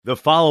The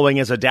following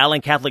is a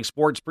Dowling Catholic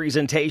sports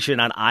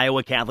presentation on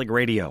Iowa Catholic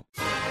Radio.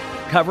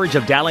 Coverage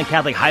of Dowling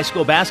Catholic High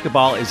School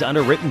basketball is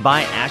underwritten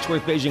by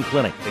Ashworth Vision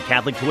Clinic, the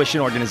Catholic Tuition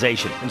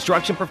Organization,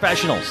 Instruction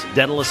Professionals,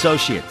 Dental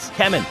Associates,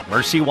 Kemen,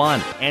 Mercy One,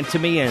 and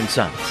Tamia &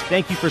 Sons.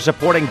 Thank you for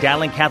supporting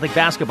Dowling Catholic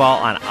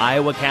basketball on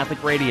Iowa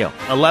Catholic Radio.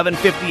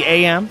 1150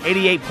 AM,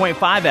 88.5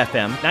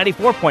 FM,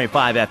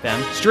 94.5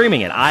 FM,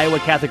 streaming at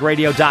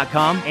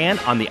iowacatholicradio.com and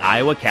on the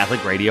Iowa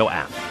Catholic Radio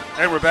app.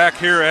 And we're back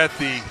here at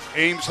the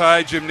Ames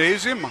High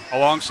Gymnasium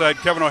alongside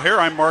Kevin O'Hare.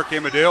 I'm Mark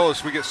Amadale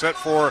as we get set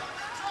for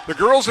the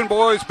girls and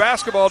boys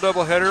basketball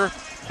doubleheader,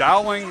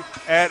 Dowling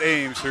at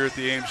Ames here at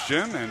the Ames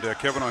Gym. And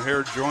Kevin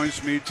O'Hare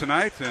joins me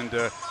tonight. And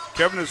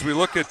Kevin, as we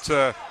look at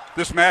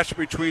this match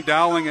between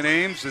Dowling and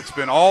Ames, it's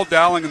been all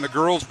Dowling in the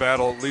girls'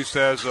 battle, at least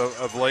as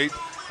of late.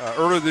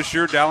 Earlier this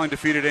year, Dowling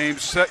defeated Ames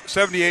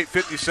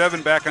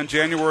 78-57 back on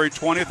January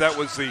 20th. That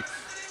was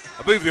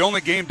I believe the only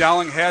game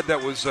Dowling had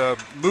that was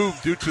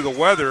moved due to the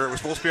weather. It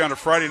was supposed to be on a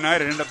Friday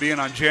night. It ended up being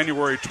on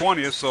January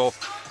 20th. So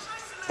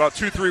about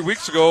 2-3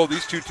 weeks ago,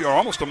 or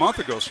almost a month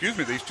ago,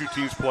 these two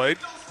teams played.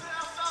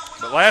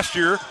 But last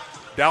year,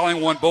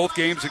 Dowling won both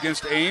games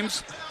against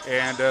Ames,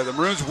 and the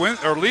Maroons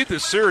lead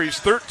this series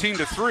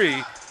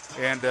 13-3.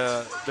 And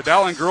the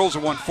Dowling girls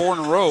have won 4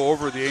 in a row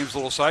over the Ames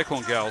Little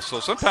Cyclone Gals.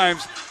 So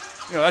sometimes,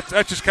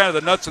 that's just kind of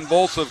the nuts and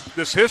bolts of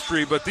this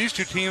history. But these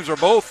two teams are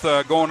both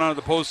going on to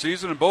the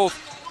postseason, and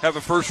both have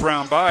a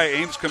first-round bye.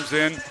 Ames comes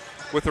in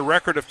with a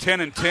record of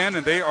 10-10,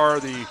 and they are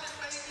the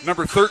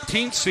number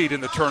 13 seed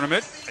in the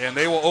tournament, and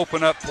they will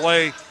open up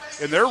play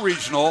in their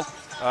regional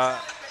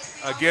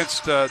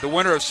against the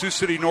winner of Sioux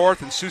City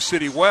North and Sioux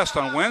City West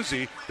on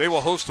Wednesday. They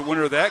will host the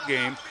winner of that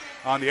game.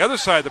 On the other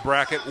side of the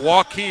bracket,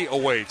 Waukee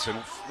awaits, and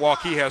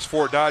Waukee has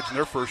Fort Dodge in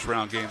their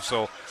first-round game.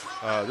 So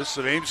this is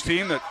an Ames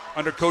team that,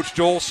 under Coach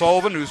Joel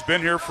Sullivan, who's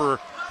been here for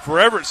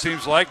forever, it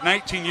seems like,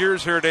 19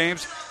 years here at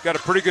Ames, got a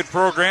pretty good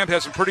program,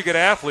 has some pretty good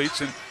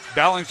athletes, and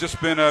Dowling's just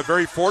been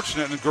very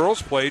fortunate in the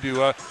girls' play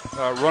to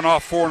run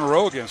off 4 in a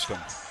row against them.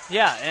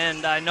 Yeah,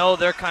 and I know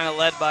they're kind of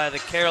led by the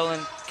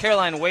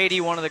Caroline Wadey,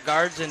 one of the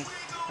guards, and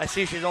I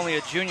see she's only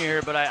a junior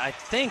here, but I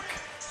think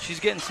she's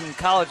getting some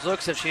college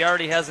looks if she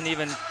already hasn't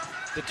even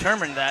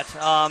determined that.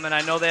 And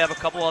I know they have a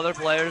couple other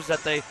players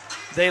that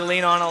they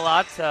lean on a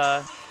lot.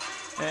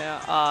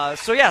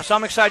 So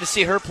I'm excited to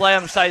see her play.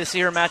 I'm excited to see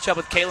her match up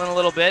with Caitlin a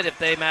little bit if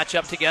they match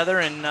up together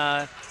and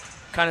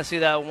kind of see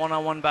that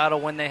one-on-one battle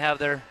when they have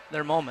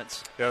their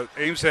moments. Yeah,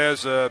 Ames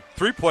has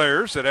 3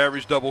 players that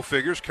average double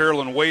figures.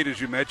 Carolyn Wade, as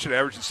you mentioned,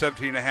 averaging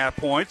 17.5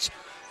 points.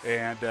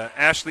 And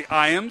Ashley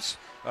Iams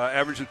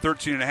averaging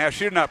 13.5.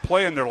 She did not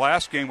play in their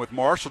last game with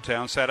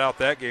Marshalltown, sat out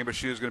that game, but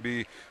she is going to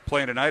be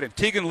playing tonight. And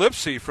Tegan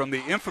Lipsey from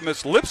the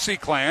infamous Lipsey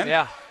clan.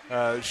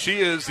 Yeah. She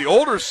is the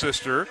older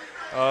sister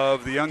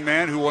of the young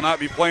man who will not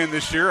be playing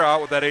this year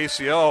out with that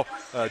ACL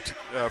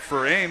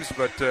for Ames,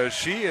 but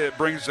she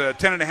brings a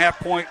 10.5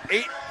 point,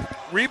 8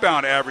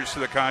 rebound average to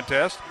the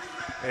contest.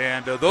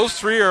 And those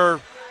 3 are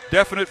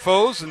definite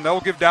foes, and they'll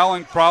give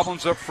Dowling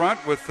problems up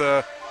front with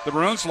the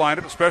Maroons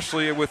lineup,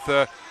 especially with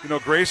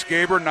Grace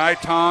Gaber, Nai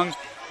Tong,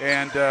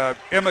 and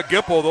Emma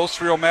Gipple. Those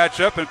 3 will match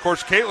up, and of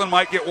course Caitlin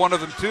might get one of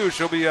them too.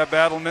 She'll be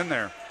battling in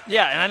there.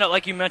 Yeah, and I know,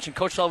 like you mentioned,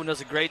 Coach Sullivan does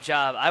a great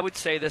job. I would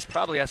say this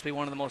probably has to be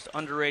one of the most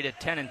underrated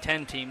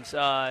 10-10 teams.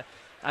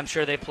 I'm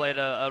sure they played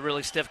a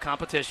really stiff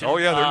competition. Oh,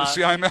 yeah, they're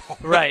in the CIML.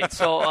 Right,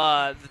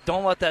 so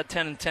don't let that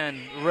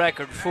 10-10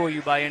 record fool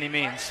you by any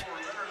means.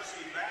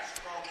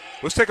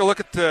 Let's take a look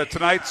at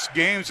tonight's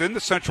games in the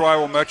Central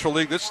Iowa Metro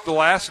League. This is the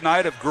last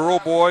night of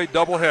girl-boy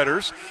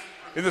doubleheaders.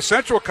 In the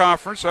Central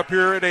Conference, up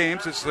here at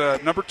Ames, it's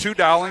number 2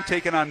 Dowling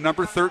taking on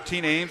number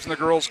 13 Ames in the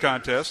girls'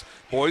 contest.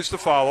 Boys to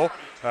follow.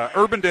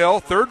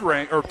 Urbandale,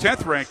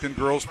 10th ranked in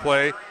girls'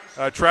 play,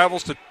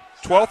 travels to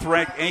 12th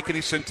ranked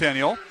Ankeny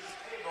Centennial.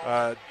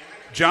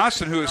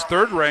 Johnston, who is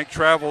 3rd ranked,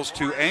 travels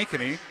to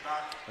Ankeny.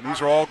 And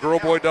these are all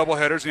girl-boy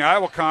doubleheaders. In the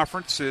Iowa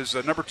Conference is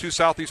number 2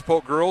 Southeast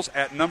Polk girls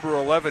at number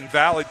 11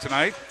 Valley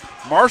tonight.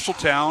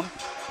 Marshalltown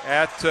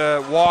at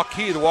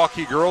Waukee. The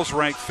Waukee girls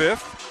ranked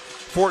 5th.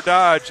 Fort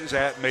Dodge is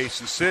at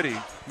Mason City.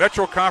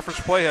 Metro Conference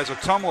play has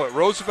Ottumwa at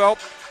Roosevelt,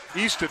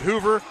 East at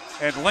Hoover,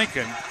 and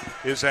Lincoln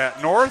is at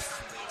North.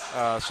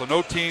 So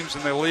no teams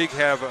in the league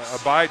have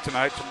a bye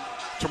tonight.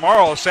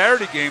 Tomorrow, a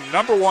Saturday game,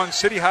 number 1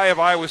 City High of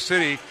Iowa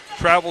City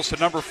travels to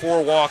number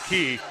 4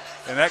 Waukee,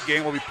 and that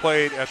game will be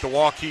played at the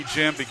Waukee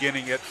Gym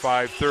beginning at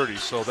 5:30.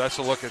 So that's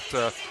a look at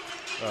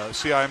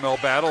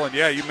CIML battle. And,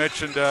 yeah, you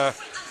mentioned, matter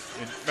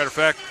of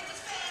fact,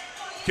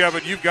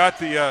 Kevin, you've got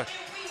the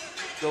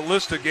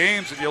list of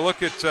games, and you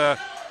look at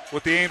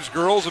what the Ames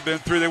girls have been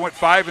through. They went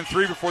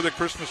 5-3 before the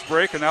Christmas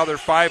break, and now they're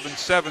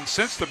 5-7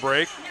 since the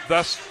break,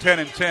 thus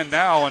 10-10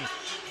 now. And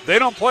they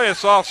don't play a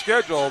soft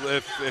schedule.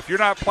 If you're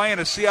not playing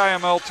a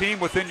CIML team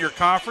within your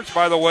conference,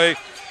 by the way,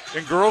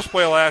 in girls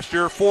play last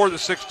year, 4 of the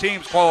 6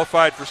 teams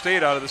qualified for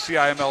state out of the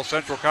CIML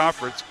Central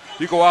Conference.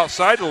 You go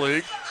outside the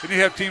league, and you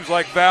have teams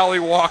like Valley,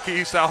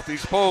 Waukee,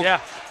 Southeast Polk,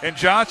 and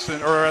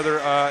Johnston, or rather,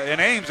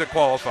 and Ames that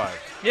qualify.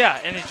 Yeah,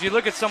 and as you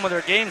look at some of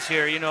their games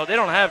here, they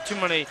don't have too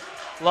many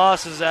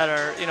losses that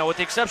are, with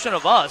the exception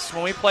of us,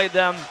 when we played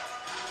them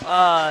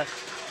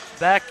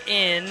back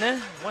in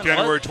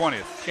January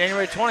 20th.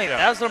 January 20th. Yeah.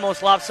 That was their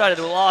most lopsided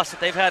loss that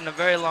they've had in a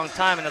very long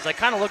time. And as I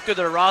kind of look through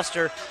their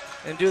roster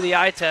and do the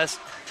eye test,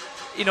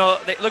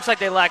 it looks like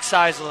they lack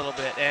size a little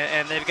bit.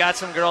 And they've got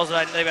some girls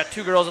they've got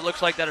 2 girls that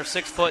looks like that are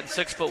 6 foot and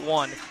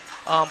 6'1".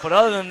 But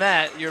other than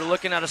that, you're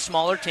looking at a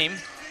smaller team.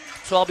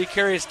 So I'll be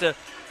curious to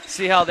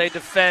see how they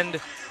defend,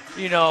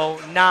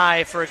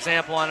 Nye, for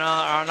example, on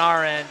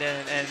our end,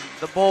 and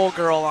the Bull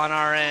girl on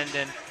our end,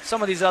 and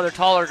some of these other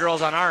taller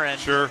girls on our end.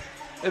 Sure.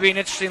 It'll be an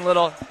interesting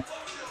little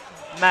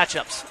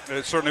matchups.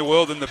 It certainly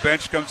will. Then the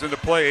bench comes into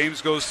play.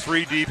 Ames goes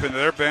 3 deep into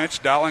their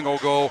bench. Dowling will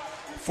go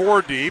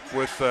 4 deep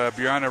with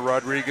Brianna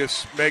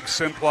Rodriguez, Meg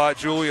Simplot,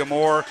 Julia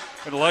Moore,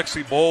 and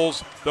Alexi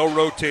Bowles. They'll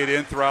rotate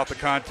in throughout the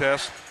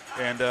contest.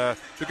 And the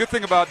good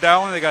thing about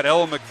Dowling, they got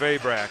Ella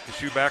McVeigh back.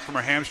 She's back from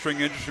her hamstring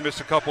injury. She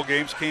missed a couple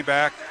games, came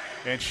back,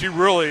 and she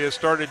really has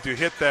started to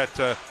hit that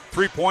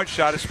 3-point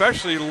shot,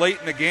 especially late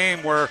in the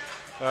game where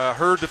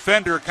her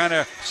defender kind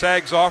of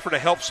sags off her to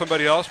help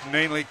somebody else,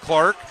 mainly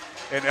Clark.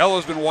 And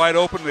Ella's been wide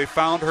open. They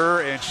found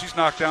her, and she's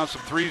knocked down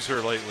some threes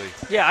here lately.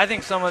 Yeah, I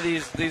think some of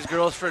these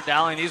girls for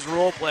Dowling, these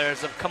role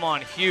players have come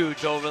on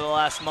huge over the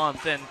last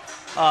month. And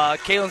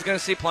Caitlin's going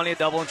to see plenty of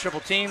double and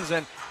triple teams,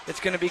 and it's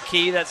going to be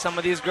key that some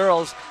of these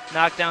girls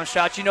knock down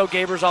shots.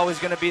 Gaber's always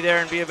going to be there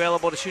and be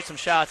available to shoot some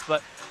shots,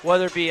 but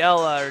whether it be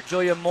Ella or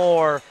Julia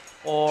Moore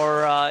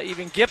or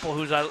even Gipple,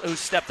 who's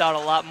stepped out a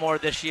lot more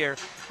this year,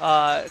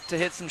 to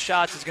hit some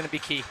shots is going to be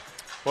key.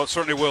 Well, it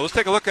certainly will. Let's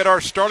take a look at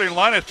our starting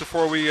lineups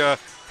before we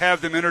have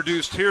them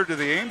introduced here to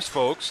the Ames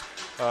folks.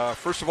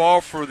 First of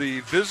all, for the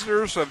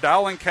visitors of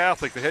Dowling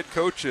Catholic, the head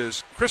coach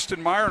is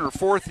Kristen Meyer in her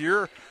 4th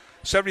year.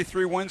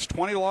 73 wins,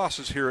 20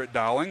 losses here at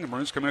Dowling. The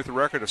Maroons come in with a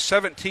record of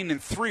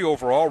 17-3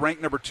 overall, ranked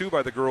number 2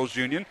 by the Girls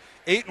Union.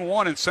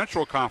 8-1 in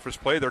Central Conference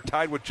play. They're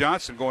tied with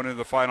Johnson going into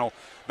the final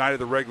night of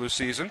the regular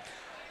season.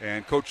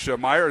 And Coach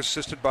Meyer is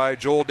assisted by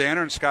Joel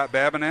Danner and Scott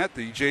Babinette.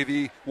 The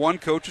JV1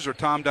 coaches are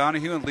Tom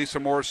Donahue and Lisa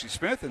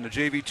Morrissey-Smith. And the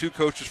JV2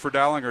 coaches for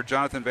Dowling are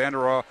Jonathan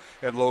Vanderhaw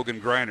and Logan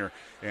Greiner.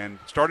 And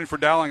starting for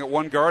Dowling at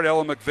one guard,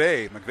 Ella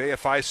McVeigh. McVeigh, a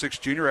 5'6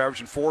 junior,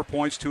 averaging 4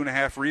 points,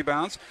 2.5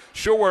 rebounds.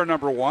 She'll wear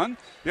number 1.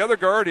 The other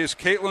guard is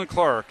Caitlin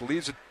Clark.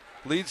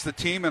 Leads the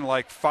team in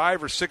like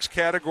 5 or 6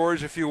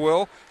 categories, if you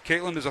will.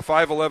 Caitlin is a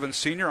 5'11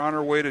 senior on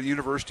her way to the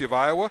University of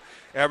Iowa,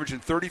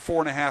 averaging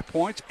 34.5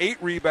 points, 8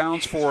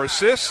 rebounds, 4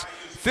 assists,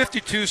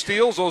 52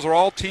 steals. Those are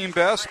all team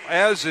best,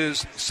 as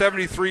is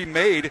 73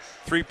 made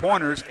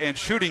three-pointers and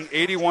shooting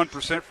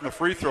 81% from the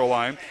free throw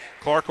line.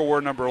 Clark will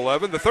wear number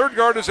 11. The third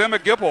guard is Emma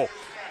Gipple.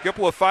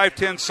 Gipple, a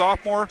 5'10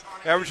 sophomore,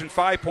 averaging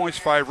 5 points,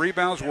 5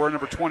 rebounds, wear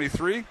number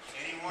 23.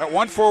 At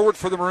one forward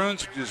for the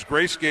Maroons is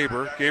Grace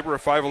Gaber. Gaber, a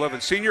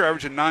 5'11 senior,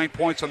 averaging 9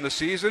 points on the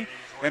season,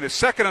 and is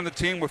second on the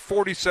team with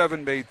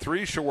 47 made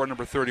threes. She'll wear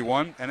number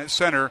 31. And at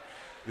center,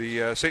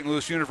 the St.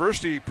 Louis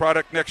University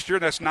product next year,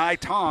 that's Nye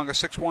Tong, a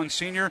 6'1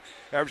 senior,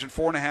 averaging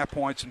 4.5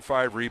 points and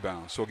 5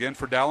 rebounds. So again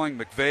for Dowling,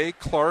 McVeigh,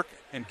 Clark,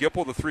 and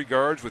Gipple, the 3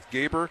 guards, with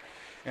Gaber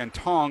and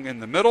Tong in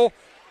the middle.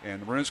 And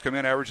the Maroons come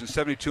in averaging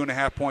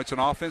 72.5 points on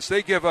offense.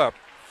 They give up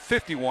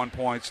 51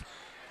 points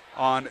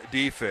on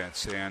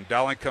defense. And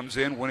Dowling comes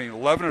in winning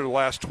 11 of the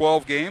last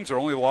 12 games. Their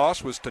only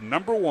loss was to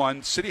number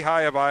 1, City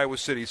High of Iowa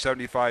City,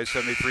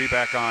 75-73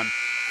 back on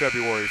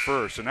February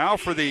 1st. And now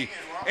for the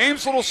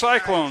Ames Little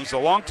Cyclones, the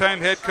longtime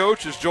head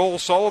coach is Joel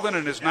Sullivan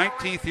in his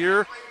 19th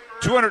year,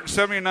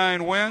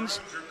 279 wins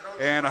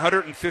and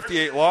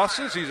 158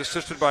 losses. He's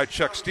assisted by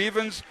Chuck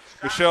Stevens,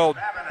 Michelle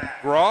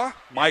Graw,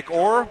 Mike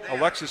Orr,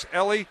 Alexis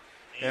Ellie,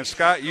 and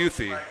Scott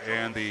Youthy.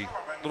 And the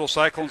Little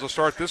Cyclones will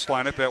start this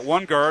lineup at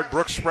one guard,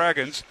 Brooke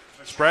Spraggins.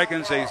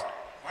 Spraggins, a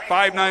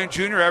 5'9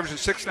 junior, averaging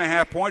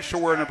 6.5 points.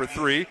 She'll wear number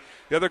 3.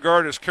 The other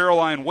guard is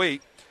Caroline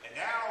Waite,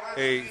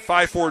 a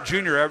 5'4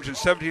 junior, averaging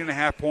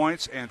 17.5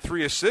 points and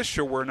 3 assists.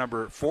 She'll wear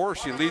number 4.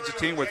 She leads the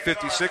team with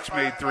 56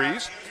 made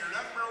threes.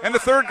 And the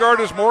third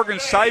guard is Morgan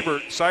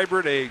Seibert.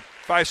 Seibert, a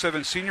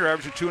 5'7 senior,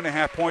 averaging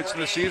 2.5 points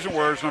in the season,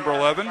 wears number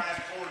 11.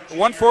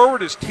 One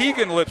forward is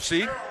Tegan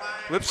Lipsy.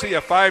 Lipsy,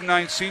 a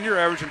 5'9 senior,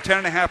 averaging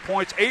 10.5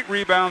 points, 8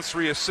 rebounds,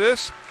 3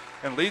 assists,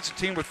 and leads the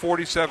team with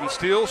 47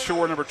 steals. She'll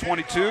wear number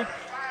 22.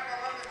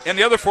 And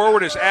the other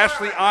forward is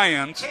Ashley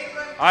Iams.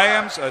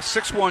 Iams, a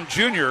 6'1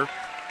 junior,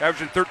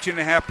 averaging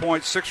 13.5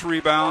 points, 6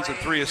 rebounds, and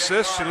 3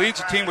 assists. She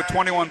leads the team with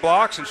 21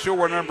 blocks, and she'll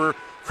wear number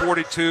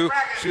 42.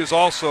 She is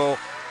also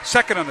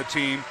second on the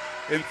team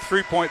in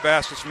three-point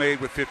baskets made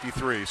with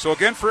 53. So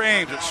again for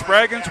Ames, it's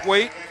Spraggins,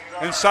 Waite,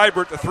 and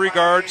Seibert, the 3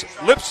 guards,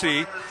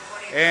 Lipsy,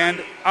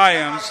 and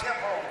Iams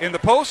in the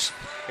post.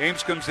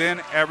 Ames comes in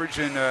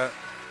averaging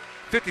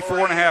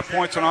 54.5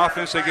 points on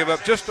offense. They give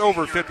up just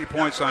over 50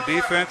 points on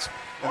defense,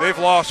 and they've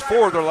lost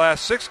 4 of their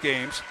last 6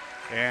 games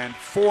and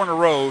 4 in a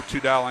row to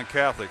Dowling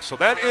Catholic. So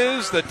that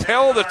is the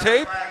tale of the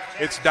tape.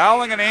 It's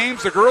Dowling and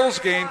Ames, the girls'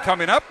 game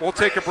coming up. We'll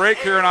take a break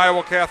here on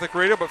Iowa Catholic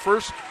Radio, but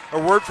first, a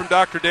word from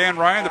Dr. Dan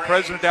Ryan, the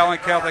president of Dowling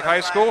Catholic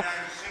High School.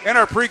 and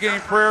our pregame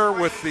prayer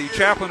with the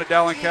chaplain at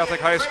Dowling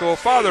Catholic High School,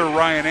 Father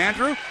Ryan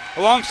Andrew.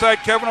 Alongside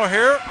Kevin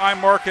O'Hare, I'm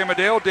Mark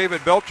Amadale.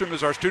 David Beltram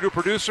is our studio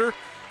producer.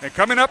 And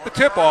coming up, the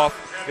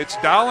tip-off, it's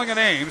Dowling and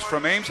Ames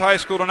from Ames High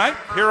School tonight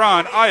here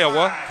on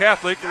Iowa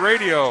Catholic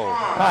Radio.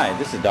 Hi,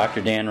 this is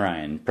Dr. Dan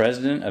Ryan,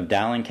 president of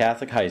Dowling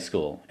Catholic High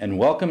School, and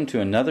welcome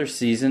to another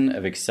season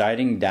of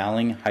exciting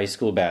Dowling High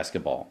School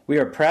basketball. We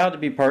are proud to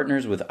be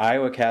partners with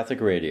Iowa Catholic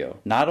Radio,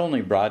 not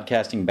only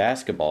broadcasting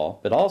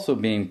basketball, but also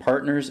being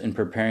partners in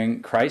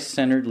preparing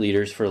Christ-centered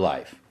leaders for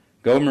life.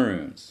 Go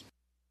Maroons!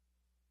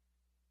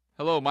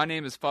 Hello, my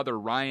name is Father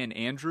Ryan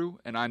Andrew,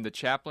 and I'm the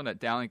chaplain at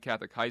Dowling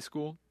Catholic High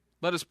School.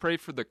 Let us pray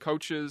for the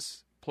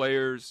coaches,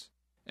 players,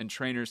 and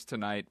trainers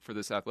tonight for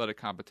this athletic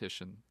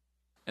competition.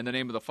 In the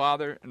name of the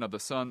Father, and of the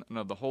Son, and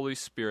of the Holy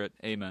Spirit,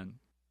 amen.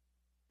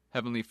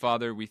 Heavenly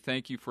Father, we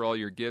thank you for all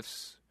your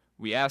gifts.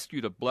 We ask you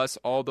to bless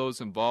all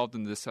those involved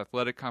in this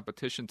athletic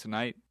competition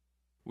tonight.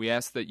 We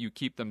ask that you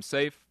keep them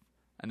safe,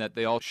 and that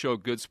they all show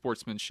good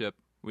sportsmanship.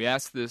 We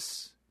ask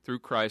this through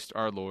Christ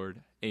our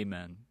Lord,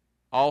 amen.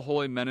 All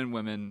holy men and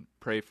women,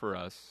 pray for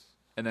us.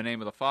 In the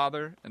name of the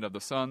Father, and of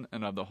the Son,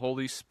 and of the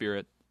Holy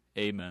Spirit,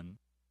 amen.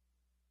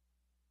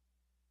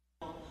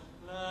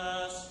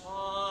 Let's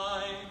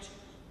fight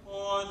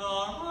for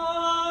the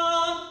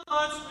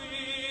ramparts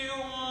we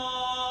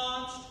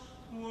watched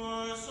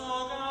were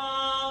so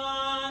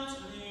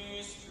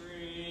gallantly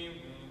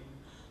streaming,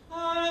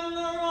 and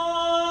the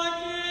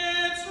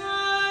rockets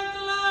red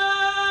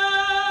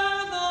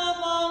glare, the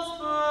bombs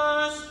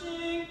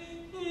bursting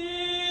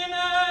in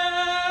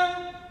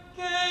air,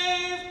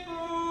 gave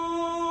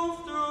proof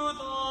through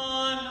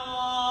the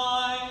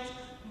night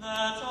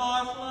that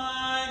our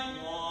flag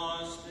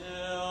was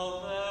still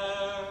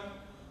there.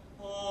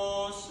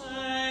 Oh,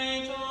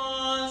 Saint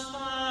John's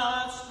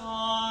that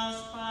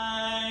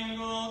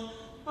star-spangled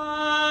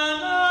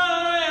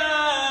banner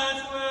yet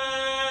wave,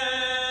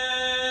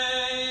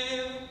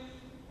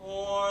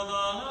 o'er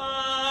the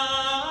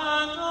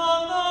land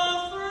of the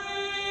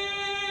free,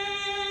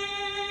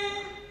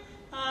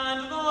 and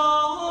the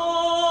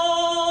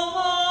home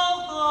of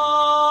the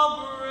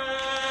brave.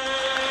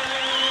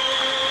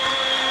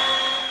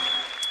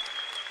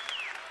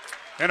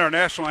 And our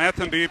national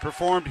anthem being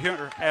performed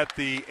here at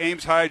the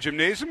Ames High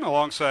Gymnasium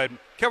alongside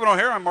Kevin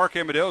O'Hare. I'm Mark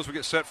Amadale as we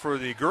get set for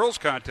the girls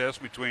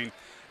contest between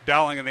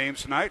Dowling and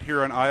Ames tonight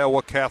here on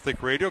Iowa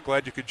Catholic Radio.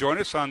 Glad you could join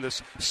us on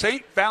this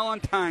St.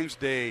 Valentine's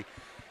Day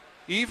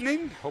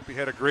evening. Hope you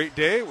had a great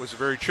day. It was a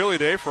very chilly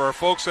day for our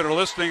folks that are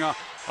listening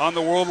on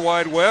the World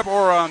Wide Web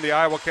or on the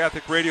Iowa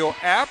Catholic Radio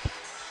app.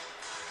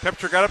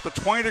 Temperature got up to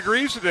 20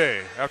 degrees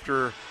today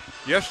after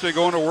yesterday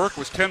going to work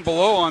was 10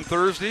 below on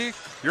Thursday.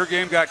 Your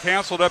game got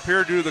canceled up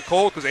here due to the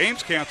cold because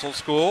Ames canceled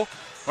school.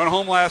 Went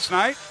home last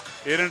night.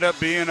 It ended up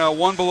being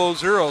 1 below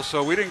zero,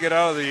 so we didn't get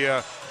out of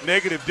the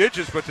negative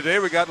digits. But today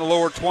we got in the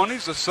lower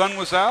 20s. The sun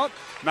was out.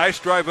 Nice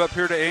drive up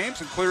here to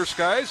Ames and clear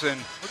skies. And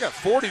we got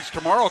 40s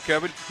tomorrow,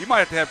 Kevin. You might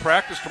have to have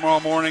practice tomorrow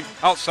morning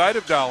outside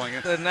of Dowling.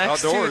 The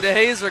next outdoors. 2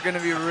 days are going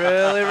to be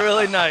really,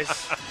 really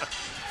nice.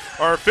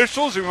 Our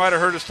officials, you might have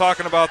heard us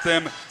talking about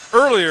them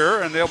earlier,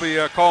 and they'll be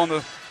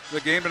calling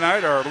the game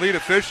tonight. Our lead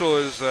official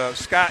is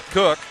Scott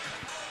Cook.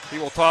 He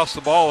will toss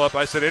the ball up.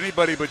 I said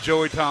anybody but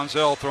Joey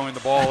Townsell throwing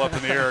the ball up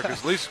in the air because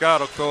at least Scott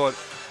will throw it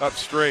up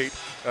straight.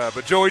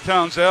 But Joey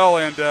Townsell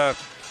and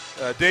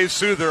Dave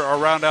Souther are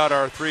round out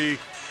our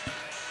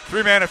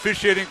three-man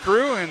officiating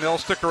crew, and they'll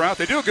stick around.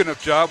 They do a good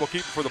enough job. We'll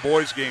keep them for the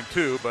boys' game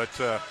too. But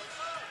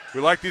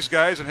we like these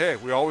guys, and, hey,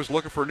 we're always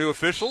looking for new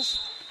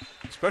officials,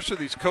 especially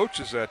these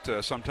coaches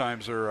that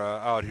sometimes are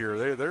out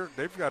here.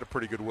 They've got a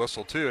pretty good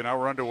whistle too. Now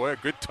we're underway.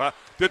 Good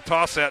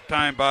toss that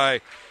time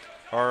by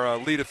our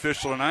lead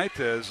official tonight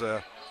as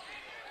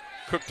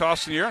Cook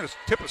tossed in the air, and his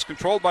tip is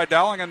controlled by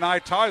Dowling and Nye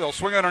Ty. They'll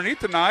swing underneath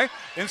the Nye.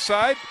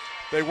 Inside,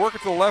 they work it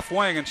to the left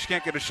wing, and she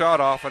can't get a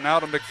shot off. And now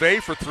to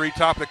McVeigh for three,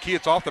 top of the key.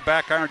 It's off the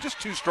back iron. Just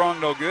too strong,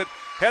 no good.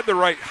 Had the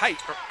right height,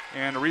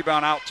 and a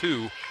rebound out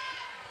to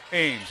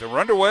Ames. And we're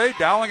underway,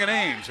 Dowling and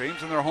Ames.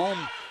 Ames in their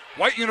home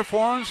white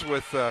uniforms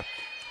with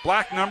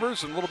black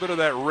numbers and a little bit of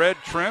that red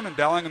trim, and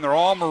Dowling in their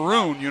all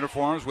maroon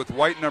uniforms with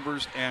white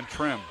numbers and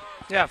trim.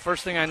 Yeah,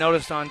 first thing I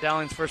noticed on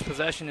Dowling's first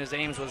possession is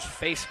Ames was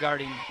face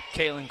guarding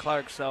Caitlin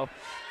Clark. So,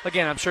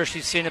 again, I'm sure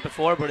she's seen it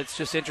before, but it's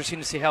just interesting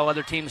to see how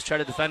other teams try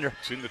to defend her.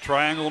 Seen the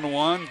triangle in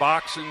one,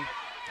 box in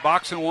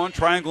one,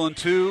 triangle in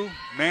two,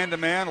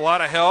 man-to-man, a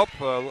lot of help,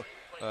 a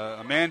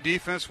man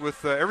defense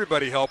with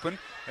everybody helping.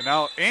 And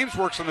now Ames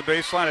works on the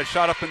baseline. A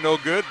shot up and no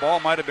good. Ball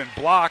might have been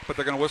blocked, but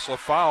they're going to whistle a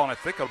foul, and I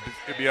think it'll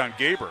be on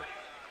Gaber.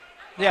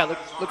 Yeah,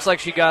 looks like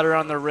she got her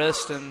on the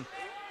wrist, and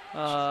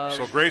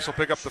so Grace will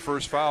pick up the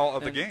first foul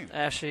of the game.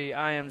 Ashley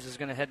Iams is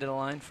going to head to the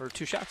line for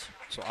 2 shots.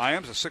 So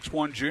Iams, a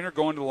 6'1 junior,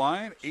 going to the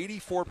line,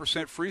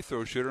 84% free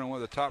throw shooter, and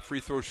one of the top free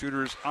throw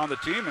shooters on the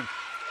team. And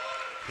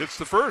hits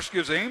the first,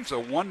 gives Ames a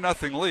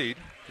 1-0 lead.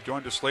 To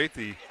join the slate,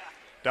 the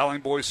Dowling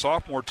boys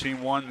sophomore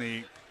team won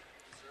the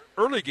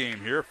early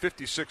game here,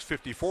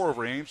 56-54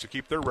 over Ames to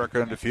keep their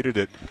record undefeated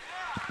at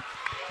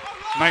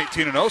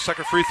 19-0.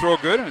 Second free throw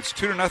good, and it's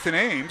 2-0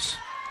 Ames.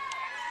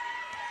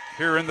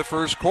 here in the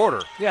first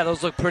quarter. Yeah,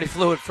 those look pretty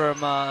fluid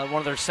from one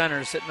of their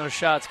centers hitting those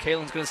shots.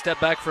 Caitlin's going to step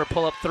back for a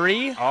pull-up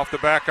three. Off the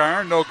back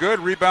iron, no good.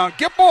 Rebound,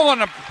 Gipple,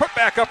 and a put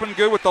back up and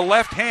good with the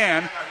left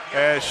hand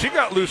as she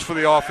got loose for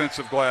the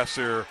offensive glass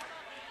there,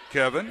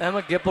 Kevin.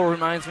 Emma Gipple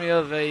reminds me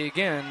of,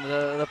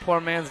 the poor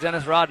man's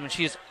Dennis Rodman.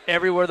 She's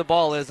everywhere the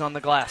ball is on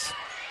the glass.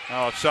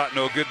 Oh, shot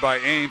no good by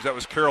Ames. That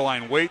was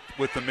Caroline Waite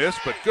with the miss,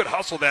 but good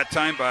hustle that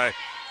time by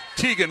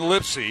Tegan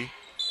Lipsey.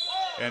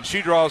 And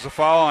she draws a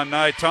foul on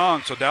Nai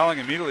Tong, so Dowling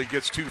immediately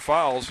gets 2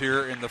 fouls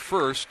here in the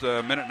first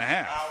minute and a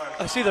half.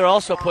 I see they're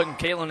also putting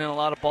Caitlin in a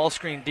lot of ball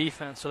screen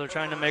defense, so they're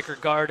trying to make her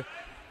guard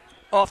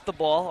on the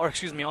ball.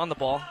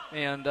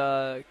 And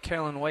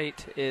Caroline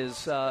Waite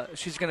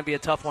she's going to be a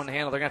tough one to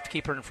handle. They're going to have to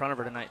keep her in front of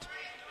her tonight.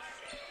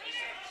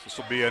 This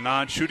will be a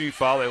non-shooting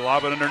foul. They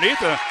lob it underneath.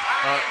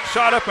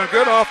 Shot up and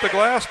good off the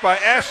glass by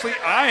Ashley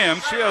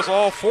Iams. She has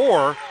all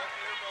 4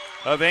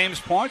 of Ames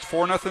points.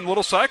 4-0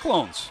 Little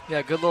Cyclones.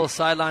 Yeah, good little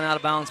sideline out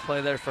of bounds play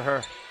there for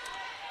her.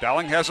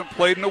 Dowling hasn't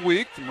played in a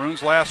week. The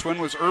Maroons' last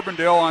win was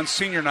Urbandale on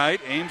senior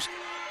night. Ames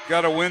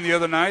got a win the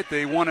other night.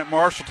 They won at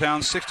Marshalltown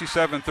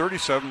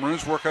 67-37.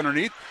 Maroons work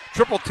underneath.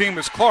 Triple team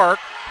is Clark.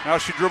 Now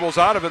she dribbles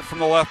out of it from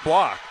the left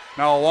block.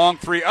 Now a long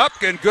 3 up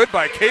and good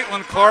by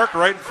Caitlin Clark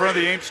right in front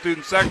of the Ames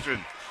student section.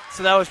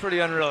 So that was pretty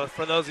unreal.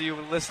 For those of you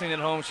listening at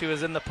home, she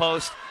was in the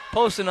post,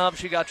 posting up.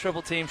 She got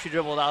triple team. She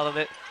dribbled out of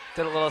it,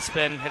 did a little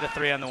spin, hit a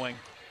 3 on the wing.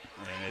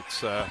 And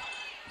it's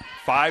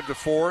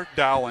 5-4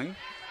 Dowling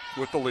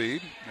with the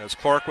lead as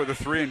Clark with a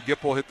 3 and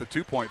Gipple hit the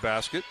 2-point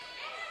basket.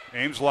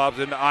 Ames lobs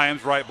into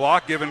Iams right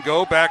block, give and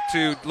go back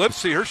to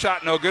Lipsey. Her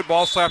shot no good.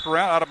 Ball slapped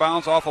around, out of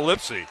bounds off of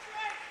Lipsey.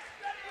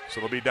 So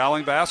it'll be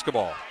Dowling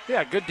basketball.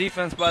 Yeah, good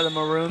defense by the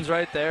Maroons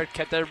right there.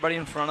 Kept everybody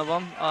in front of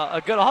them.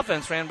 A good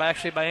offense ran by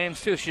Ames,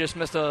 too. She just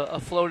missed a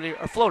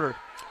floater.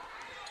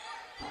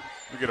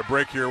 We get a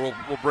break here. We'll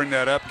bring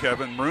that up,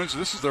 Kevin. Maroons,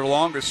 this is their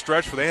longest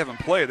stretch where they haven't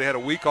played. They had a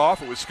week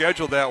off. It was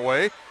scheduled that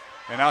way.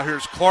 And now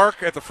here's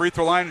Clark at the free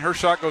throw line. Her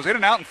shot goes in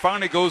and out and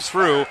finally goes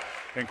through.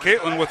 And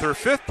Caitlin with her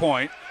 5th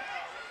point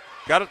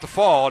got it to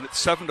fall. And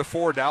it's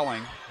 7-4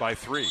 Dowling by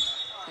 3.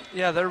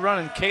 Yeah, they're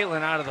running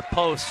Caitlin out of the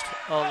post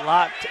a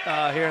lot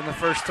here in the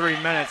first 3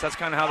 minutes. That's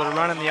kind of how they're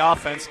running the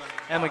offense.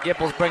 Emma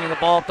Gipple's bringing the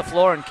ball up the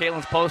floor, and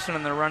Caitlin's posting,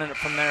 and they're running it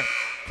from there.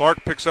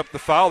 Clark picks up the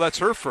foul. That's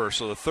her first.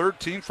 So the 3rd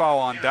team foul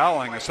on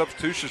Dowling. A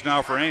substitution is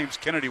now for Ames.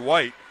 Kennedy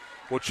White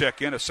will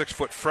check in, a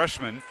 6-foot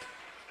freshman,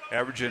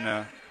 averaging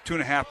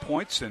 2.5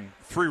 points and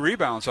 3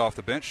 rebounds off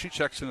the bench. She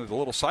checks into the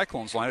Little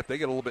Cyclones lineup. They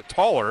get a little bit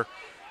taller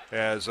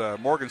as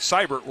Morgan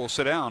Seibert will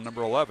sit down,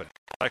 number 11.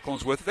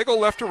 Cyclones with it. They go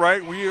left to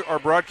right. We are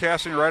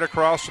broadcasting right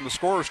across from the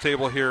scorer's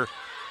table here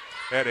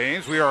at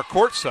Ames. We are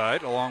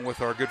courtside along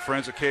with our good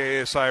friends at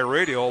KASI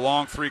Radio. A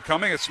long 3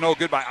 coming. It's no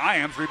good by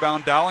Iams.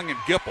 Rebound Dowling and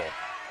Gipple.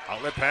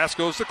 Outlet pass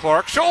goes to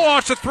Clark. She'll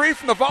launch a 3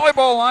 from the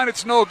volleyball line.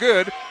 It's no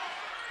good.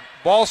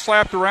 Ball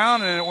slapped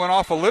around and it went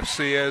off of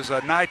Lipsey as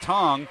Nai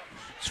Tong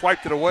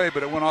swiped it away,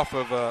 but it went off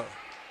of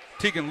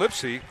Tegan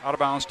Lipsey out of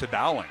bounds to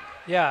Dowling.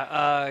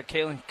 Yeah,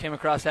 Caitlin came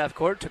across half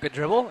court, took a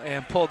dribble,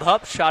 and pulled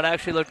up. Shot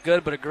actually looked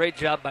good, but a great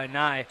job by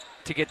Nye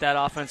to get that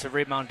offensive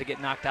rebound to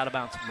get knocked out of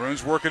bounds.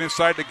 Maroons working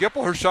inside to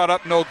Gipple. Her shot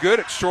up no good.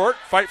 It's short.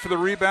 Fight for the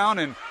rebound,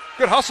 and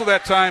good hustle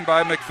that time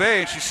by McVeigh,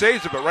 and she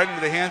saves it, but right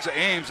into the hands of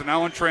Ames. And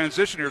now in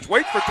transition, here's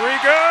Waite for 3.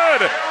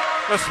 Good!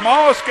 The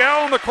smallest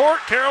gal on the court,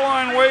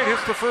 Caroline Waite,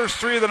 hits the first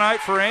 3 of the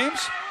night for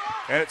Ames.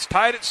 And it's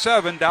tied at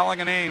 7. Dowling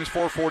and Ames,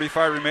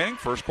 4:45 remaining,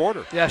 first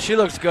quarter. Yeah, she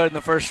looks good in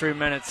the first 3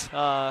 minutes.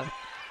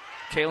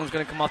 Caitlin's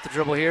going to come off the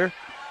dribble here.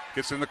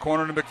 Gets in the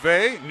corner to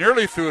McVeigh,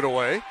 nearly threw it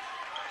away.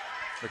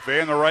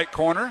 McVeigh in the right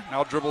corner,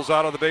 now dribbles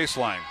out of the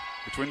baseline.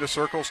 Between the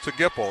circles to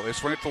Gipple. They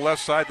swing it to the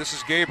left side. This is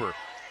Gaber.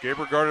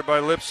 Gaber guarded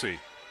by Lipsey.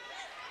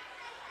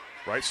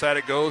 Right side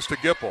it goes to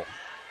Gipple.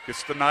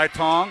 Gets to Nai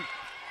Tong.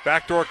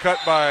 Backdoor cut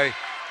by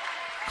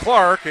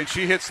Clark, and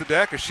she hits the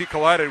deck as she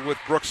collided with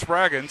Brooke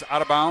Spraggins.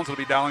 Out of bounds, it'll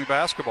be Dowling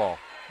basketball.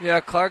 Yeah,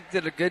 Clark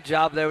did a good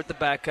job there with the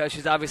back cut.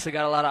 She's obviously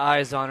got a lot of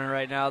eyes on her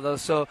right now, though,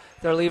 so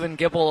they're leaving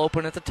Gipple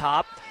open at the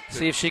top,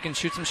 see if she can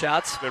shoot some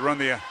shots. They run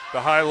the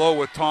high-low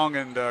with Tong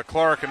and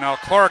Clark, and now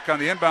Clark on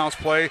the inbounds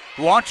play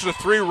launches a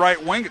 3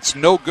 right wing. It's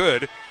no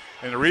good,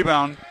 and the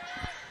rebound,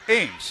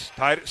 Ames.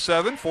 Tied at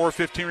 7,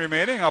 4:15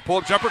 remaining. I'll pull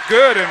up jumper,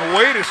 good, and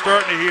Waite is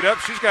starting to heat up.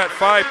 She's got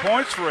 5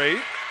 points for 8.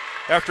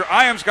 After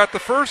Iams got the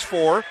first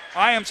 4,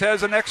 Iams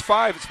has the next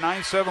 5. It's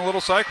 9-7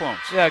 Little Cyclones.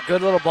 Yeah,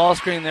 good little ball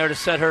screen there to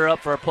set her up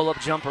for a pull-up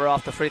jumper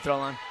off the free throw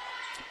line.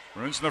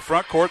 Maroons in the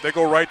front court. They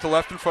go right to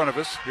left in front of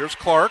us. Here's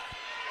Clark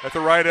at the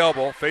right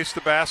elbow. Face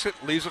the basket.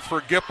 Leaves it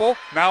for Gipple.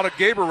 Now to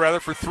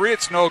Gaber, for 3.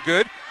 It's no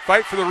good.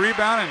 Fight for the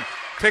rebound and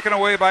taken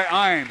away by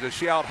Iams as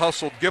she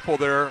out-hustled Gipple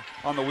there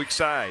on the weak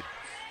side.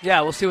 Yeah,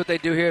 we'll see what they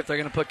do here, if they're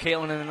going to put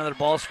Caitlin in another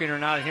ball screen or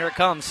not. And here it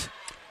comes.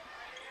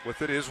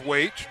 With it is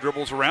Waite. She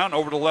dribbles around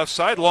over to the left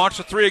side. Launch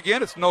the 3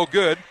 again. It's no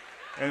good.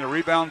 And the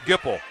rebound,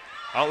 Gipple.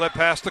 Outlet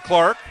pass to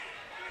Clark.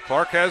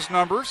 Clark has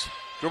numbers.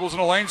 Dribbles in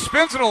a lane.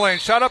 Spins in a lane.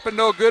 Shot up and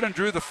no good and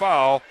drew the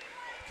foul.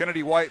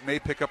 Kennedy White may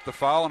pick up the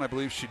foul, and I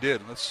believe she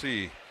did. Let's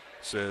see,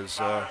 says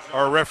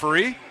our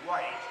referee.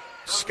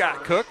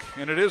 Scott Cook,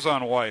 and it is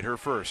on White, her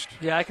first.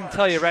 Yeah, I can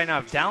tell you right now,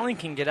 if Dowling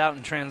can get out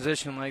in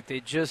transition like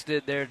they just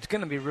did there, it's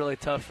going to be really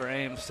tough for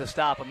Ames to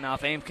stop them. Now,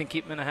 if Ames can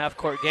keep them in a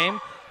half-court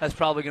game, that's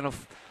probably going to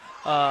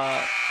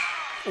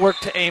work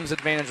to Ames'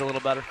 advantage a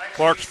little better.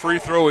 Clark's free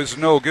throw is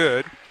no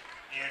good.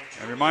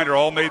 And reminder,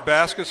 all made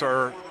baskets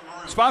are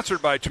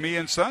sponsored by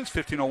Tamia & Sons,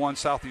 1501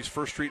 Southeast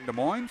 1st Street in Des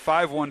Moines,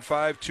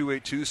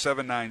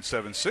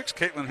 515-282-7976.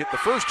 Caitlin hit the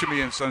first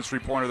Tamia & Sons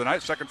three-pointer of the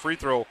night. Second free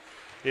throw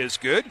is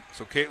good.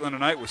 So Caitlin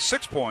tonight with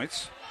 6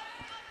 points.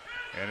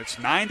 And it's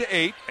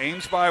 9-8.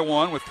 Ames by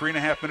 1 with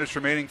 3.5 minutes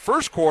remaining.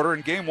 First quarter in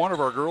game 1 of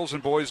our girls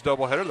and boys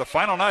doubleheader. The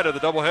final night of the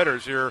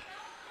doubleheaders here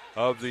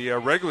of the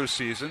regular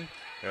season,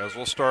 as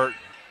we'll start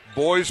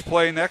boys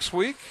play next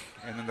week.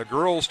 And then the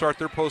girls start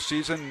their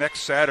postseason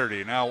next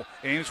Saturday. Now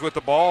Ames with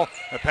the ball.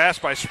 A pass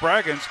by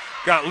Spraggins.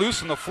 Got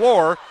loose on the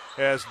floor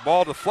as the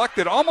ball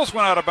deflected. Almost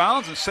went out of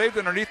bounds and saved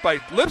underneath by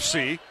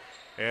Lipsy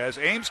as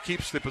Ames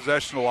keeps the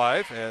possession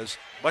alive as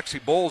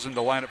Lexi Bowles in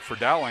the lineup for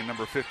Dowling,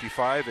 number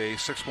 55, a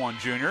 6'1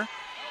 junior.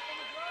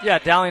 Yeah,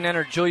 Dowling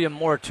entered Julia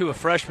Moore, too, a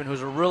freshman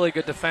who's a really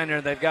good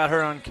defender. They've got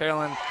her on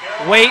Caroline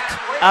Waite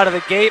out of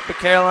the gate, but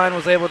Caroline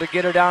was able to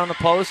get her down on the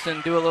post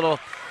and do a little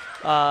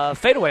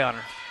fadeaway on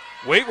her.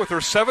 Waite with her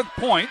 7th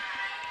point,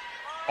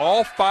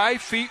 all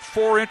 5 feet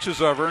 4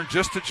 inches of her, and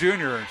just a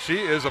junior, and she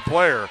is a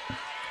player.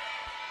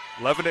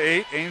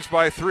 11-8, Ames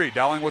by 3.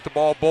 Dowling with the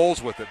ball,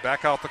 Bowles with it.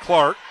 Back out to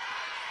Clark.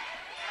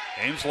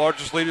 Ames'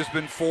 largest lead has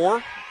been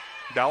 4.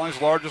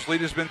 Dowling's largest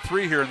lead has been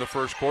 3 here in the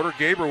first quarter.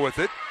 Gaber with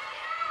it.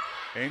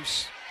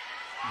 Ames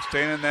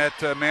staying in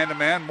that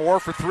man-to-man.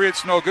 Moore for 3,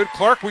 it's no good.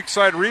 Clark, weak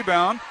side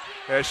rebound.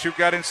 As she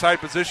got inside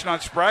position on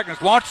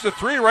Spraggins. Launched the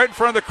 3 right in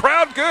front of the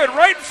crowd. Good.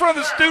 Right in front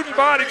of the student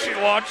body. She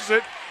launches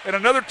it. And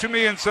another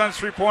Tamia & Sons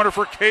three-pointer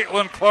for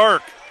Caitlin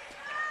Clark.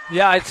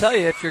 Yeah, I tell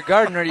you, if you're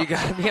Gardner, you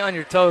got to be on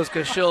your toes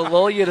because she'll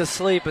lull you to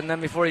sleep, and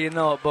then before you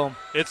know it, boom.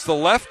 It's the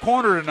left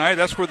corner tonight.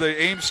 That's where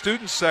the Ames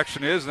student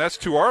section is, and that's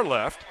to our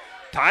left.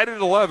 Tied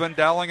at 11,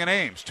 Dowling and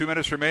Ames. 2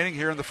 minutes remaining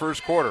here in the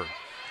first quarter.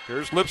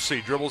 Here's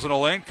Lipsy. Dribbles in a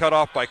lane. Cut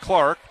off by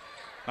Clark.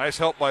 Nice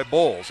help by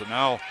Bowles. And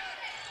now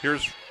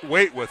here's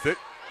Waite with it.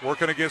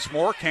 Working against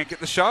Moore, can't get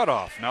the shot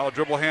off. Now a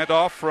dribble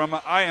handoff from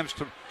Iams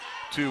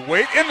to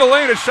Waite. In the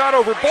lane, a shot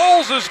over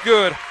Bowles is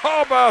good.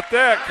 How about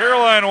that?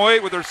 Caroline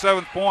Waite with her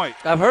 7th point.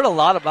 I've heard a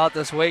lot about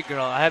this Waite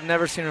girl. I have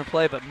never seen her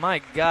play, but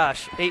my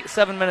gosh,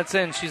 7 minutes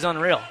in, she's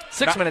unreal.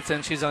 6 minutes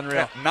in, she's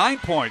unreal. 9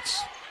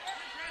 points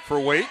for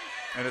Waite,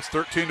 and it's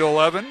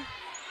 13-11.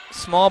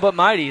 Small but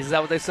mighty, is that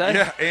what they say?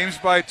 Yeah, Ames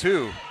by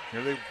 2.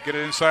 Here they get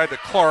it inside to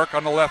Clark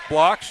on the left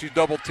block. She's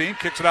double-teamed,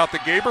 kicks it out to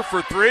Gaber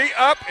for 3,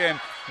 up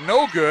and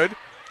no good.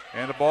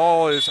 And the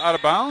ball is out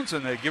of bounds,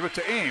 and they give it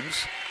to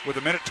Ames with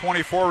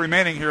 1:24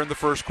 remaining here in the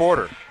first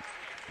quarter.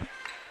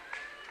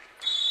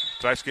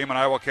 Tonight's game on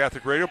Iowa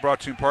Catholic Radio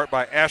brought to you in part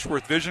by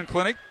Ashworth Vision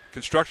Clinic,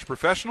 Construction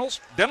Professionals,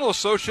 Dental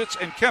Associates,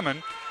 and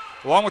Kemin.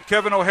 Along with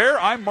Kevin O'Hare,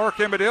 I'm Mark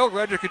Amadale.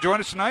 Glad you could join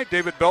us tonight.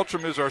 David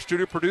Beltram is our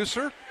studio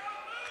producer.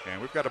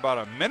 And we've got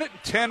about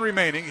 1:10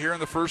 remaining here in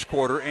the first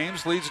quarter.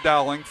 Ames leads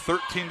Dowling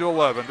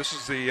 13-11. This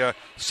is the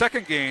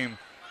second game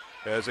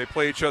as they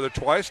play each other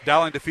twice.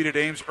 Dowling defeated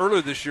Ames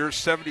earlier this year,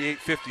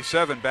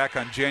 78-57, back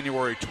on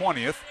January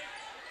 20th.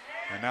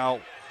 And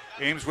now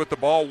Ames with the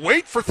ball.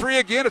 Waite for 3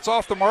 again. It's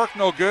off the mark,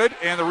 no good.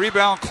 And the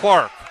rebound,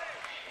 Clark.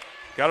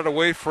 Got it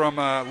away from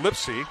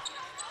Lipsy.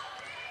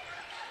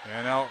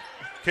 And now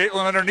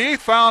Caitlin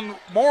underneath, found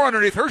Moore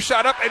underneath. Her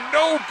shot up and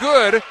no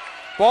good.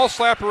 Ball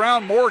slapped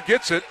around. Moore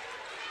gets it.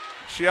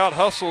 She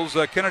out-hustles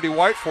Kennedy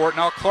White for it.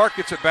 Now Clark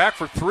gets it back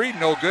for 3,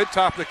 no good.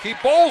 Top of the key.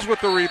 Bowles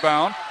with the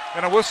rebound.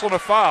 And a whistle and a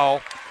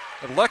foul.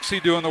 And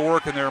Lexi doing the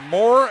work in there.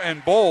 Moore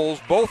and Bowles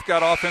both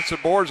got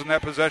offensive boards in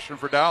that possession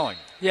for Dowling.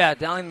 Yeah,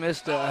 Dowling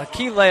missed a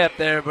key layup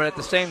there, but at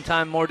the same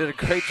time, Moore did a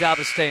great job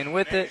of staying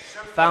with it.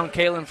 Found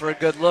Caitlin for a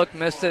good look,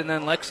 missed it, and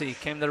then Lexi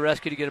came to the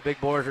rescue to get a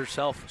big board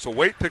herself. So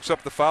Waite picks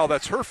up the foul.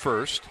 That's her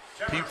first.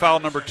 Team foul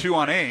number 2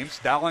 on Ames.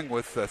 Dowling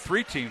with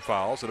 3 team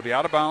fouls. It'll be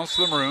out of bounds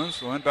to the Maroons.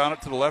 They'll inbound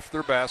it to the left of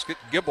their basket.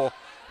 Gibble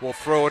will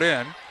throw it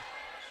in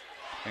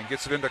and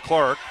gets it into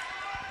Clark.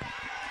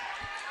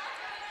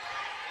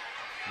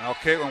 Now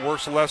Caitlin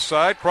works the left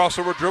side.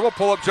 Crossover dribble,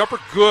 pull-up jumper.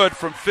 Good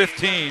from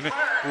 15.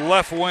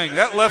 Left wing.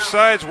 That left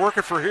side's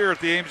working for here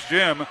at the Ames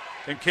gym.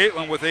 And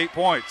Caitlin with 8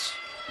 points.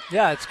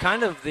 Yeah, it's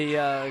kind of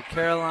the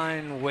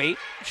Caroline Waite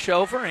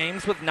show for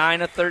Ames with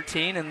 9 of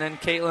 13, and then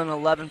Caitlin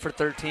 11 for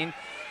 13.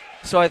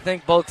 So I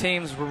think both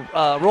teams'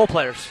 role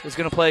players is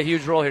going to play a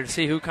huge role here to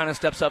see who kind of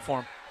steps up for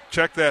them.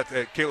 Check that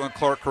Caitlin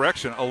Clark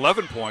correction.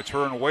 11 points.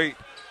 Her and Waite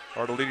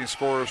are the leading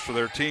scorers for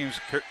their teams.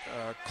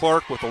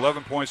 Clark with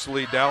 11 points to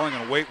lead Dowling,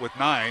 and Waite with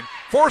 9.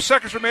 4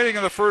 seconds remaining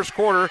in the first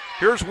quarter.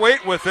 Here's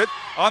Waite with it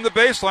on the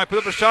baseline. Put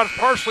up a shot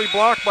partially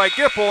blocked by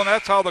Gipple, and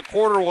that's how the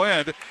quarter will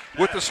end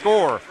with the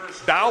score.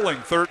 Dowling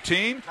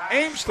 13,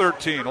 Ames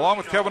 13. Along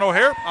with Kevin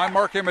O'Hare, I'm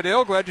Mark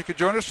Amadale. Glad you could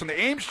join us from the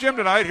Ames gym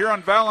tonight here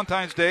on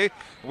Valentine's Day.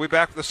 We'll be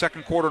back for the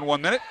second quarter in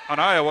 1 minute on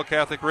Iowa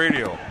Catholic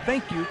Radio.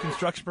 Thank you,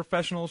 Construction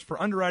Professionals,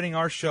 for underwriting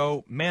our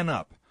show, Man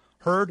Up.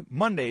 Heard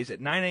Mondays at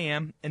 9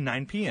 a.m. and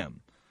 9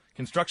 p.m.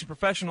 Construction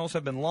Professionals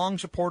have been long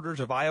supporters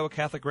of Iowa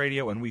Catholic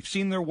Radio, and we've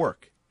seen their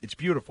work. It's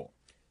beautiful.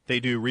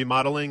 They do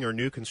remodeling or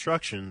new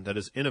construction that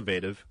is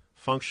innovative,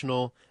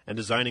 functional, and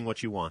designing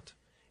what you want.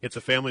 It's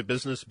a family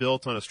business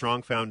built on a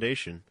strong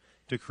foundation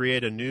to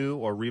create a new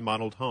or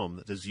remodeled home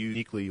that is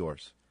uniquely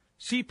yours.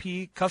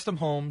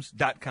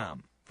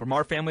 CPCustomHomes.com. From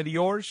our family to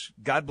yours,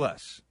 God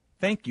bless.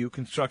 Thank you,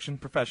 Construction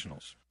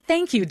Professionals.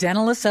 Thank you,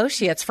 Dental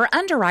Associates, for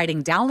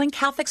underwriting Dowling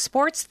Catholic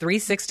Sports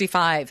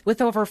 365.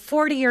 With over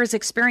 40 years'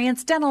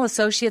 experience, Dental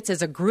Associates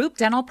is a group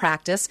dental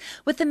practice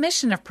with the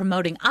mission of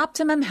promoting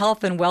optimum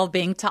health and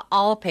well-being to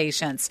all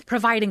patients,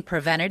 providing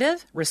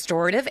preventative,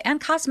 restorative,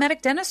 and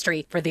cosmetic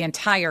dentistry for the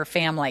entire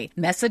family.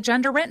 Message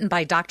underwritten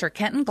by Dr.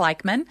 Kenton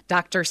Gleichman,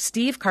 Dr.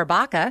 Steve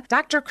Karbaka,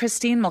 Dr.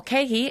 Christine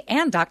Mulcahy,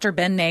 and Dr.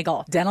 Ben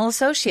Nagel. Dental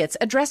Associates,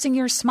 addressing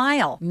your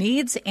smile,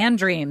 needs, and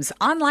dreams.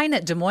 Online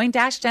at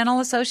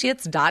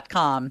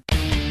DesMoines-DentalAssociates.com.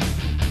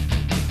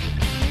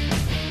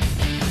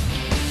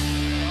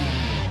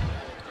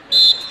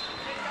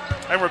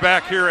 And we're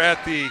back here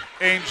at the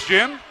Ames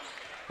Gym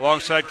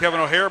alongside Kevin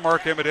O'Hare,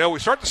 Mark Amadale. We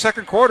start the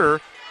second quarter.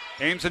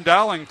 Ames and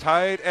Dowling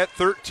tied at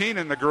 13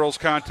 in the girls'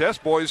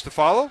 contest. Boys to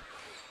follow.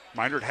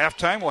 Reminder, at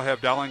halftime, we'll have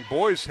Dowling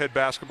boys head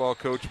basketball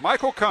coach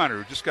Michael Connor,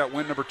 who just got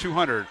win number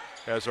 200,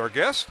 as our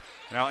guest.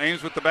 Now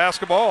Ames with the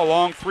basketball. A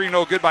long three,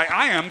 no good by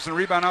Iams, and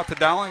rebound out to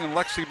Dowling and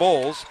Lexi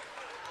Bowles.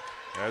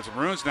 As the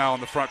Maroons now in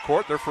the front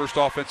court, their first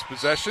offensive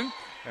possession.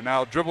 And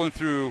now dribbling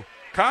through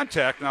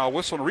contact. Now a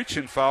whistle and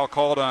reach-in foul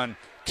called on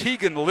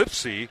Tegan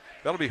Lipsy.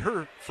 That'll be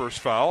her first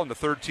foul, and the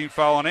third team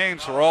foul on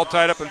Ames. So we're all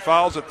tied up in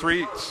fouls at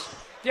three.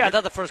 Yeah, I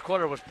thought the first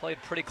quarter was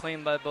played pretty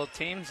clean by both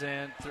teams,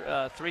 and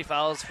 3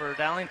 fouls for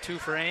Dowling, 2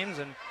 for Ames,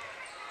 and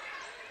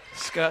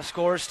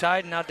scores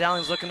tied. Now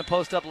Dowling's looking to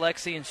post up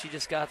Lexi, and she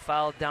just got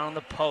fouled down on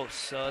the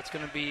post. So it's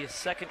going to be a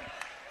second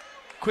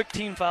quick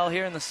team foul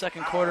here in the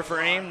second quarter for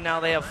Ames. Now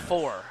they have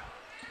 4.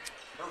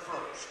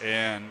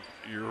 And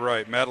you're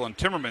right, Madeline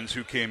Timmermans,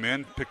 who came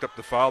in, picked up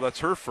the foul. That's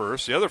her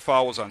first. The other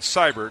foul was on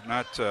Seibert,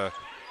 not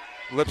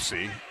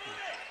Lipsy.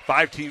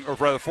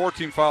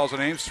 4-team fouls on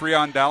Ames, 3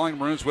 on Dowling.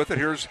 Maroons with it.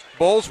 Here's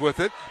Bowles with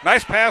it.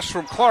 Nice pass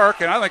from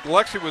Clark, and I think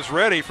Lexi was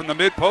ready from the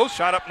mid-post.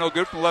 Shot up no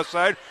good from the left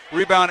side.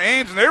 Rebound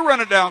Ames, and they're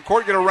running down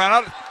court, get a run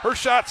out. Her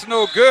shot's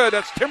no good.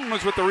 That's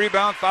Timmermans with the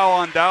rebound. Foul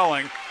on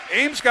Dowling.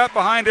 Ames got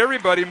behind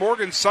everybody.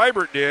 Morgan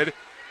Seibert did,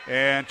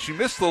 and she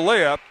missed the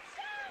layup.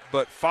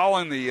 But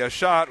following the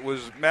shot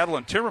was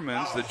Madeline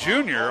Timmermans, the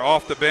junior,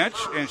 off the bench,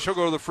 and she'll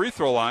go to the free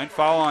throw line.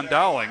 Foul on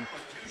Dowling.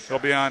 It'll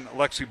be on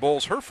Lexi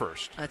Bowles, her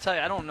first. I tell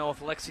you, I don't know if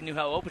Lexi knew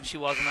how open she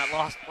was in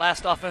that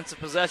last offensive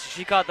possession.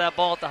 She caught that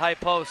ball at the high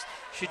post.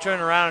 She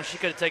turned around, and she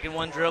could have taken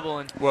one dribble.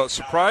 And well, it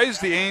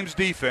surprised the Ames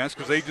defense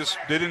because they just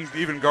didn't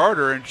even guard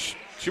her, and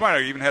she might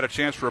have even had a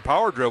chance for a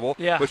power dribble.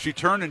 Yeah. But she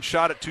turned and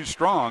shot it too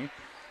strong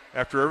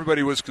after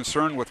everybody was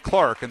concerned with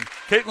Clark. And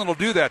Caitlin will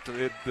do that.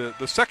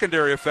 The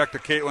secondary effect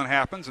of Caitlin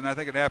happens, and I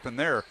think it happened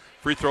there.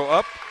 Free throw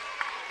up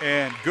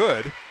and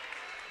good.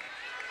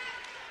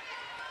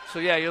 So,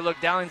 yeah, you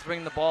look, Dowling's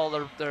bringing the ball.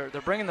 They're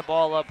bringing the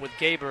ball up with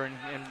Gaber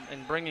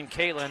and bringing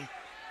Caitlin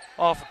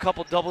off a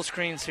couple double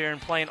screens here and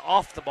playing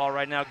off the ball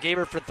right now.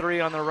 Gaber for 3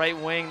 on the right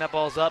wing. That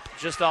ball's up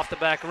just off the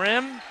back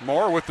rim.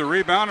 Moore with the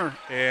rebounder,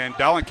 and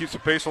Dowling keeps the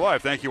pace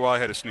alive. Thank you while I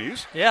had a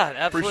sneeze. Yeah,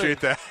 absolutely.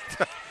 Appreciate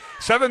that.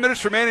 7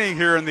 minutes remaining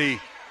here in the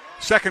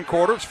second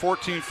quarter. It's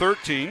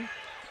 14-13.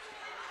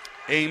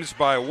 Ames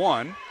by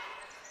 1.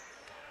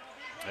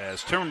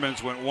 As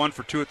Timmermans went 1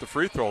 for 2 at the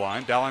free throw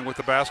line. Dowling with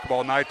the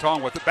basketball. Nai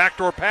Tong with the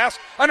backdoor pass.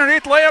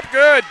 Underneath layup,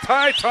 good.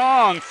 Tai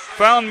Tong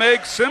found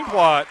Meg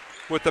Simplot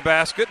with the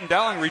basket, and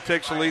Dowling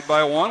retakes the lead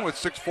by 1 with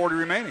 6:40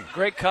 remaining.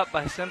 Great cut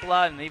by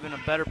Simplot, and even a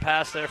better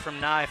pass there from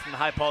Nai from the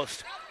high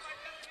post.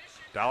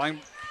 Dowling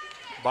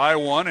by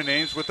 1, and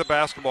Ames with the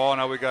basketball.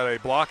 Now we got a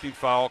blocking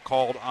foul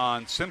called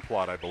on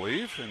Simplot, I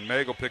believe, and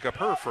Meg will pick up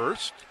her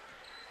first.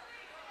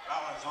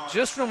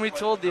 Just when we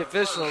told the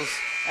officials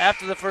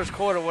after the first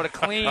quarter what a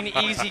clean,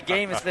 easy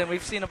game it's been,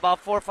 we've seen about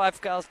 4 or 5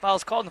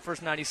 fouls called in the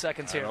first 90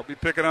 seconds here. I'll be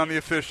picking on the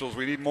officials.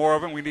 We need more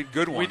of them. We need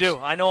good ones. We do.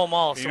 I know them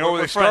all. You so know where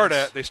we're they start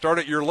friends. at? They start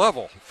at your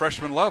level,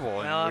 freshman level.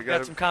 And Well, I've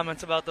got some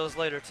comments about those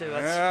later, too.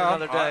 That's yeah,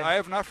 another day. I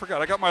have not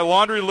forgot. I got my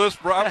laundry list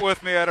brought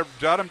with me. I had to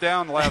jot them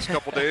down the last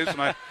couple days,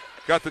 and I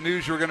got the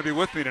news you were going to be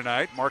with me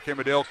tonight. Mark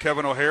Amadale,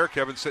 Kevin O'Hare.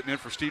 Kevin sitting in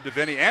for Steve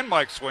DeVinny and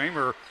Mike Swaim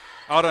are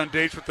out on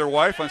dates with their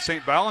wife on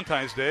St.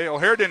 Valentine's Day.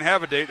 O'Hare didn't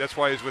have a date. That's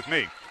why he's with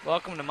me.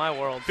 Welcome to my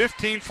world.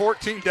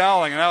 15-14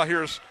 Dowling. And now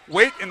here's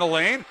Waite in the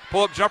lane.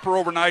 Pull-up jumper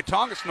over Nai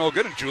Tong. It's no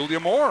good. And Julia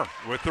Moore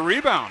with the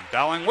rebound.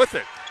 Dowling with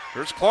it.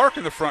 Here's Clark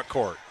in the front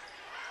court.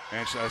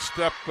 And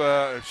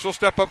she'll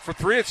step up for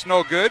 3. It's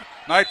no good.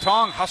 Nai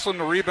Tong hustling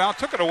the rebound.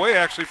 Took it away,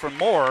 actually, from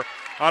Moore.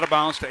 Out of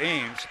bounds to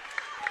Ames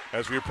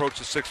as we approach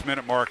the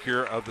 6-minute mark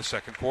here of the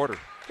second quarter.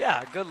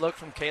 Yeah, good look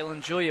from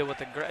Caitlin. Julia with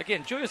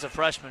again, Julia's a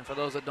freshman, for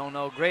those that don't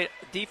know. Great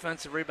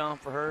defensive rebound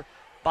for her,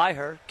 by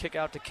her. Kick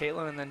out to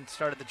Caitlin, and then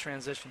started the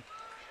transition.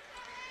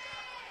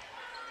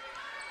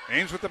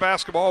 Ames with the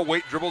basketball.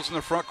 Waite dribbles in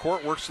the front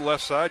court, works the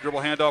left side.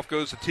 Dribble handoff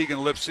goes to Tegan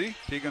Lipsey.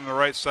 Tegan on the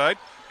right side.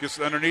 Gets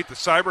it underneath the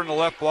Cyber in the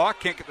left block.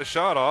 Can't get the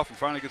shot off, and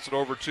finally gets it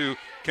over to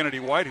Kennedy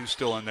White, who's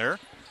still in there.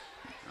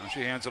 Now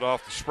she hands it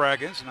off to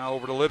Spraggins, and now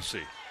over to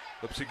Lipsey.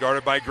 Lipsey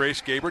guarded by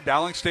Grace Gaber.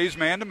 Dowling stays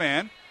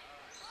man-to-man.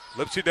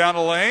 Lipsey down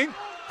the lane.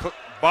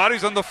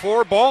 Bodies on the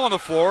floor, ball on the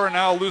floor, and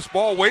now a loose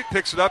ball. Waite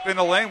picks it up in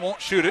the lane, won't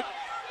shoot it.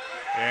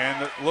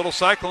 And the Little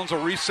Cyclones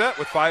will reset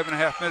with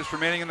 5.5 minutes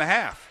remaining in the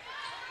half.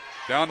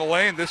 Down the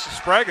lane, this is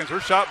Spraggins.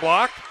 Her shot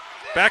blocked.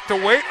 Back to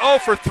Waite. Oh,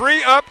 for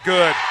three, up,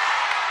 good.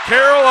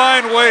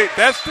 Caroline Waite,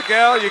 that's the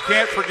gal you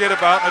can't forget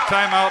about in the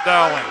timeout,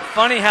 Dowling.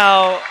 Funny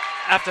how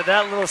after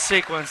that little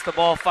sequence, the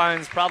ball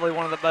finds probably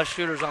one of the best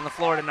shooters on the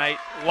floor tonight,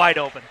 wide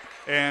open.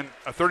 And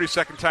a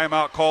 30-second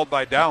timeout called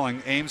by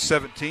Dowling. Ames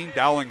 17,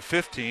 Dowling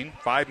 15.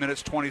 5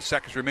 minutes, 20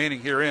 seconds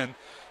remaining here in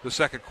the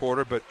second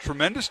quarter. But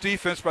tremendous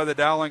defense by the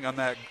Dowling on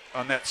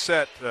that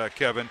set,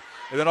 Kevin.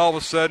 And then all of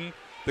a sudden,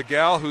 the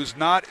gal who's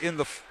not in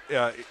the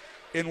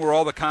in where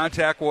all the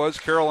contact was,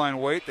 Caroline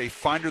Waite, they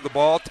find her the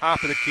ball,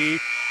 top of the key,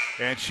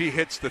 and she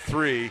hits the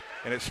three,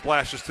 and it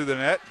splashes through the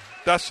net.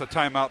 Thus a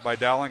timeout by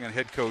Dowling and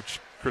head coach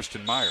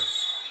Kristen Meyer.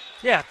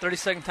 Yeah,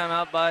 30-second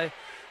timeout by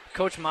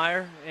Coach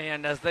Meyer,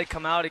 and as they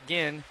come out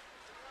again,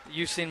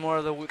 you've seen more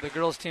of the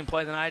girls' team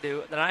play than I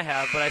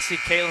have, but I see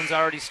Caitlin's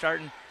already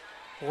starting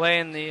way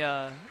in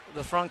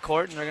the front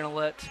court, and they're going to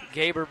let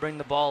Gaber bring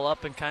the ball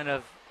up and kind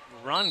of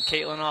run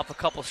Caitlin off a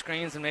couple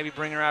screens and maybe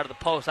bring her out of the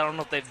post. I don't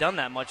know if they've done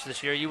that much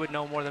this year. You would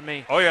know more than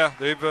me. Oh, yeah.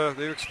 They've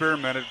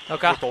experimented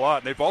with a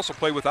lot. And they've also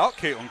played without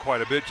Caitlin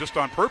quite a bit just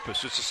on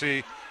purpose, just to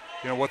see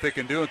what they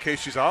can do in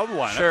case she's out of the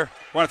lineup. Sure.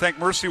 I want to thank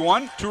Mercy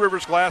One, Two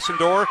Rivers Glass and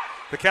Door,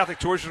 the Catholic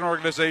Tuition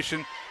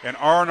Organization, and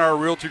R&R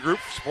Realty Group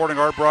supporting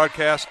our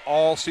broadcast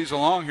all season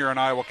long here on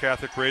Iowa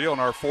Catholic Radio in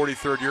our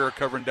 43rd year of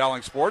covering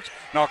Dowling sports.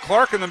 Now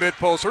Clark in the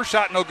mid-post. Her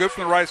shot no good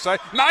from the right side.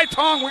 Nai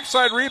Tong, weak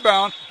side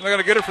rebound, and they're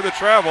going to get her for the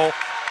travel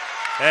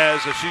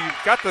as she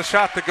got the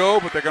shot to go,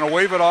 but they're going to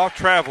wave it off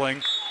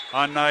traveling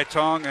on Nai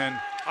Tong. And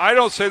I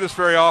don't say this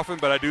very often,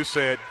 but I do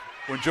say it.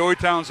 When Joey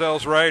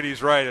Townsell's right,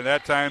 he's right, and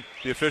that time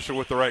the official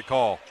with the right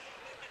call.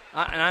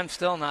 And I'm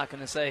still not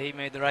going to say he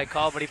made the right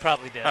call, but he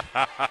probably did.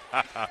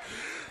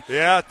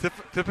 Yeah,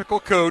 typical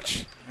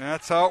coach.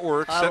 That's how it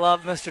works. I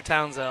love Mr.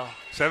 Townsell.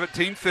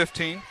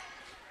 17-15.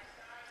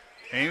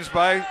 Ames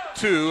by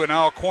 2, and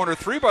now a corner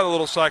three by the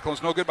Little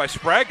Cyclones. No good by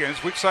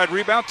Spraggins. Weak side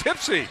rebound,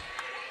 Tipsy.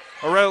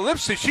 Or rather,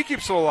 Lipsey, she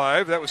keeps it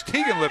alive. That was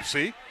Tegan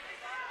Lipsey.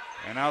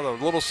 And now the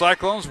Little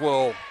Cyclones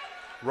will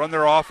run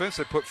their offense.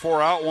 They put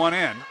 4 out, 1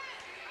 in.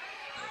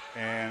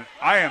 And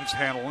Iams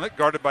handling it,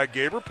 guarded by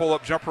Gaber.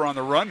 Pull-up jumper on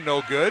the run,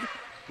 no good.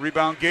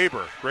 Rebound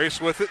Gaber.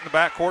 Grace with it in the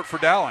backcourt for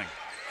Dowling.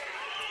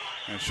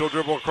 And she'll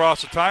dribble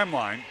across the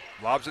timeline.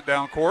 Lobs it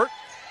down court.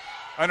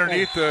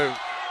 Underneath the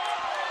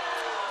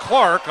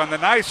Clark on the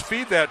nice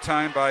feed that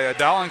time by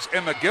Dowling's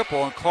Emma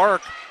Gipple. And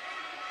Clark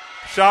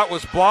shot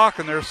was blocked,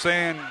 and they're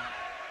saying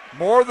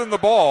more than the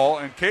ball,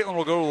 and Caitlin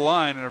will go to the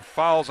line, and her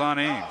foul's on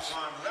Ames.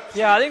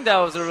 Yeah, I think that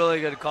was a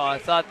really good call. I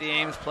thought the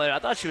Ames player,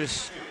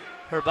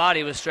 her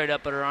body was straight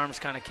up, but her arms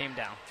kind of came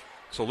down.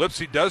 So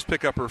Lipsey does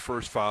pick up her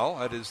first foul.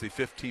 That is the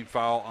 15th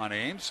foul on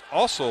Ames.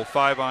 Also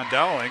 5 on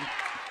Dowling.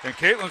 And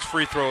Caitlin's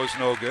free throw is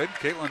no good.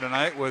 Caitlin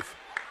tonight with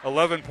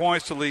 11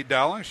 points to lead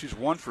Dowling. She's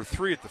 1 for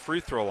 3 at the free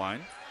throw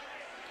line.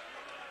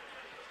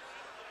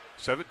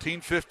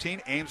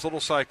 17-15, Ames Little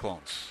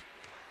Cyclones.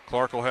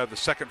 Clark will have the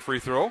second free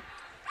throw.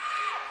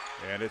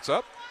 And it's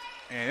up.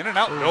 And in and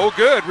out, no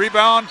good.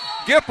 Rebound,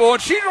 Gipple,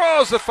 and she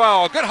draws the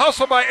foul. Good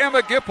hustle by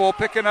Emma Gipple,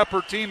 picking up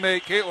her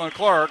teammate, Caitlin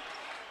Clark.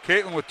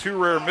 Caitlin with 2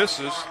 rare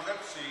misses.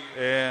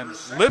 And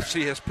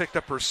Lipsey has picked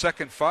up her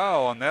second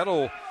foul, and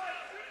that'll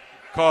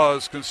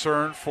cause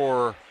concern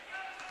for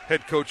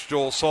head coach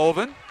Joel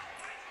Sullivan.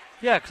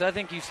 Yeah, because I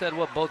think you said,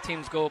 both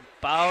teams go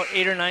about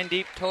 8 or 9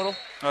 deep total?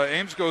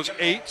 Ames goes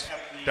 8.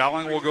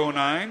 Dowling will go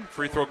 9.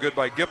 Free throw good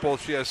by Gipple.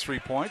 She has 3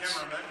 points.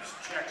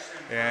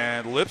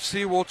 And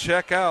Lipsey will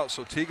check out.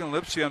 So Tegan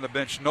Lipsey on the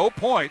bench, no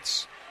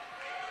points.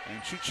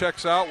 And she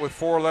checks out with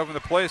 4:11 to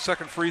play.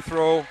 Second free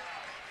throw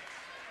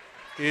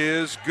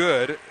is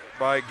good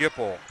by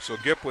Gipple. So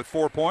Gip with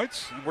 4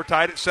 points, and we're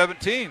tied at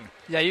 17.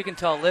 Yeah, you can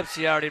tell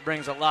Lipsey already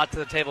brings a lot to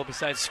the table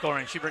besides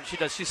scoring.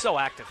 She's so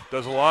active.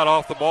 Does a lot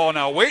off the ball.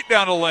 Now Waite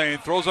down the lane,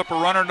 throws up a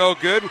runner, no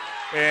good.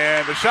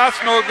 And the shot's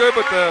no good,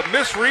 but the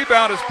missed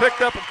rebound is picked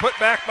up and put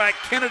back by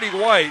Kennedy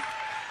White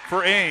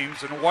for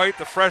Ames. And White,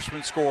 the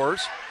freshman,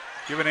 scores,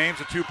 giving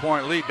Ames a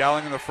 2-point lead.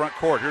 Dowling in the front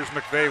court. Here's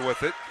McVeigh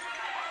with it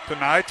to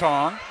Nai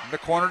Tong. In the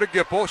corner to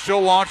Gipple.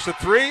 She'll launch the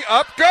 3.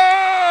 Up,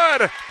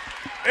 good!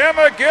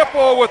 Emma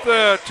Gipple with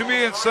the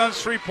To-Me &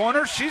 Sons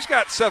 3-pointer. She's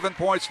got 7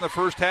 points in the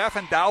first half,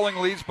 and Dowling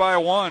leads by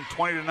 1,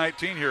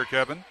 20-19 here,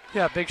 Kevin.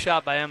 Yeah, big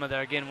shot by Emma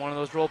there. Again, one of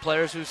those role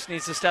players who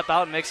needs to step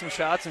out and make some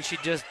shots, and she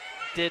just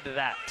did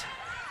that.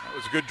 That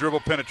was a good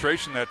dribble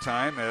penetration that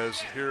time,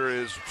 as here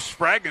is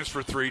Spraggins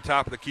for 3,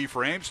 top of the key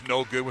for Ames.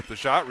 No good with the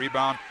shot.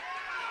 Rebound,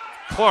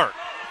 Clark.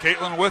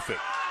 Caitlin with it.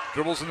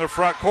 Dribbles in the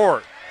front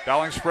court.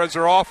 Dowling spreads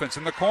their offense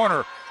in the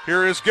corner.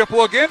 Here is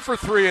Gipple again for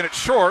 3, and it's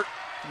short.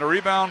 And the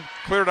rebound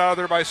cleared out of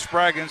there by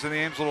Spraggins and the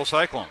Ames Little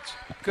Cyclones.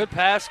 Good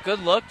pass, good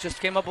look. Just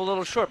came up a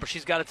little short, but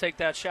she's got to take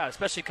that shot,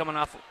 especially coming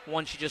off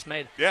one she just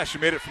made. Yeah, she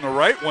made it from the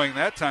right wing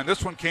that time.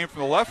 This one came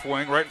from the left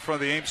wing, right in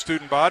front of the Ames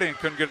student body, and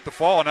couldn't get it to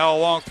fall. Now a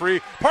long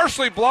three,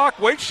 partially blocked.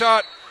 Waite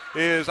shot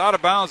is out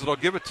of bounds. They'll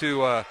give it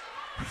to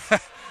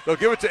they'll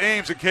give it to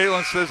Ames, and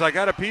Caitlin says, "I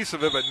got a piece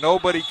of it," but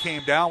nobody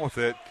came down with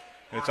it.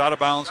 And it's out of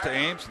bounds to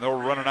Ames, and they'll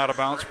run an out of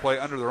bounds play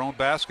under their own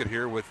basket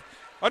here with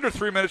under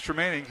 3 minutes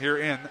remaining here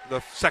in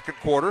the second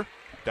quarter.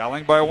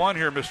 Dowling by 1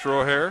 here, Mr.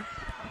 O'Hare.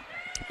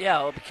 Yeah,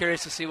 I'll be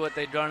curious to see what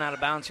they've drawn out of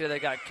bounds here. They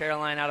got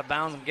Caroline out of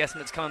bounds. I'm guessing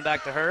it's coming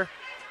back to her.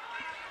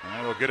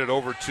 And they'll get it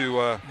over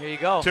to here you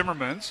go.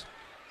 Timmermans.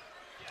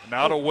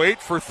 Now to Waite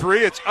for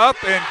 3. It's up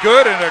and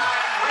good, and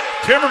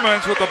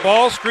Timmermans with the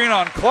ball screen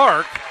on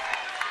Clark.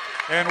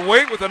 And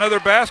Waite with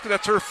another basket.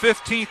 That's her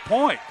 15th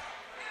point.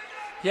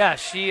 Yeah,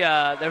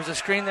 there was a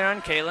screen there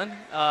on Caitlin.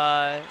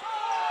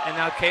 And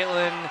now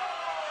Caitlin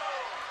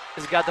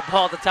has got the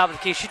ball at the top of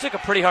the key. She took a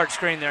pretty hard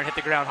screen there and hit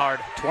the ground hard.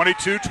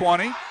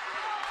 22-20.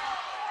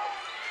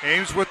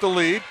 Ames with the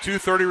lead.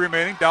 2:30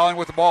 remaining. Dowling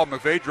with the ball.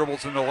 McVeigh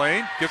dribbles in the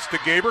lane. Gets to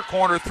Gaber.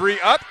 Corner 3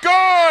 up.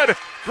 Good!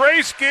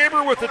 Grace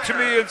Gaber with the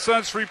Tamia and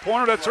Sons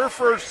 3-pointer. That's her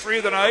first 3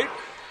 of the night.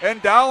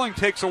 And Dowling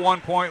takes a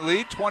 1-point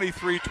lead.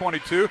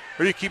 23-22.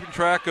 Are you keeping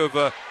track of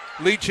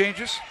lead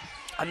changes?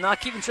 I'm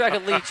not keeping track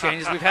of lead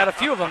changes. We've had a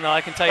few of them, though,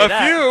 I can tell you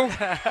that. A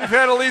few? We've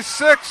had at least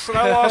 6, and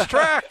I lost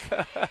track.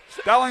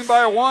 Dowling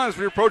by 1 as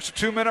we approach the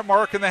 2-minute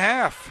mark in the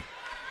half.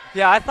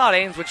 Yeah, I thought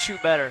Ames would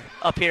shoot better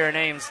up here in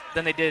Ames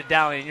than they did at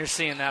Dowling, and you're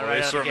seeing that right They out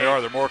of the certainly gate.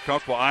 are. They're more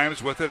comfortable.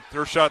 Iams with it.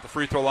 Their shot at the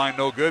free throw line,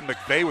 no good.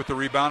 McVeigh with the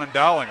rebound, and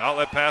Dowling.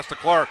 Outlet pass to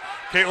Clark.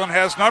 Caitlin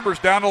has numbers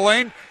down the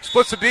lane.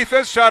 Splits the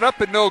defense. Shot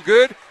up and no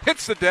good.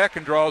 Hits the deck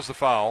and draws the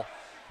foul.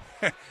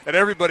 And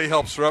everybody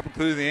helps her up,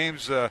 including the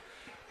Ames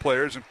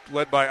players,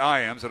 led by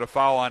Iams, at a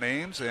foul on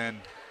Ames.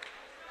 And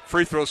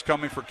free throws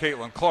coming for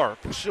Caitlin Clark.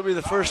 She'll be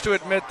the first to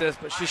admit this,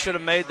 but she should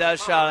have made that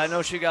shot. I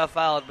know she got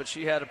fouled, but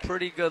she had a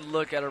pretty good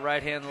look at a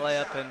right-hand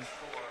layup, and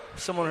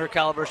someone her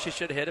caliber, she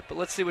should have hit it. But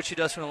let's see what she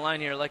does from the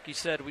line here. Like you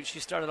said, she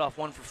started off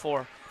 1 for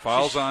 4.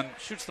 Fouls on.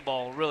 Shoots the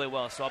ball really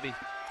well, so I'll be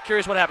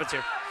curious what happens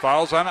here.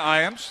 Fouls on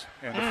Iams,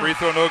 and the free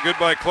throw no good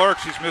by Clark.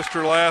 She's missed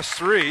her last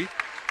 3.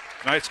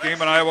 Tonight's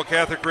game on Iowa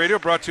Catholic Radio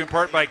brought to you in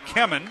part by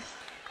Kemen,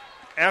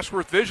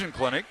 Ashworth Vision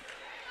Clinic,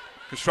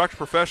 Construction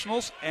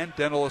Professionals, and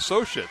Dental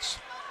Associates.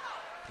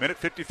 Minute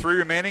 53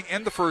 remaining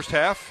in the first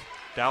half.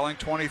 Dowling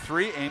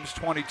 23, Ames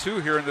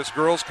 22 here in this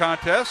girls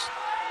contest.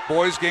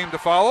 Boys game to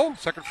follow.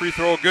 Second free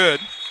throw good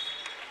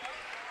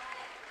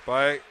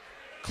by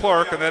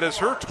Clark, and that is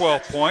her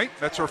 12th point.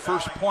 That's her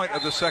first point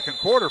of the second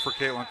quarter for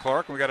Caitlin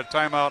Clark. And we got a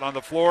timeout on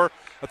the floor,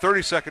 a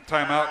 30-second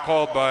timeout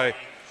called by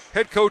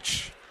head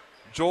coach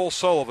Joel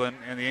Sullivan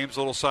and the Ames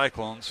Little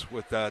Cyclones,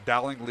 with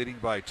Dowling leading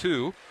by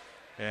 2.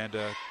 And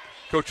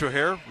Coach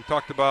O'Hare, we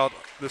talked about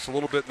this a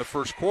little bit in the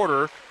first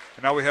quarter,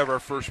 and now we have our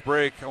first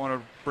break. I want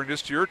to bring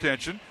this to your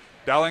attention.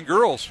 Dowling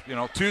girls,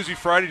 Tuesday,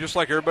 Friday, just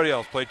like everybody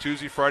else, play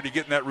Tuesday, Friday,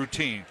 get in that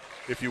routine,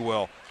 if you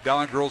will.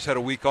 Dowling girls had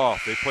a week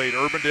off. They played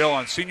Urbandale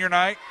on senior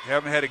night.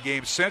 Haven't had a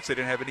game since. They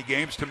didn't have any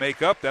games to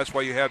make up. That's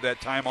why you have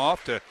that time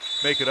off, to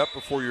make it up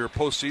before your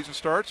postseason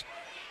starts.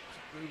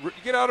 You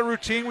get out of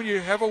routine when you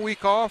have a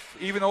week off,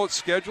 even though it's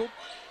scheduled.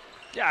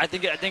 Yeah, I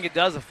think it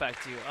does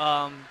affect you.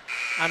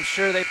 I'm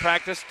sure they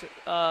practiced,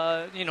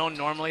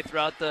 normally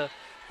throughout the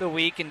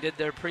week and did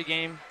their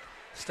pregame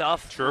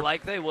stuff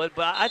like they would.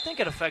 But I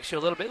think it affects you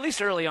a little bit, at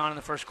least early on in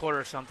the first quarter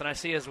or something. I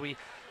see as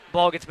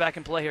ball gets back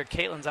in play here,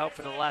 Caitlin's out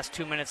for the last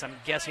 2 minutes, I'm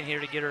guessing, here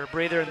to get her a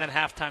breather, and then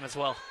halftime as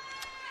well.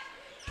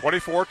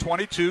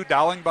 24-22,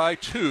 Dowling by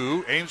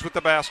 2. Ames with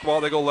the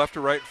basketball. They go left to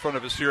right in front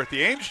of us here at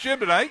the Ames Gym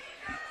tonight.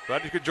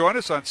 Glad you could join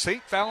us on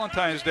St.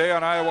 Valentine's Day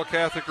on Iowa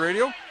Catholic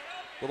Radio.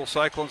 Little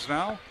Cyclones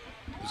now.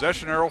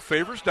 Possession arrow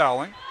favors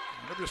Dowling.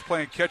 They're just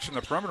playing catch in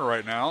the perimeter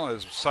right now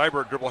as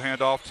Seibert dribble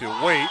handoff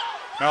to Waite.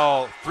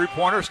 Now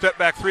three-pointer, step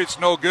back 3. It's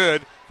no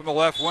good from the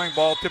left wing.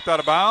 Ball tipped out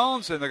of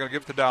bounds, and they're going to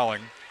give it to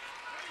Dowling.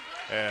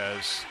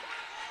 As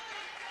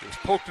it was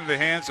poked into the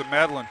hands of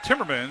Madeline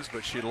Timmermans,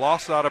 but she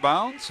lost it out of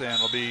bounds, and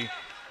it'll be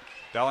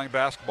Dowling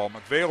basketball.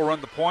 McVeigh will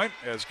run the point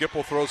as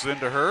Gipple throws it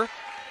into her.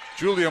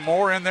 Julia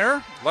Moore in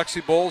there.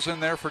 Lexi Bowles in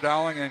there for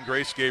Dowling, and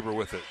Grace Gaber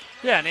with it.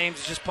 Yeah, and Ames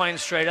is just playing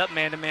straight up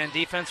man-to-man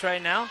defense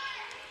right now.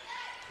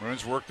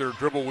 Maroons work their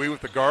dribble weave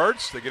with the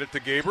guards. They get it to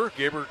Gaber.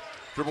 Gaber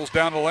dribbles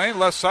down the lane.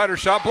 Left side, her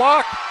shot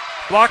blocked.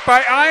 Blocked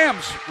by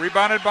Iams.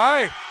 Rebounded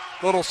by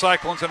Little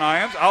Cyclones and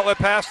Iams. Outlet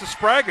pass to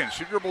Spraggins.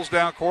 She dribbles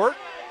down court.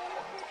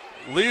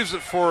 Leaves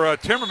it for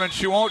Timmerman.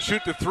 She won't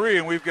shoot the 3,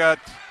 and we've got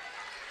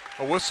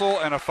a whistle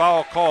and a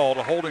foul called,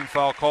 a holding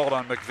foul called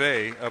on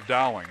McVeigh of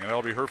Dowling, and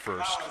that'll be her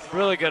first.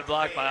 Really good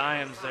block by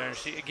Iams there.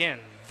 She, again,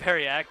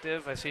 very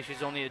active. I see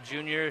she's only a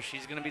junior.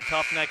 She's going to be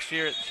tough next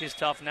year. She's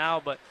tough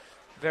now, but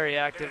very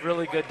active.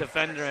 Really good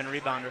defender and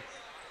rebounder.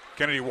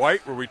 Kennedy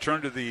White will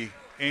return to the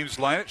Ames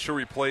lineup. She'll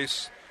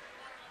replace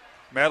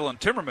Madeline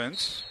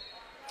Timmermans.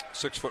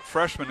 6-foot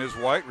freshman is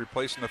White,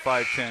 replacing the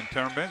 5'10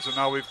 Timmermans. And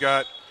now we've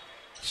got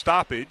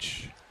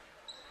stoppage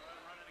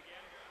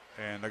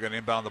And they're going to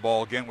inbound the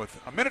ball again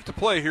with a minute to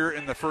play here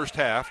in the first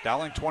half.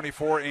 Dowling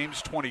 24,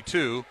 Ames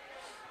 22.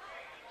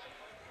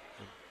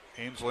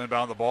 Ames will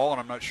inbound the ball, and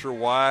I'm not sure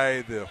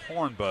why the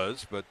horn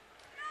buzz, but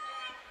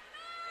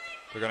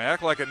they're going to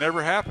act like it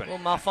never happened. Well,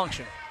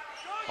 malfunction.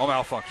 Oh,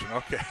 malfunction.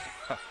 Okay.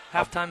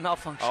 Halftime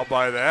malfunction. I'll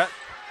buy that.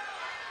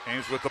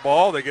 Ames with the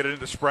ball. They get it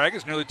into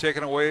Sprague. Nearly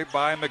taken away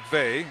by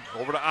McVeigh.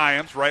 Over to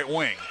Iams, right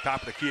wing.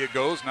 Top of the key it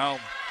goes. Now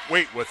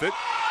Waite with it.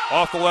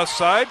 Off the left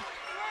side.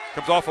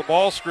 Comes off a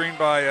ball screen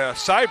by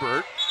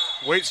Seibert.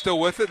 Waite still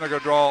with it, and they're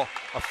going to draw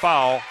a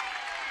foul.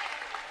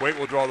 Waite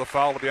will draw the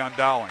foul to be on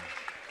Dowling.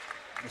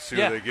 Let's see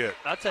what they get.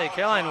 I'll tell you,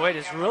 Caroline Waite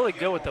is really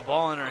good with the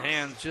ball in her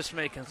hands, just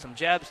making some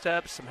jab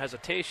steps, some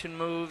hesitation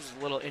moves,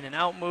 little in and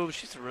out moves.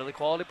 She's a really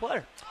quality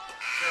player.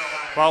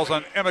 Fouls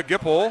on Emma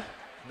Gipple.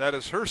 That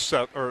is her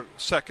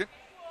second.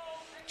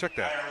 Check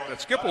that.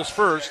 That's Gipple's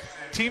first.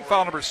 Team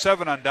foul number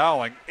 7 on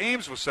Dowling.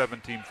 Ames with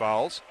 17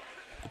 fouls.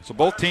 So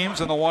both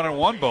teams in the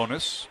 1-and-1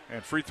 bonus,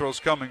 and free throws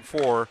coming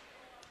for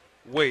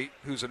Waite,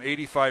 who's an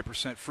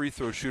 85% free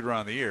throw shooter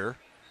on the year.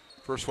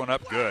 First one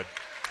up, good.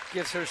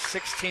 Gives her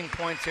 16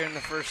 points here in the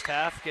first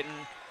half,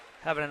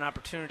 having an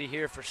opportunity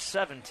here for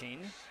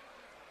 17,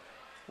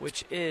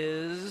 which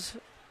is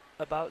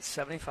about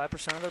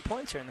 75% of their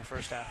points here in the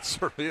first half.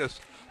 Certainly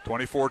is.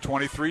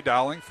 24-23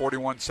 Dowling,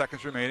 41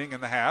 seconds remaining in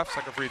the half.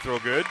 Second free throw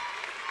good.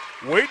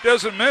 Waite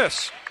doesn't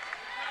miss.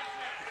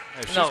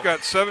 And she's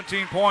got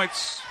 17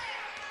 points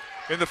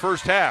in the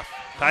first half.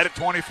 Tied at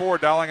 24,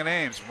 Dowling and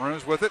Ames.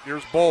 Maroons with it.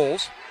 Here's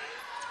Bowles.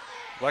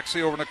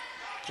 Lexi over in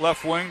the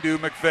left wing to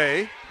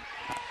McVeigh.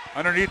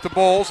 Underneath the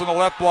Bowles in the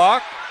left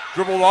block.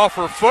 Dribbled off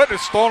her foot.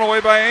 It's stolen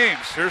away by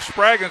Ames. Here's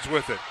Spraggins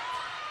with it.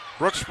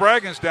 Brooks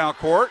Spraggins down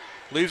court.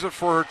 Leaves it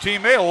for her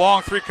teammate. A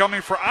long three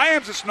coming for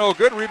Iams. It's no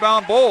good.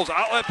 Rebound Bowles.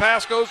 Outlet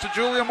pass goes to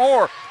Julia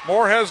Moore.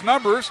 Moore has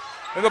numbers.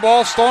 And the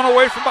ball stolen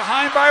away from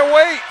behind by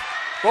Waite.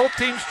 Both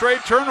teams trade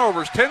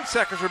turnovers. 10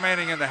 seconds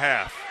remaining in the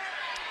half.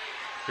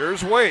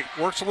 Here's Waite.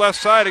 Works the left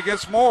side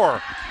against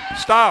Moore.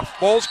 Stops.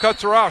 Bowles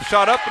cuts her off.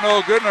 Shot up,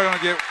 no good. And they're going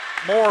to get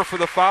Moore for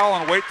the foul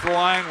and Waite to the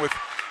line with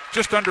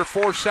just under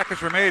 4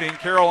 seconds remaining.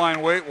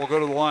 Caroline Waite will go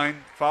to the line.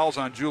 Fouls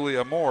on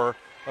Julia Moore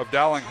of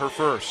Dowling, her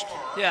first.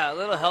 Yeah, a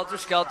little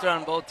helter-skelter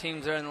on both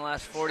teams there in the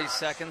last 40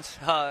 seconds.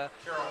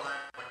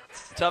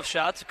 Tough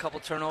shots, a couple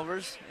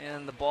turnovers,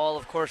 and the ball,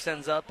 of course,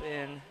 ends up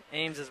in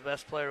Ames'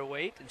 best player,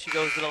 Waite, and she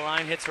goes to the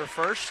line, hits her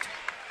first.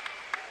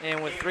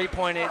 And with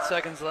 3.8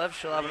 seconds left,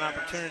 she'll have an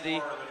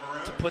opportunity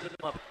to put them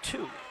up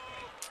 2.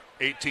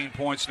 18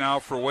 points now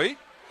for Waite.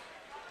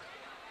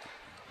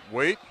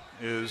 Waite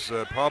is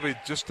probably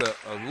just a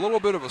little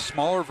bit of a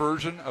smaller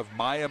version of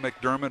Maya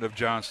McDermott of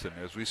Johnston,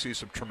 as we see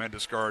some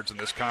tremendous guards in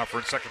this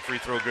conference. Second free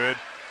throw good.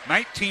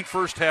 19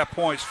 first half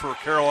points for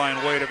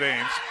Caroline Waite of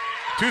Ames.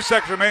 2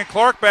 seconds remain.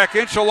 Clark back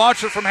in. She'll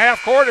launch it from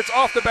half court. It's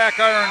off the back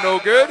iron, no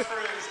good.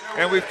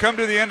 And we've come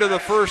to the end of the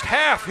first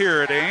half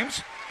here at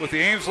Ames, with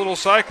the Ames Little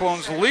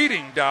Cyclones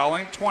leading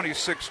Dowling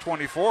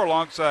 26-24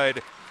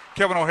 alongside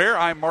Kevin O'Hare.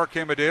 I'm Mark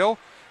Amadale.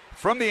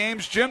 From the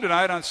Ames Gym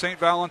tonight on St.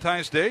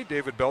 Valentine's Day,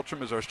 David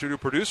Beltram is our studio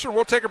producer.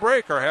 We'll take a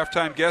break. Our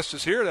halftime guest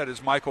is here. That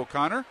is Michael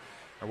Connor.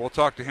 And we'll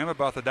talk to him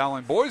about the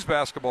Dowling boys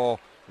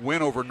basketball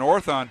win over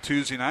North on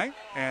Tuesday night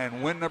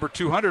and win number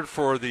 200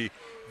 for the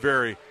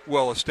very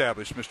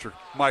well-established Mr.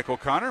 Michael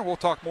Connor. We'll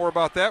talk more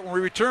about that when we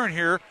return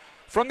here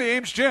from the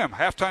Ames Gym.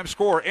 Halftime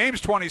score,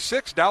 Ames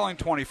 26, Dowling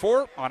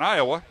 24 on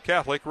Iowa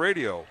Catholic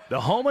Radio.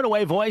 The home and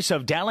away voice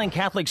of Dowling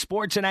Catholic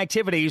Sports and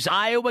Activities,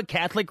 Iowa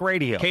Catholic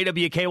Radio.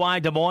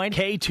 KWKY Des Moines,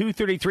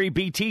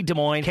 K233BT Des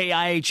Moines,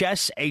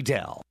 KIHS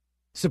Adel.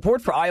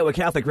 Support for Iowa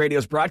Catholic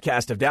Radio's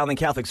broadcast of Dowling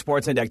Catholic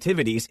Sports and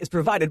Activities is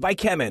provided by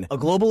Kemin, a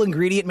global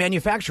ingredient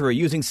manufacturer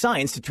using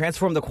science to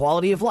transform the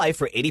quality of life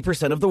for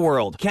 80% of the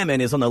world.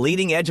 Kemin is on the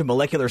leading edge of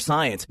molecular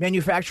science,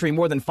 manufacturing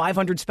more than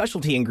 500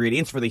 specialty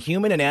ingredients for the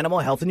human and animal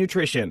health and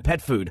nutrition,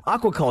 pet food,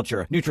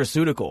 aquaculture,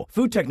 nutraceutical,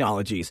 food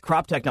technologies,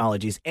 crop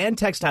technologies, and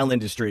textile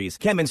industries.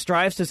 Kemin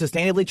strives to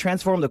sustainably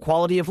transform the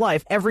quality of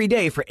life every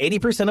day for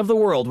 80% of the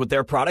world with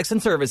their products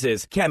and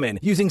services. Kemin,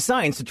 using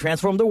science to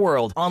transform the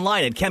world.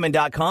 Online at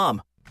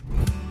Kemin.com.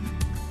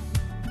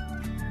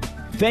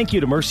 Thank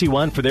you to Mercy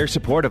One for their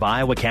support of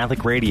Iowa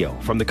Catholic Radio.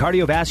 From the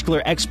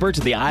cardiovascular experts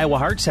at the Iowa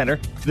Heart Center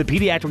to the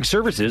pediatric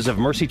services of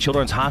Mercy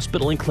Children's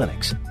Hospital and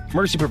Clinics,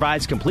 Mercy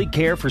provides complete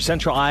care for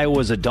Central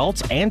Iowa's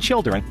adults and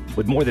children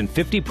with more than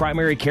 50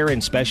 primary care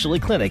and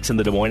specialty clinics in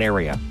the Des Moines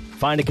area.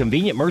 Find a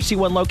convenient Mercy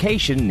One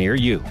location near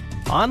you.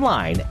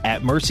 Online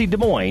at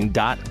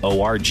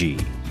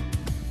mercydesmoines.org.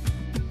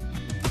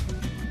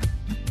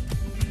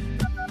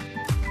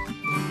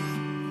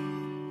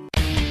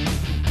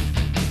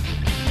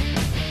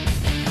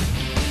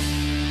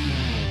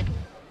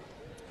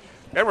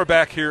 And we're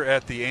back here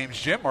at the Ames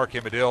Gym. Mark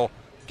Amadale,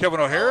 Kevin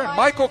O'Hare, and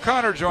Michael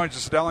Connor joins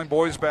us, the Dowling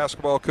boys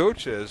basketball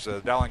coach, as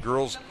Dowling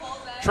girls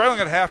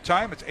trailing at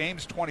halftime. It's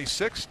Ames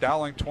 26,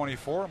 Dowling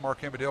 24.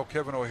 Mark Amadale,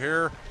 Kevin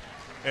O'Hare.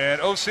 And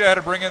OC, I had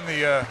to bring in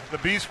the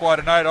B squad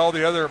tonight. All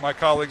the other my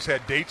colleagues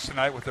had dates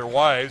tonight with their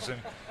wives,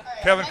 and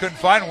Kevin couldn't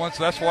find one,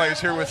 so that's why he's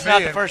here with It's me.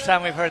 not the first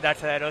time we've heard that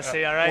today,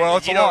 OC, all right? Well,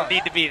 it's you a don't lot.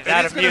 need to be And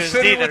that he's gonna amused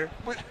sit in either.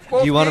 with Do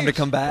both you want him to teams.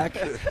 come back?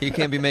 You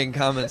can't be making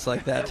comments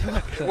like that.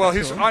 Well,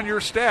 he's on your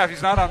staff.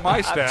 He's not on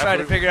my staff. I'm trying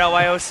to figure out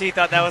why OC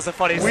thought that was the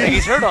funniest thing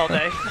he's heard all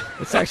day.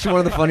 It's actually one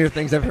of the funnier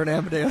things I've heard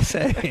Amadeo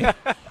say.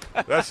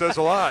 That says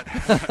a lot.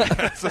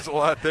 That says a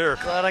lot there.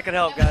 Glad I could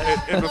help, guys.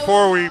 And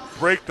before we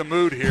break the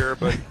mood here,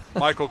 but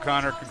Michael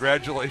Connor,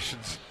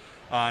 congratulations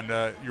on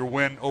your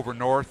win over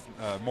North.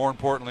 More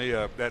importantly,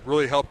 that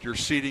really helped your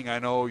seeding. I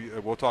know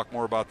we'll talk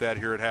more about that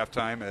here at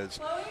halftime as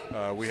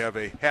we have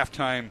a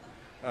halftime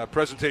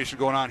presentation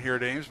going on here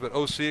at Ames. But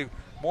OC,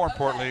 more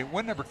importantly,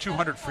 win number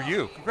 200 for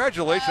you.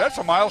 Congratulations. That's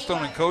a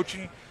milestone in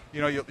coaching. You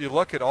know, you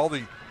look at all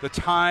the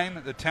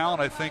time, the talent.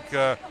 I think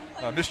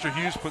Mr.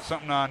 Hughes put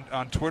something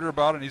on Twitter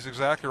about it, and he's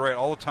exactly right.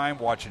 All the time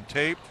watching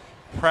tape,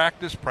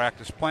 practice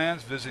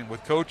plans, visiting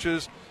with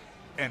coaches,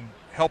 and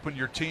helping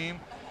your team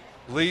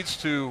leads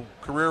to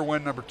career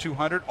win number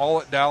 200,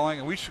 all at Dowling.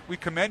 And we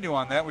commend you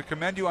on that. We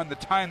commend you on the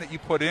time that you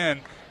put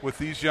in with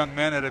these young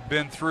men that have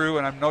been through.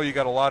 And I know you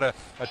got a lot of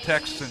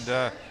texts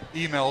and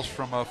emails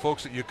from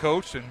folks that you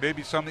coached and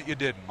maybe some that you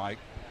didn't, Mike.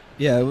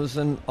 Yeah, it was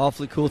an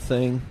awfully cool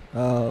thing.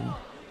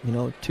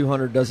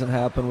 200 doesn't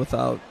happen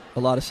without a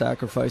lot of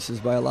sacrifices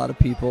by a lot of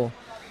people.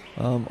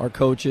 Our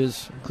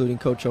coaches, including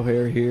Coach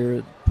O'Hare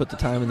here, put the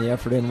time and the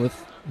effort in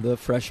with the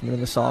freshmen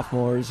and the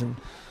sophomores, and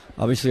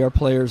obviously our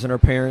players and our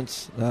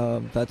parents.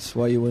 That's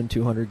why you win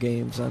 200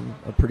 games on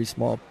a pretty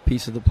small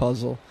piece of the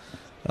puzzle.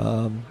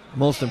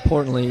 Most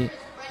importantly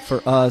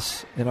for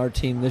us and our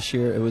team this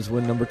year, it was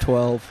win number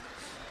 12.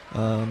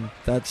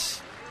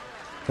 That's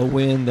a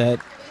win that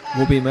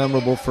will be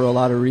memorable for a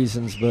lot of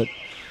reasons, but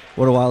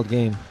what a wild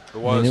game. It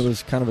was. I mean, it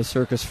was kind of a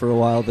circus for a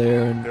while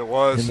there, and it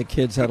was. And the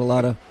kids had a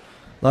lot of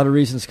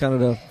reasons kind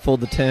of to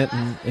fold the tent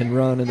and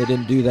run, and they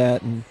didn't do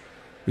that. And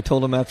we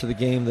told them after the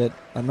game that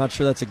I'm not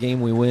sure that's a game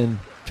we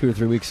win 2 or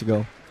 3 weeks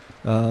ago.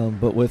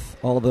 But with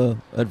all the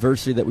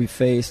adversity that we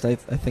faced, I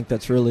think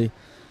that's really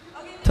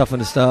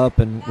toughened us up,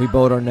 and we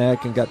bowed our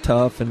neck and got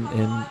tough and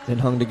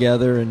hung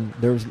together. And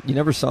you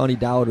never saw any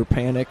doubt or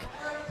panic.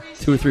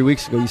 2 or 3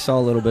 weeks ago, you saw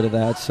a little bit of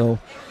that. So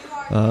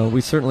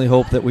we certainly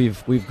hope that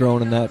we've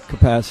grown in that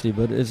capacity.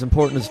 But as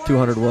important as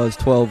 200 was,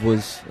 12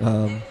 was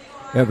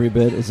every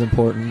bit as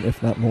important,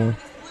 if not more.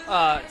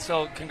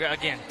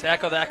 Again, to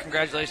echo that,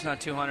 congratulations on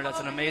 200. That's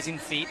an amazing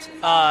feat.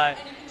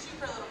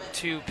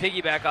 To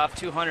piggyback off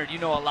 200, you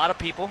know a lot of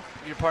people.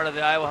 You're part of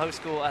the Iowa High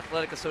School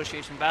Athletic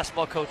Association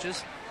basketball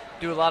coaches.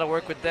 Do a lot of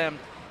work with them.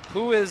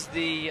 Who is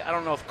I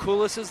don't know if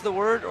coolest is the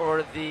word,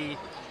 or the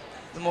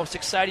most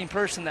exciting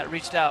person that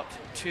reached out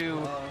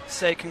to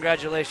say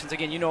congratulations?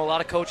 Again, you know a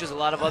lot of coaches, a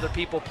lot of other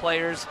people,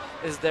 players.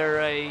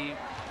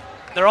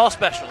 They're all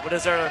special, but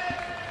is there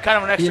kind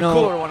of an extra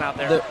cooler one out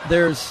there?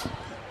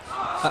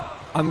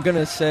 I'm going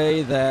to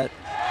say that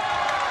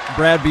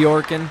Brad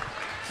Bjorken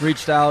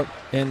reached out,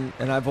 and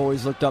I've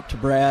always looked up to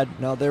Brad.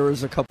 Now, there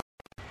was a couple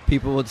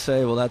people would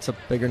say, well, that's a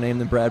bigger name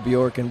than Brad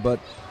Bjorken, but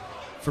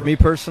for me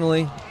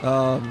personally,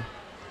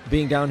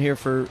 being down here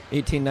for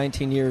 18,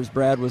 19 years,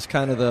 Brad was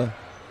kind of the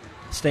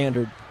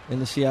standard in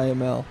the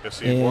CIML. Yes,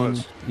 he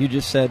was. You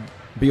just said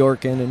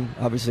Bjorken, and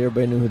obviously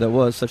everybody knew who that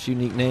was, such a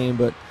unique name,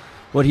 but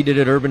what he did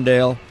at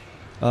Urbandale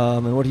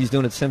and what he's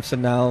doing at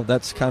Simpson now,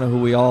 that's kind of who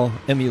we all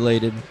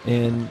emulated,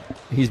 and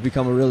he's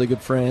become a really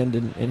good friend,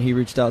 and he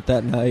reached out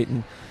that night,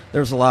 and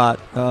there's a lot.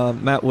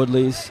 Matt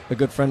Woodley's a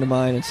good friend of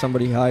mine and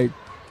somebody I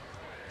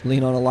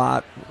lean on a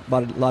lot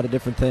about a lot of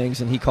different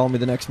things, and he called me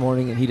the next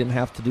morning, and he didn't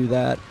have to do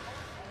that.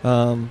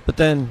 But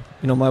then,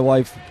 my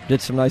wife did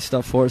some nice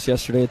stuff for us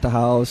yesterday at the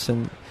house,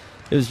 and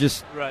it was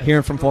just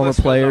hearing from former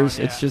players.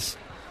 It's just,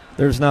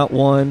 there's not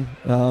one.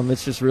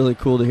 It's just really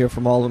cool to hear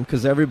from all of them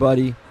because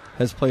everybody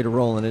has played a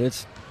role in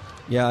it.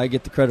 I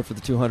get the credit for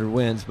the 200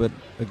 wins, but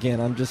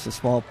again, I'm just a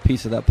small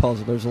piece of that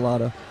puzzle. There's a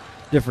lot of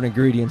different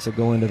ingredients that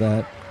go into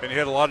that. And you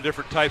had a lot of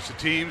different types of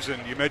teams,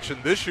 and you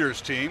mentioned this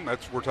year's team.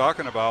 That's what we're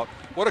talking about.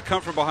 What a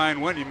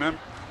come-from-behind win. You remember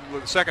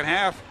the second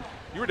half,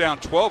 you were down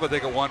 12, I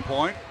think, at one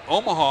point.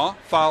 Omaha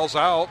fouls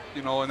out,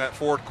 in that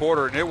fourth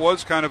quarter, and it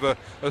was kind of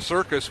a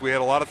circus. We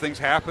had a lot of things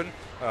happen.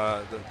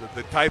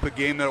 The type of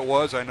game that it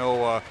was, I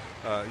know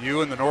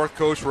you and the North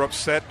coach were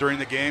upset during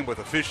the game with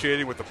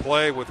officiating, with the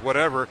play, with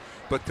whatever.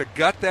 But to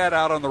gut that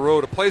out on the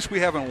road, a place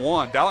we haven't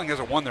won, Dowling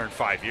hasn't won there in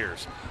 5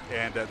 years.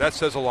 And that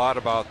says a lot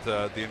about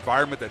the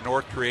environment that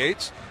North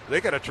creates. They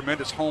got a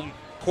tremendous home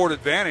court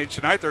advantage.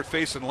 Tonight they're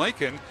facing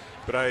Lincoln,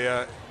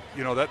 but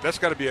that's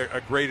got to be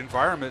a great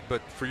environment.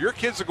 But for your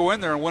kids to go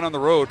in there and win on the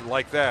road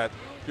like that,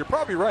 you're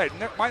probably right.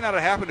 And that might not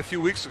have happened a few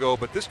weeks ago,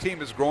 but this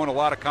team is growing a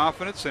lot of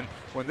confidence. And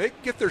when they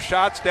get their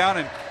shots down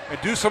and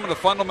do some of the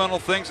fundamental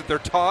things that they're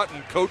taught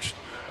and coached,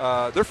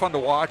 they're fun to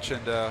watch,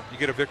 and you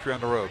get a victory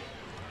on the road.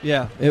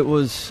 Yeah, it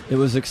was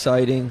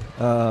exciting.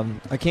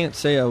 I can't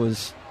say I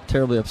was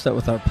terribly upset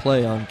with our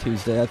play on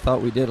Tuesday. I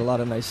thought we did a lot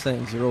of nice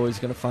things. You're always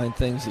going to find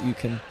things that you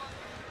can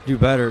do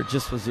better. It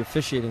just was the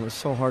officiating was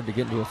so hard to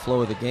get into a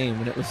flow of the game,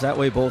 and it was that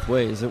way both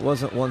ways. It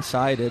wasn't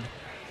one-sided.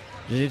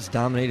 they just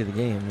dominated the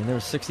game. I mean, there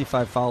were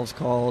 65 fouls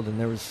called, and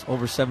there was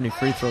over 70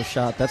 free throw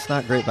shot. That's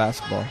not great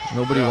basketball.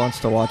 Nobody wants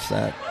to watch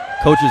that,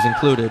 coaches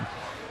included.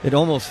 It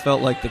almost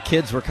felt like the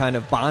kids were kind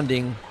of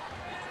bonding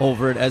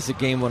over it as the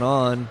game went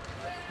on,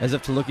 as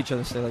if to look at each other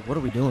and say, like, what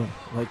are we doing?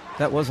 Like,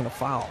 that wasn't a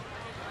foul.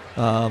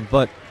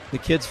 But the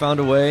kids found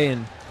a way,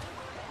 and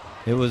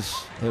it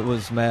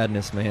was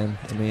madness, man.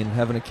 I mean,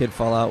 having a kid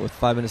fall out with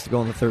 5 minutes to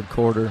go in the third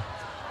quarter,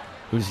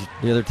 who's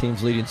the other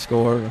team's leading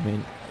scorer, I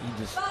mean, you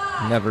just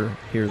never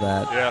hear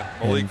that. Yeah,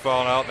 Malik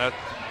falling out.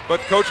 But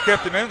Coach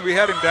kept him in. We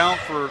had him down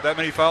for that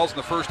many fouls in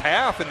the first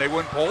half, and they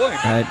wouldn't pull him.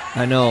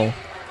 I know.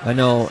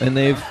 And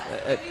they've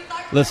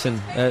listen,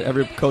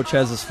 every coach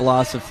has his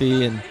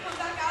philosophy, and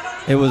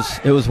it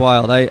was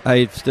wild.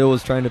 I still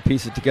was trying to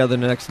piece it together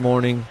the next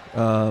morning,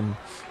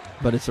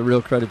 but it's a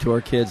real credit to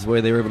our kids, the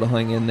way they were able to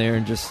hang in there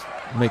and just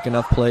make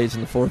enough plays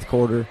in the fourth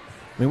quarter.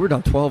 I mean, we're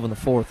down 12 in the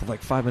fourth with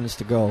like 5 minutes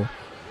to go.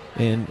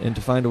 And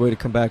to find a way to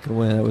come back and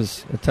win, it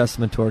was a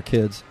testament to our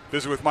kids.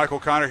 Visit with Mike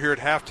O'Connor here at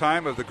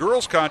halftime of the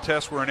girls'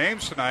 contest. We're in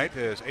Ames tonight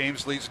as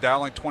Ames leads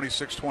Dowling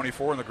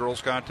 26-24 in the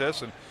girls'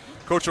 contest. And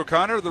Coach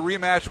O'Connor, the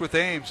rematch with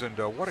Ames, and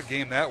what a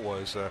game that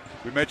was.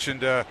 We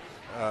mentioned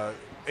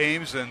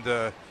Ames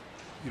and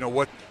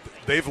what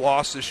they've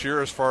lost this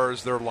year as far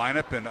as their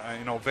lineup,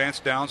 and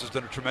Vance Downs has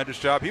done a tremendous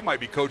job. He might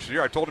be Coach of the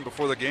Year. I told him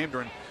before the game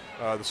during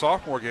the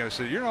sophomore game, I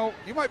said,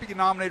 you might be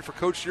nominated for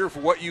Coach of the Year for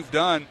what you've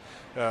done.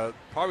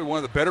 Probably one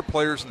of the better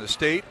players in the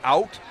state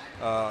out,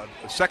 the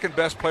second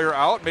best player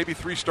out, maybe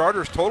 3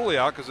 starters totally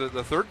out because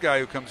the third guy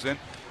who comes in.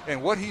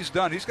 And what he's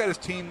done, he's got his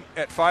team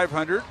at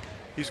 500.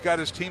 He's got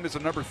his team as a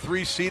number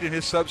 3 seed in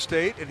his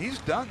sub-state, and he's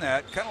done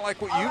that kind of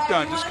like what you've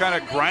done, just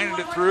kind of grinding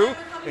it through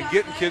and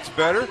getting kids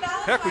better.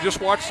 Heck, we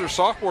just watched their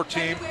sophomore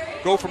team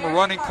go from a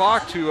running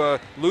clock to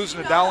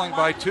losing to Dowling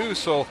by 2.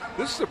 So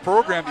this is a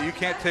program that you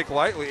can't take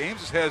lightly.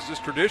 Ames has this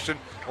tradition.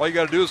 All you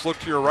got to do is look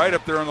to your right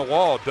up there on the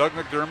wall. Doug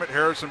McDermott,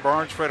 Harrison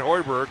Barnes, Fred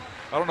Hoiberg.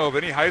 I don't know of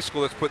any high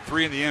school that's put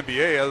 3 in the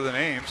NBA other than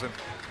Ames. And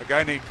a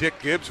guy named Dick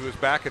Gibbs, who was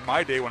back in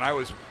my day when I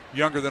was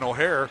younger than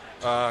O'Hare,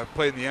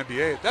 played in the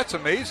NBA. That's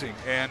amazing,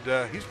 and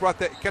he's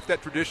kept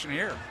that tradition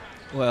here.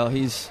 Well,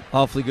 he's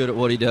awfully good at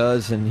what he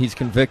does, and he's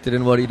convicted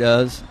in what he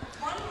does.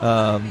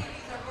 And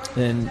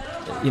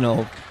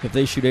if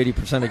they shoot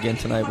 80% again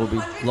tonight, we'll be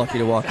lucky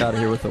to walk out of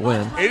here with a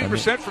win.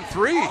 80% from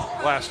 3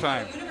 last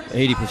time.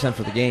 80%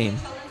 for the game.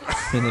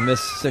 And they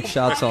missed 6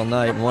 shots all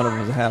night, and one of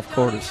them was a half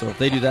quarter. So if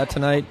they do that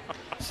tonight,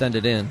 send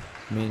it in.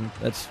 I mean,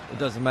 it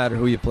doesn't matter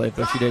who you play. If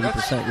they shoot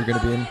 80%, you're going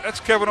to be in. That's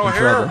Kevin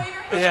O'Hare.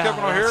 That's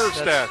Kevin O'Hare's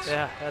stats.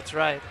 Yeah, that's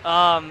right.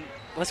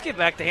 Let's get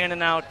back to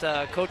handing out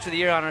Coach of the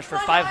Year honors for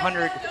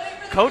 500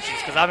 coaches,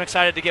 because I'm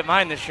excited to get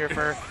mine this year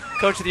for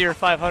Coach of the Year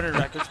 500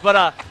 records. But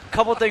a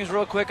couple things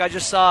real quick. I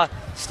just saw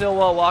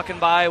Stillwell walking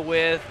by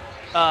with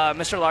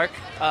Mr. Lark.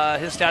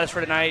 His status for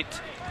tonight.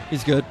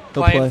 He's good.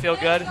 He'll play. play. Feel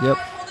good. Yep.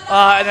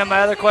 And then my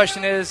other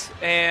question is,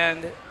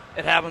 and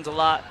it happens a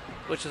lot,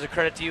 which is a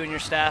credit to you and your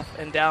staff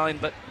and Dowling,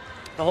 but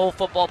the whole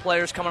football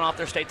players coming off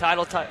their state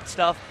title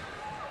stuff.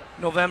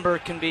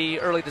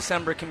 Early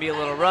December can be a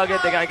little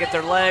rugged. They got to get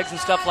their legs and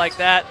stuff like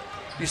that.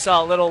 You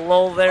saw a little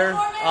lull there.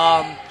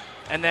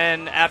 And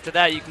then after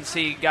that, you can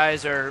see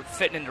guys are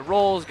fitting into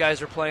roles.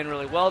 Guys are playing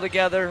really well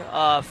together,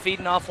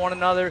 feeding off one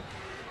another.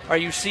 Are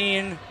you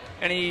seeing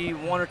any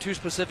 1 or 2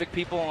 specific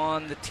people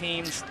on the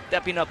team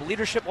stepping up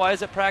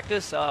leadership-wise at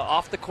practice,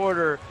 off the court,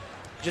 or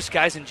just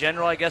guys in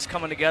general, I guess,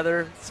 coming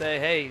together, say,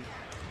 hey,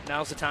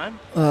 now's the time?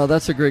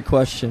 That's a great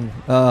question.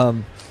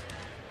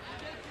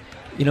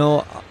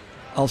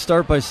 I'll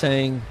start by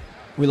saying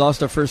we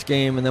lost our first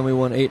game, and then we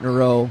won 8 in a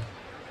row.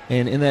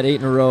 And in that 8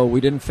 in a row,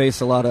 we didn't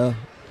face a lot of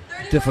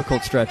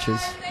difficult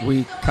stretches.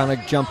 We kind of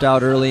jumped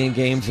out early in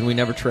games, and we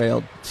never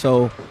trailed.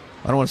 So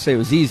I don't want to say it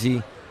was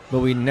easy,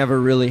 but we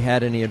never really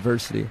had any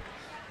adversity.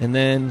 And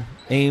then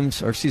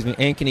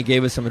Ankeny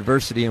gave us some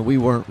adversity, and we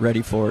weren't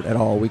ready for it at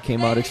all. We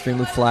came out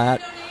extremely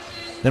flat.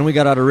 Then we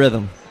got out of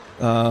rhythm.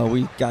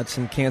 We got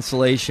some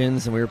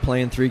cancellations, and we were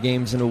playing 3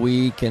 games in a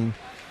week, and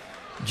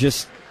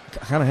just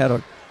kind of had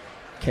our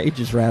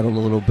cages rattled a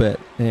little bit,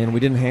 and we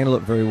didn't handle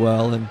it very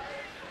well.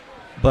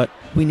 But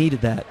we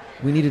needed that.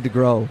 We needed to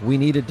grow. We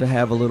needed to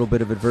have a little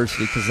bit of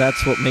adversity because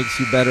that's what makes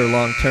you better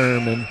long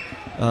term. And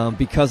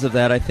because of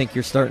that, I think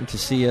you're starting to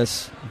see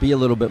us be a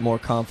little bit more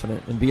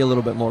confident and be a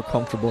little bit more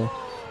comfortable.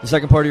 The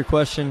second part of your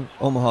question,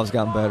 Omaha's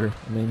gotten better.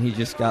 I mean, he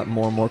just got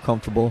more and more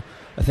comfortable.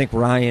 I think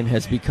Ryan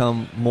has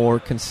become more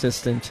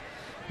consistent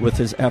with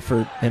his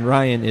effort, and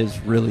Ryan is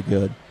really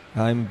good.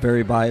 I'm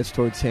very biased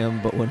towards him,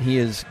 but when he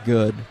is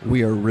good,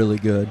 we are really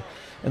good.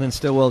 And then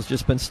Stillwell's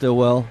just been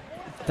Stillwell.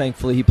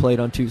 Thankfully, he played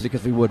on Tuesday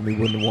because we wouldn't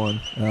have won.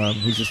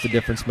 He's just a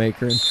difference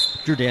maker. And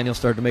Drew Daniels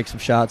started to make some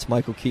shots.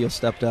 Michael Keel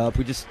stepped up.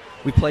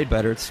 We played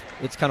better.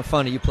 It's kind of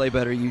funny. You play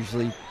better, you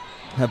usually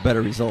have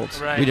better results.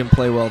 Right. We didn't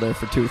play well there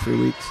for 2 or 3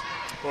 weeks.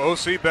 Well,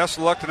 OC, best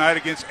of luck tonight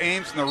against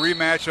Ames in the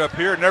rematch up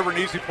here. Never an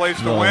easy place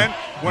to win.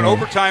 Went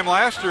overtime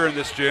last year in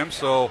this gym,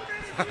 so...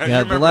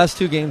 Yeah, the last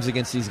 2 games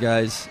against these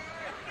guys,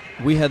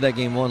 we had that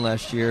game won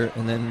last year,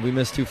 and then we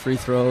missed 2 free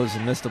throws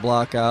and missed a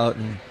block out,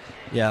 and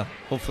yeah,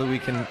 hopefully we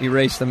can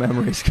erase the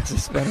memories because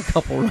it's been a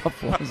couple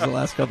rough ones the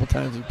last couple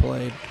times we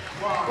played.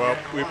 Well,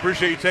 we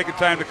appreciate you taking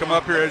time to come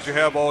up here as you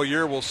have all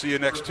year. We'll see you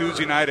next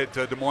Tuesday night at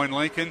Des Moines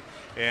Lincoln.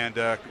 And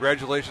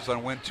congratulations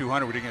on Win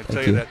 200. We didn't get to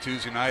tell you that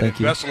Tuesday night. Thank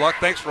and you. best of luck.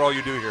 Thanks for all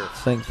you do here.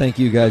 Thank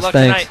you, guys. Good luck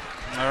Thanks.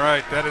 tonight. All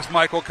right, that is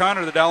Mike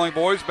O'Connor, the Dowling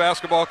boys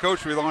basketball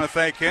coach. We want to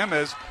thank him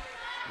as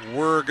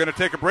we're going to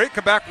take a break.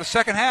 Come back for the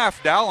second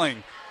half.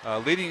 Dowling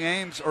leading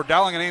Ames, or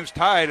Dowling and Ames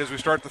tied as we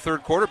start the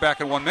third quarter. Back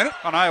in 1 minute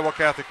on Iowa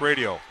Catholic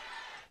Radio.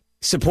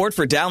 Support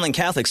for Dowling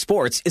Catholic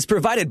Sports is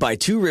provided by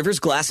Two Rivers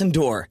Glass and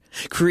Door,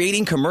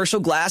 creating commercial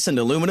glass and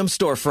aluminum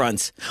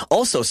storefronts.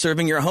 Also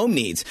serving your home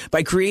needs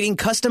by creating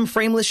custom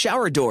frameless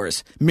shower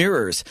doors,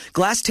 mirrors,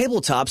 glass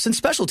tabletops, and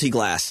specialty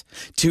glass.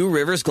 Two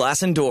Rivers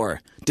Glass and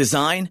Door.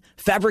 Design,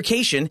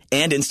 fabrication,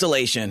 and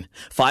installation.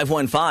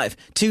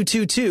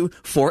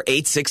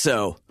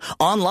 515-222-4860.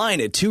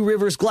 Online at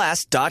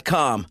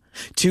tworiversglass.com.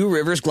 Two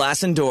Rivers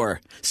Glass and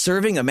Door.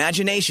 Serving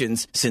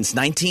imaginations since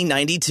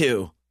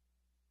 1992.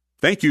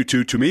 Thank you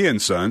to Toomey &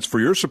 Sons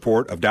for your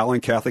support of Dowling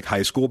Catholic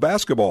High School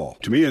basketball.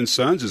 Toomey &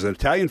 Sons is an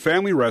Italian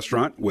family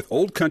restaurant with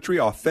old country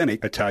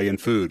authentic Italian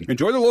food.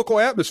 Enjoy the local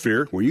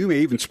atmosphere where you may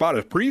even spot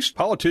a priest,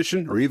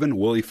 politician, or even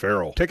Willie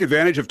Farrell. Take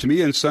advantage of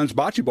Toomey & Sons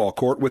bocce ball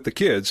court with the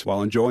kids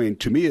while enjoying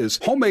Toomey's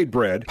homemade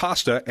bread,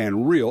 pasta,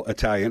 and real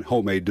Italian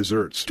homemade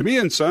desserts.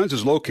 Toomey & Sons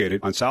is located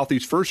on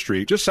Southeast 1st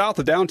Street, just south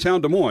of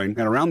downtown Des Moines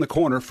and around the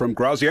corner from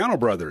Graziano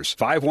Brothers.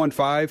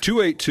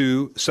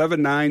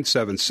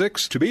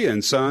 515-282-7976,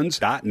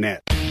 ToomeyandSons.net.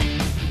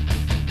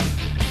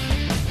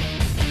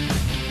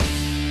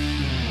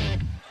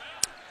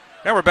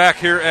 Now we're back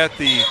here at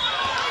the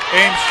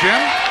Ames Gym.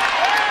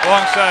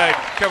 Alongside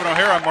Kevin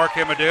O'Hara, I'm Mark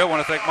Amadeo. I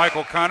want to thank Mike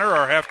O'Connor,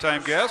 our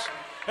halftime guest.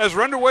 As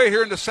we're underway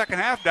here in the second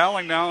half,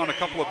 Dowling now on a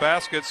couple of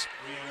baskets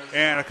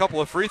and a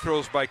couple of free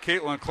throws by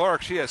Caitlin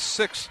Clark. She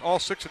has all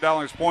six of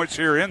Dowling's points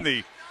here in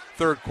the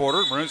third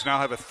quarter. Maroons now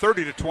have a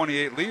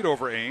 30-28 lead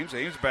over Ames.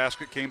 Ames'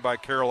 basket came by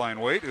Caroline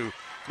Waite, who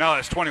now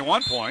has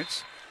 21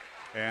 points.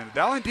 And the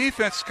Dowling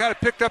defense kind of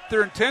picked up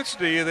their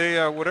intensity.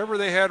 They whatever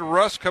they had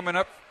Russ coming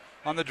up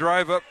on the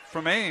drive up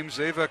from Ames,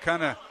 they've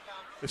kind of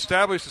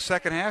established the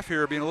second half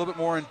here being a little bit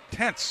more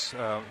intense,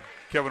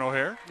 Kevin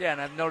O'Hare. Yeah,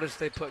 and I've noticed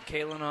they put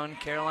Caitlin on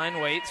Caroline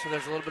Waite, so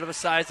there's a little bit of a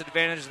size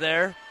advantage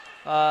there.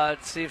 To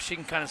see if she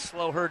can kind of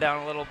slow her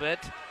down a little bit.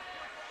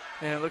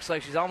 And it looks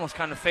like she's almost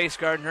kind of face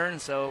guarding her,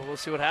 and so we'll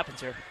see what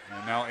happens here.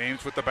 And now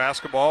Ames with the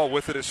basketball.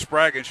 With it is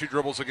Sprague. She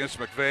dribbles against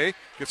McVeigh.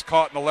 Gets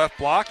caught in the left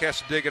block.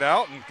 Has to dig it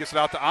out and gets it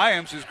out to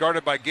Iams, who's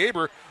guarded by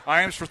Gaber.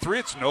 Iams for three.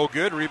 It's no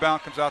good.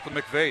 Rebound comes out to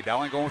McVeigh.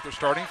 Dowling going with their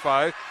starting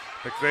five.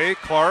 McVeigh,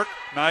 Clark,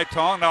 Nye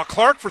Tong. Now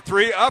Clark for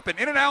three. Up and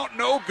in and out.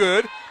 No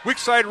good. Weak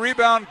side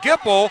rebound.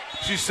 Gipple.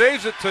 She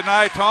saves it to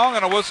Nye Tong,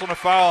 and a whistle and a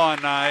foul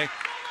on Nye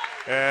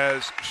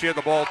as she had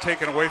the ball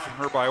taken away from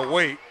her by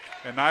Waite.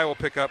 And Nye will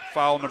pick up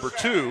foul number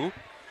 2.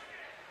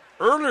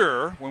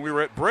 Earlier, when we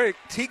were at break,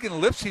 Tegan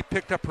Lipsy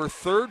picked up her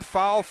third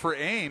foul for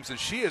Ames, and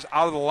she is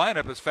out of the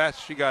lineup as fast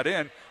as she got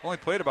in. Only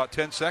played about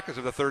 10 seconds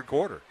of the third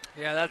quarter.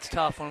 Yeah, that's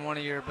tough when one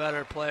of your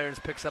better players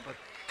picks up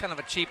a kind of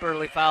a cheap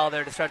early foul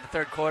there to start the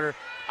third quarter.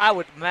 I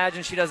would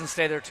imagine she doesn't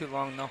stay there too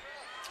long, though.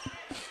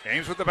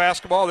 Ames with the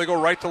basketball. They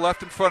go right to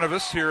left in front of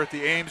us here at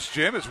the Ames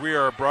Gym as we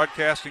are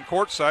broadcasting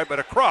courtside, but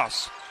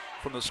across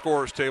from the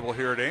scorer's table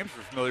here at Ames.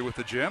 We're familiar with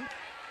the gym. A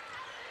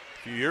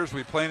few years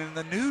we played in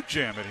the new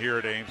gym here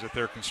at Ames that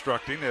they're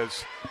constructing.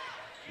 As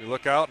you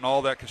look out and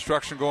all that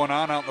construction going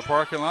on out in the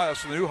parking lot,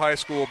 that's the new high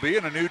school will be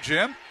in a new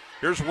gym.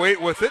 Here's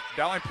Waite with it.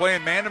 Dowling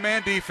playing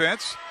man-to-man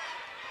defense.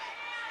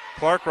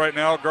 Clark right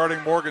now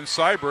guarding Morgan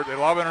Seibert. They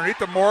lob underneath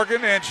to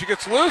Morgan, and she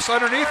gets loose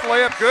underneath,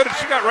 layup good, and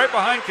she got right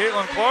behind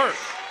Caitlin Clark.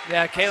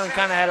 Yeah, Caitlin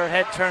kind of had her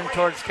head turned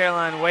towards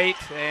Caroline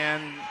Waite,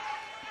 and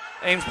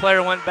Ames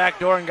player went back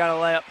door and got a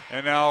layup.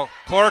 And now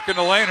Clark in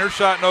the lane, her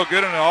shot no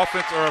good, and an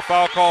offense or a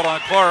foul called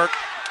on Clark.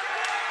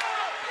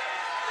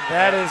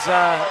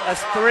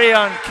 That's 3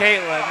 on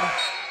Caitlin.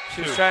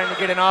 She was trying to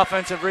get an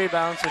offensive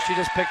rebound, so she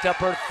just picked up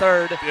her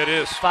third. It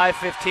is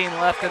 5:15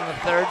 left in the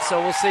third,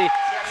 so we'll see.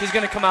 She's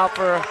going to come out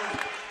for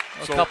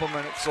a couple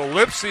minutes. So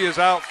Lipsy is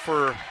out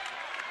for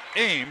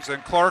Ames,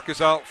 and Clark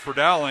is out for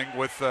Dowling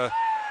with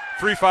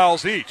 3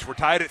 fouls each. We're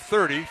tied at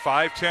 30,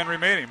 5:10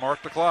 remaining.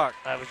 Mark the clock.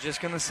 I was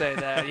just going to say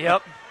that.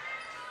 Yep.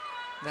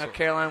 Now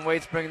Caroline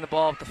Waite's bringing the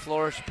ball up the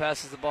floor. She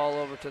passes the ball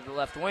over to the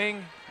left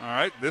wing. All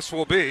right, this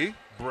will be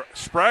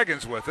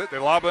Spraggins with it. They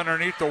lob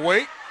underneath the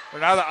Waite. But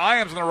now the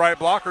Iams in the right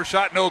block. Her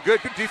shot no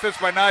good. Good defense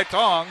by Nye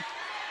Tong.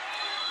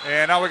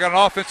 And now we got an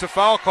offensive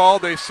foul call.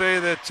 They say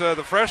that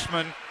the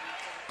freshman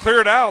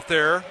cleared out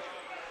there,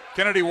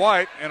 Kennedy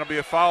White, and it'll be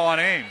a foul on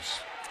Ames.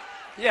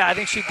 Yeah, I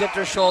think she dipped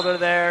her shoulder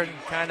there and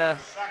kind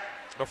of.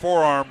 The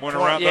forearm went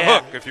around the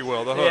hook, if you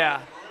will, the hook. Yeah.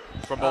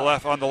 From the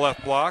left on the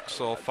left block,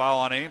 so foul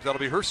on Ames. That'll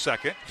be her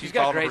second. She's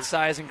got great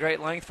size and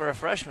great length for a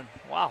freshman.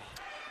 Wow.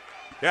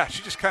 Yeah,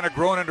 she's just kind of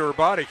grown into her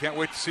body. Can't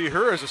wait to see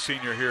her as a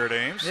senior here at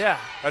Ames. Yeah.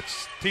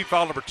 That's team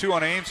foul number 2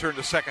 on Ames here in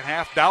the second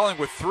half. Dowling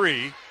with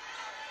 3.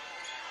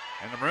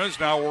 And the Maroons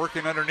now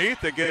working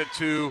underneath. They get it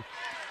to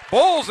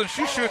Bowles, and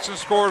she shoots and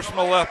scores from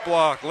the left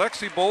block.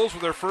 Lexi Bowles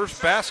with her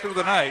first basket of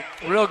the night.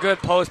 Real good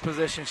post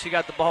position. She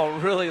got the ball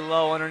really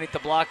low underneath the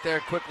block there.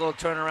 Quick little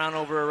turnaround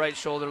over her right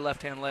shoulder,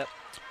 left-hand lip.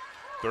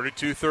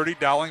 32-30,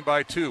 Dowling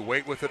by 2.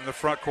 Wait with it in the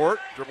front court.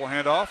 Dribble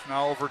handoff.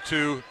 Now over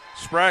to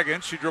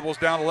Spraggins. She dribbles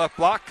down the left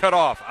block. Cut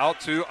off. Out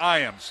to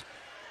Iams.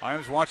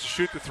 Iams wants to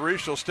shoot the three.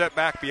 She'll step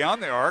back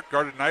beyond the arc.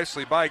 Guarded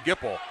nicely by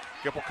Gipple.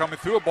 Gipple coming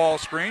through a ball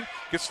screen.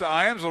 Gets to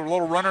Iams. A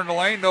little runner in the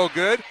lane. No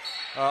good.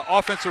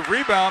 Offensive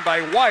rebound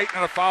by White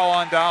and a foul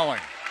on Dowling.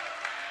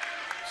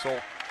 So,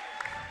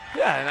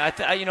 yeah,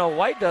 and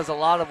White does a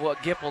lot of what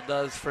Gipple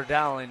does for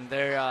Dowling.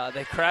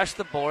 They crash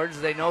the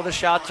boards. They know the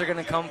shots are going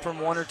to come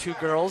from one or two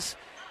girls,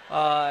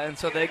 and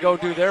so they go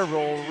do their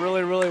role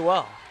really, really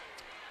well.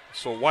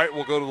 So White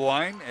will go to the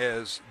line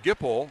as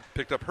Gipple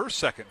picked up her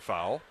second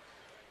foul,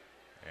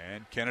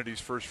 and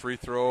Kennedy's first free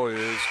throw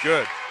is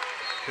good.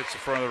 Hits the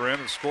front of the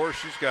rim and scores.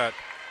 She's got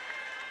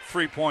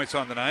 3 points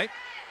on the night.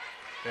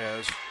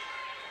 As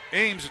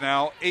Ames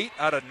now 8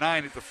 out of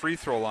 9 at the free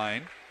throw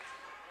line.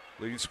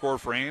 Leading scorer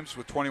for Ames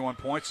with 21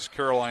 points is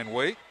Caroline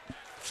Waite.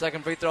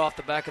 Second free throw off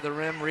the back of the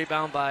rim,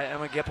 rebound by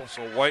Emma Gipple.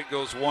 So White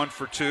goes 1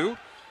 for 2.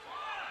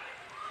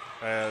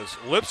 As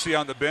Lipsy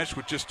on the bench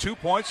with just 2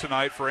 points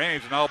tonight for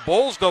Ames. Now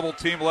Bowles double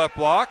team left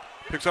block,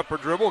 picks up her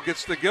dribble,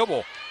 gets to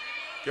Gipple.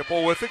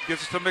 Gipple with it,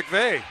 gets it to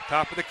McVeigh,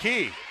 top of the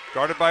key,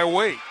 guarded by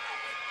Waite.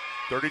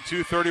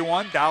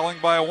 32-31, Dowling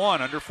by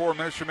 1. Under 4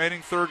 minutes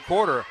remaining, third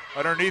quarter.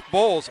 Underneath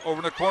Bowles, over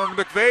in the corner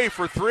to McVeigh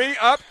for 3.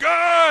 Up,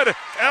 good!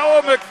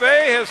 Ella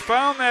McVeigh has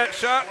found that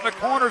shot in the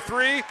corner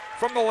 3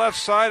 from the left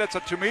side. It's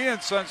a Toomey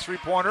 & Sons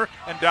three-pointer,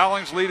 and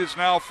Dowling's lead is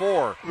now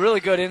 4. Really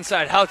good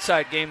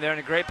inside-outside game there, and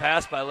a great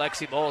pass by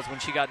Lexi Bowles when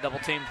she got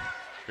double-teamed.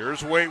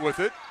 Here's Waite with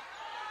it,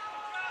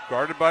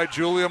 guarded by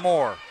Julia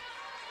Moore.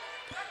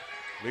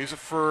 Leaves it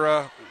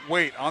for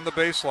Waite on the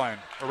baseline,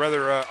 or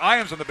rather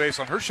Iams on the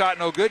baseline. Her shot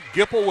no good.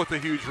 Gipple with a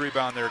huge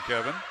rebound there,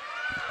 Kevin.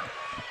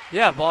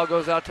 Yeah, ball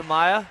goes out to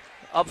Maya.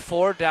 Up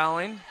 4,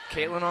 Dowling.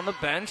 Caitlin on the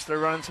bench. They're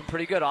running some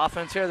pretty good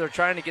offense here. They're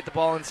trying to get the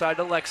ball inside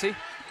to Lexi.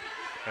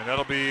 And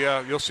that'll be,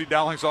 you'll see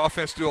Dowling's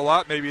offense do a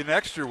lot maybe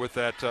next year with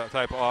that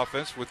type of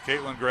offense with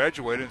Caitlin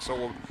graduated, and so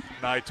will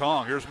Nai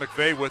Tong. Here's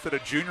McVeigh with it, a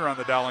junior on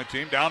the Dowling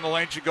team. Down the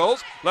lane she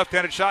goes.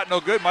 Left-handed shot, no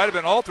good. Might have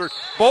been altered.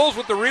 Bowles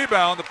with the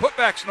rebound. The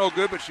putback's no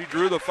good, but she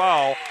drew the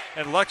foul.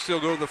 And Lexi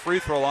will go to the free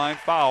throw line.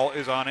 Foul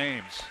is on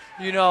Ames.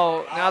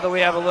 Now that we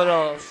have a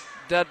little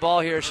dead ball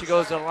here, she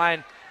goes to the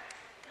line.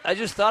 I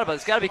just thought about it.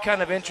 It's got to be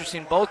kind of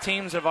interesting. Both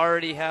teams they're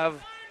already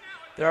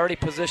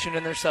positioned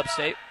in their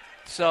sub-state.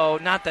 So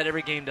not that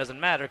every game doesn't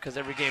matter, because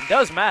every game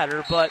does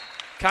matter, but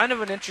kind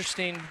of an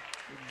interesting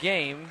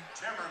game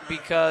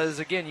because,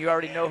 again, you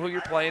already know who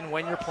you're playing,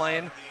 when you're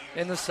playing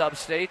in the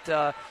sub-state.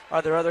 Are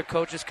there other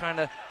coaches kind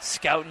of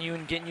scouting you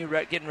and getting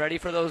ready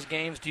for those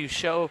games? Do you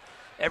show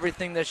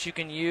everything that you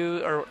can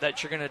use or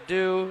that you're going to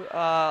do?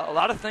 A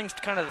lot of things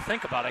to kind of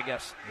think about, I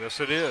guess. Yes,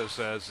 it is,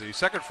 as the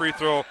second free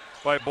throw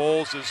by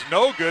Bowles is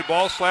no good.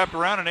 Ball slapped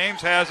around, and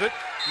Ames has it.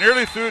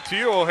 Nearly threw it to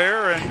you,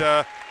 O'Hare,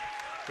 and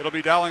it'll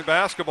be Dowling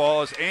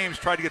basketball as Ames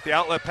tried to get the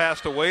outlet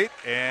pass to Waite,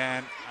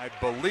 and I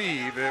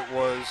believe it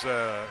was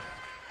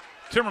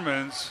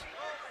Timmermans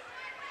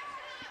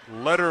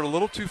led her a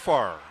little too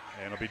far.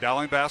 And it'll be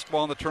Dowling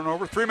basketball on the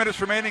turnover. 3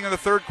 minutes remaining in the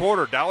third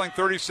quarter. Dowling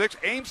 36,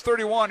 Ames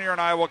 31 here on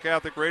Iowa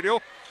Catholic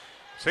Radio.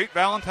 St.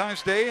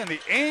 Valentine's Day in the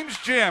Ames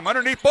gym.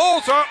 Underneath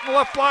Bowles out in the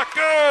left block.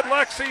 Good.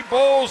 Lexi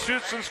Bowles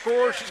shoots and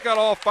scores. She's got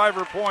all 5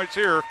 of her points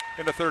here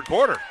in the third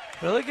quarter.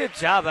 Really good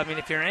job. I mean,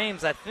 if you're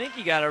Ames, I think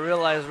you got to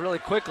realize really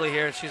quickly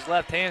here she's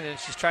left-handed and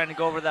she's trying to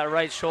go over that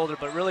right shoulder,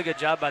 but really good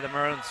job by the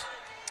Maroons.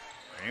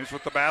 Ames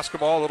with the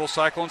basketball. Little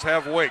Cyclones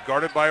have Waite.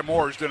 Guarded by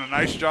Moore. He's done a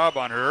nice job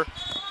on her.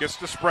 Gets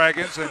to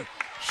Spraggins, and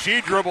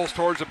she dribbles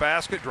towards the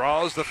basket,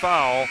 draws the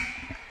foul,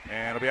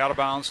 and it'll be out of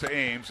bounds to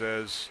Ames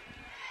as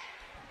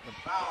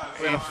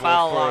we have a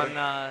foul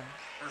on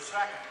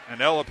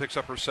and Ella picks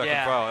up her second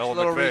foul. Ella a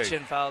little McVeigh.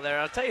 reach-in foul there.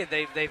 I'll tell you,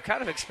 they've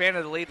kind of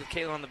expanded the lead with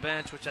Caitlin on the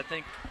bench, which I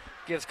think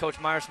gives Coach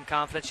Meyer some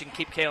confidence. You can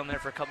keep Caitlin there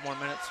for a couple more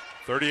minutes.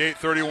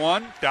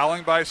 38-31,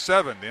 Dowling by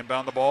 7.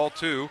 Inbound the ball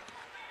to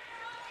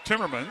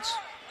Timmermans.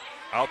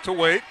 Out to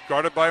Waite,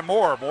 guarded by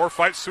Moore. Moore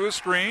fights through a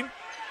screen,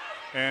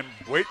 and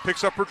Waite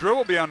picks up her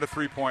dribble beyond the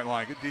three-point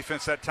line. Good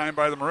defense that time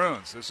by the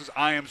Maroons. This is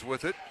Iams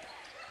with it.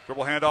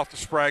 Dribble handoff to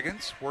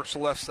Spraggins. Works the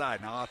left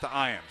side. Now out to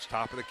Iams.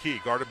 Top of the key.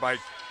 Guarded by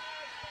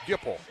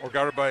Gipple. Or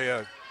guarded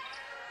by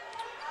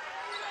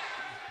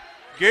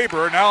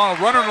Gaber. Now on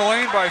a runner in the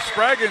lane by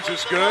Spraggins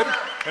is good.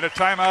 And a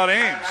timeout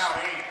Ames.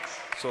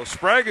 So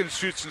Spraggins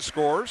shoots and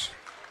scores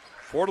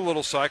for the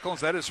Little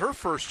Cyclones. That is her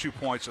first 2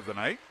 points of the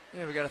night.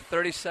 Yeah, we got a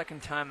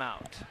 30-second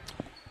timeout.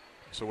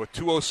 So with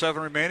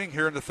 2:07 remaining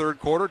here in the third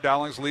quarter,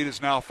 Dowling's lead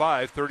is now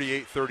 5,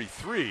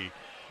 38-33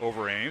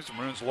 over Ames. The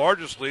Maroons'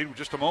 largest lead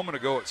just a moment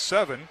ago at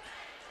 7.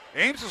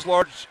 Ames'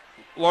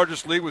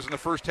 largest lead was in the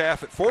first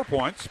half at 4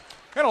 points.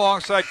 And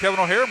alongside Kevin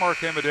O'Hare,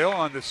 Mark Amadale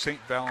on this St.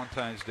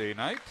 Valentine's Day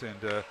night.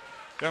 And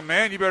young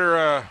man, you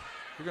better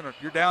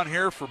you're down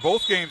here for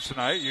both games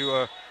tonight.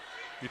 You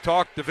You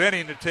talked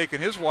Devaney into taking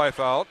his wife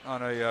out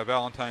on a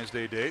Valentine's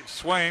Day date.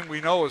 Swain,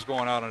 we know, is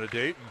going out on a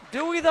date.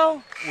 Do we,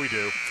 though? We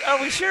do.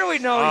 Are we sure we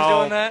know he's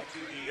doing that?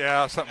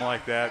 Yeah, something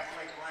like that.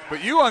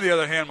 But you, on the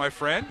other hand, my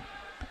friend,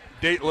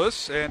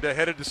 dateless and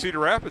headed to Cedar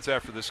Rapids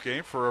after this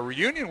game for a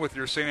reunion with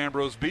your St.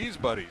 Ambrose Bees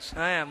buddies.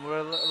 I am.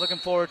 We're looking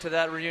forward to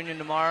that reunion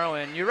tomorrow.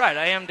 And you're right,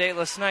 I am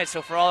dateless tonight.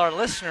 So for all our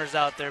listeners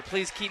out there,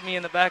 please keep me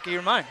in the back of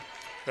your mind.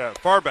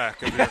 Far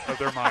back of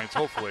their minds,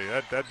 hopefully.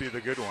 That'd be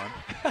the good one.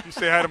 You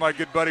say hi to my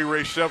good buddy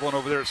Ray Shevlin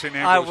over there at St.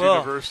 Ambrose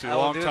University,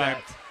 long-time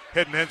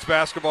head and men's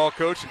basketball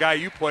coach, the guy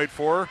you played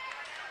for.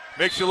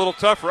 Makes you a little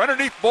tougher.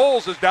 Underneath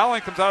Bowles as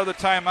Dowling comes out of the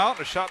timeout.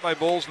 A shot by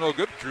Bowles, no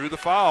good. Drew the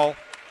foul.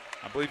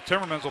 I believe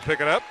Timmermans will pick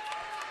it up.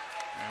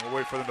 And we'll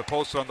wait for them to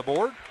post it on the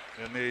board.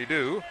 And they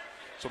do.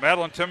 So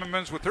Madeline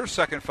Timmermans with her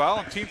second foul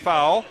and team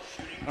foul.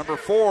 Number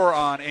 4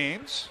 on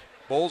Ames.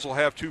 Bowles will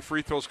have 2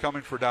 free throws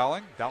coming for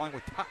Dowling. Dowling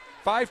with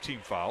 5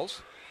 team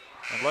fouls.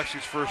 And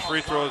Lexi's first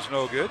free throw is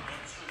no good.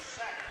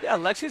 Yeah,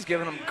 Lexi's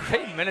giving them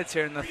great minutes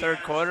here in the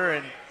third quarter,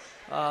 and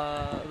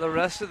the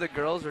rest of the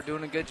girls are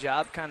doing a good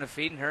job kind of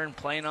feeding her and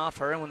playing off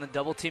her, and when the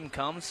double team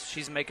comes,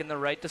 she's making the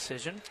right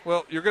decision.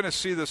 Well, you're going to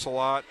see this a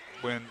lot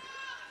when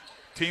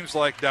teams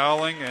like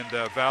Dowling and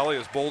Valley,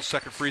 as Bowles'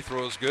 second free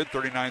throw is good,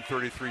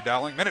 39-33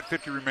 Dowling. Minute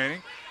 50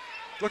 remaining.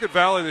 Look at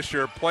Valley this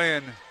year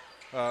playing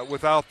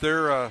without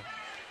their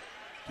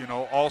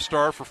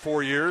all-star for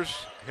 4 years,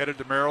 headed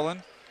to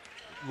Maryland.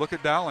 Look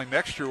at Dowling.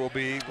 Next year will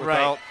be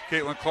without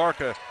Caitlin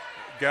Clark,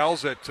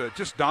 gals that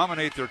just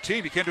dominate their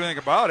team. You can't do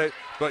anything about it,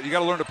 but you got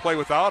to learn to play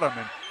without them.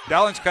 And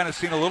Dowling's kind of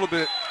seen a little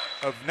bit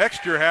of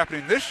next year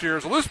happening this year.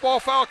 As a loose ball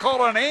foul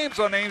called on Ames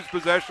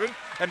possession,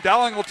 and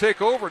Dowling will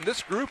take over. And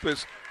this group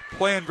is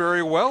playing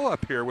very well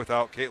up here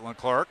without Caitlin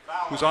Clark,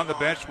 who's on the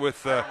bench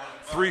with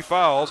 3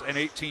 fouls and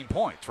 18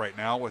 points right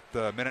now with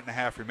a minute and a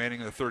half remaining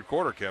in the third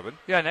quarter, Kevin.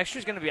 Yeah, next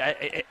year's going to be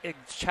as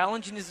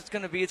challenging as it's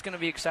going to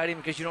be exciting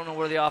because you don't know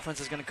where the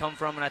offense is going to come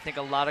from, and I think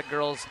a lot of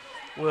girls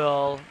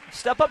will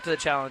step up to the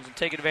challenge and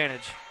take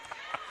advantage.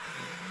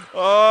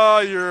 Oh,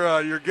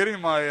 you're getting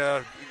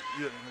my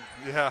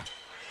yeah,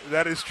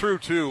 that is true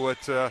too.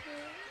 What the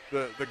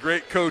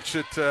great coach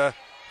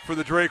for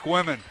the Drake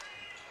women.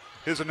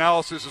 His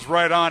analysis is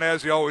right on,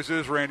 as he always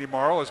is, Randy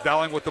Morrow, as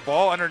Dowling with the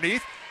ball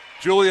underneath.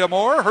 Julia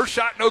Moore, her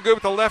shot no good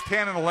with the left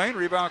hand in the lane.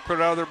 Rebound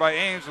cleared out of there by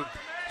Ames as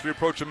we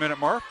approach the minute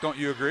mark. Don't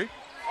you agree?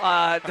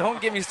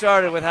 Don't get me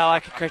started with how I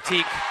could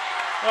critique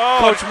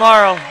Coach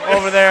Morrow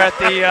over there at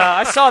the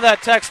I saw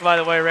that text, by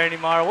the way, Randy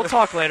Morrow. We'll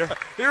talk later.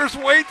 Here's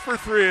Waite for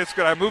 3. It's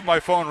good. I moved my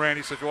phone,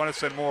 Randy, so if you want to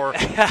send more,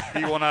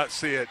 he will not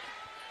see it.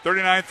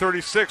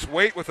 39-36,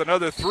 Waite with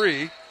another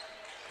 3.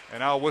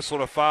 And now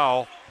whistled a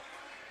foul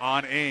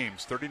on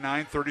Ames.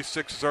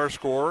 39-36 is our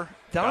score.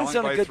 Dowling's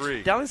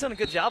done a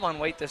good job on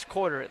Waite this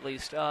quarter, at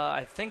least.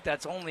 I think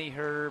that's only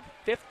her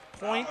 5th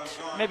point.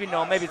 Maybe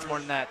it's more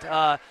than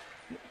that.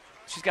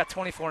 She's got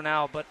 24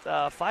 now, but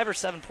 5 or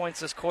 7 points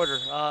this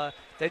quarter.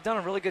 They've done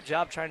a really good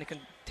job trying to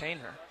contain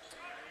her.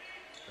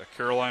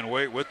 Caroline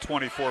Waite with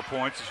 24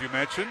 points, as you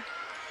mentioned.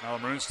 Now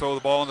the Maroons throw the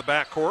ball in the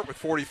backcourt with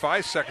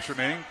 45 seconds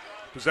remaining.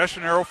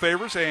 Possession arrow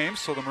favors Ames,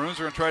 so the Maroons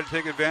are going to try to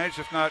take advantage,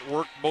 if not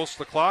work most of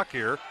the clock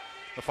here.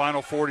 The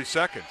final 40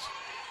 seconds.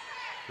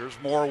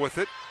 Here's Moore with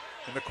it.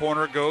 In the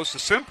corner it goes to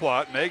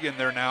Simplot. Megan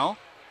there now.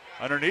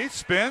 Underneath,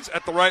 spins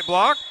at the right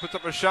block, puts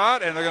up a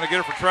shot, and they're going to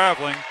get her for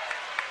traveling.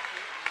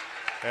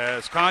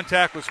 As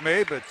contact was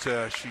made, but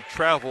she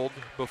traveled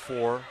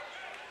before.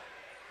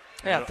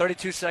 Yeah,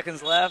 32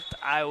 seconds left.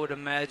 I would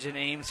imagine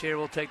Ames here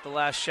will take the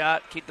last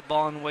shot, keep the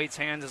ball in Waite's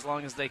hands as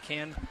long as they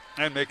can.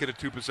 And make it a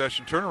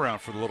 2-possession turnaround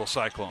for the Little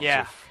Cyclones.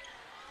 Yeah.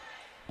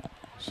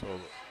 So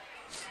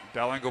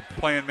Dowling go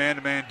playing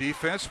man-to-man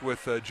defense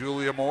with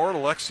Julia Moore,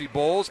 Lexi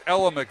Bowles,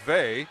 Ella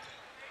McVeigh,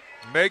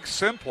 Meg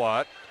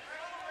Simplot,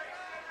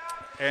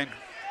 and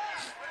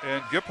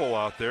Gipple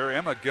out there,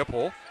 Emma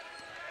Gipple.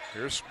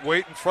 Here's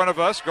Waite in front of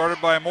us,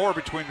 guarded by Moore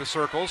between the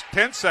circles.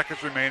 10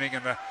 seconds remaining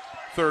in the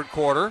third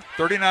quarter.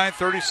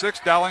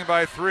 39-36, Dowling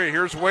by 3.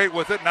 Here's Waite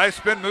with it. Nice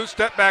spin move,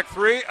 step back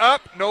 3.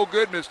 Up, no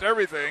good, missed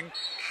everything.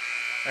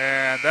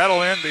 And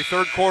that'll end the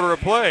third quarter of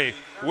play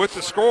with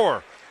the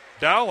score.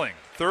 Dowling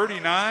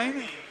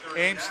 39,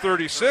 Ames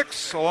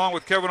 36. Along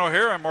with Kevin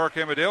O'Hare, I'm Mark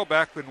Amadale,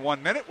 back in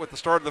 1 minute with the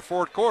start of the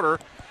fourth quarter.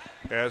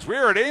 As we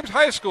are at Ames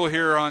High School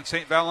here on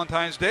St.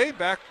 Valentine's Day,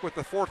 back with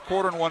the fourth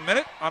quarter in 1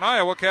 minute on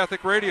Iowa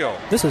Catholic Radio.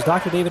 This is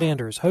Dr. David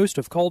Anders, host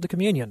of Call to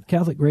Communion.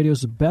 Catholic Radio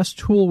is the best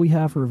tool we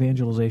have for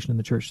evangelization in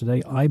the church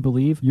today. I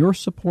believe your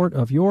support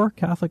of your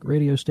Catholic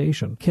radio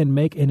station can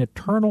make an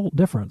eternal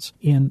difference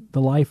in the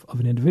life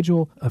of an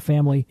individual, a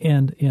family,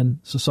 and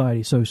in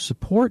society. So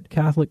support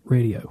Catholic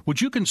Radio.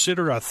 Would you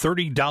consider a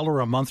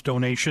 $30 a month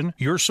donation?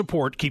 Your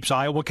support keeps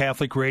Iowa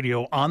Catholic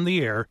Radio on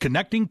the air,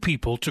 connecting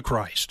people to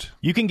Christ.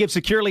 You can give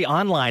securely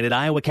online at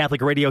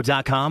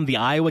iowacatholicradio.com, the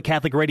Iowa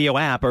Catholic Radio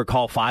app, or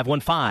call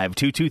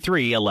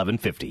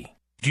 515-223-1150.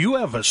 Do you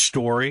have a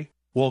story?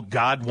 Well,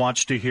 God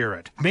wants to hear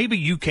it. Maybe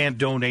you can't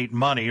donate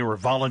money or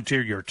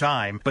volunteer your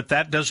time, but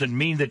that doesn't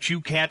mean that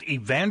you can't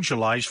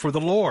evangelize for the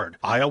Lord.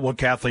 Iowa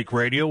Catholic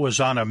Radio is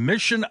on a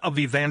mission of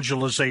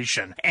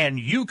evangelization, and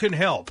you can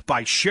help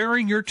by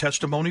sharing your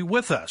testimony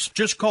with us.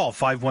 Just call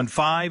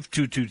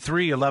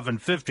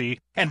 515-223-1150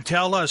 and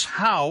tell us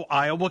how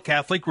Iowa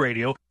Catholic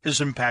Radio has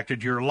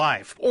impacted your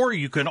life. Or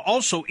you can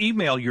also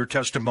email your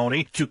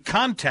testimony to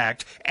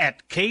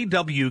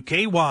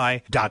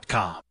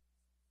contact@kwky.com.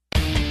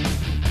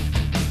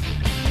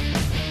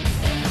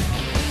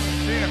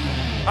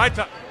 Hi,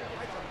 Tom.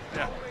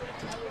 Yeah.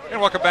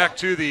 And welcome back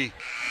to the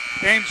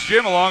Ames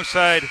Gym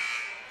alongside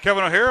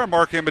Kevin O'Hara,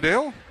 Mark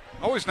Amadale.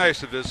 Always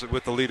nice to visit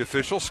with the lead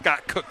official,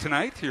 Scott Cook,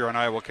 tonight here on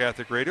Iowa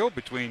Catholic Radio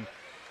between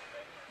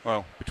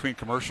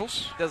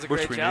commercials. Does a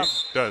great job.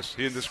 Does.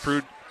 He and this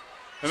crew,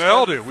 and they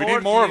all do. We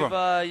need more of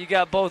them. You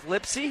got both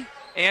Lipsy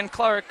and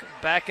Clark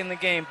back in the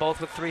game, both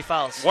with 3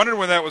 fouls. Wondered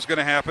when that was going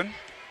to happen.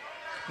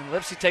 And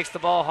Lipsy takes the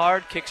ball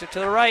hard, kicks it to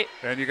the right.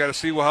 And you got to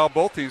see how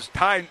both these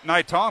tie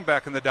Nye Tong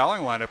back in the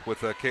Dowling lineup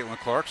with Caitlin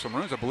Clark. So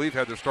Maroons, I believe,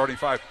 had their starting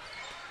 5.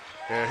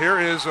 Here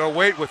is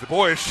Wade with the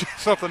boys.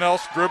 Something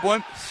else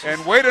dribbling.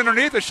 And Wade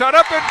underneath. The shot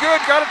up and good.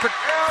 Got it to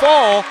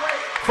fall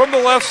from the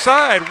left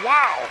side.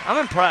 Wow. I'm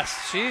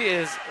impressed.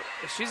 She's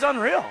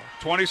unreal.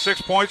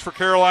 26 points for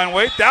Caroline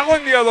Wade.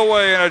 Dowling the other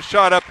way and a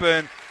shot up.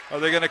 And are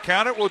they going to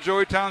count it? Will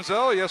Joey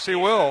Townsell? Yes, he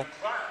will.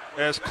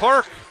 As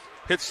Clark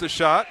hits the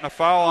shot, and a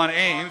foul on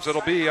Ames.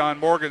 It'll be on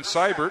Morgan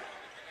Seibert.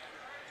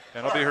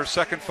 And it'll be her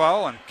second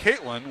foul, and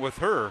Caitlin with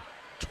her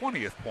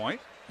 20th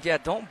point. Yeah,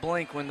 don't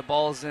blink when the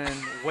ball's in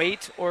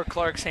Waite or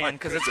Clark's hand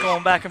because it's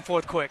going back and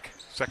forth quick.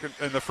 Second,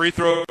 and the free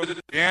throw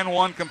and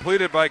one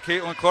completed by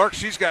Caitlin Clark.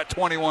 She's got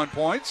 21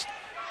 points.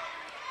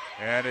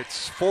 And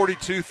it's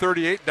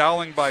 42-38,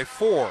 Dowling by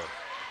 4.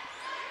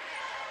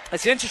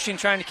 It's interesting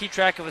trying to keep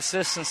track of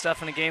assists and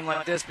stuff in a game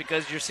like this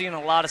because you're seeing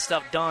a lot of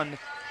stuff done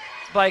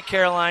by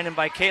Caroline and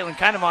by Caitlin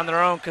kind of on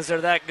their own because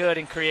they're that good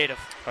and creative.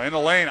 In the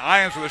lane,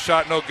 Iams with a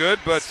shot, no good,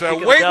 but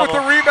Wade with the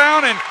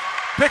rebound and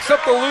picks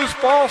up the loose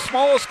ball.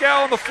 Smallest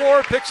gal on the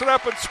floor, picks it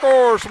up and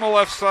scores from the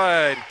left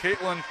side.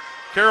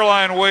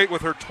 Caroline Wade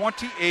with her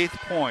 28th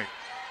point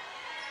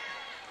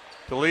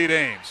to lead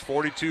Ames.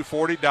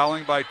 42-40,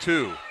 Dowling by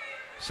 2.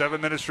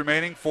 7 minutes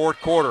remaining, fourth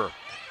quarter.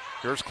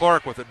 Here's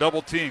Clark with a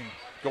double team.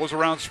 Goes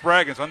around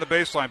Spraggins on the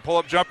baseline.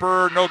 Pull-up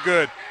jumper, no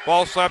good.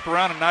 Ball slapped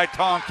around, and Nye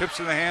Tong tips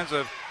in the hands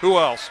of who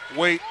else?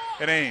 Waite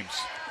and Ames.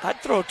 I'd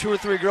throw 2 or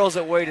 3 girls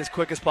at Waite as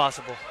quick as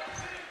possible.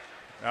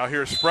 Now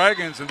here's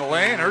Spraggins in the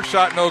lane. Her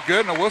shot no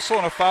good, and a whistle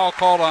and a foul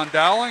called on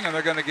Dowling, and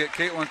they're going to get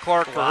Caitlin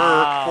Clark for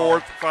her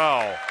 4th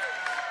foul.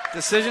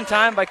 Decision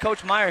time by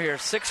Coach Meyer here.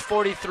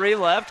 6:43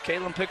 left.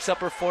 Caitlin picks up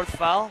her 4th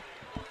foul.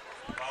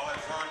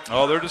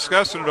 Oh, they're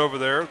discussing it over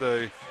there.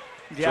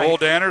 Joel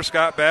Danner,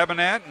 Scott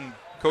Babinat, and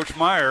Coach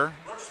Meyer.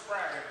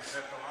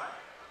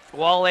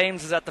 While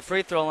Ames is at the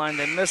free throw line,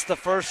 they missed the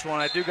first one.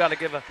 I do got to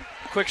give a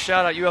quick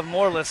shout out. You have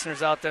more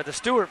listeners out there. The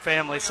Stewart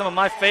family, some of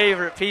my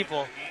favorite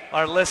people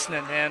are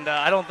listening, and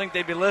I don't think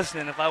they'd be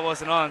listening if I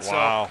wasn't on.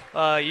 Wow.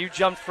 So you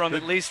jumped from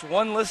at least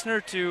one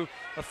listener to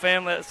a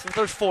family.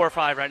 There's 4 or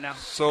 5 right now.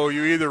 So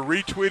you either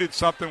retweeted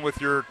something with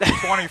your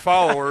 20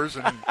 followers,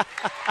 and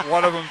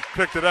one of them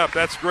picked it up.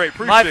 That's great.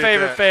 Appreciate my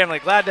favorite family.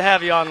 Glad to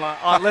have you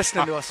on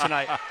listening to us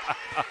tonight.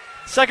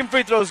 Second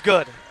free throw is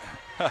good.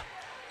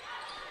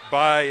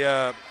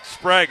 By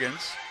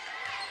Spraggins.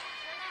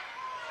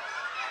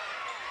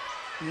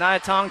 Nia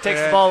Tong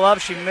takes the ball up.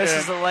 She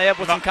misses the layup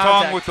with some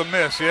contact. Tong with the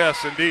miss,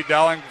 yes, indeed.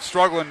 Dowling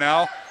struggling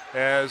now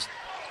as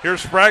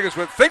here's Spraggins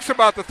with thinks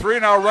about the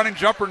 3, now running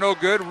jumper, no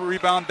good.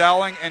 Rebound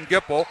Dowling and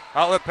Gipple.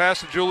 Outlet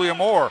pass to Julia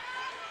Moore.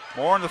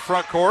 Moore in the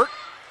front court.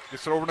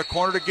 Gets it over in the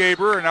corner to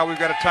Gaber, and now we've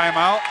got a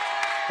timeout.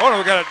 Oh, no,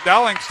 we got a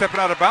Dowling stepping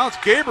out of bounds.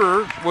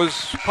 Gaber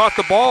caught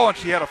the ball, and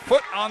she had a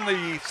foot on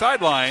the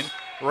sideline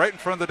right in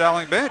front of the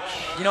Dowling bench.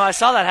 You know, I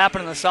saw that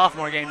happen in the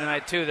sophomore game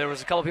tonight, too. There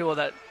was a couple people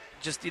that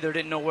just either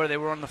didn't know where they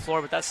were on the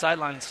floor, but that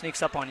sideline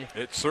sneaks up on you.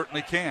 It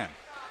certainly can.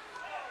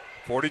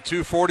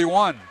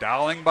 42-41,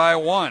 Dowling by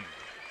 1.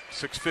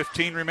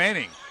 6:15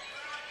 remaining.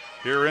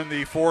 Here in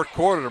the fourth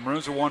quarter, the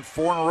Maroons have won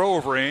 4 in a row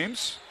over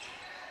Ames.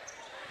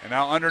 And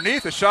now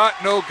underneath, a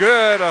shot, no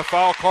good. A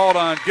foul called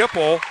on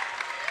Gipple.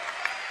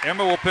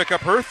 Emma will pick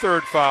up her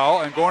 3rd foul,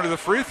 and going to the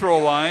free throw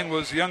line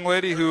was a young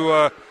lady who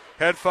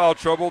had foul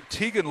trouble,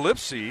 Tegan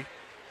Lipsy.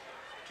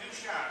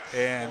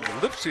 And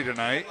Lipsy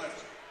tonight.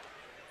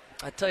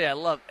 I tell you, I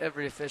love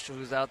every official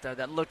who's out there.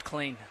 That looked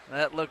clean.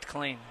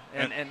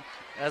 And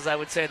as I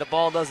would say, the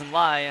ball doesn't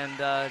lie,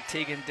 and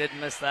Tegan did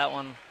miss that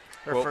one,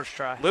 first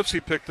try.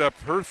 Lipsy picked up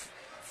her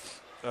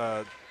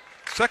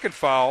 2nd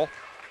foul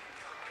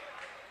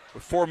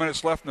with 4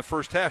 minutes left in the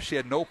first half. She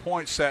had no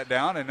points, sat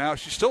down, and now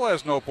she still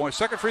has no points.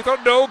 Second free throw,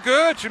 no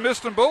good. She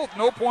missed them both.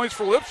 No points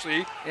for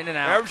Lipsy. In and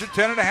out. Average of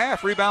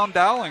 10.5. Rebound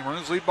Dowling.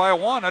 Maroons lead by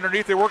 1.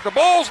 Underneath, they work the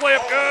Bowles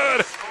layup.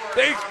 Good.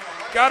 They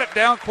got it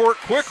down court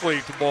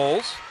quickly to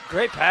Bowles.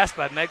 Great pass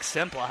by Meg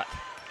Simplot.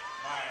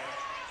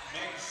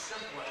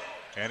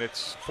 And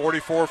it's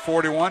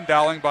 44-41,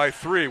 Dowling by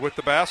 3. With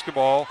the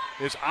basketball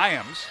is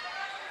Iams.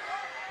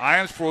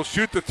 Iams will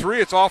shoot the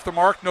three. It's off the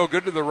mark, no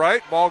good to the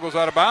right. Ball goes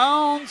out of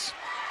bounds.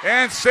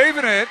 And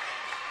saving it.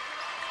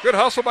 Good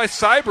hustle by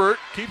Seibert.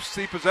 Keeps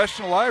the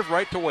possession alive,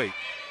 right to Waite.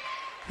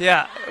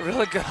 Yeah,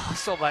 really good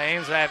hustle by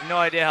Ames. I have no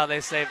idea how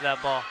they saved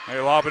that ball. They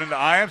lob it into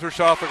Iams. Her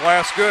shot off the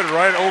glass, good.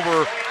 Right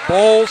over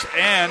Bowles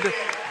and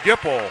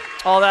Gipple.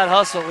 All that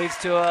hustle leads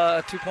to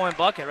a 2-point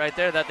bucket right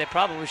there that they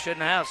probably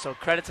shouldn't have, so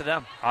credit to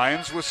them.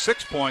 Iams with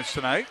 6 points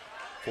tonight.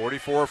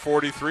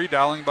 44-43,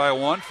 Dowling by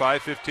 1,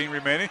 5:15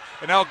 remaining.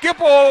 And now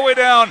Gipple all the way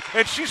down,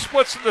 and she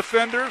splits the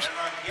defenders.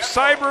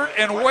 Seibert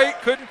and Waite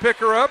couldn't pick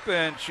her up,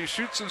 and she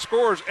shoots and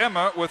scores.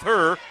 Emma with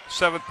her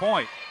 7th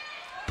point.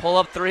 Pull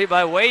up three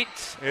by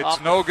Waite.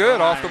 It's no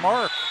good, off the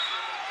mark.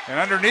 And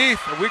underneath,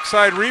 a weak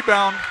side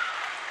rebound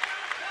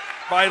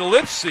by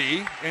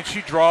Lipsy, and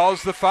she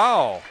draws the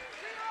foul.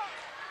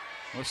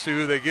 Let's see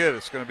who they get.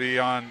 It's going to be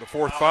on the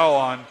 4th foul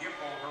on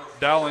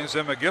Dowling's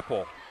Emma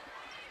Gipple.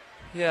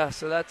 Yeah,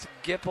 so that's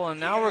Gipple, and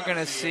now we're going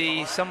to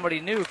see somebody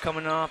new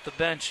coming off the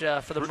bench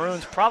for the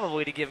Maroons,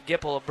 probably to give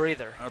Gipple a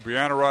breather.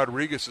 Brianna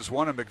Rodriguez is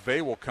one, and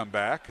McVeigh will come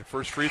back. The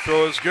first free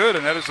throw is good,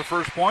 and that is the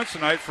first points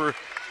tonight for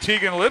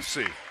Tegan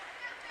Lipsy.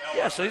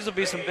 Yeah, so these will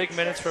be some big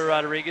minutes for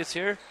Rodriguez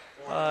here.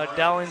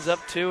 Dowling's up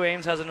 2.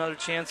 Ames has another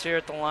chance here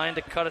at the line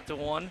to cut it to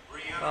 1.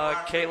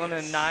 Caitlin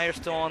and Nye are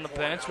still on the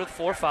bench with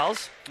 4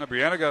 fouls. Now,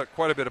 Brianna got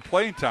quite a bit of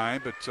playing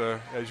time,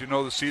 but as you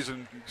know, the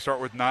season start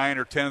with 9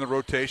 or 10 in the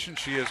rotation.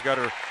 She has got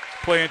her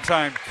playing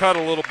time cut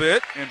a little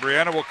bit, and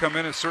Brianna will come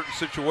in a certain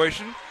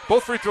situation.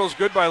 Both free throws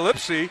good by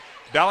Lipsy.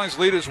 Dowling's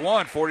lead is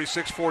 1,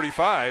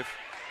 46-45.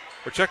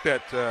 Or check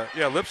that.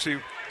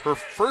 Lipsy, her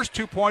first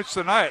 2 points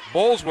tonight.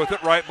 Bowles with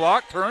it, right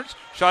block, turns,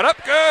 shot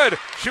up, good.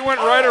 She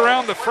went right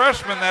around the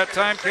freshman that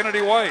time,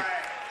 Kennedy White.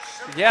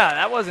 Yeah,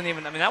 that wasn't a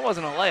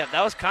layup.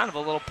 That was kind of a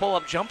little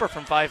pull-up jumper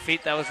from 5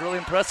 feet. That was really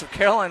impressive.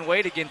 Caroline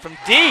Waite again from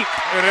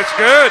deep. And it's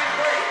good.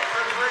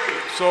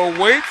 So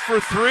Waite for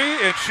 3,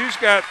 and she's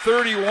got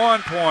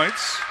 31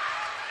 points.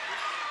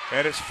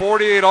 And it's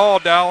 48 all,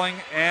 Dowling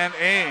and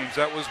Ames.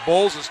 That was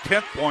Bowles'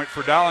 10th point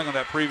for Dowling on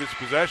that previous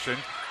possession.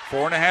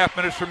 4.5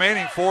 minutes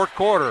remaining, 4th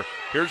quarter.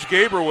 Here's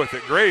Gaber with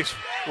it. Grace,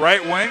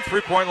 right wing,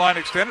 3-point line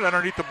extended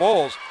underneath the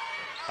Bulls.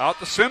 Out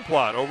to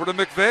Simplot, over to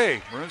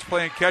McVeigh. Maroons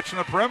playing catch in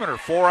the perimeter.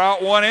 4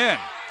 out, 1 in.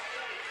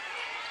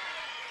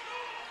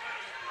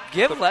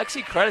 Give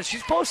Lexi credit.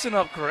 She's posting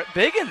up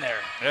big in there.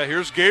 Yeah,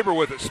 here's Gaber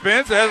with it.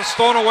 Spins, has it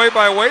stolen away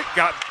by Waite.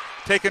 Got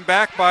taken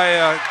back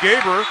by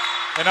Gaber.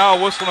 And now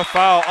a whistle and a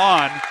foul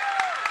on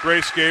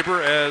Grace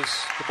Gaber as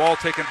the ball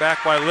taken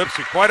back by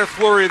Lipsy. Quite a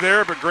flurry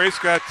there, but Grace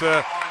got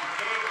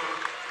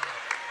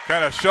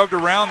kind of shoved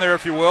around there,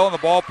 if you will, and the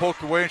ball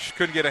poked away, and she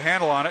couldn't get a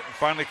handle on it and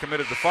finally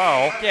committed the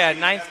foul. Yeah,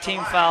 9th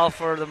team foul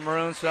for the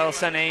Maroons, so that'll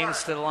send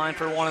Ames to the line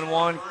for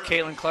 1-1.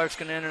 Caitlin Clark's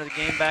going to enter the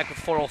game back with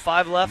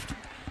 4:05 left.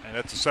 And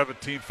that's a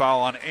 17th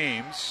foul on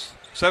Ames.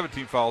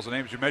 17 fouls on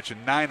Ames. You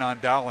mentioned 9 on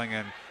Dowling,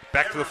 and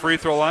back to the free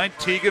throw line,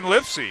 Tegan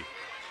Lipsy.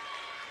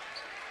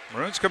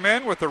 Maroons come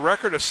in with a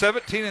record of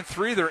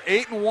 17-3. They're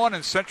 8-1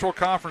 in Central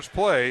Conference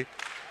play.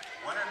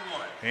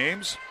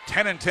 Ames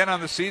 10-10 on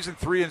the season,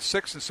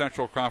 3-6 in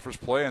Central Conference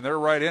play, and they're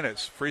right in it.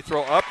 Free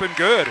throw up and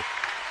good.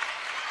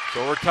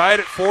 So we're tied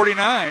at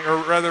 49, or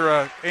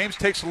rather, Ames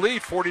takes the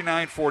lead,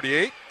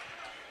 49-48.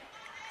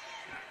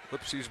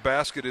 Lipsy's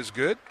basket is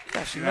good.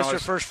 Yeah, she missed her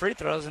first free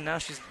throws, and now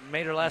she's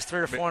made her last 3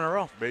 or 4 in a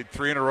row. Made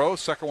 3 in a row.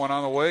 Second one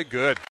on the way.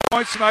 Good.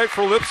 Points tonight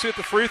for Lipsy at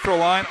the free throw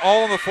line,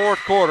 all in the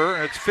 4th quarter,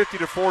 and it's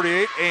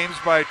 50-48. Ames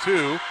by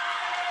 2.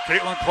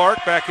 Caitlin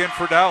Clark back in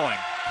for Dowling.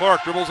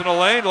 Clark dribbles in a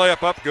lane,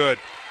 layup up, good.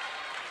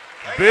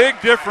 Big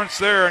difference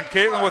there, and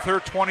Caitlin with her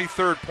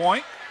 23rd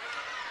point.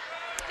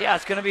 Yeah,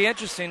 it's going to be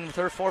interesting with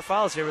her 4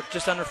 fouls here with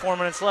just under 4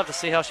 minutes left to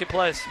see how she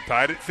plays.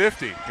 Tied at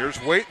 50.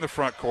 Here's Waite in the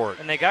front court.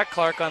 And they got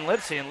Clark on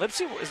Lipsy, and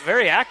Lipsy is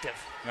very active.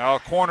 Now a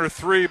corner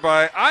 3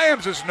 by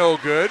Iams is no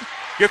good.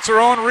 Gets her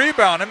own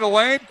rebound in the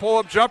lane,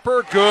 pull-up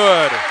jumper,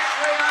 good.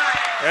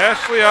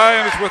 Ashley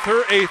Iams with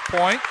her 8th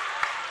point.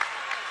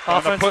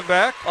 On the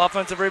putback.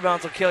 Offensive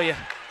rebounds will kill you.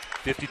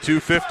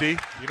 52-50.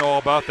 You know all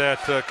about that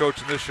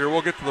coaching this year.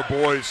 We'll get to the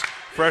boys'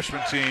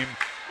 freshman team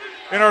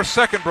in our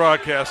second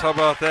broadcast. How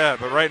about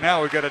that? But right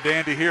now we've got a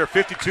dandy here.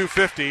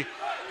 52-50.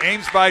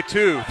 Ames by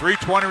 2.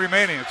 3:20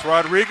 remaining. It's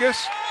Rodriguez.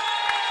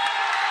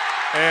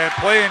 And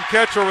play and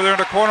catch over there in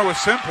the corner with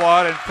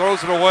Simplot and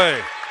throws it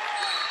away.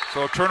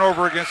 So a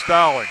turnover against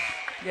Dowling.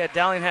 Yeah,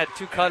 Dowling had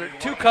two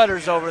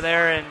cutters over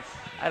there, and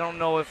I don't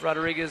know if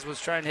Rodriguez was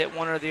trying to hit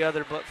one or the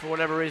other, but for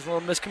whatever reason, a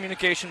little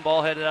miscommunication,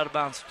 ball headed out of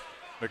bounds.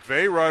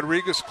 McVeigh,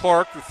 Rodriguez,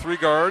 Clark, the 3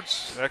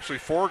 guards, actually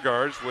 4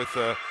 guards with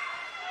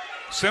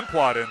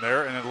Simplot in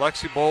there, and then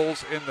Lexi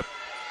Bowles in the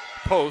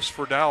post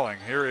for Dowling.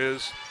 Here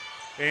is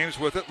Ames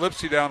with it.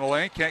 Lipsy down the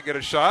lane, can't get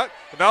a shot.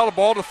 And now the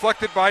ball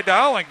deflected by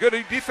Dowling. Good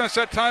defense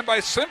that time by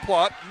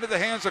Simplot into the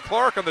hands of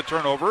Clark on the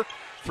turnover.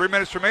 3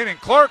 minutes remaining.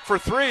 Clark for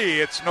 3.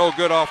 It's no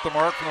good, off the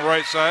mark from the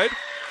right side.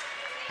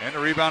 And a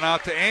rebound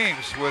out to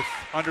Ames with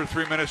under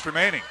 3 minutes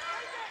remaining.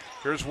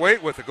 Here's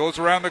Waite with it. Goes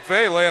around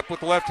McVeigh. Layup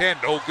with the left hand.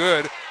 No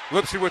good.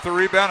 Lipsy with the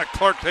rebound, and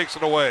Clark takes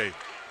it away.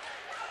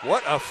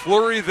 What a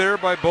flurry there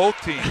by both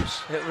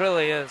teams. It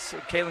really is.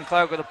 Caitlin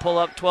Clark with a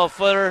pull-up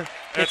 12-footer.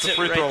 At the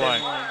free throw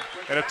line.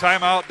 And a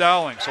timeout,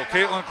 Dowling. So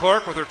Caitlin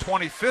Clark with her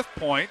 25th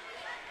point,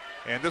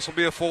 and this will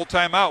be a full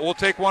timeout. We'll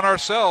take one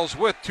ourselves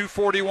with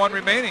 2:41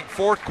 remaining,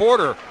 fourth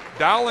quarter.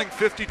 Dowling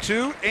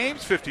 52,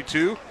 Ames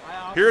 52,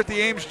 here at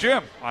the Ames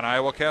Gym on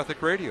Iowa Catholic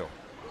Radio.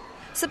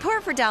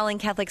 Support for Dowling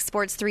Catholic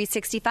Sports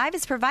 365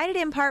 is provided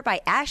in part by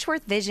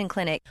Ashworth Vision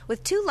Clinic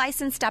with 2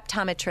 licensed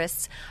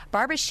optometrists,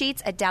 Barbara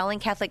Sheets, a Dowling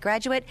Catholic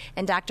graduate,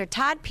 and Dr.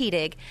 Todd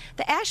Pedig.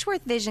 The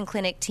Ashworth Vision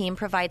Clinic team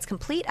provides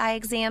complete eye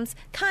exams,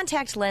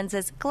 contact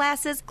lenses,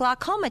 glasses,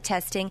 glaucoma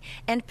testing,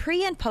 and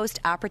pre- and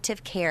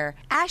post-operative care.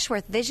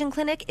 Ashworth Vision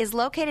Clinic is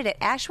located at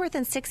Ashworth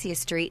and 60th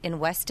Street in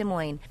West Des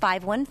Moines,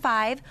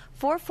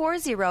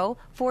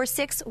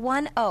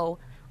 515-440-4610,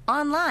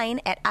 online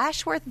at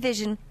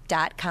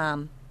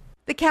ashworthvision.com.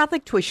 The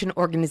Catholic Tuition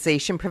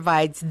Organization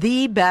provides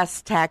the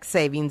best tax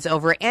savings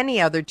over any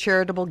other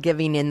charitable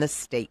giving in the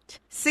state.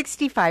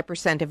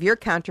 65% of your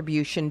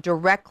contribution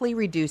directly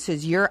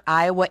reduces your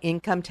Iowa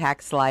income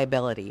tax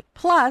liability.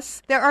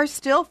 Plus, there are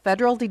still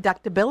federal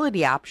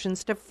deductibility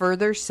options to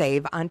further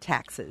save on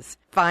taxes.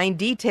 Find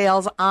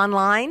details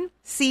online,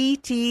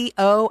 ctoiowa.org.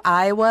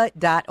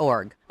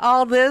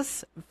 All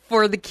this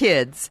for the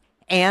kids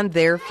and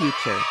their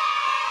future.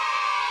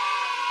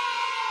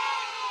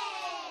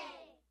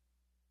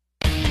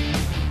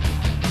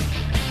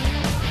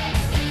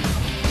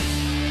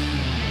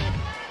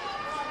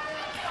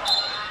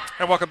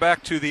 And welcome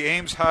back to the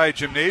Ames High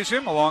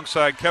Gymnasium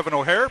alongside Kevin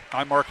O'Hare.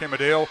 I'm Mark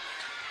Amadale.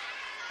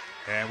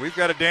 And we've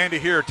got a dandy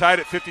here, tied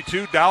at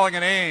 52, Dowling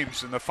and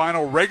Ames in the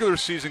final regular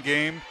season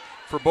game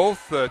for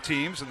both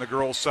teams in the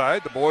girls'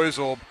 side. The boys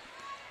will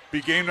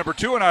be game number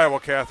 2 in Iowa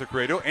Catholic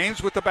Radio.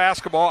 Ames with the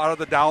basketball out of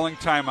the Dowling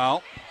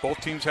timeout. Both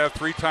teams have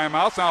 3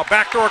 timeouts. Now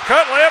backdoor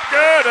cut, layup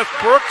good. That's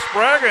Brooke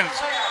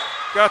Spraggins.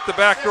 Got the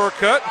backdoor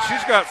cut, and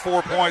she's got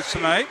 4 points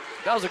tonight.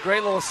 That was a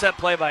great little set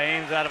play by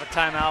Ames out of a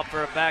timeout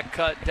for a back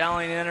cut.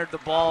 Dowling entered the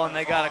ball, and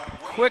they got a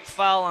quick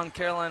foul on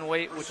Caroline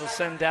Waite, which will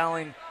send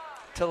Dowling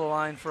to the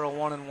line for a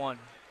 1-and-1.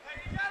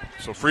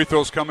 So free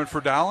throws coming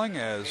for Dowling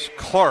as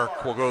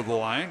Clark will go to the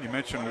line. You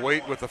mentioned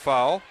Waite with the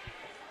foul.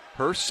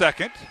 Her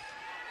second.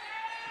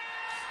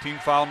 Team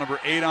foul number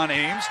 8 on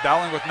Ames.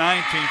 Dowling with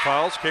 9 team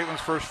fouls.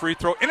 Caitlin's first free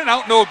throw. In and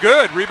out, no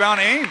good.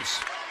 Rebound Ames.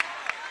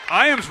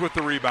 Iams with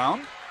the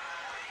rebound.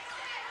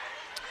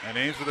 And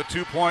Ames with a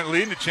 2-point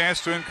lead and a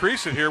chance to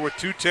increase it here with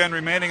 2:10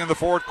 remaining in the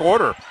fourth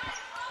quarter.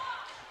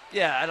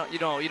 Yeah, you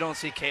don't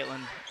see Caitlin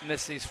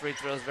miss these free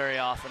throws very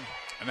often.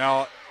 And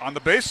now on the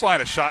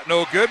baseline, a shot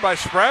no good by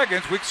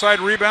Spraggins. Weak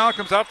side rebound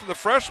comes out to the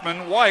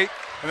freshman, White,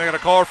 and they're going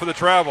to call her for the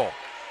travel.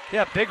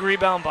 Yeah, big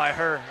rebound by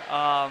her.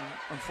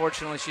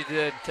 Unfortunately, she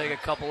did take a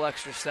couple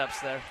extra steps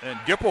there. And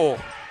Gipple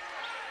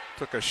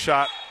took a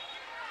shot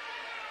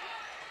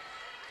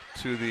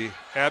to the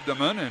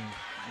abdomen and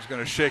he's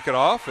going to shake it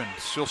off, and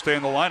she'll stay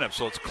in the lineup.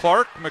 So it's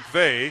Clark,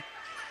 McVeigh,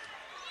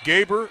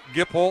 Gaber,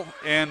 Gipple,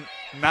 and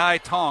Nai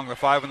Tong, the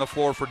 5 on the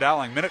floor for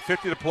Dowling. Minute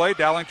 50 to play.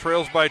 Dowling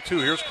trails by 2.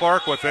 Here's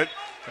Clark with it.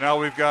 And now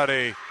we've got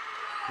a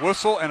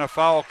whistle and a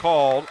foul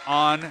called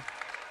on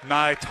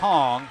Nai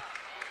Tong,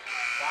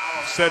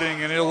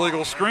 setting an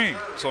illegal screen.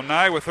 So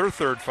Nai with her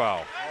 3rd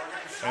foul.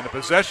 And the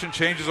possession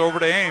changes over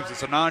to Ames.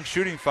 It's a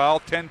non-shooting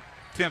foul, 10th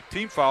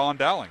team foul on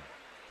Dowling.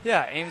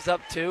 Yeah, Ames up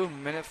 2,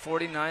 minute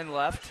 49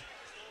 left.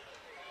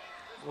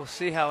 We'll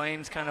see how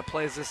Ames kind of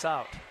plays this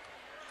out.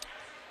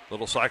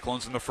 Little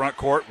Cyclones in the front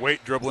court.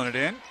 Waite dribbling it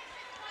in.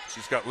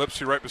 She's got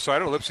Lipsy right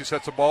beside her. Lipsy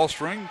sets a ball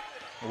string.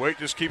 Waite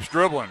just keeps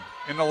dribbling.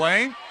 In the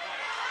lane.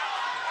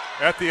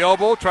 At the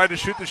elbow. Tried to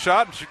shoot the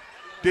shot, and she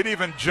didn't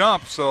even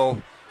jump,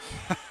 so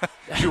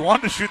she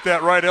wanted to shoot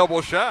that right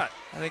elbow shot.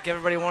 I think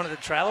everybody wanted to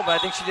travel, but I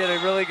think she did a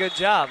really good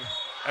job.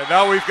 And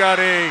now we've got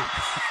a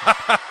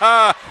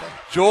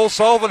Joel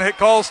Sullivan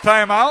calls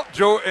timeout.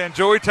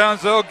 Joey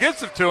Townsend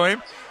gets it to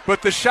him.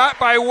 But the shot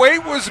by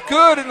Waite was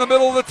good in the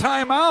middle of the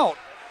timeout.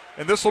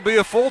 And this will be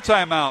a full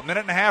timeout.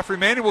 Minute and a half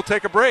remaining. We'll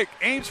take a break.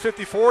 Ames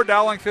 54,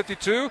 Dowling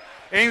 52.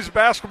 Ames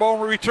basketball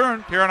will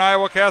return here on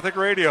Iowa Catholic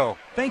Radio.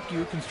 Thank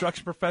you,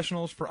 construction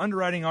professionals, for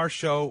underwriting our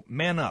show,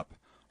 Man Up.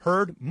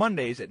 Heard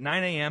Mondays at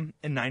 9 a.m.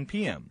 and 9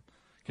 p.m.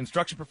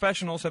 Construction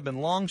professionals have been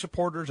long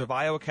supporters of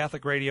Iowa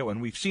Catholic Radio,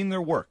 and we've seen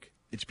their work.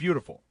 It's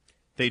beautiful.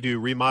 They do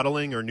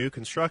remodeling or new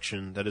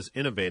construction that is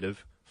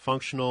innovative,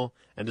 functional,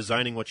 and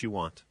designing what you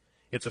want.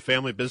 It's a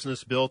family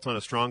business built on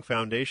a strong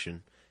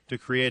foundation to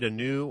create a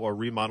new or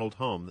remodeled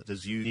home that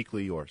is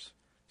uniquely yours.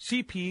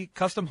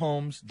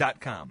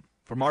 CPCustomHomes.com.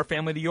 From our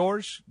family to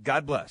yours,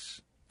 God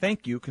bless.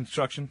 Thank you,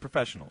 construction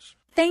professionals.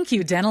 Thank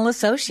you, Dental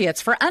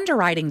Associates, for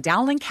underwriting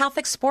Dowling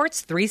Catholic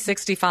Sports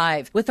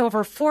 365. With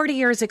over 40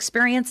 years'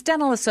 experience,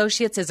 Dental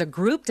Associates is a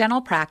group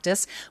dental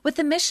practice with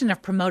the mission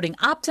of promoting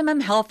optimum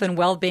health and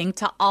well-being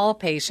to all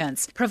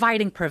patients,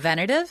 providing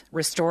preventative,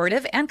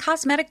 restorative, and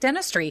cosmetic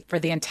dentistry for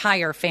the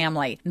entire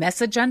family.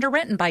 Message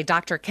underwritten by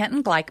Dr.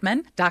 Kenton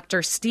Gleichman,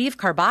 Dr. Steve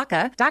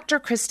Karbaka, Dr.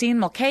 Christine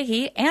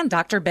Mulcahy, and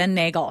Dr. Ben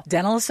Nagel.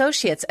 Dental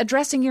Associates,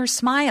 addressing your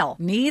smile,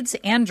 needs,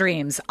 and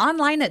dreams.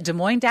 Online at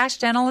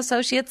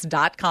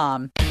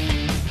DesMoines-DentalAssociates.com.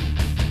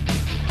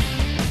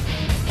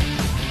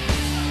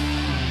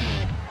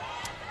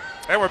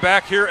 And we're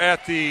back here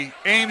at the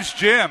Ames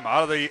gym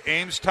out of the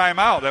Ames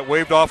timeout. That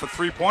waved off a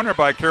three-pointer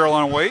by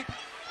Caroline Waite.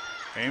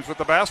 Ames with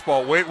the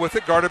basketball. Waite with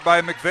it, guarded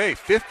by McVeigh.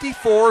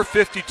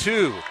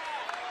 54-52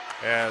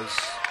 as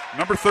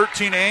number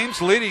 13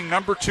 Ames leading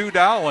number 2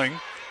 Dowling.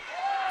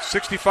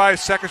 65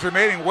 seconds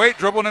remaining. Waite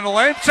dribbling in the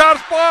lane. Shot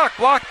is blocked.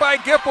 Blocked by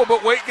Gipple,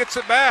 but Waite gets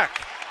it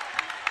back.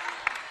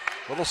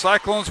 Little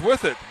Cyclones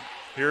with it.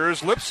 Here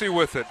is Lipsy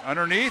with it.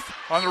 Underneath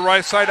on the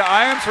right side to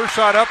Iams. Her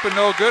shot up and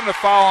no good. And a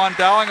foul on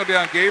Dowling will be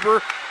on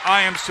Gaber.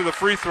 Iams to the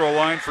free throw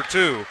line for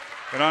 2.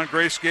 And on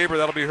Grace Gaber,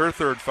 that'll be her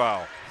 3rd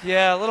foul.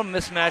 Yeah, a little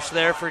mismatch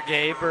there for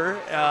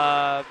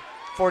Gaber.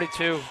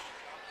 42.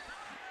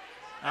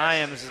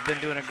 Iams has been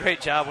doing a great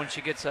job when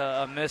she gets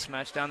a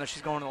mismatch down there.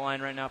 She's going to the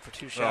line right now for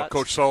 2 shots.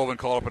 Coach Sullivan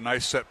called up a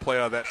nice set play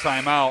out of that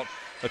timeout.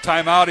 A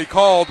timeout he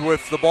called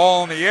with the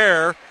ball in the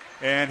air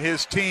and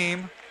his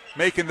team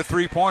making the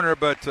three-pointer,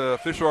 but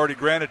official already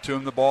granted to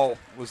him. The ball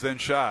was then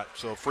shot.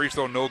 So free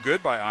throw no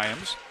good by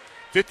Iams.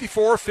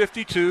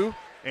 54-52.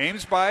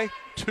 Ames by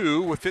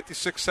 2 with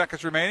 56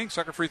 seconds remaining.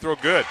 Second free throw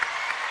good.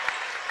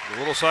 The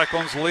Little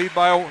Cyclones lead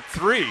by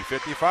 3,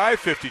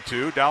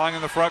 55-52. Dowling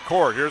in the front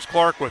court. Here's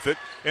Clark with it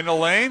in the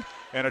lane.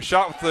 And a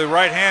shot with the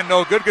right hand,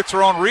 no good. Gets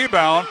her own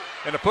rebound.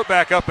 And a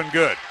putback up and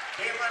good.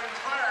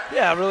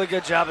 Yeah, really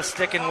good job of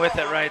sticking with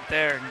it right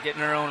there and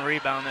getting her own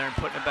rebound there and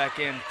putting it back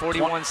in.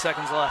 41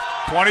 seconds left.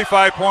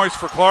 25 points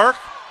for Clark.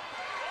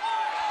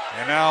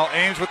 And now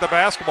Ames with the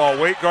basketball.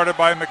 Waite guarded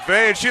by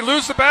McVeigh. And she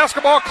loses the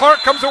basketball.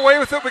 Clark comes away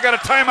with it. We got a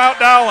timeout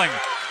Dowling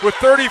with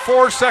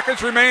 34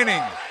 seconds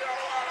remaining.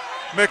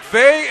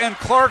 McVeigh and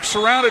Clark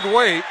surrounded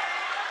Waite.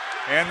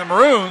 And the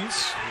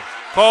Maroons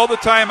call the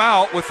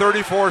timeout with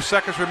 34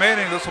 seconds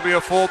remaining. This will be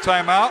a full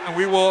timeout, and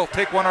we will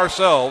take one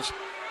ourselves.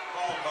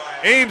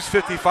 Ames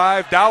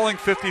 55, Dowling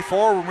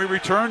 54. When we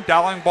return,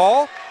 Dowling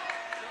ball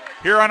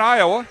here on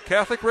Iowa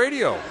Catholic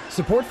Radio.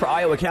 Support for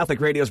Iowa Catholic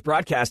Radio's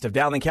broadcast of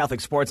Dowling Catholic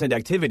sports and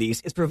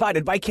activities is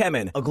provided by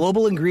Kemin, a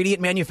global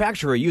ingredient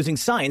manufacturer using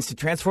science to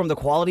transform the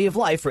quality of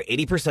life for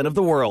 80% of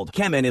the world.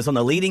 Kemin is on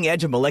the leading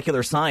edge of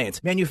molecular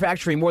science,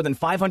 manufacturing more than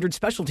 500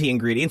 specialty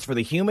ingredients for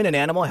the human and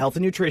animal health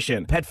and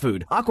nutrition, pet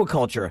food,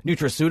 aquaculture,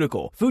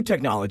 nutraceutical, food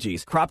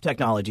technologies, crop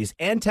technologies,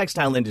 and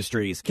textile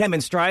industries.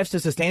 Kemin strives to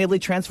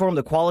sustainably transform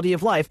the quality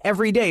of life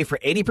every day for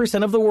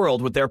 80% of the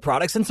world with their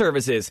products and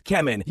services.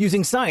 Kemin,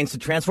 using science to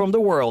transform the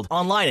world.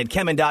 Online at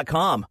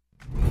Kemin.com.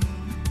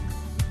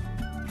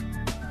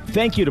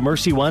 Thank you to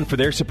Mercy One for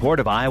their support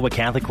of Iowa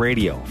Catholic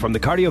Radio. From the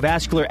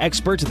cardiovascular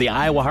experts of the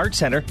Iowa Heart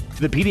Center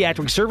to the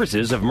pediatric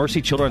services of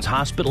Mercy Children's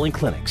Hospital and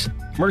Clinics,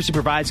 Mercy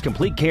provides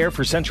complete care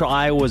for Central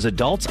Iowa's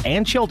adults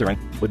and children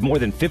with more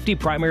than 50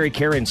 primary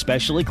care and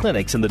specialty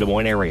clinics in the Des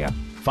Moines area.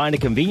 Find a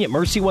convenient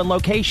Mercy One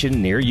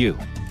location near you.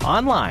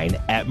 Online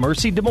at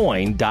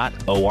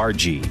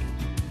mercydesmoines.org.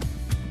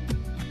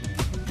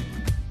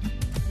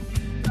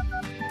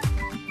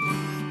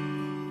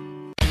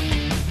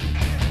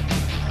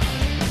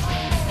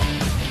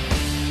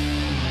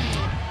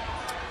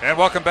 And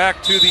welcome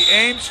back to the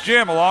Ames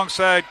Gym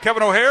alongside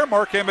Kevin O'Hare,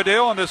 Mark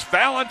Amadale on this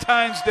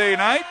Valentine's Day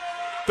night.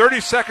 30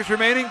 seconds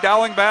remaining,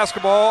 Dowling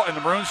basketball, and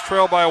the Maroons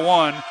trail by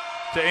 1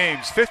 to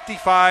Ames,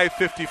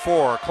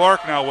 55-54.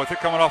 Clark now with it,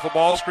 coming off a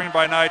ball screen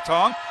by Nai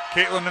Tong.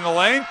 Caitlin in the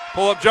lane,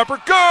 pull-up jumper,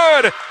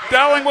 good!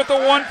 Dowling with the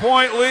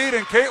 1-point lead,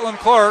 and Caitlin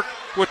Clark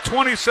with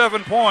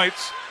 27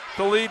 points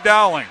to lead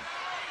Dowling.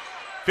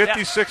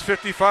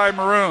 56-55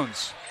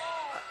 Maroons.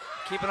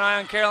 Keep an eye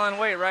on Caroline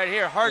Waite right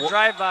here. Hard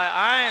drive by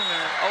Iams.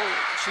 Oh,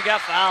 she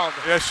got fouled.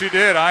 Yes, she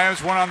did.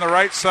 Iams went on the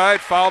right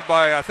side, fouled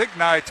by, I think,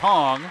 Nai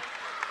Tong.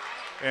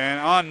 And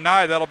on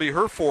Nai, that'll be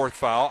her 4th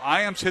foul.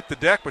 Iams hit the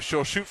deck, but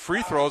she'll shoot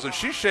free throws, and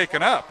she's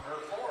shaken up.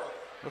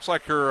 Looks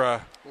like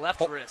her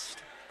left wrist.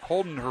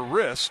 Holding her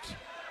wrist.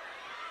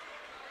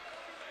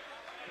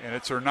 And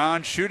it's her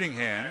non-shooting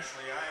hand.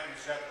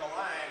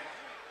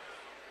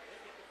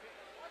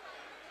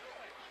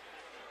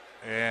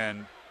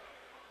 And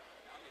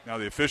now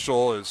the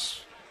official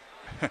is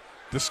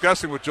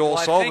discussing with Joel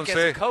Sullivan. I think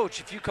as a coach,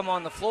 if you come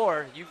on the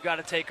floor, you've got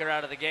to take her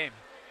out of the game.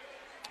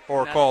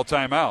 Or call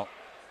timeout.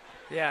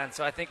 Yeah, and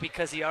so I think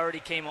because he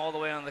already came all the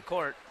way on the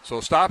court. So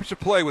stoppage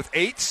of play with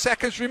 8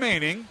 seconds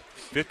remaining.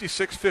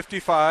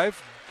 56-55.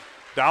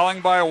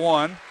 Dowling by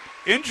 1.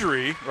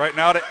 Injury right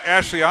now to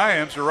Ashley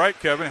Iams. You're right,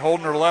 Kevin,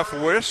 holding her left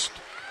wrist.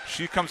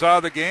 She comes out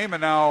of the game,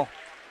 and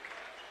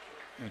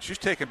she's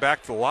taken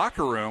back to the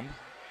locker room.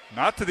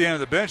 Not to the end of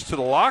the bench, to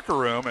the locker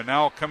room, and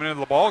now coming into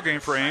the ball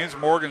game for Ames,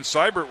 Morgan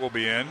Seibert will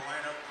be in.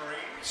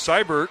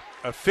 Seibert,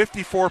 a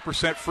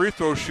 54% free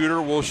throw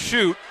shooter, will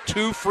shoot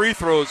 2 free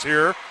throws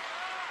here.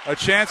 A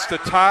chance to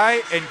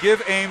tie and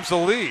give Ames the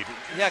lead.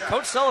 Yeah,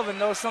 Coach Sullivan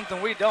knows something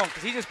we don't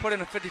because he just put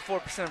in a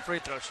 54% free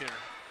throw shooter.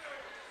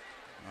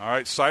 All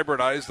right,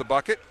 Seibert eyes the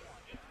bucket.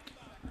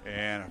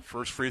 And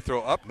first free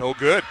throw up, no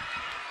good.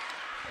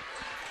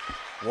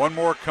 One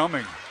more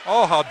coming.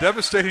 Oh, how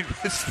devastating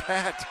is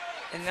that?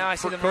 And now I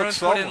see the Coach Maroons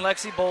put in Sullivan.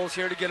 Lexi Bowles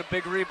here to get a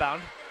big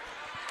rebound.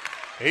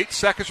 8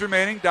 seconds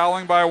remaining,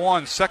 Dowling by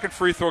 1. Second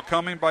free throw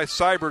coming by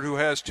Seibert, who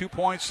has 2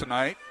 points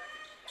tonight.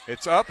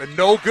 It's up and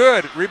no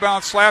good.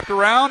 Rebound slapped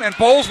around, and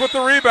Bowles with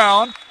the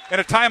rebound, and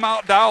a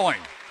timeout Dowling.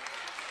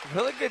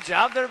 Really good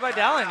job there by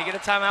Dowling to get a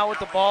timeout with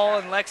the ball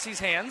in Lexi's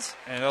hands.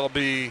 And that'll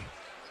be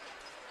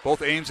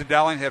both Ames and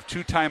Dowling have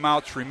 2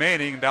 timeouts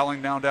remaining.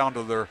 Dowling now down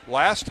to their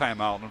last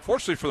timeout. And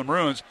unfortunately for the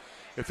Maroons,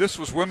 if this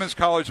was women's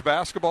college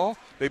basketball,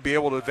 they'd be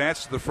able to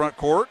advance to the front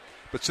court.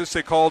 But since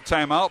they called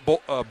timeout,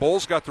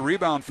 Bowles got the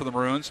rebound for the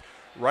Maroons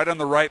right on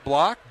the right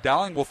block.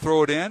 Dowling will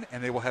throw it in,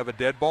 and they will have a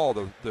dead ball.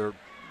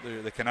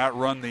 They cannot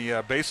run the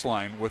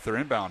baseline with their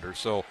inbounder.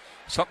 So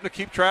something to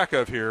keep track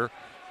of here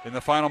in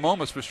the final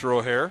moments, Mr.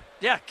 O'Hare.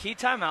 Yeah, key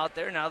timeout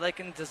there. Now they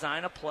can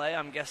design a play.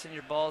 I'm guessing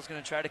your ball is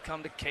going to try to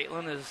come to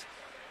Caitlin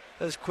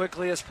as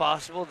quickly as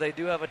possible. They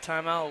do have a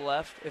timeout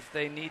left if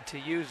they need to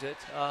use it.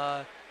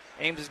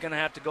 Ames is going to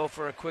have to go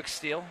for a quick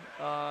steal,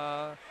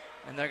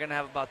 and they're going to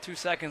have about 2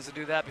 seconds to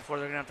do that before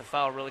they're going to have to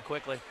foul really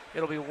quickly.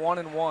 It'll be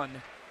 1-1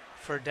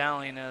 for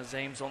Dowling as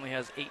Ames only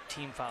has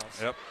 18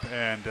 fouls. Yep,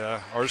 and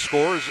our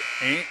score is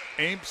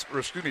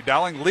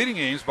Dowling leading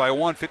Ames by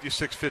 1,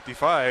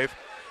 56-55.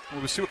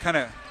 We'll see what kind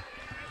of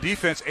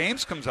defense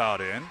Ames comes out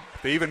in.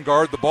 They even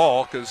guard the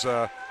ball because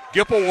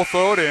Gipple will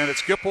throw it in.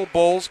 It's Gipple,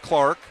 Bowles,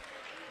 Clark,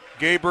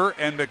 Gaber,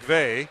 and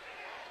McVeigh.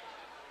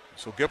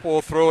 So Gipple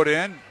will throw it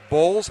in.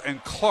 Bowles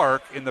and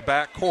Clark in the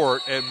back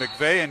court, and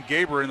McVeigh and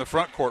Gaber in the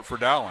front court for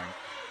Dowling.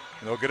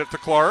 And they'll get it to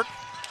Clark,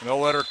 and they'll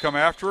let her come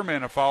after him,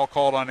 and a foul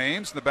called on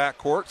Ames in the back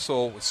court.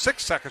 So with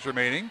 6 seconds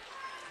remaining,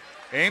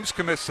 Ames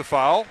commits the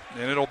foul,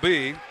 and it'll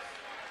be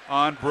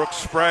on Brooke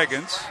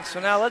Spraggins. So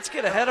now let's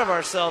get ahead of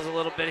ourselves a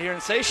little bit here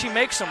and say she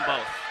makes them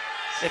both.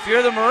 If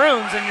you're the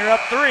Maroons and you're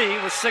up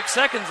 3 with 6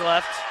 seconds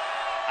left,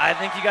 I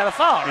think you got a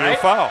foul, You right? get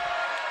a foul.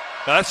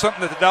 Now, that's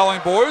something that the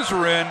Dowling boys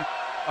were in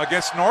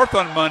against North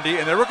on Monday,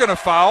 and they were going to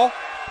foul,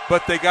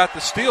 but they got the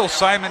steal.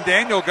 Simon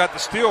Daniel got the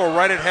steal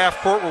right at half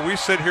court where we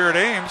sit here at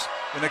Ames,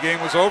 and the game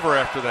was over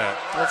after that.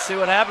 Let's see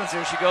what happens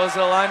here. She goes to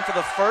the line for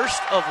the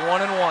first of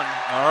 1-1.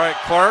 All right,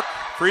 Clark,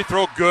 free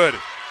throw good.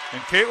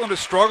 And Caitlin has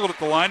struggled at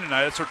the line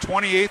tonight. It's her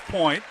 28th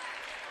point.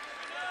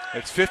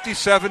 It's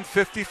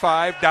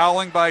 57-55,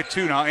 Dowling by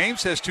 2. Now,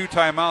 Ames has 2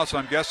 timeouts, so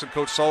I'm guessing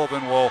Coach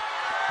Sullivan will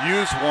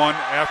use one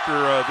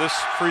after this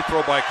free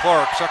throw by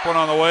Clark. Second one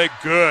on the way,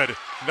 good.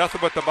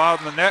 Nothing but the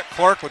bottom of the net.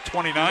 Clark with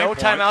 29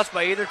 points. No timeouts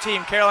by either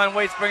team. Caroline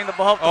Waite's bringing the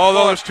ball up the Although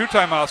court. there's 2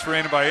 timeouts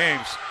remaining by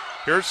Ames.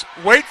 Here's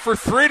Waite for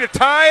 3 to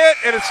tie it,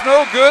 and it's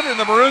no good, and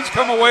the Maroons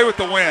come away with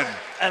the win.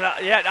 And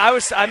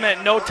I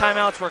meant no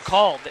timeouts were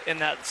called in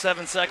that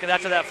 7 seconds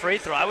after that free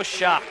throw. I was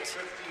shocked.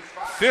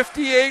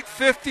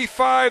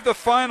 58-55 the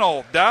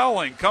final.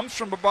 Dowling comes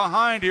from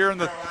behind here in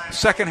the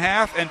second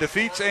half and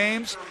defeats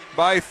Ames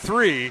by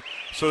 3.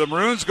 So the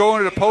Maroons go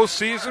into the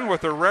postseason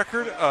with a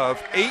record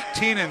of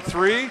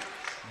 18-3.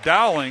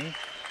 Dowling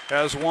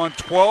has won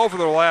 12 of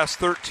their last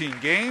 13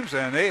 games,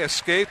 and they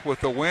escape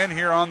with the win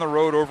here on the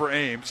road over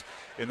Ames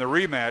in the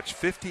rematch,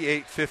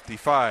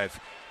 58-55.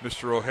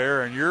 Mr.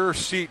 O'Hare, and your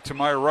seat to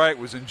my right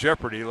was in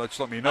jeopardy.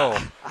 Let me know.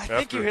 I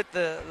think you hit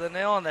the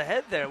nail on the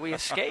head there. We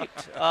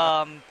escaped.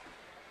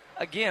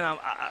 Again,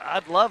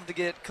 I'd love to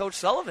get Coach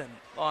Sullivan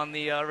on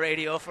the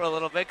radio for a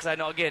little bit because I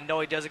know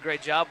he does a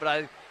great job,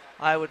 but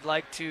I would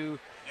like to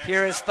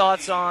hear his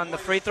thoughts on the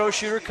free throw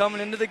shooter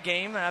coming into the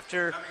game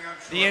after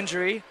the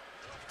injury.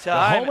 The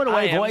home and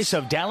away voice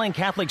of Dowling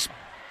Catholic.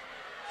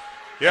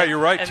 Yeah, you're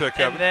right,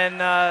 Kevin. And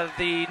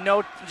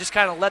then just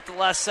kind of let the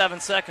last 7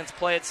 seconds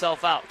play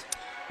itself out.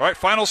 All right,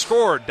 final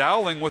score.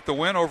 Dowling with the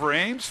win over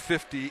Ames,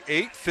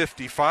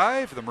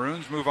 58-55. The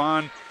Maroons move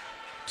on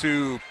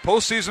to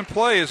postseason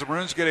play as the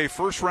Maroons get a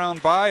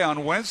first-round bye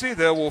on Wednesday.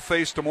 They will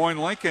face Des Moines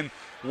Lincoln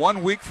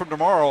 1 week from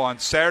tomorrow on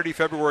Saturday,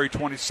 February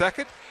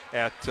 22nd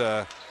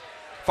at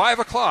 5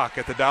 o'clock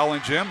at the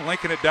Dowling Gym.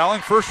 Lincoln at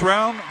Dowling, first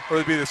round, or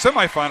it'll be the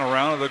semifinal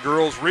round of the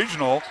girls'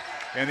 regional.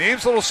 And the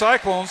Ames Little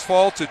Cyclones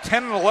fall to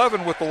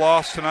 10-11 with the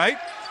loss tonight.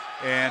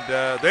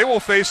 And they will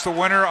face the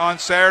winner on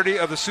Saturday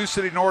of the Sioux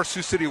City North,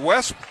 Sioux City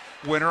West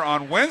winner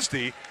on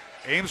Wednesday.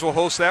 Ames will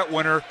host that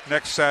winner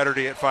next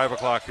Saturday at 5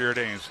 o'clock here at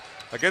Ames.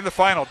 Again, the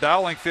final,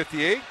 Dowling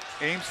 58,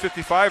 Ames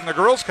 55 in the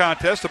girls'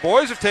 contest. The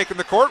boys have taken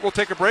the court. We'll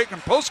take a break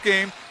and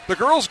post-game, the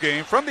girls'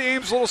 game from the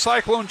Ames Little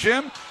Cyclone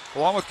Gym.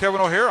 Along with Kevin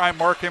O'Hare, I'm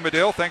Mark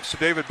Amadale. Thanks to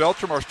David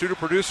Beltram, our studio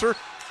producer.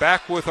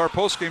 Back with our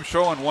post-game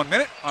show in 1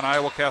 minute on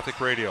Iowa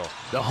Catholic Radio.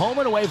 The home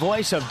and away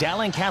voice of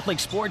Dowling Catholic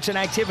Sports and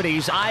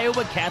Activities,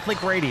 Iowa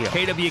Catholic Radio.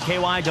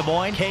 KWKY Des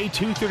Moines,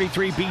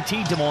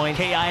 K233BT Des Moines,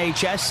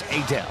 KIHS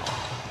Adel.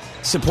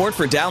 Support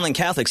for Dowling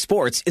Catholic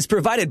Sports is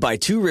provided by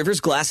Two Rivers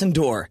Glass and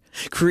Door,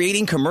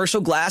 creating commercial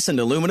glass and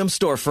aluminum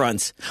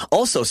storefronts.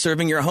 Also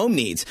serving your home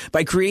needs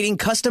by creating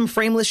custom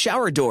frameless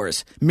shower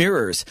doors,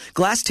 mirrors,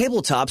 glass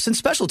tabletops, and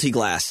specialty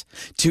glass.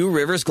 Two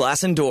Rivers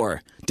Glass and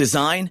Door.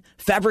 Design,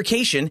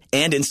 fabrication,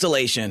 and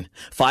installation.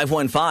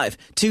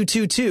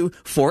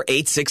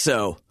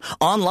 515-222-4860.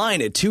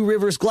 Online at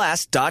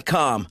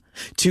tworiversglass.com.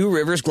 Two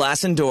Rivers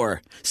Glass and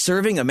Door.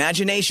 Serving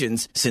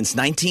imaginations since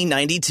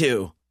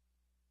 1992.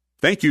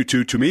 Thank you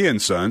to Toomey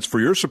 & Sons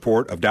for your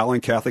support of Dowling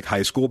Catholic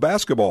High School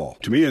basketball.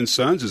 Toomey &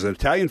 Sons is an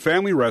Italian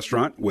family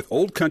restaurant with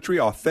Old Country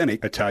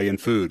authentic Italian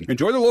food.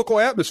 Enjoy the local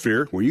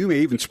atmosphere where you may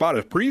even spot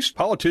a priest,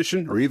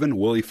 politician, or even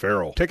Willie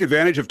Farrell. Take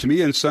advantage of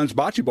Toomey & Sons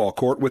bocce ball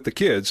court with the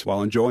kids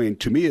while enjoying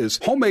Toomey's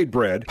homemade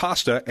bread,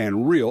 pasta,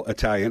 and real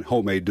Italian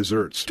homemade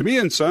desserts.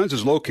 Toomey & Sons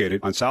is located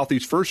on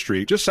Southeast 1st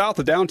Street, just south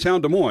of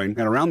downtown Des Moines,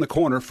 and around the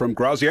corner from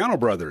Graziano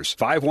Brothers.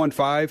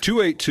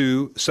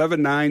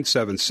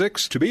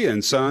 515-282-7976,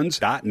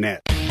 ToomeyandSons.net.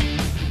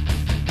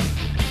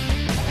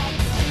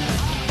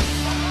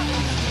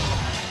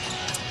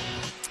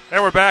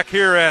 And we're back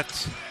here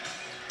at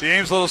the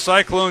Ames Little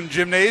Cyclone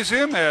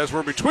Gymnasium as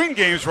we're between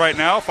games right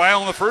now.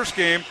 Final in the first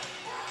game.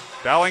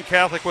 Dowling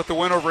Catholic with the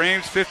win over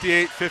Ames,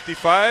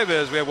 58-55,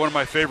 as we have one of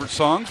my favorite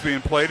songs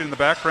being played in the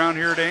background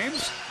here at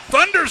Ames.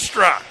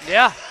 Thunderstruck!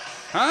 Yeah.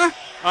 Huh?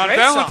 On Great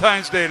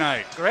Valentine's song. Day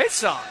night. Great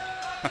song.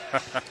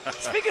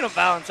 Speaking of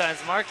Valentine's,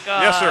 Mark.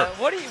 Yes, sir.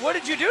 What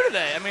did you do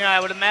today? I mean, I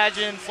would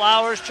imagine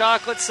flowers,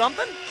 chocolate,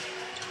 something?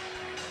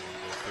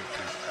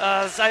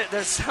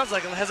 There sounds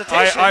like a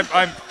hesitation.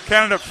 I'm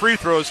counting up free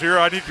throws here.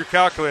 I need your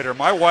calculator.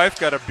 My wife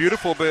got a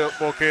beautiful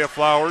bouquet of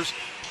flowers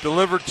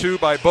delivered to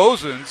by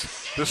Bosun's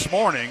this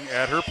morning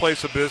at her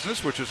place of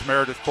business, which is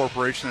Meredith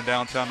Corporation in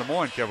downtown Des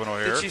Moines, Kevin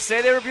O'Hare. Did she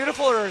say they were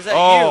beautiful, or is that you?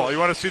 Oh, you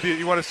want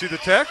to see the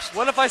text?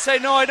 What if I say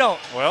no, I don't?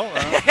 Well,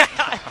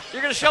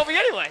 you're going to show me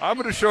anyway. I'm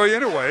going to show you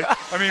anyway.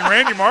 I mean,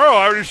 Randy Morrow,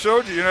 I already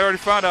showed you. I already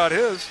found out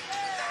his.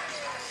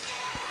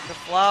 The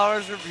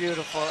flowers are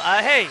beautiful.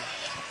 Hey.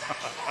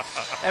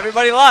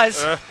 Everybody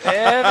lies.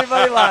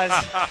 Everybody lies.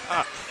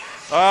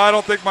 I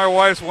don't think my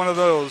wife's one of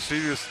those.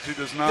 She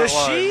does not lie. Does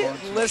she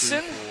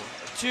listen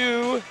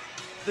to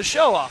the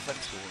show often?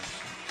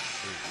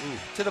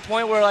 To the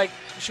point where, like,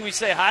 should we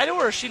say hi to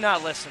her, or is she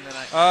not listening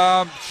tonight?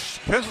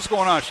 Depends what's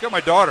going on. She got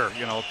my daughter,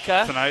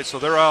 tonight, so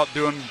they're out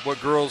doing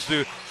what girls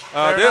do.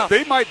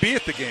 They might be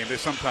at the game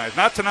sometimes.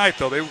 Not tonight,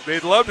 though.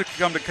 They'd love to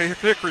come to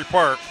Hickory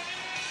Park.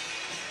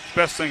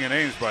 Best thing in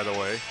Ames, by the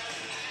way.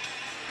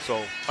 So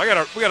we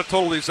got to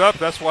total these up.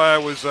 That's why I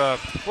was.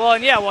 While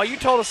you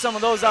totaled some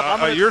of those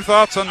up, your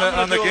thoughts on the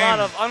game? A lot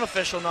of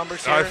unofficial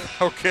numbers here.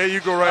 Okay, you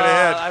go right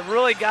ahead. I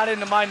really got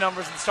into my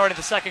numbers and started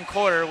the second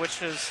quarter,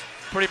 which is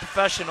pretty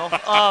professional.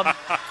 I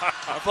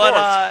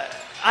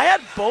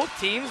had both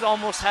teams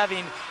almost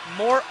having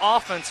more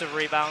offensive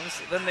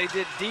rebounds than they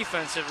did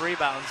defensive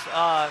rebounds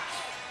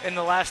in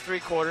the last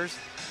three quarters.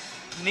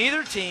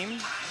 Neither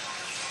team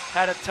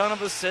had a ton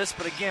of assists,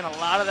 but again, a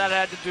lot of that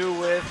had to do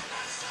with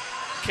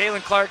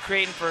Caitlin Clark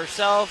creating for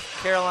herself,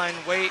 Caroline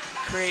Waite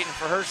creating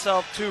for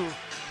herself, two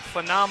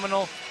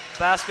phenomenal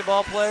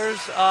basketball players.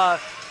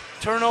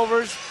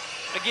 Turnovers,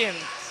 again,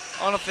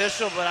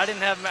 unofficial, but I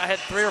had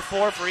 3 or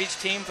 4 for each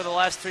team for the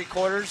last three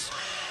quarters.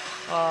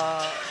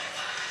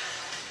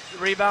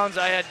 Rebounds,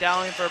 I had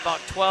Dowling for about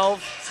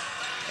 12,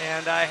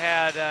 and I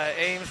had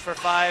Ames for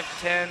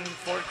 5, 10,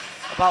 4,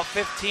 about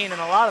 15, and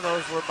a lot of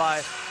those were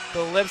by the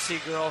Lipsy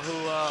girl,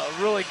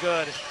 who really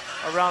good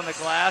around the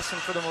glass.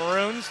 And for the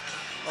Maroons,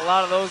 a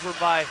lot of those were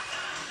by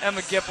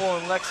Emma Gipple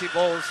and Lexi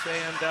Bowles.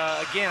 And,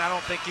 again, I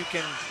don't think you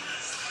can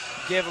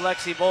give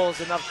Lexi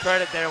Bowles enough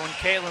credit there when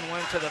Caitlin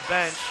went to the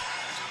bench,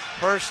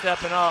 her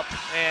stepping up.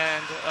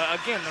 And,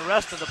 again, the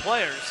rest of the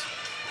players,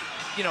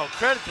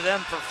 credit to them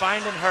for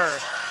finding her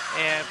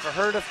and for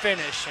her to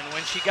finish. And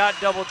when she got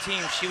double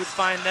teamed, she would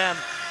find them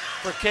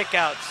for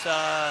kickouts,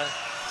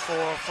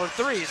 for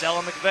threes.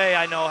 Ella McVeigh,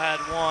 I know,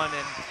 had one.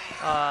 And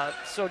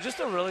so just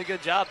a really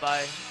good job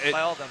by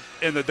all of them.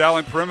 And the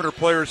Dowling perimeter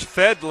players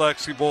fed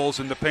Lexi Bowles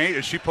in the paint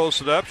as she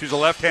posted up. She's a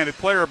left-handed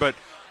player, but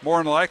more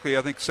than likely,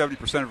 I think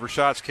 70% of her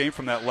shots came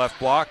from that left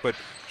block. But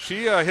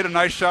she hit a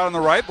nice shot on the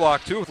right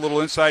block, too, with a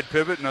little inside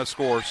pivot and a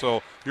score.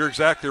 So you're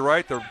exactly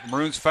right. The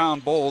Maroons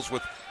found Bowles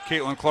with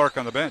Caitlin Clark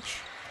on the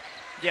bench.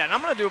 Yeah, and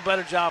I'm going to do a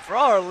better job for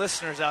all our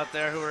listeners out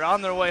there who are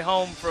on their way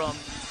home from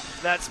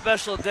that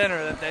special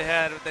dinner that they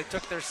had. They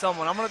took their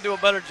someone. I'm going to do a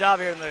better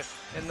job here in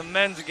the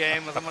men's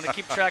game. I'm going to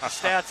keep track of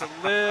stats a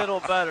little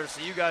better,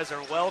 so you guys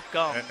are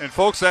welcome. And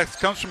folks, that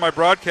comes from my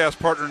broadcast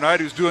partner tonight,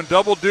 who's doing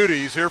double duty.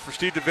 He's here for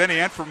Steve DeVinny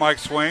and for Mike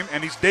Swaim,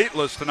 and he's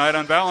dateless tonight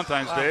on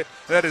Valentine's Day.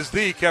 That is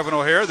the Kevin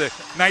O'Hare, the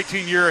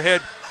 19-year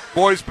head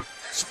boys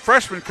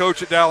freshman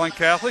coach at Dowling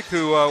Catholic,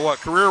 who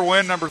career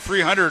win number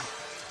 300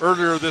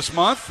 earlier this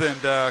month, and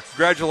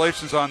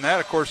congratulations on that.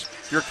 Of course,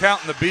 you're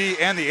counting the B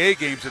and the A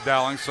games at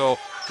Dowling, so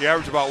you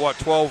average about,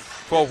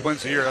 12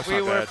 wins a year. That's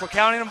not bad. If we're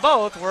counting them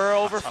both, we're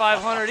over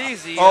 500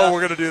 easy. We're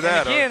going to do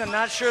that. Again, I'm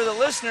not sure the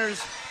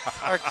listeners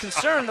are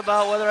concerned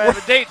about whether I have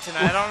a date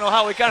tonight. I don't know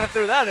how we kind of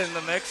threw that in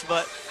the mix,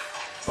 but.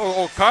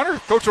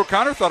 Coach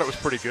O'Connor thought it was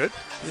pretty good.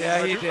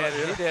 Yeah, he did.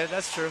 He did.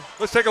 That's true.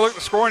 Let's take a look at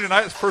the scoring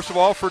tonight. First of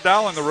all, for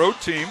Dowling, the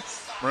road team,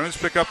 Maroons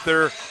pick up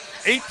their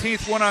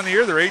 18th win on the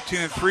year. They're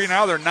 18-3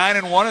 now. They're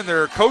 9-1, and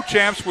they're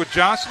co-champs with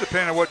Johnson,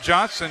 depending on what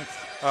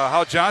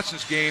how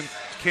Johnson's game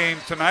came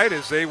tonight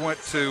as they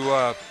went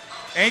to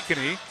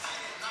Ankeny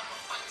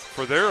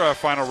for their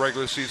final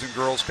regular season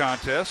girls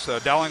contest.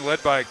 Dowling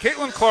led by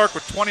Caitlin Clark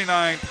with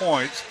 29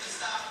 points,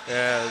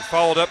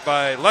 followed up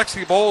by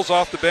Lexi Bowles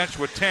off the bench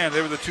with 10.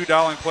 They were the two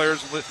Dowling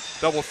players in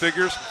double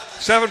figures.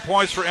 7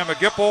 points for Emma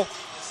Gipple,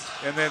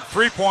 and then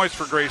 3 points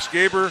for Grace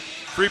Gaber,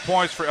 3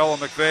 points for Ella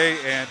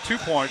McVeigh, and 2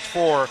 points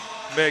for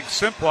Meg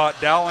Simplot.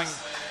 Dowling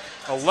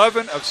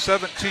 11 of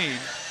 17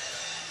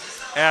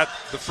 at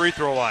the free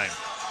throw line.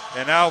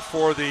 And now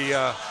for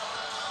the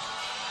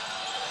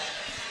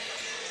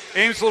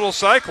Ames Little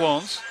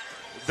Cyclones.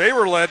 They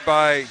were led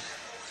by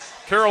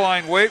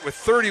Caroline Waite with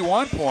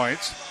 31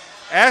 points.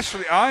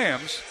 Ashley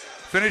Iams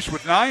finished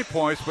with 9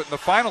 points, but in the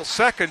final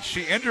second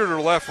she injured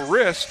her left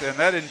wrist, and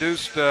that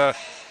induced off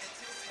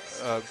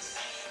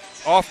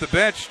the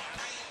bench,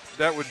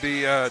 that would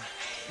be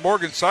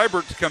Morgan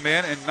Seibert to come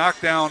in and knock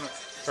down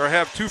or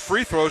have 2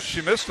 free throws.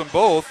 She missed them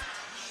both,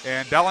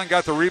 and Dowling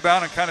got the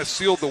rebound and kind of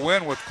sealed the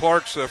win with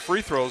Clark's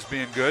free throws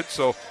being good.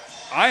 So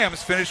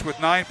Iams finished with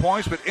 9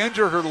 points, but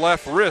injured her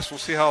left wrist. We'll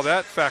see how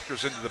that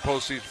factors into the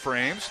postseason for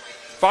Ames.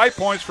 5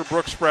 points for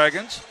Brooke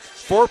Spraggins,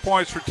 4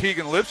 points for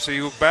Tegan Lipsey,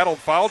 who battled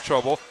foul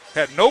trouble,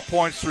 had no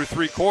points through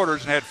 3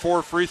 quarters, and had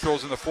 4 free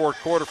throws in the fourth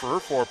quarter for her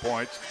 4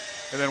 points.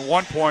 And then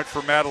 1 point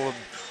for Madeline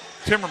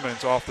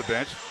Timmermans off the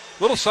bench.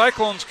 Little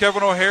Cyclones,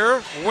 Kevin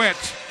O'Hare went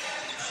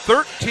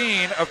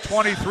 13 of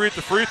 23 at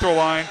the free throw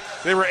line.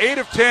 They were 8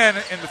 of 10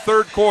 in the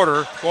third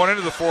quarter going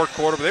into the fourth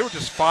quarter, but they were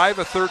just 5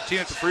 of 13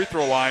 at the free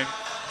throw line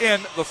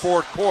in the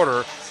fourth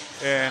quarter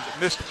and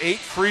missed 8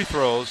 free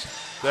throws.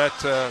 That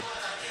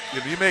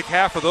if you make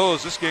half of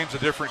those, this game's a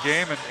different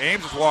game, and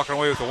Ames is walking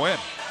away with the win.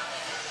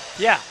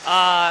 Yeah,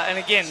 and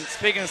again,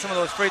 speaking of some of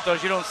those free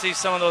throws, you don't see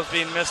some of those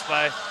being missed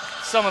by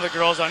some of the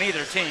girls on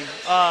either team.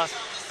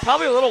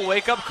 Probably a little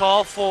wake-up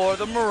call for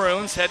the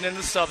Maroons heading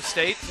into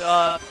sub-state.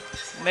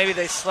 Maybe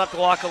they slept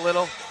walk a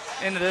little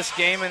into this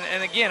game,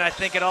 and again, I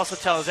think it also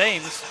tells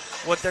Ames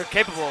what they're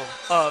capable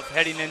of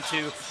heading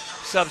into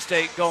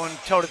sub-state, going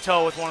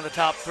toe-to-toe with one of the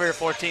top 3 or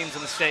 4 teams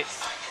in the state.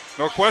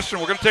 No question.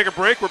 We're going to take a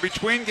break. We're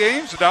between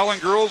games. The Dowling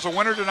girls a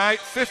winner tonight,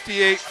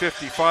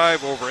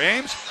 58-55 over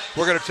Ames.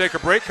 We're going to take a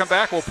break, come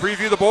back. We'll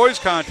preview the boys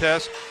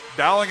contest.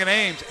 Dowling and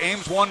Ames.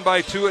 Ames won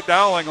by 2 at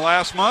Dowling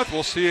last month.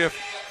 We'll see if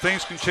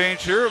things can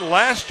change here.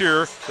 Last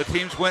year, the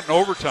teams went in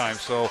overtime,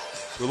 so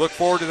we look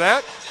forward to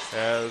that.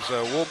 As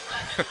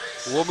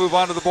we'll move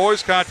on to the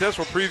boys contest.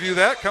 We'll preview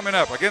that coming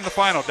up. Again, the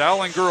final.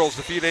 Dowling girls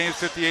defeat Ames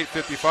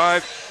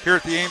 58-55 here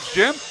at the Ames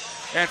Gym.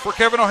 And for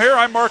Kevin O'Hare,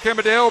 I'm Mark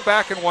Amadeo,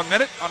 back in 1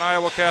 minute on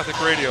Iowa Catholic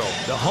Radio.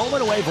 The home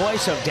and away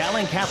voice of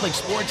Dowling Catholic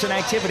sports and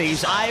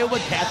activities, Iowa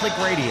Catholic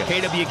Radio.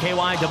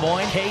 KWKY Des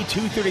Moines,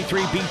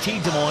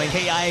 K233BT Des Moines,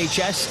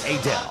 KIHS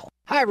Adel.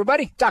 Hi,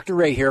 everybody. Dr.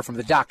 Ray here from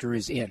The Doctor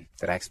Is In.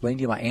 Did I explain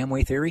to you my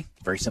Amway theory?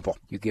 Very simple.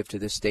 You give to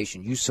this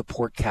station, you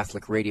support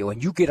Catholic radio,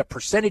 and you get a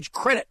percentage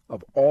credit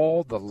of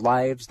all the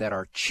lives that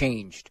are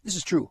changed. This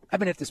is true. I've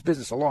been at this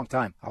business a long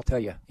time. I'll tell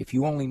you, if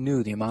you only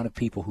knew the amount of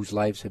people whose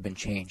lives have been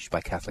changed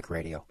by Catholic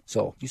radio.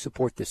 So, you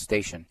support this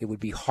station. It would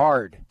be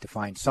hard to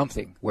find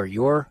something where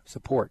your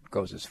support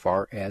goes as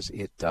far as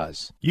it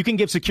does. You can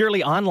give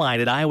securely online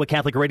at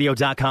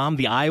iowacatholicradio.com,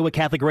 the Iowa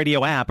Catholic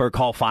Radio app, or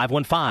call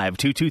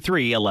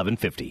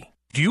 515-223-1150.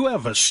 Do you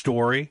have a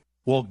story?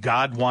 Well,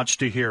 God wants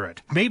to hear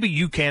it. Maybe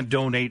you can't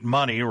donate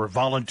money or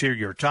volunteer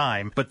your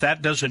time, but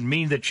that doesn't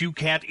mean that you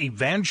can't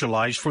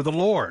evangelize for the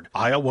Lord.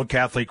 Iowa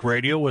Catholic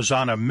Radio is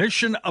on a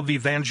mission of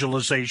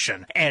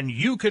evangelization, and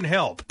you can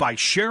help by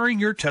sharing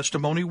your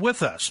testimony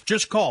with us.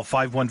 Just call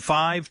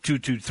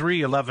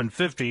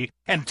 515-223-1150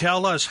 and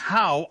tell us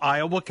how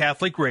Iowa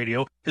Catholic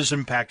Radio has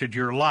impacted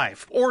your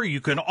life. Or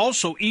you can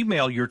also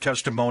email your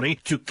testimony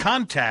to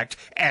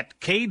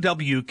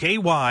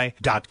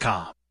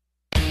contact@kwky.com.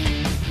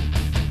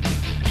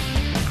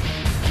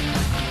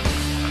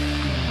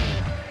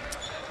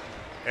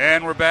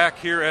 And we're back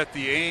here at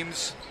the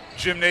Ames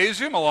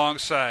Gymnasium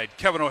alongside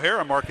Kevin O'Hare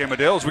and Mark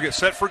Amadale as we get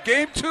set for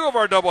Game 2 of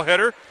our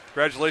doubleheader.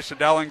 Congratulations to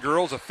Dowling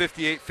girls, a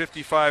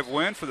 58-55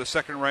 win for the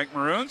second-ranked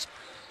Maroons,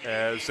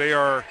 as they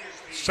are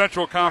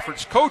Central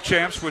Conference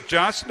co-champs with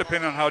Johnson,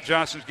 depending on how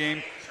Johnson's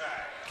game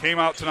came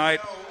out tonight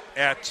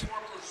at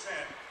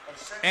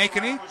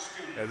Ankeny.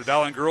 As the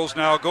Dowling girls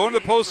now go into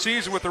the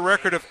postseason with a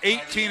record of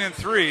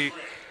 18-3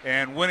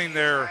 and winning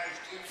their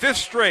 5th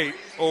straight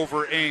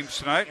over Ames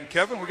tonight. And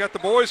Kevin, we got the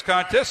boys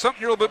contest, something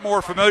you're a little bit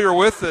more familiar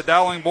with, the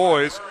Dowling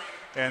boys.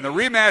 And the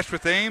rematch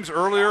with Ames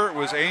earlier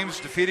was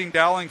Ames defeating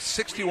Dowling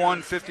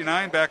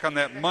 61-59 back on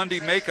that Monday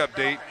makeup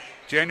date,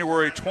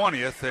 January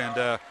 20th.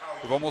 And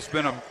we've almost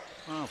been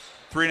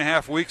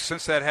 3.5 weeks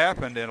since that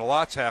happened, and a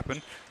lot's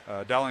happened.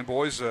 Dowling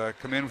boys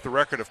come in with a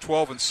record of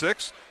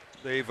 12-6.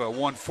 They've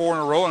won 4 in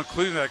a row,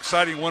 including that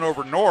exciting win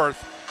over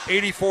North,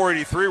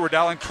 84-83, where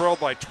Dowling trailed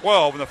by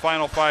 12 in the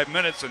final 5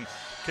 minutes and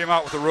came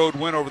out with a road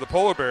win over the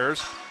Polar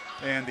Bears.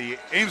 And the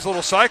Ames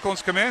Little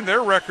Cyclones come in,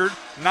 their record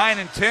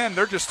 9-10.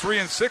 They're just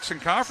 3-6 in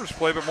conference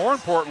play, but more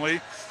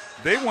importantly,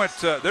 they went.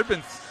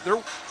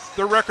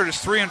 Their record is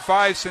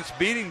 3-5 since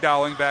beating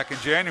Dowling back in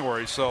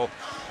January. So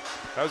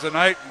that was a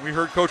night we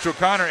heard Coach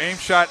O'Connor. Ames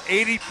shot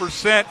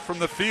 80% from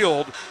the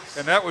field,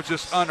 and that was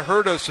just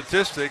unheard of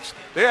statistics.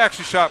 They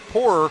actually shot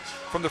poorer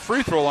from the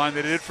free throw line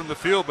than they did from the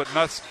field, but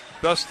thus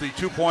the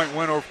 2-point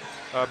win over,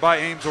 by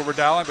Ames over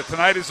Dowling. But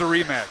tonight is the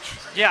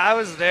rematch. Yeah, I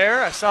was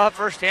there. I saw it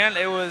firsthand.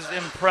 It was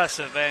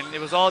impressive, and it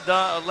was all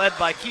led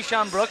by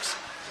Keyshawn Brooks,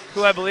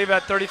 who I believe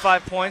had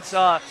 35 points.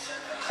 At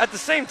the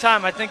same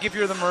time, I think if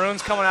you're the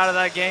Maroons coming out of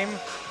that game,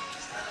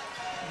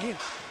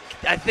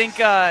 I think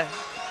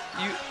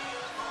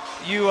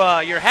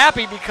you're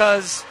happy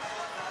because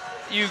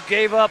you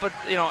gave up.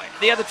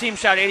 The other team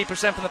shot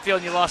 80% from the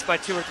field, and you lost by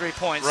 2 or 3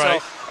 points.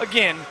 Right. So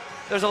again,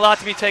 there's a lot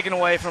to be taken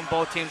away from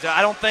both teams.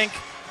 I don't think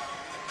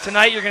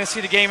tonight you're going to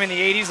see the game in the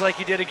 80s like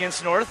you did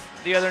against North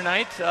the other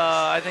night.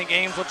 I think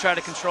Ames will try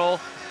to control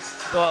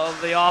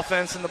the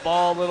offense and the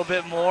ball a little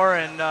bit more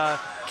and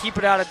keep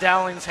it out of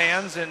Dowling's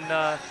hands. And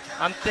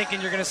I'm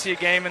thinking you're going to see a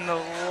game in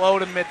the low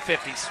to mid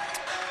 50s.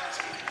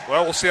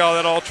 Well, we'll see how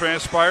that all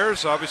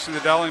transpires. Obviously, the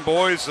Dowling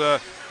boys,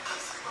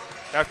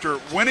 after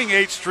winning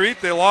 8th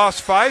Street, they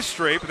lost 5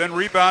 straight, but then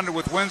rebounded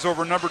with wins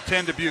over number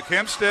 10 Dubuque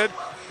Hempstead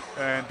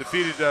and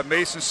defeated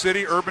Mason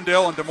City,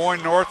 Urbandale, and Des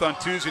Moines North on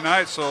Tuesday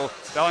night. So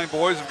Dowling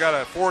boys have got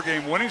a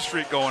 4-game winning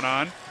streak going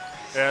on.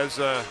 As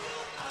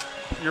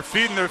you're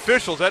feeding their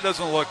officials, that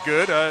doesn't look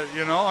good.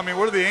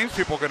 What are the Ames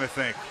people going to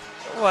think?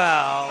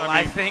 Well,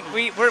 I think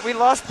we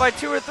lost by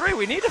 2 or 3.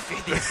 We need to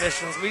feed the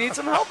officials. We need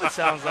some help, it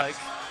sounds like.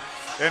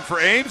 And for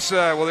Ames,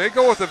 they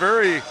go with a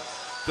very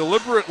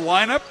deliberate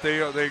lineup.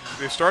 They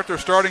start their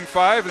starting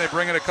 5, and they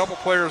bring in a couple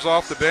players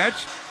off the bench.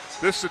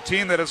 This is a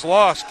team that has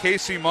lost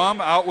Casey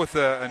Mumm out with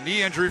a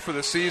knee injury for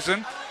the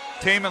season.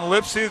 Taman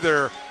Lipsy,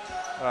 their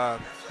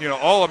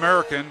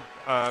All-American,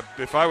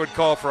 if I would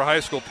call for a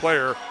high school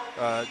player,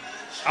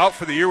 out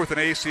for the year with an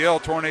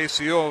ACL, torn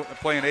ACL,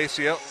 playing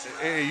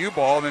AAU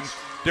ball. And then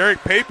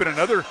Derek Papin,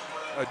 another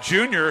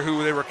junior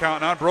who they were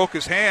counting on, broke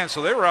his hand.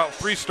 So they were out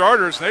 3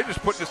 starters, and they're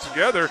just putting this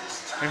together.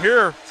 And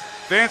here,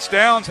 Vance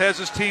Downs has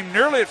his team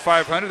nearly at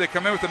 500. They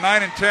come in with a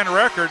 9-10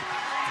 record,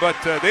 but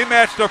they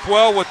matched up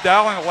well with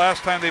Dowling the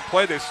last time they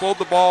played. They slowed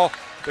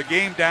the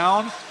game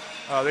down.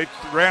 They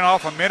ran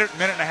off a minute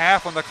and a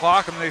half on the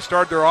clock, and then they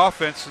started their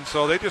offense. And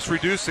so they just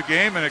reduced the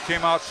game, and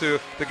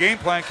the game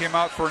plan came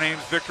out for an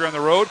Ames victory on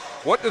the road.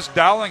 What does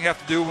Dowling have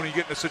to do when you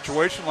get in a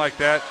situation like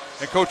that?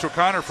 And Coach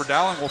O'Connor for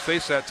Dowling will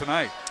face that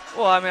tonight.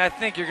 Well, I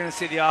think you're going to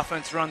see the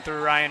offense run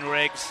through Ryan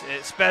Riggs,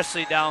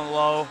 especially down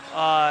low.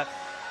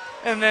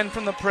 And then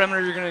from the perimeter,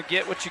 you're going to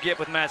get what you get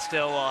with Matt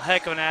Stillwell. A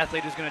heck of an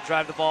athlete who's going to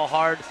drive the ball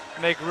hard,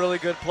 make really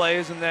good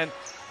plays. And then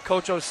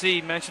Coach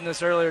O.C. mentioned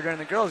this earlier during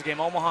the girls' game.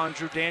 Omaha and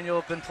Drew Daniel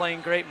have been playing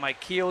great. Mike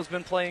Keogh has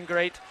been playing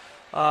great.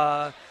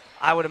 I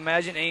would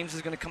imagine Ames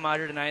is going to come out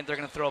here tonight. They're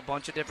going to throw a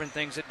bunch of different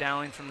things at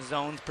Dowling from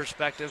zone's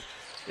perspective.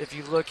 If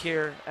you look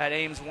here at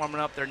Ames warming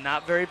up, they're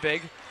not very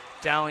big.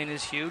 Dowling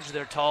is huge.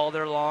 They're tall.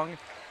 They're long.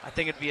 I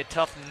think it'd be a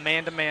tough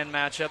man-to-man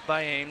matchup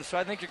by Ames. So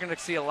I think you're going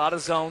to see a lot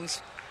of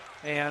zones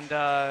and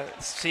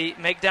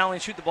make Dowling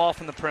shoot the ball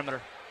from the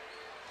perimeter.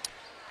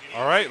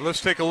 All right, let's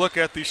take a look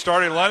at the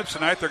starting lineups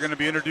tonight. They're going to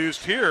be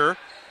introduced here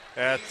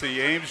at the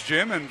Ames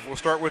gym, and we'll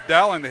start with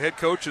Dowling. The head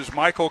coach is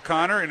Mike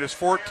O'Connor in his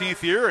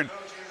 14th year, and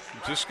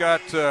just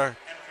got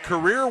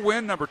career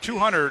win number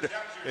 200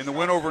 in the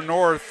win over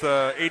North,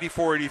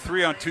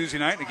 84-83 on Tuesday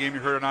night, in the game you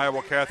heard on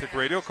Iowa Catholic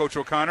Radio. Coach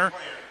O'Connor,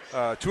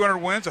 200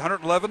 wins,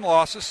 111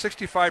 losses,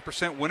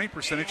 65% winning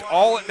percentage,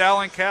 all at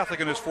Dowling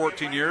Catholic in his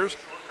 14 years.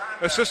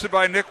 Assisted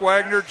by Nick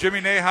Wagner,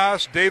 Jimmy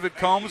Nahas, David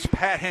Combs,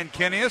 Pat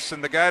Henkenius,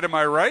 and the guy to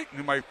my right,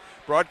 my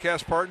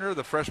broadcast partner,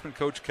 the freshman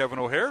coach Kevin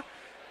O'Hare,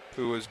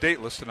 who is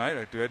dateless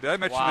tonight. Did I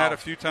mention that a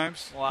few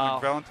times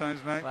on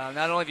Valentine's night? Wow,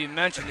 not only have you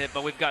mentioned it,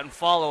 but we've gotten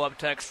follow-up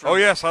texts from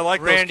I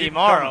like Randy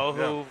Morrow,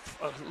 who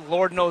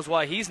Lord knows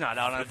why he's not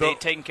out on a date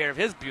taking care of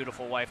his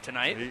beautiful wife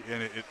tonight.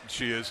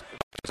 She is.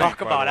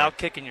 Talk about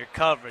out-kicking your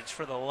coverage,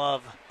 for the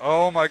love.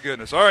 Oh, my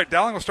goodness. All right,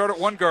 Dowling will start at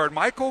one guard.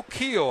 Michael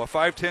Keogh, a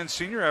 5'10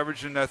 senior,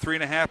 averaging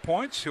 3.5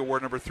 points. He'll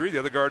wear number 3. The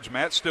other guard's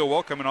Matt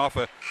Stillwell, coming off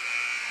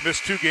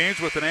missed 2 games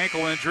with an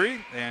ankle injury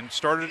and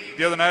started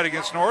the other night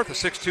against North, a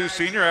 6'2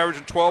 senior,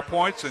 averaging 12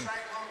 points and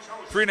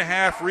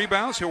 3.5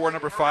 rebounds. He'll wear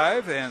number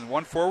 5. And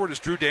one forward is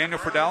Drew Daniel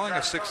for Dowling, a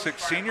 6'6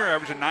 senior,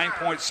 averaging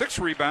 9.6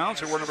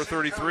 rebounds. He'll wear number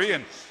 33.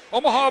 And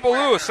Omaha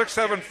Ballou, a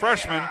 6'7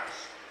 freshman,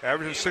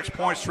 averaging 6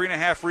 points,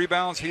 3.5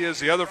 rebounds. He is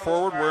the other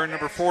forward, wearing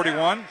number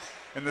 41.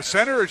 In the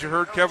center, as you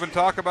heard Kevin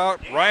talk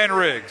about, Ryan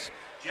Riggs.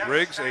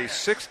 Riggs, a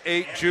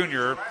 6'8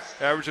 junior,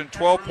 averaging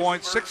 12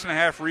 points,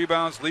 6.5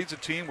 rebounds, leads the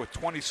team with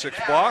 26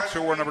 blocks.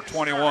 He'll wear number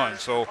 21.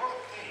 So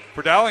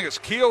for Dowling, it's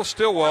Keogh,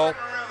 Stillwell,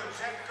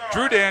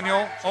 Drew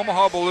Daniel,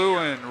 Omaha Ballou,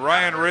 and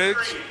Ryan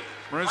Riggs.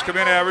 Maroons come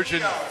in averaging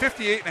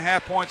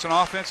 58.5 points on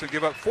offense and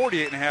give up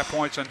 48.5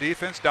 points on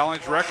defense.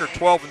 Dowling's record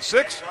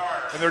 12-6,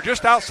 and they're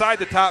just outside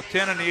the top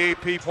 10 in the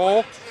AP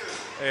poll,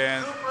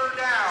 and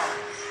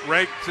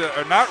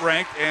not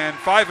ranked, and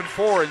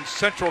 5-4 in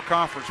Central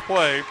Conference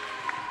play.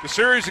 The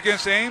series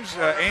against Ames,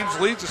 Ames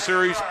leads the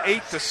series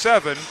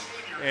 8-7,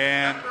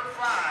 and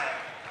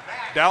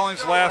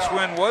Dowling's last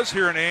win was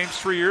here in Ames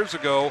 3 years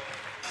ago,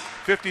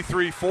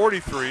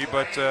 53-43,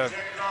 but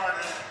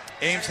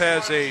Ames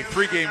has a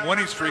 3-game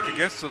winning streak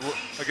against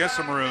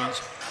the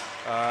Maroons.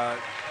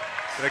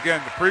 And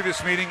again, the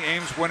previous meeting,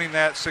 Ames winning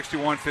that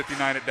 61-59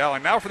 at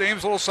Dowling. Now for the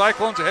Ames Little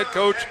Cyclones, the head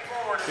coach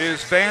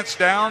is Vance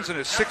Downs in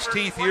his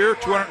 16th year,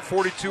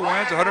 242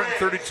 wins,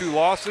 132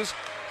 losses.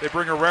 They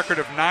bring a record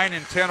of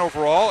 9-10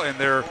 overall, and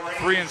they're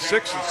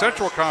 3-6 in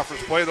Central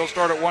Conference play. They'll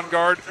start at one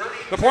guard.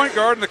 The point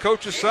guard and the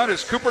coach's son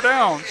is Cooper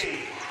Downs.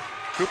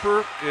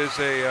 Cooper is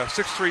a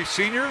 6'3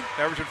 senior,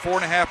 averaging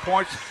 4.5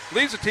 points.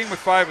 Leads the team with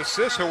 5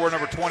 assists. He'll wear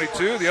number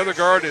 22. The other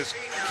guard is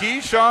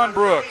Keyshawn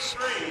Brooks.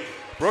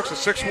 Brooks, a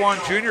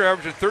 6'1 junior,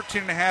 averaging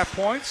 13.5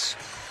 points.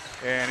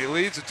 And he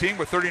leads the team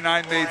with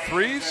 39 made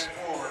threes.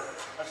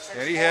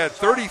 And he had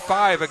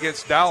 35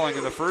 against Dowling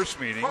in the first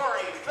meeting.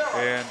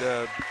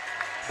 And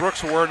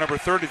Brooks will wear number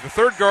 30. The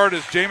third guard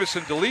is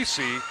Jamison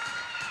DeLisi,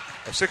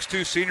 a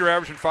 6'2 senior,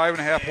 averaging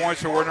 5.5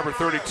 points. He'll wear number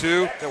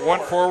 32. At one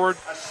forward,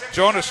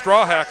 Jonas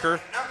Strawhacker.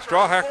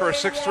 Strawhacker, a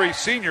 6'3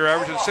 senior,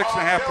 averaging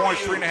 6.5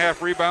 points,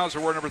 3.5 rebounds.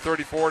 He'll wear number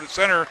 34. At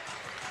center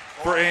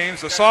for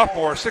Ames, the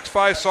sophomore,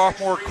 6'5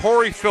 sophomore,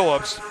 Corey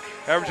Phillips,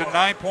 averaging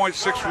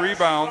 9.6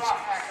 rebounds,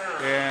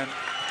 and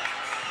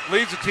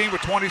leads the team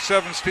with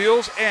 27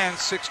 steals and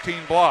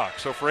 16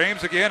 blocks. So for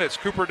Ames, again, it's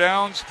Cooper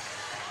Downs,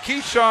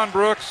 Keyshawn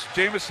Brooks,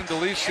 Jamison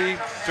DeLisi,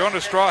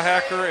 Jonas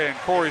Strawhacker, and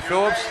Corey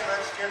Phillips.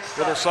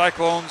 Little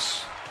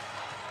Cyclones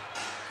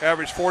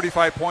average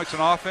 45 points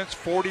on offense,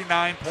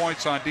 49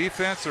 points on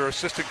defense. Their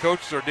assistant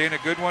coaches are Dana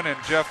Goodwin and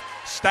Jeff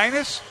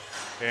Steinis.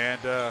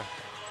 And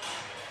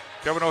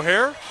Kevin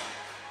O'Hare,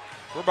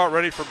 we're about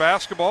ready for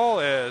basketball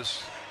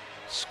as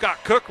Scott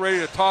Cook ready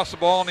to toss the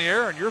ball in the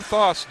air. And your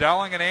thoughts,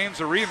 Dowling and Ames,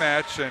 a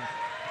rematch. And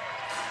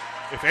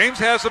if Ames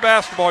has the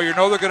basketball, you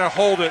know they're going to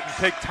hold it and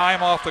take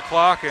time off the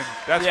clock. And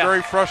that's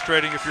very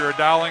frustrating if you're a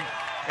Dowling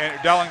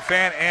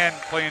fan and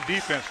playing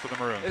defense for the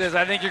Maroons. It is.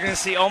 I think you're going to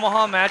see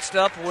Omaha matched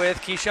up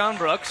with Keyshawn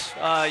Brooks.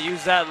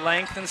 Use that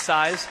length and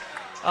size.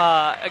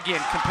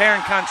 Again, compare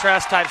and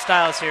contrast type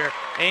styles here.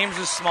 Ames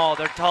is small.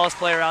 Their tallest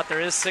player out there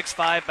is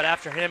 6'5", but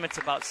after him it's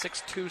about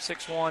 6'2",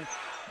 6'1".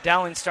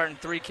 Dowling starting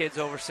 3 kids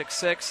over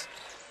 6'6".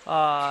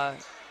 I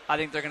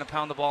think they're going to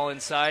pound the ball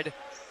inside.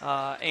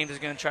 Ames is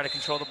going to try to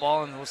control the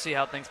ball, and we'll see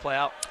how things play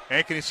out.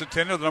 Ankeny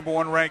Centennial, the number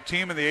 1 ranked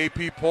team in the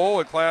AP poll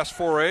in Class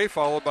 4A,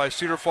 followed by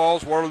Cedar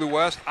Falls, Waterloo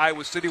West,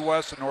 Iowa City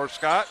West, and North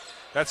Scott.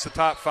 That's the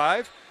top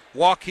 5.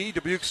 Waukee,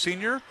 Dubuque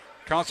Senior,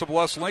 Council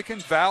Bluffs, Lincoln,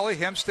 Valley,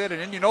 Hempstead,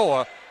 and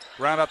Indianola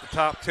round out the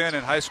top 10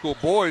 in high school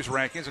boys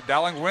rankings. And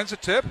Dowling wins a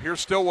tip.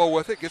 Here's Stillwell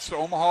with it. Gets to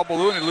Omaha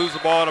Balloon and he loses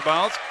the ball out of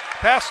bounds.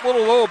 Passed a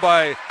little low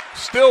by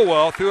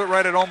Stillwell. Threw it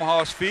right at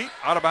Omaha's feet.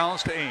 Out of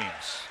bounds to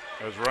Ames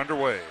as we're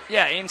underway.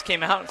 Yeah, Ames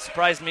came out and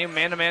surprised me.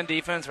 Man-to-man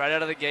defense right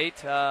out of the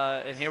gate.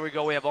 And here we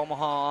go. We have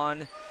Omaha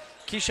on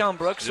Keyshawn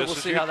Brooks, so we'll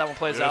see how that one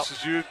plays out. Just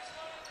as you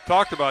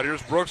talked about,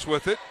 here's Brooks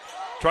with it.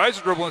 Tries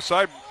to dribble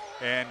inside,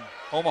 and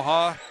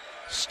Omaha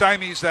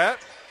stymies that.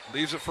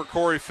 Leaves it for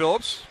Corey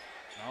Phillips.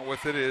 Now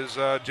with it is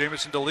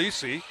Jamison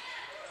DeLisi.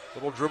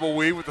 Little dribble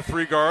weave with the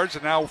 3 guards,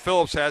 and now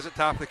Phillips has it,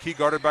 top of the key,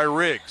 guarded by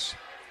Riggs.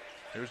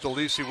 Here's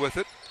DeLisi with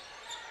it.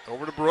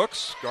 Over to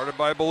Brooks, guarded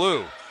by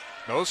Ballou.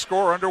 No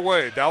score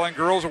underway. Dowling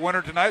girls a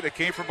winner tonight. They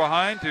came from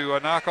behind to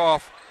knock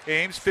off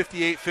Ames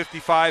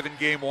 58-55 in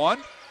game 1.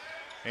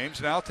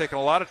 Ames now taking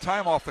a lot of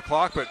time off the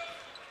clock, but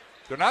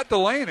they're not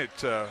delaying it,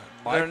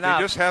 Mike. They're not.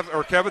 They just have,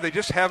 or Kevin, they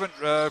just haven't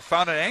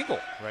found an angle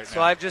right now.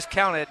 So I've just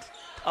counted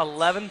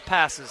 11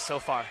 passes so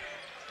far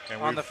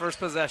on the first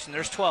possession.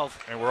 There's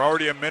 12. And we're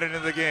already a minute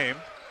in the game.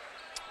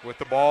 With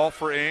the ball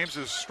for Ames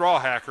is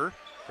Strawhacker,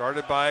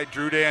 guarded by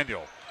Drew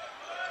Daniel.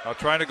 Now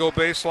trying to go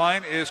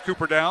baseline is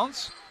Cooper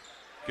Downs.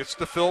 Gets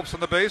to Phillips on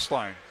the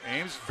baseline.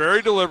 Ames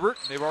very deliberate.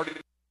 They've already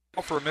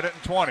been for a minute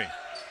and 20.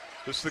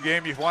 This is the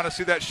game you want to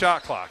see that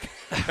shot clock.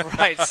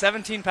 Right,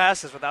 17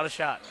 passes without a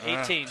shot.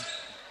 18.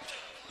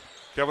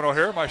 Kevin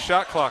O'Hare, my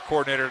shot clock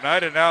coordinator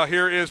tonight. And now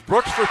here is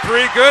Brooks for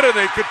 3. Good, and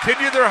they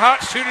continue their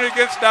hot shooting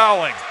against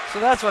Dowling. So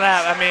that's what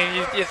happened. I mean,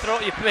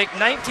 you make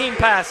 19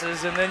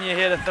 passes, and then you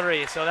hit a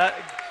 3. So that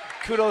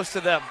kudos to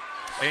them.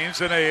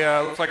 Ames in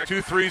a looks like a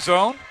 2-3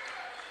 zone.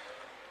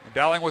 And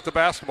Dowling with the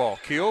basketball.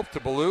 Keel to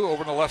Ballou,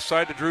 over on the left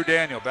side to Drew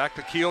Daniel. Back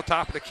to Keel,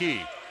 top of the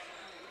key.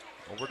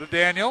 Over to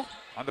Daniel.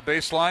 On the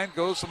baseline,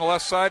 goes from the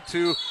left side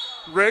to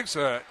Riggs.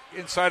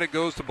 Inside it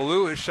goes to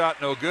Ballou. His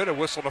shot no good. A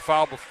whistle to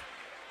foul.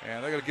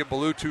 And they're going to give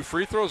Ballou 2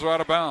 free throws.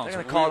 Out of bounds.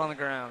 They're going to call it on the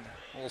ground.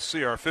 We'll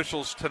see our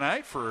officials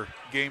tonight for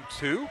game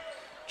 2.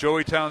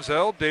 Joey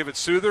Townsend, David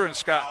Souther, and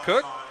Scott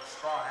Cook.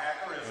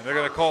 And they're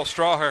going to call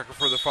Strawhacker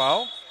for the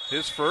foul.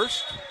 His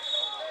first.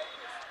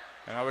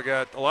 And now we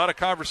got a lot of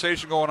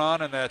conversation going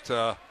on in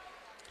that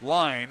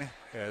line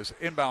as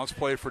inbounds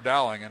play for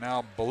Dowling. And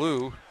now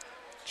Ballou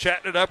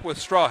chatting it up with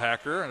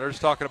Strawhacker, and they're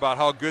just talking about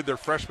how good their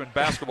freshman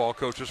basketball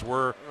coaches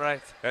were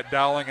at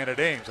Dowling and at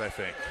Ames, I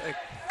think.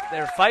 They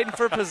were fighting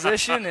for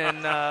position, and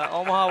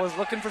Omaha was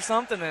looking for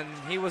something, and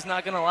he was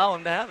not going to allow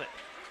him to have it.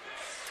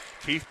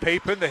 Keith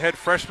Papin, the head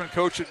freshman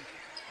coach at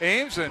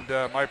Ames, and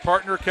my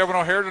partner Kevin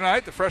O'Hare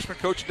tonight, the freshman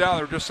coach at Dowling,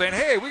 they were just saying,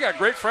 hey, we got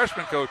great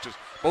freshman coaches.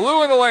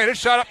 Ballou in the lane. His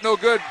shot up no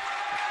good.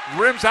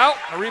 Rims out.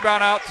 A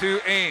rebound out to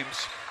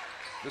Ames.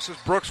 This is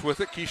Brooks with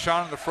it.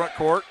 Keyshawn in the front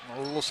court.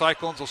 The Little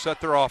Cyclones will set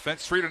their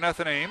offense.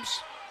 3-0 Ames.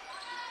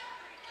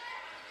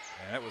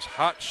 And it was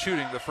hot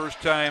shooting the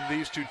first time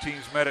these two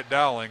teams met at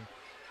Dowling,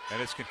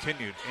 and it's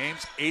continued.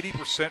 Ames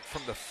 80%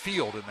 from the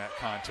field in that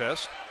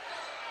contest.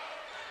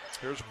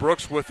 Here's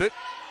Brooks with it.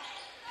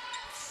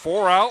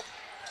 4 out.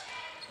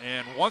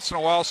 And once in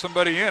a while,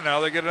 somebody in. Now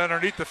they get it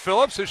underneath to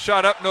Phillips. His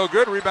shot up, no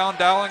good. Rebound,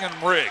 Dowling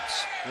and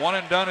Riggs. One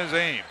and done is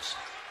Ames.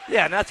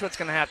 Yeah, and that's what's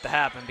going to have to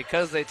happen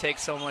because they take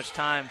so much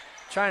time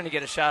trying to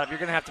get a shot up. You're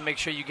going to have to make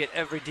sure you get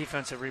every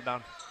defensive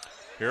rebound.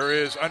 Here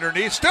is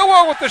underneath.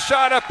 Stillwell with the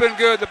shot up and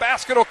good. The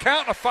basket will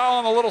count, and a foul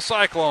on the Little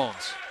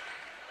Cyclones.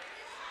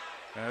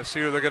 And let's see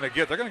who they're going to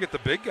get. They're going to get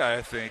the big guy,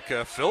 I think,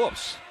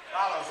 Phillips.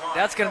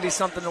 That's going to be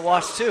something to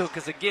watch, too,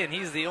 because, again,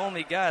 he's the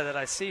only guy that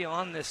I see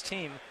on this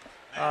team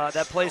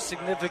that plays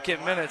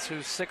significant minutes,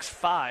 who's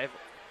 6'5".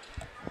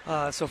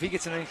 So if he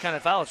gets in any kind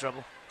of foul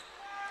trouble.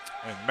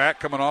 And Matt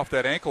coming off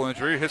that ankle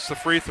injury hits the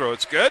free throw.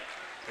 It's good.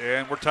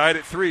 And we're tied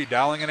at 3.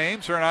 Dowling and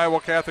Ames here on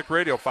Iowa Catholic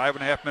Radio.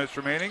 5.5 minutes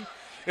remaining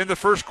in the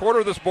first quarter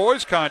of this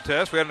boys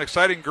contest. We had an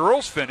exciting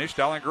girls finish.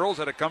 Dowling girls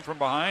had to come from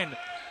behind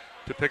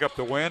to pick up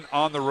the win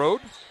on the road.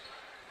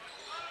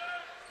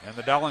 And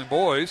the Dowling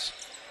boys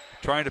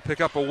trying to pick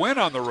up a win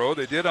on the road.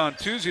 They did on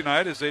Tuesday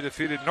night as they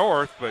defeated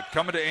North. But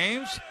coming to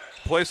Ames,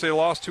 a place they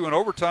lost to in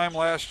overtime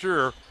last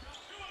year.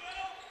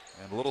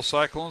 And the Little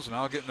Cyclones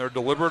now getting their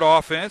deliberate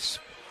offense.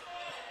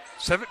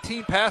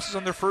 17 passes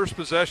on their first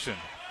possession.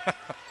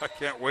 I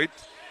can't wait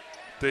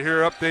to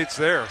hear updates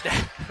there.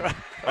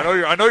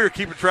 I know you're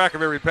keeping track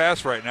of every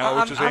pass right now,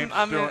 which is Ames.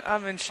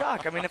 I'm in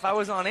shock. I mean, if I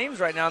was on Ames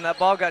right now and that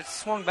ball got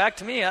swung back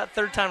to me that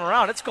third time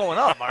around, it's going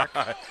up, Mark.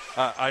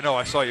 I know.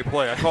 I saw you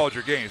play. I called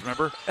your games,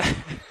 remember? What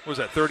was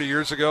that, 30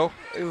 years ago?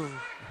 Ooh.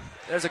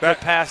 There's a good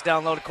pass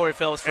down low to Corey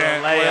Phillips for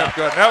a layup.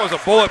 That was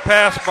a bullet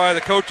pass by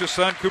the coach's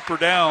son, Cooper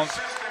Downs.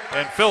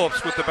 And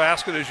Phillips with the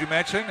basket, as you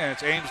mentioned, and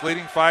it's Ames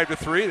leading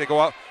 5-3. They go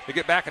out, they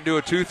get back and do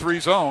a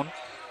 2-3 zone.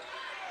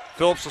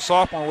 Phillips, the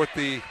sophomore, with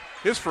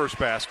his first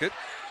basket.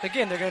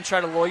 Again, they're going to try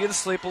to lull you to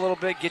sleep a little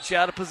bit, get you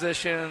out of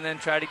position, and then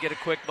try to get a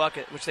quick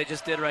bucket, which they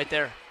just did right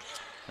there.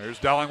 There's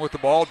Dowling with the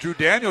ball. Drew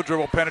Daniel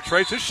dribble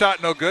penetrates. His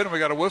shot no good, and we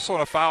got a whistle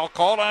and a foul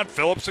called on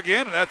Phillips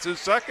again, and that's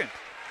his second.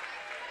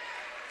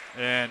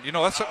 And,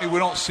 that's something we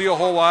don't see a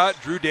whole lot.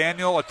 Drew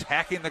Daniel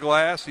attacking the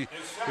glass. He's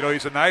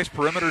a nice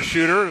perimeter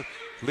shooter.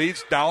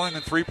 Leads Dowling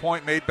in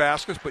three-point made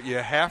baskets, but you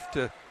have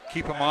to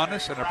keep him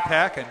honest and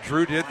attack, and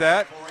Drew did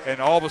that. And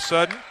all of a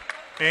sudden,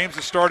 Ames,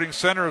 the starting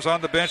center, is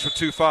on the bench with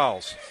 2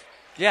 fouls.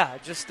 Yeah,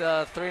 just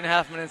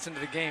 3.5 minutes into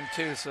the game,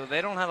 too. So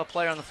they don't have a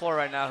player on the floor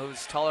right now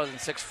who's taller than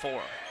 6'4".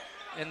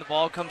 And the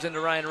ball comes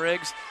into Ryan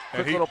Riggs.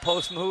 Quick little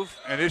post move.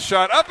 And his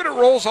shot up, and it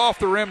rolls off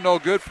the rim, no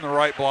good from the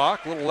right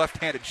block. A little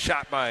left-handed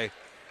shot by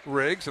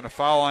Riggs, and a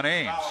foul on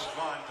Ames.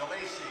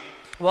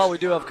 Well, we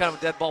do have kind of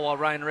a dead ball while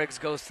Ryan Riggs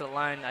goes to the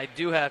line. I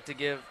do have to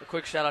give a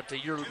quick shout-out to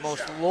your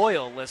most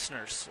loyal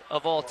listeners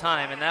of all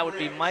time, and that would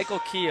be Michael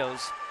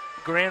Keogh's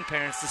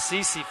grandparents, the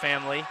Cece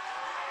family,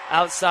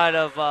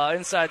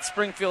 inside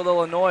Springfield,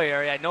 Illinois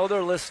area. I know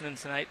they're listening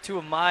tonight. 2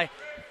 of my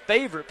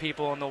favorite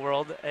people in the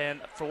world, and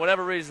for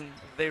whatever reason,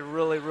 they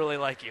really, really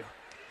like you.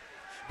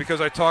 Because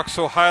I talk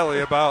so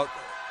highly about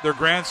their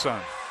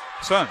sons.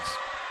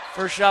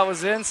 First shot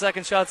was in,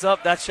 second shot's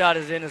up. That shot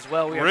is in as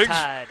well. We are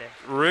tied.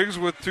 Riggs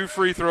with 2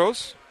 free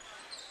throws.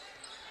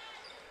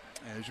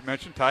 And as you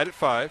mentioned, tied at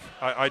 5.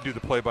 I do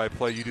the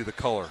play-by-play. You do the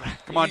color.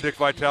 Come on, Dick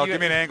Vitale. Give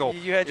me an angle.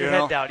 You had your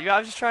head down. I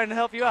was just trying to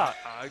help you out.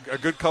 A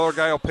good color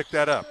guy will pick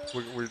that up.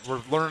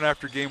 We're learning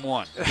after game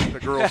 1, the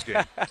girls'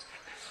 game.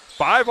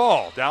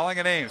 5-all, Dowling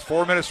and Ames.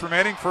 4 minutes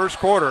remaining, first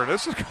quarter.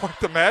 This is quite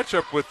the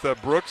matchup with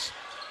Brooks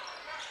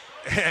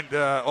and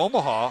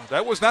Omaha.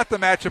 That was not the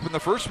matchup in the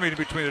first meeting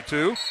between the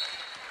two.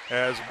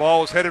 As the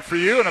ball was headed for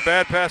you, and a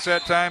bad pass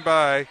that time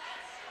by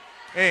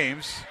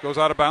Ames. Goes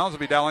out of bounds.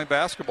 It'll be Dowling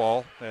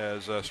basketball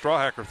as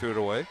Strawhacker threw it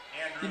away.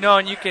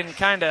 And you can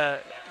kind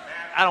of,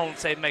 I don't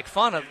say make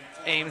fun of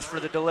Ames for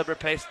the deliberate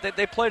pace.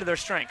 They play to their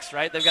strengths,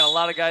 right? They've got a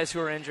lot of guys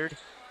who are injured.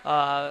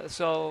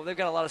 So they've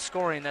got a lot of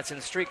scoring that's in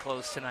street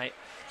clothes tonight.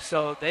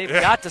 So they've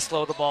got to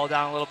slow the ball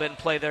down a little bit and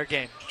play their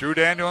game. Drew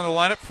Daniel in the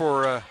lineup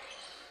for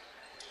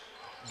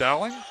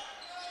Dowling.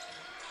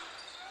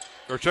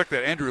 Or check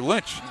that, Andrew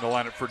Lynch in the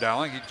lineup for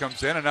Dowling. He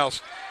comes in, and now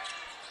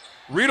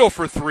Riedel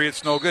for 3.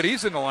 It's no good.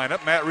 He's in the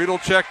lineup. Matt Riedel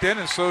checked in,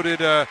 and so did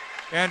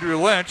Andrew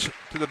Lynch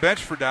to the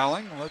bench for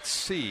Dowling. Let's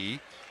see.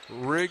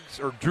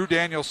 Drew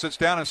Daniel sits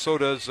down, and so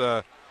does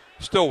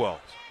Stillwell.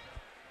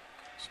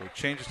 So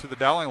changes to the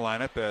Dowling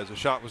lineup as the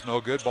shot was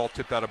no good. Ball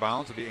tipped out of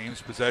bounds at the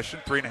Ames possession.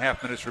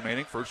 3.5 minutes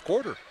remaining, first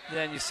quarter.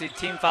 Yeah, and you see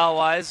team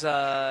foul-wise,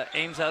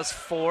 Ames has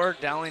 4.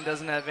 Dowling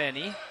doesn't have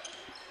any.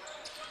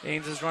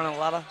 Ames is running a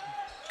lot of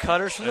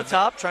cutters from the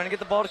top, trying to get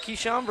the ball to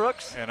Keyshawn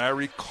Brooks. And I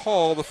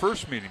recall the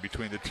first meeting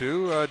between the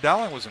two,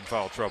 Dowling was in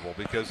foul trouble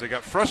because they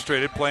got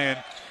frustrated playing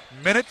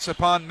minutes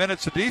upon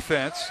minutes of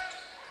defense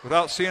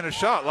without seeing a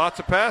shot. Lots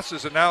of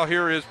passes, and now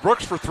here is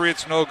Brooks for 3.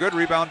 It's no good.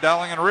 Rebound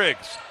Dowling and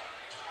Riggs.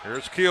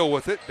 Here's Keel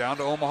with it. Down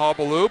to Omaha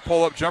Ballou.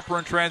 Pull-up jumper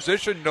in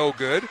transition. No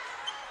good.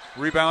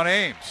 Rebound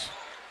Ames.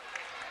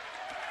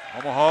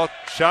 Omaha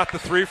shot the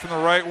 3 from the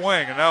right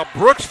wing. And now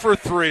Brooks for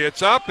 3.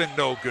 It's up and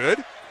no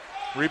good.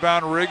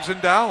 Rebound Riggs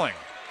and Dowling.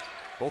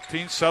 Both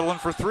teams settling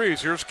for 3s.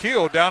 Here's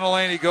Keel. Down the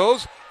lane he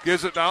goes.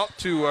 Gives it out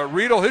to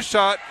Riedel. His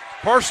shot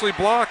partially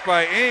blocked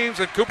by Ames.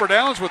 And Cooper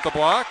Downs with the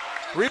block.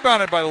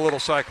 Rebounded by the Little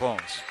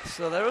Cyclones.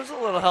 So there was a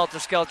little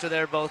helter-skelter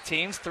there, both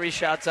teams. 3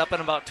 shots up in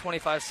about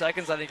 25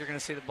 seconds. I think you're going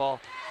to see the ball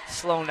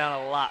slowing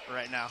down a lot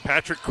right now.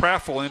 Patrick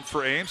Craffle in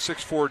for Ames,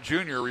 6'4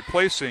 junior,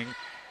 replacing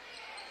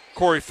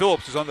Corey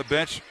Phillips, who's on the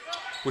bench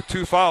with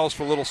 2 fouls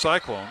for Little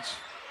Cyclones.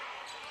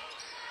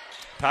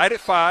 Tied at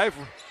 5.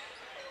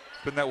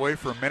 Been that way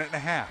for a minute and a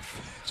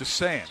half. Just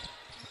saying.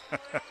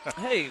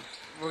 Hey,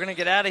 we're going to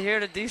get out of here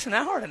at a decent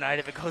hour tonight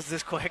if it goes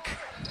this quick.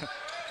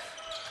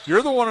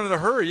 You're the one in a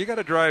hurry. You got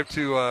to drive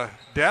to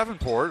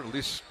Davenport, at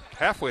least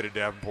halfway to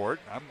Davenport.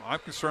 I'm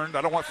concerned.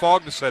 I don't want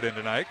fog to set in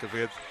tonight because we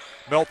had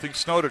melting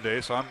snow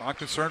today, so I'm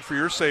concerned for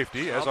your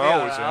safety, as I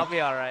always am. I'll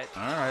be all right.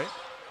 All right.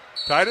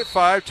 Tied at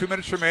 5, 2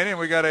 minutes remaining.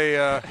 We got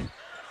a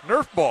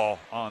Nerf ball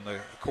on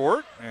the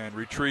court and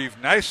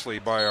retrieved nicely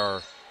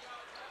by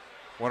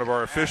one of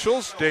our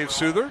officials, Dave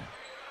Souther.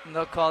 And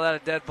they'll call that a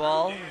dead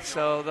ball.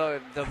 So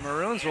the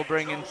Maroons will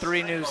bring in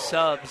 3 new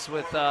subs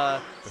with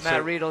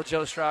Matt Riedel,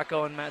 Joe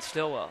Stracco, and Matt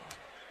Stillwell.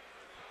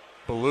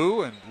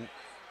 Ballou and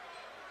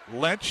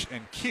Lynch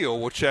and Keel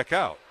will check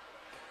out.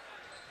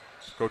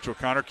 Coach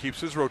O'Connor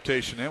keeps his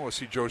rotation in. We'll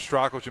see Joe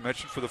Stracco, as you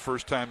mentioned, for the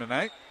first time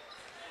tonight.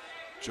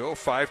 Joe,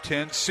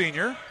 5'10",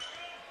 senior.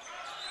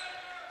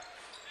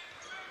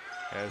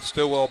 As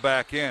Stillwell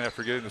back in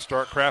after getting the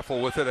start.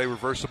 Craffle with it. They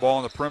reverse the ball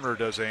on the perimeter,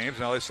 does Ames.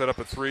 Now they set up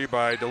a 3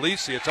 by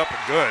DeLisi. It's up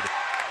and good.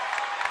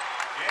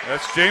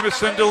 That's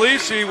Jamison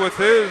DeLisi with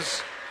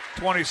his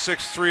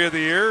 26th 3 of the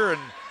year.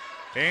 And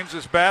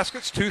Ames'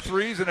 baskets, 2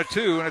 threes and a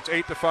 2, and it's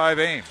 8-5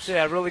 Ames.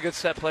 Yeah, really good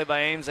set play by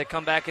Ames. They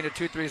come back into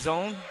 2-3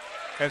 zone.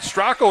 And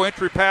Stracco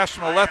entry pass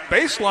from the left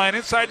baseline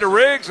inside to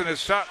Riggs, and his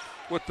shot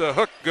with the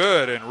hook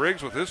good. And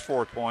Riggs with his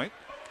 4th point.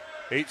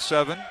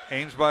 8-7,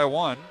 Ames by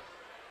 1.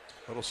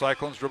 Little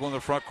Cyclones dribbling the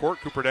front court.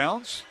 Cooper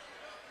Downs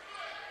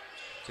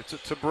gets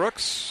it to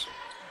Brooks.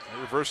 They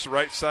reverse the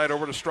right side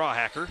over to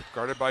Strawhacker,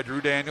 guarded by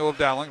Drew Daniel of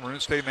Dowling.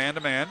 Maroons stay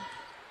man-to-man.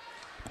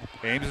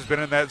 Ames has been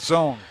in that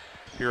zone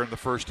here in the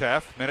first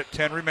half. Minute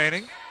 10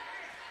 remaining.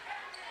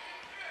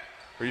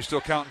 Are you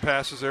still counting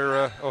passes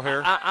there,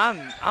 O'Hare?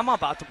 I'm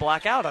about to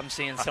black out. I'm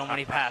seeing so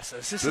many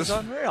passes. This is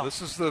unreal.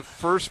 This is the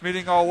first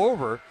meeting all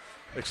over,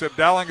 except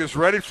Dowling is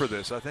ready for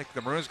this. I think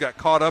the Maroons got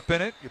caught up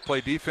in it. You play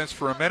defense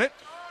for a minute,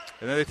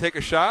 and then they take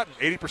a shot,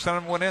 and 80%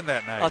 of them went in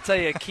that night. I'll tell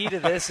you, a key to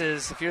this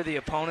is if you're the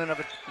opponent of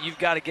it, you've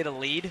got to get a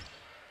lead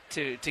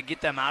to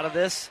get them out of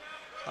this.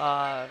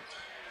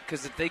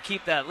 Because if they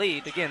keep that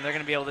lead, again, they're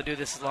going to be able to do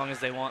this as long as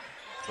they want.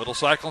 Little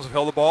Cyclones have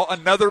held the ball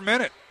another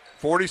minute.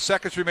 40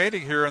 seconds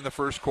remaining here in the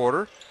first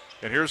quarter.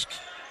 And here's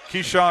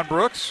Keyshawn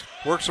Brooks.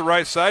 Works the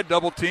right side,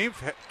 double team.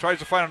 Tries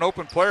to find an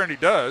open player, and he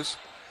does.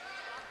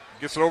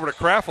 Gets it over to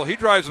Craffle. He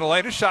drives in the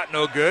lane. His shot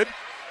no good.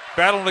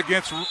 Battling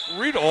against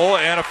Riedel,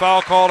 and a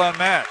foul called on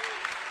Matt.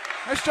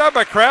 Nice job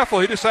by Craffle.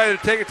 He decided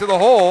to take it to the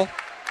hole,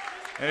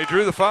 and he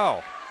drew the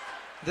foul.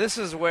 This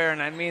is where,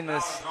 and I mean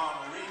this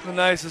the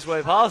nicest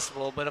way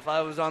possible, but if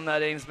I was on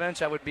that Ames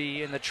bench, I would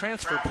be in the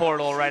transfer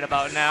portal right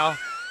about now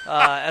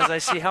as I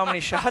see how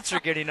many shots are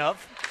getting up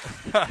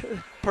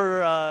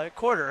per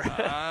quarter.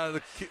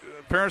 The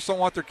parents don't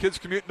want their kids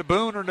commuting to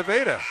Boone or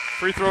Nevada.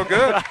 Free throw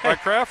good by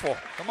Craffle.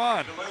 Come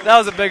on. That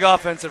was a big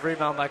offensive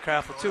rebound by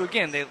Craffle, too.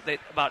 Again, they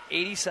about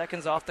 80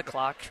 seconds off the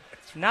clock.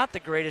 Not the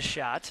greatest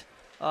shot.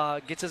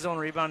 Gets his own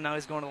rebound. Now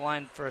he's going to the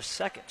line for a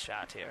second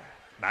shot here.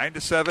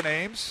 9-7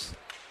 Ames.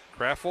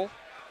 Craffle,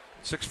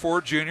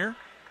 6'4 junior,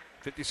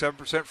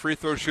 57% free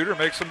throw shooter,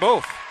 makes them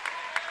both.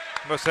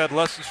 Must have had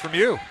lessons from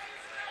you.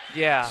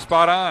 Yeah.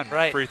 Spot on,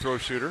 right. Free throw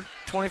shooter.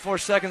 24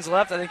 seconds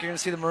left. I think you're going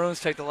to see the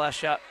Maroons take the last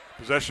shot.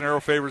 Possession arrow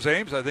favors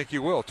Ames. I think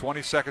you will.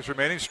 20 seconds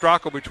remaining.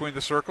 Stracco between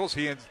the circles.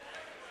 He and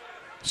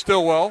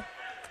Stillwell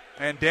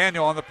and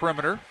Daniel on the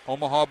perimeter.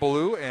 Omaha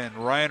Ballou and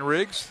Ryan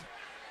Riggs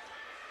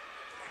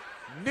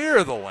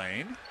near the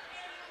lane.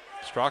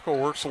 Stracco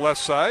works the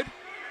left side.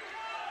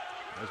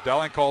 As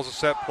Dowling calls a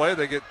set play,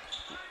 they get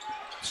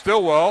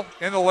Stillwell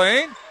in the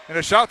lane. And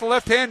a shot to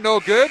left hand, no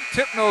good.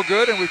 Tip, no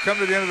good. And we've come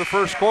to the end of the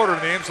first quarter.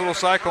 And the Ames Little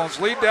Cyclones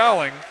lead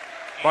Dowling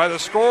by the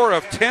score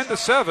of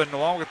 10-7.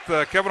 Along with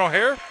Kevin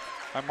O'Hare,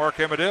 I'm Mark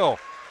Amadale.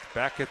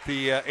 Back at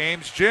the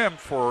Ames gym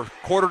for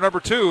quarter number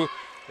 2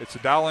 It's the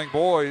Dowling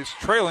boys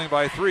trailing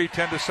by 3,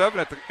 10-7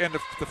 at the end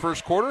of the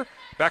first quarter.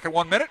 Back in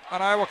 1 minute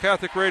on Iowa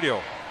Catholic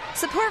Radio.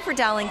 Support for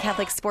Dowling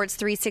Catholic Sports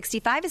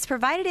 365 is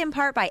provided in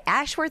part by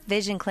Ashworth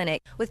Vision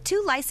Clinic with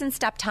 2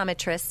 licensed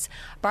optometrists,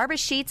 Barbara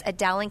Sheets, a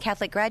Dowling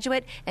Catholic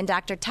graduate, and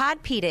Dr.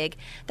 Todd Pedig.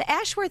 The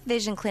Ashworth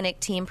Vision Clinic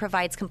team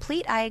provides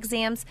complete eye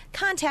exams,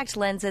 contact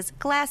lenses,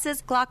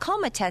 glasses,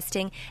 glaucoma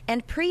testing,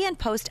 and pre- and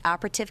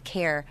post-operative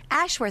care.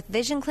 Ashworth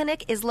Vision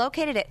Clinic is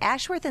located at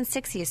Ashworth and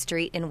 60th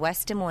Street in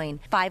West Des Moines.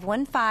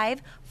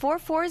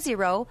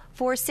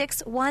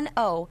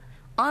 515-440-4610.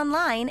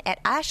 Online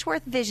at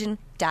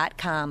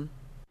ashworthvision.com.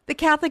 The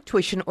Catholic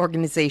Tuition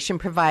Organization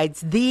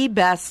provides the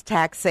best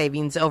tax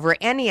savings over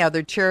any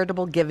other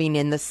charitable giving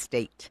in the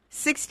state.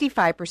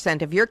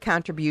 65% of your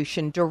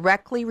contribution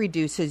directly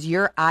reduces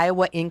your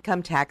Iowa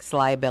income tax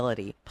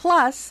liability.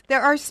 Plus,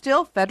 there are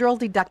still federal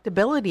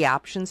deductibility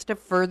options to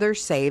further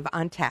save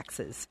on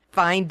taxes.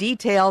 Find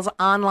details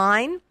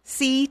online,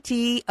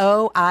 ctoiowa.org.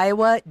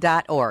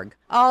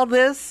 All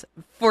this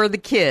for the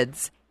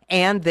kids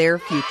and their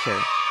future.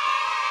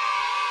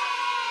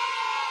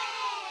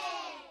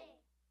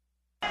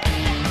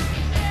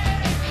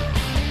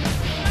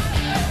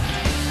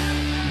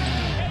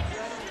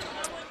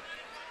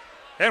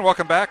 And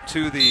welcome back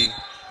to the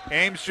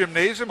Ames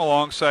Gymnasium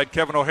alongside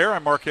Kevin O'Hare.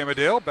 I'm Mark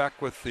Amadale,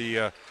 back with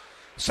the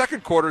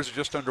second quarter is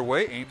just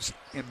underway. Ames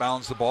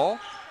inbounds the ball.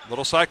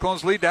 Little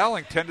Cyclones lead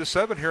Dowling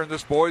 10-7 here in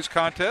this boys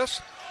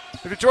contest.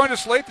 If you joined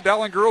us late, the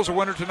Dowling girls are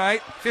winner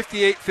tonight,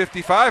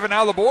 58-55. And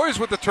now the boys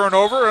with the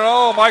turnover.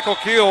 And Michael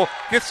Keel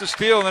gets the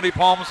steal, and then he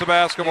palms the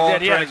basketball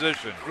in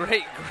transition.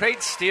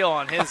 Great steal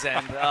on his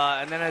end.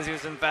 And then as he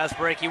was in fast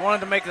break, he wanted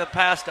to make the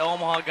pass to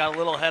Omaha, got a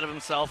little ahead of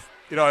himself.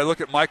 You know, I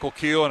look at Michael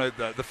Keel and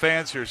the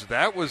fans here. So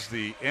that was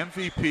the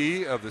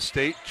MVP of the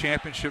state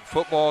championship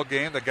football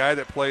game, the guy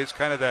that plays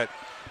kind of that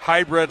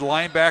hybrid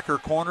linebacker,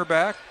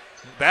 cornerback.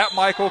 That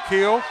Michael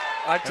Keel.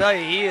 I tell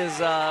you, he is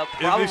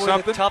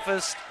probably the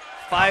toughest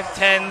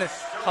 5'10",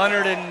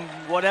 100 and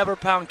whatever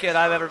pound kid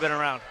I've ever been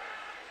around.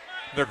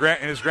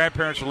 And his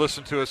grandparents will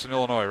listen to us in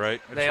Illinois,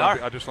 right? They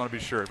are. I just want to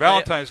be sure.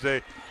 Valentine's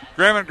Day.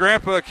 Grandma and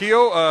Grandpa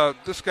Keel,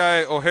 this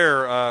guy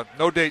O'Hare,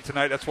 no date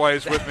tonight. That's why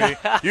he's with me.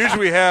 Usually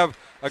we have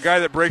a guy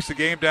that breaks the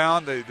game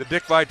down, the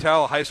Dick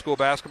Vitale high school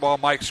basketball,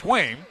 Mike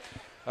Swain,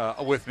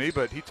 with me,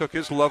 but he took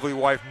his lovely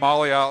wife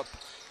Molly out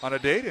on a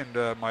date,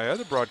 and my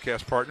other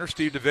broadcast partner,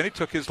 Steve DeVinny,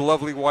 took his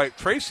lovely wife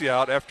Tracy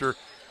out after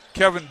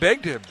Kevin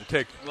begged him to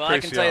take Tracy out. Well, I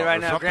can tell you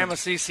right now, something. Grandma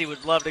Cece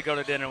would love to go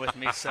to dinner with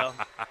me. So,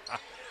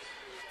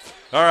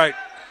 all right,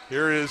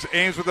 here is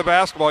Ames with the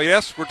basketball.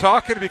 Yes, we're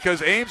talking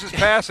because Ames is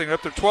passing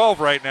up to 12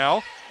 right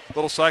now.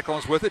 Little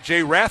Cyclones with it.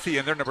 Jay Rathy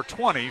in there, number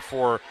 20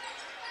 for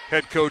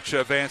head coach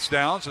Vance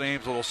Downs and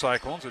Ames Little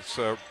Cyclones. It's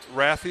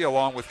Rathy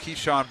along with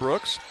Keyshawn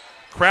Brooks.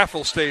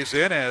 Craffle stays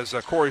in as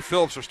Corey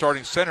Phillips are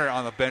starting center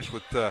on the bench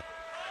with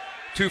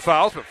 2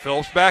 fouls, but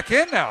Phillips back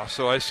in now.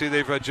 So I see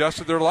they've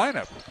adjusted their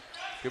lineup,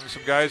 giving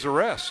some guys a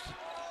rest.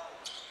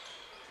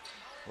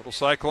 Little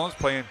Cyclones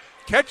playing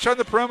catch on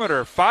the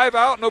perimeter. 5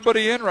 out,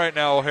 nobody in right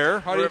now,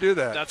 O'Hare. How do you do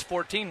that? That's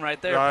 14 right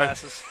there,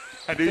 passes.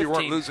 I knew 15. You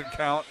weren't losing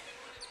count.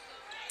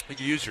 I think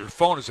you use your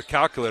phone as a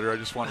calculator. I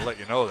just want to let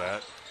you know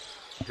that.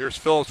 Here's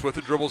Phillips with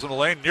it, dribbles in the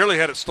lane, nearly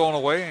had it stolen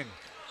away, and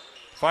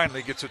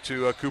finally gets it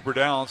to Cooper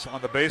Downs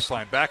on the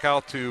baseline. Back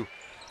out to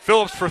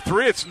Phillips for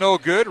 3. It's no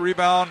good.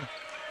 Rebound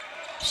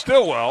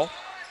Stillwell.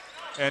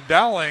 And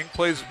Dowling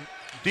plays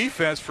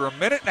defense for a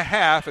minute and a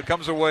half and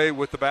comes away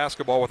with the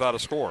basketball without a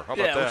score. How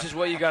about that? Which is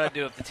what you got to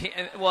do. If the team,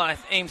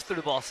 Ames threw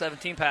the ball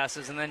 17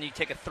 passes, and then you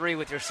take a 3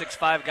 with your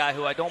 6'5" guy,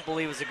 who I don't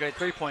believe is a great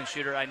three-point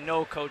shooter. I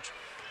know Coach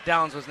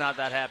Downs was not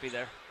that happy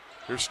there.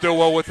 Here's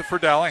Stillwell with it for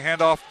Dowling.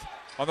 Handoff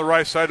on the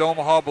right side to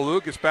Omaha Ballou.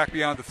 Gets back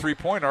beyond the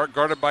three-point arc.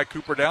 Guarded by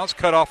Cooper Downs.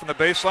 Cut off on the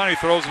baseline. He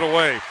throws it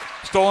away.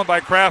 Stolen by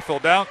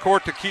Craftfield. Down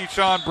court to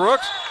Keyshawn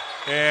Brooks.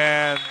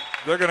 And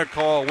they're going to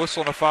call a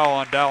whistle and a foul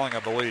on Dowling,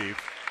 I believe.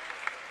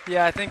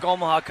 Yeah, I think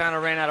Omaha kind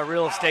of ran out of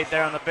real estate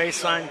there on the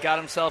baseline. Got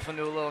himself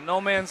into a little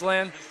no-man's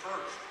land.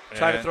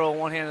 Tried to throw a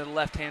one-handed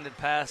left-handed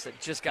pass that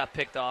just got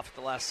picked off at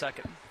the last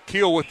second.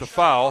 Keel with the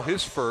foul,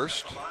 his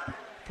first.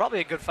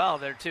 Probably a good foul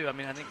there, too. I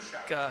mean, I think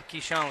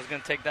Keyshawn was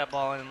going to take that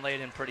ball in and lay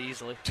it in pretty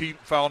easily. Team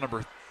foul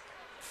number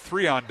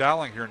 3 on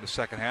Dowling here in the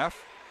second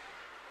half.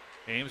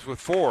 Ames with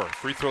 4.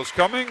 Free throws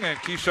coming, and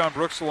Keyshawn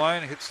Brooks the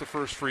line hits the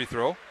first free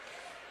throw.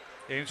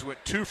 Ames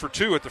went 2 for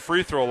 2 at the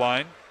free throw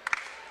line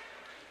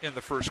in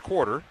the first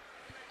quarter.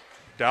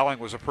 Dowling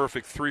was a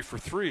perfect 3 for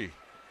 3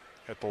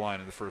 at the line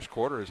in the first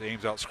quarter as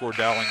Ames outscored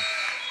Dowling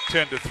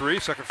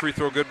 10-3. Second free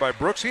throw good by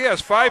Brooks. He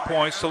has 5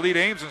 points to lead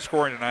Ames in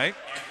scoring tonight.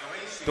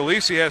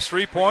 DeLisi has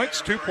 3 points,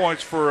 2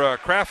 points for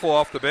Craftwell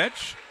off the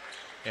bench,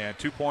 and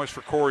 2 points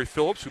for Corey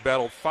Phillips, who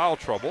battled foul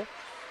trouble.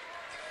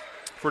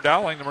 For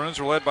Dowling, the Maroons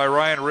are led by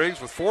Ryan Riggs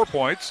with 4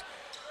 points.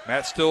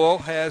 Matt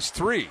Stillwell has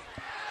 3.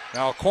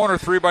 Now a corner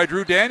 3 by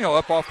Drew Daniel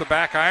up off the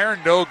back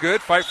iron, no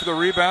good. Fight for the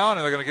rebound,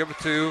 and they're going to give it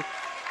to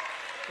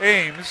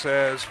Ames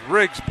as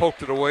Riggs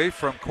poked it away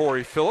from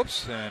Corey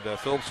Phillips, and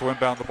Phillips will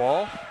inbound the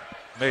ball.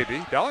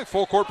 Maybe. Dowling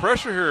full court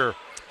pressure here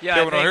Yeah,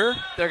 Kevin I think O'Hare.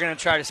 they're going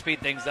to try to speed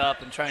things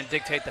up and try and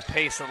dictate the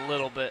pace a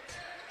little bit.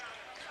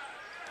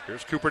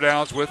 Here's Cooper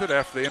Downs with it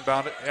after he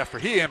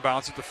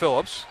inbounds it to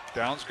Phillips.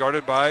 Downs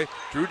guarded by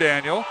Drew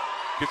Daniel.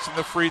 Gets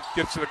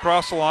it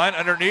across the line.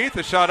 Underneath,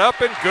 the shot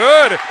up and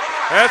good.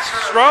 That's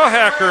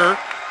Strawhacker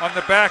on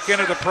the back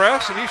end of the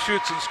press, and he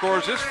shoots and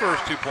scores his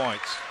first 2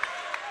 points.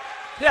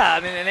 Yeah,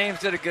 I mean, and Ames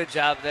did a good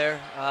job there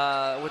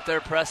with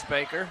their press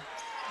Baker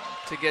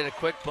to get a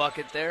quick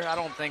bucket there. I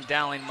don't think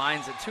Dowling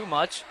minds it too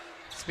much.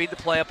 Speed the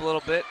play up a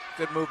little bit.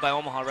 Good move by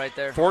Omaha right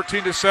there.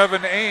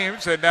 14-7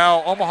 Ames, and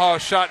now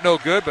Omaha's shot no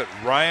good, but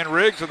Ryan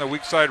Riggs on the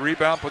weak side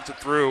rebound puts it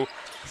through.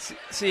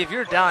 See, if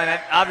you're Dowling,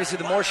 obviously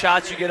the more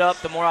shots you get up,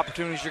 the more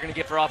opportunities you're going to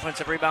get for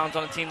offensive rebounds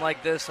on a team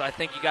like this. So I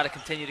think you got to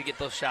continue to get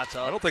those shots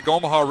up. I don't think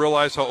Omaha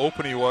realized how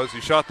open he was.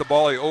 He shot the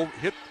ball.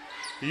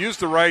 He used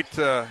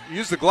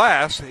the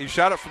glass. He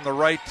shot it from the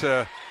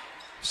right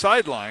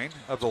sideline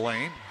of the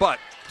lane, but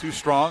too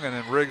strong. And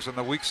then Riggs on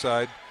the weak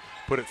side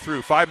put it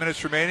through. 5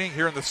 minutes remaining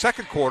here in the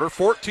second quarter.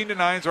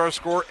 14-9 is our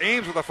score.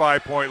 Ames with a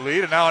 5-point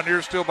lead, and now a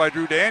near steal by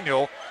Drew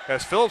Daniel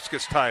as Phillips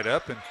gets tied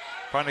up and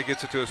finally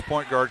gets it to his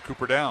point guard,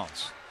 Cooper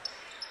Downs.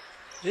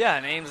 Yeah,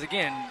 and Ames,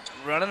 again,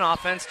 running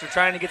offense. They're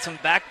trying to get some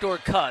backdoor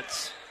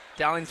cuts.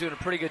 Dowling's doing a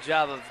pretty good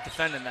job of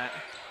defending that.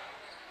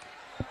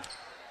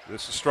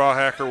 This is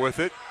Strawhacker with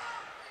it.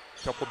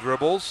 Couple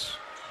dribbles.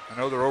 I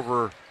know they're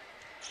over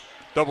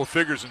double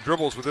figures in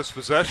dribbles with this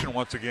possession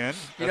once again.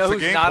 You know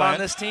who's not on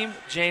this team?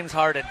 James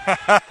Harden.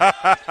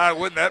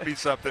 Wouldn't that be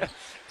something?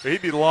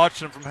 He'd be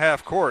launching from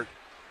half court.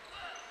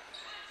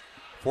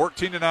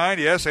 14-9,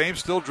 yes, Ames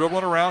still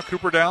dribbling around.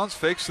 Cooper Downs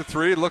fakes the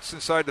three, looks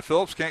inside to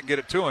Phillips, can't get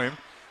it to him.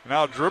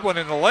 Now dribbling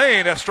in the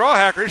lane, that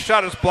Strawhacker, his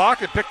shot is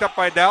blocked and picked up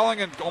by Dowling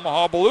and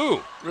Omaha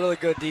Blue. Really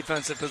good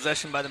defensive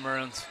possession by the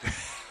Maroons.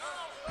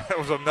 That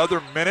was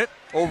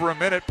over a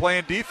minute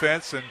playing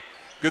defense, and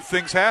good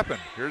things happen.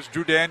 Here's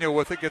Drew Daniel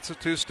with it, gets it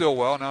to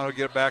Stillwell. Now he'll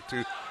get it back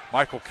to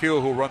Michael Keel,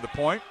 who'll run the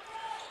point.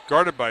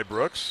 Guarded by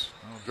Brooks.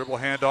 Dribble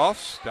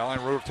handoffs.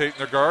 Dowling rotating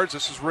their guards.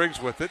 This is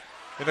Riggs with it.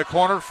 In the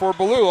corner for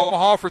Ballou.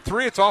 Omaha for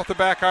three. It's off the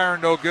back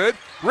iron, no good.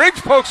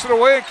 Riggs pokes it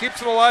away and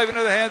keeps it alive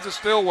into the hands of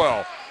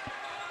Stillwell.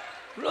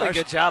 Really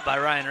good job by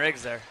Ryan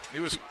Riggs there. He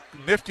was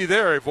nifty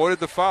there. He avoided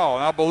the foul.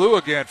 Now Ballou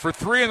again for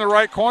three in the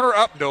right corner.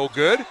 Up, no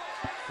good.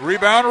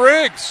 Rebound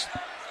Riggs.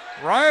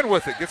 Ryan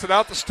with it. Gets it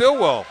out to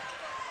Stillwell.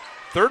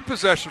 Third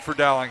possession for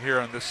Dowling here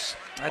on this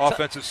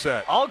offensive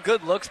set. All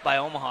good looks by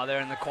Omaha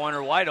there in the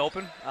corner, wide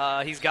open.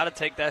 He's got to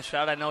take that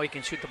shot. I know he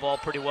can shoot the ball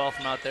pretty well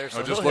from out there.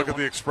 So just look at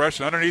the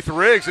expression. Underneath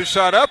Riggs, his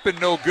shot up and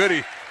no good.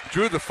 He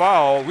drew the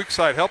foul. Weak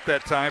side help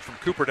that time from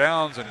Cooper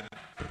Downs. And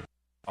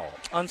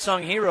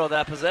unsung hero of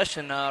that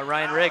possession,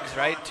 Ryan Riggs,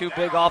 right? 2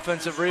 big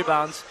offensive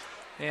rebounds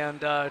and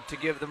to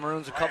give the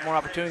Maroons a couple more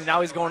opportunities.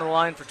 Now he's going to the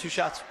line for 2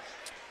 shots.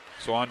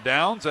 So on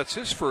Downs, that's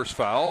his first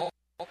foul.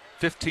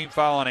 15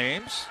 foul on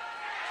Ames.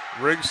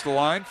 Riggs the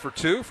line for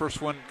 2.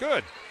 First one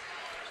good.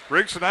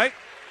 Riggs tonight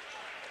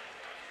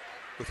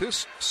with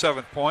his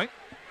 7th point.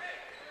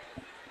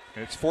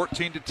 And it's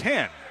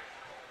 14-10.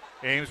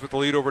 Ames with the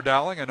lead over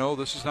Dowling. I know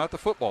this is not the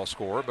football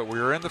score, but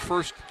we're in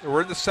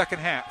the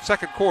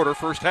second quarter,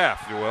 first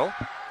half, if you will.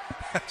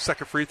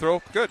 Second free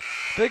throw, good.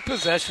 Big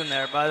possession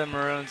there by the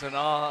Maroons, and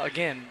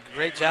again,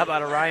 great job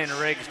out of Ryan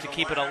Riggs to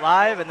keep it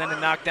alive and then to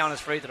knock down his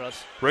free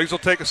throws. Riggs will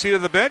take a seat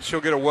on the bench.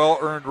 He'll get a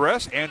well-earned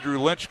rest. Andrew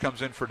Lynch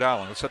comes in for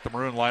Dowling. Let's set the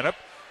Maroon lineup.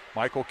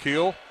 Michael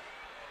Keel,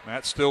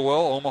 Matt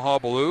Stillwell, Omaha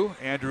Ballou,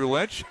 Andrew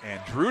Lynch, and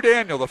Drew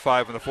Daniel, the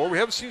 5 and the 4. We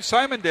haven't seen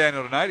Simon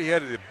Daniel tonight. He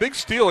had a big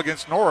steal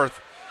against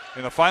North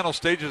in the final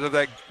stages of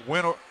that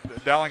win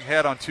that Dowling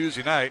had on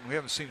Tuesday night. We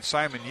haven't seen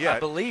Simon yet. I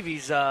believe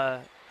he's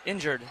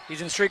injured.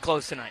 He's in street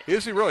clothes tonight.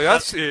 Is he really?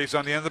 He's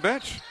on the end of the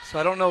bench. So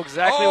I don't know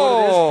exactly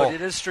what it is, but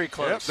it is street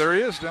clothes. Yep, there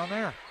he is down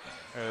there.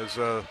 As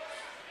the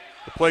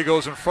play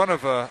goes in front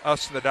of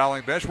us in the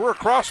Dowling bench. We're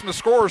across from the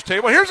scorer's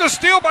table. Here's a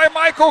steal by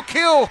Michael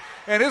Keel,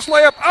 and his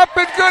layup up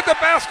and good. The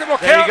basket will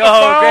there count. There you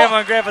go, Grandma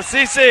and Grandpa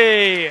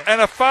Cece.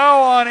 And a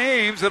foul on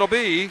Ames. It'll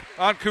be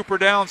on Cooper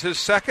Downs, his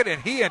second,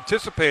 and he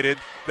anticipated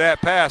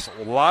that pass.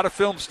 A lot of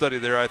film study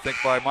there, I think,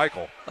 by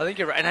Michael. I think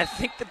you're right, and I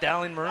think the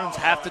Dowling Maroons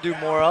have to do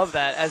more of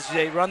that. As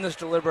they run this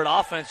deliberate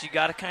offense, you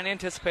got to kind of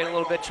anticipate a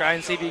little bit, try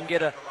and see if you can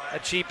get a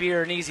cheapy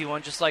or an easy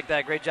one, just like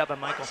that. Great job by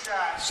Michael.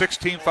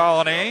 16 foul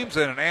on Ames,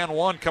 and an and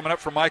one coming up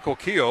for Michael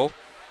Keel.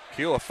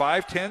 Keel, a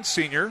 5'10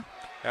 senior,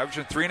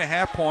 averaging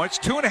 3.5 points,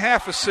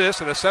 2.5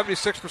 assists, and a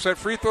 76%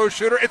 free throw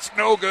shooter. It's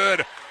no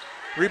good.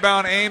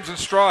 Rebound Ames and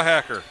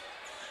Strawhacker.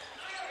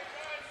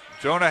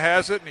 Jonah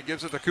has it, and he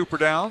gives it to Cooper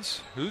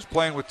Downs, who's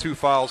playing with 2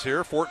 fouls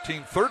here.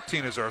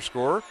 14-13 is our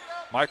score.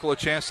 Michael a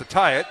chance to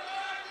tie it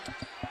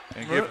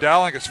and give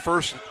Dowling his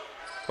first.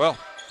 Well,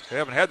 they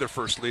haven't had their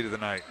first lead of the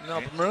night.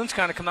 No, but Maroons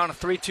kind of come out in a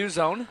 3-2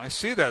 zone. I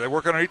see that. They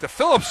work underneath the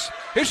Phillips.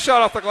 His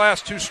shot off the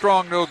glass, too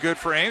strong, no good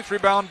for Ames.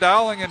 Rebound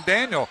Dowling and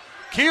Daniel.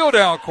 Keel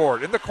down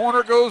court. In the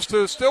corner goes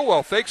to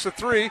Stillwell. Fakes the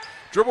 3.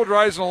 Dribble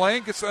drives in the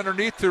lane. Gets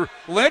underneath to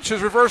Lynch.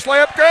 His reverse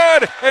layup.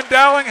 Good. And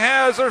Dowling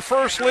has their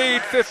first lead,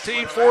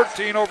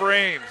 15-14 over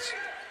Ames.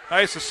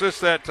 Nice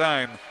assist that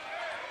time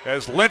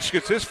as Lynch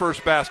gets his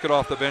first basket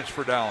off the bench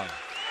for Dowling.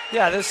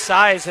 Yeah, this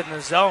size in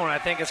the zone, I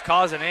think, is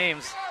causing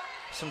Ames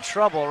some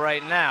trouble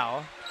right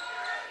now.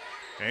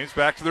 Ames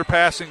back to their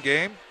passing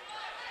game.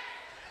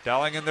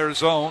 Dowling in their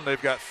zone.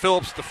 They've got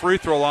Phillips at the free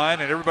throw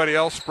line and everybody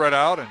else spread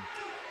out. And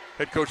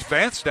head coach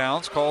Vance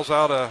Downs calls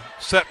out a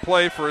set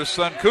play for his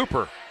son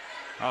Cooper.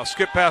 Now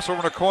skip pass over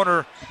in the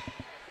corner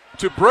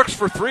to Brooks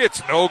for three.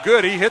 It's no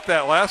good. He hit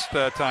that last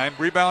time.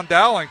 Rebound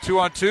Dowling.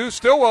 2-on-2.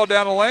 Stillwell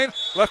down the lane.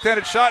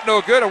 Left-handed shot,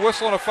 no good. A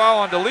whistle and a foul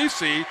on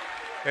DeLisi.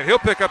 And he'll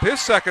pick up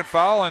his second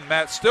foul, and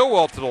Matt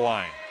Stillwell to the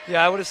line.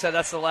 Yeah, I would have said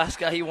that's the last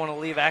guy you want to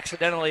leave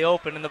accidentally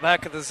open in the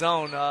back of the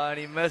zone, and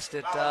he missed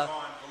it.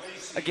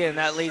 Again,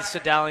 that leads to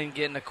Dowling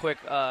getting a quick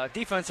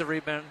defensive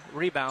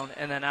rebound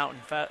and then out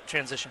in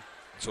transition.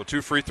 So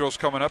 2 free throws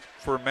coming up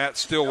for Matt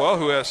Stillwell,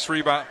 who has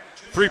 3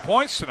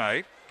 points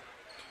tonight,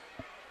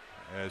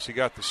 as he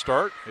got the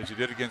start, as he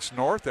did against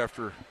North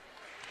after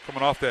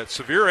coming off that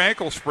severe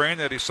ankle sprain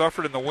that he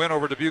suffered in the win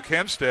over Dubuque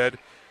Hempstead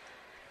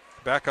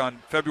back on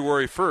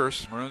February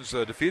 1st. Maroons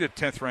defeated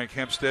 10th-ranked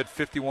Hempstead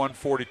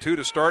 51-42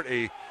 to start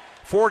a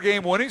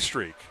 4-game winning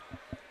streak.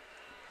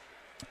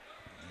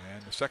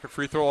 And the second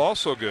free throw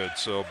also good,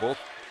 so both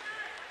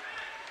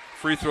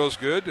free throws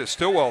good.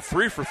 Stillwell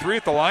 3 for 3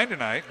 at the line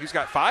tonight. He's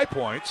got 5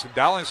 points, and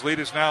Dowling's lead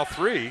is now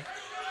 3.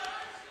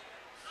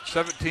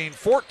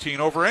 17-14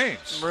 over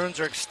Ames. Maroons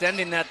are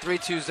extending that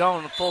 3-2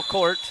 zone full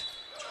court.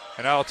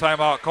 And now a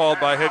timeout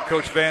called by head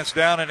coach Vance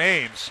Down and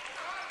Ames.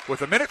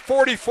 With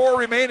 1:44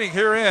 remaining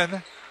here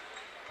in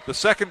the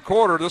second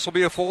quarter, this will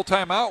be a full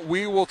timeout.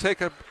 We will take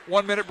a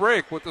 1-minute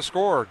break with the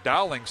score.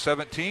 Dowling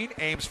 17,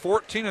 Ames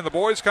 14 in the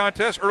boys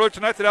contest. Earlier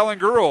tonight, the Dowling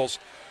girls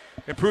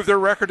improved their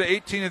record to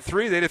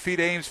 18-3. They defeat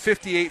Ames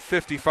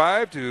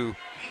 58-55 to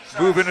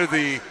move into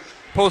the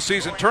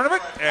postseason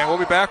tournament. And we'll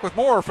be back with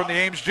more from the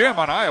Ames Gym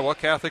on Iowa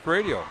Catholic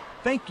Radio.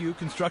 Thank you,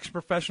 construction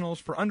professionals,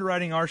 for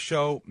underwriting our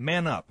show,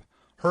 Man Up.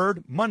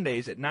 Heard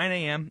Mondays at 9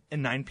 a.m.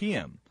 and 9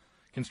 p.m.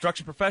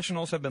 Construction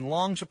professionals have been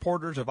long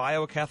supporters of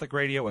Iowa Catholic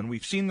Radio, and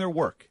we've seen their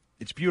work.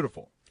 It's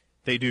beautiful.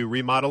 They do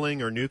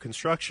remodeling or new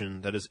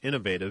construction that is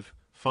innovative,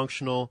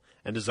 functional,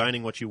 and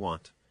designing what you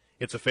want.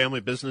 It's a family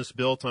business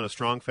built on a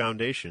strong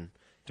foundation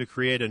to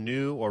create a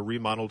new or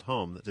remodeled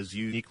home that is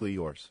uniquely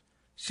yours.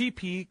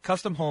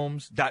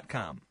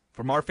 CPCustomHomes.com.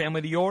 From our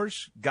family to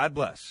yours, God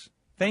bless.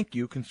 Thank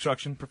you,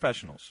 construction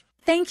professionals.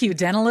 Thank you,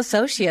 Dental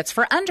Associates,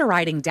 for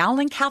underwriting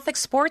Dowling Catholic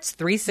Sports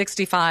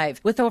 365.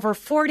 With over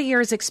 40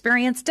 years'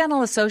 experience,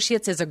 Dental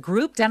Associates is a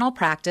group dental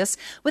practice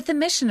with the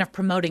mission of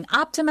promoting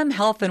optimum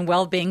health and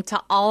well-being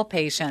to all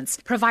patients,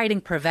 providing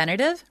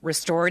preventative,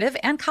 restorative,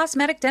 and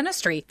cosmetic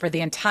dentistry for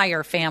the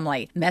entire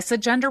family.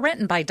 Message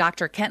underwritten by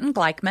Dr. Kenton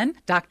Gleichman,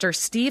 Dr.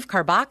 Steve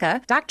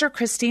Karbaka, Dr.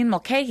 Christine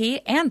Mulcahy,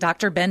 and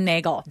Dr. Ben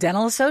Nagel.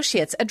 Dental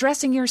Associates,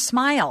 addressing your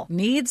smile,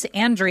 needs,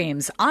 and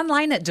dreams.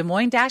 Online at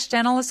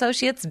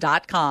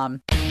DesMoines-DentalAssociates.com.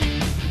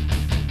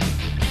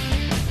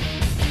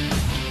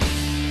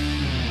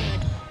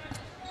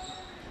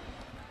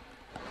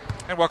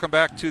 And welcome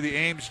back to the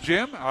Ames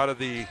Gym. Out of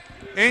the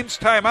Ames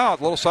timeout,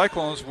 Little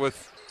Cyclones with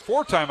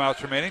 4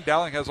 timeouts remaining.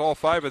 Dowling has all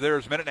 5 of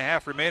theirs.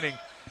 1.5 remaining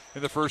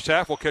in the first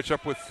half. We'll catch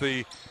up with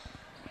the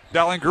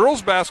Dowling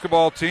girls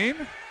basketball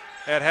team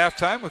at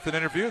halftime with an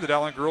interview. The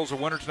Dowling girls are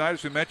winners tonight,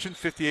 as we mentioned,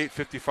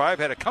 58-55.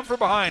 Had to come from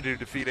behind to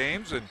defeat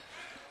Ames, and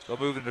they'll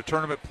move into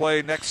tournament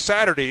play next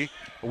Saturday,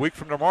 a week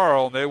from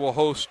tomorrow, and they will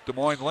host Des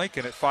Moines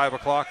Lincoln at 5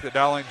 o'clock at the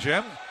Dowling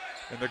Gym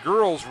in the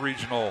girls'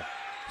 regional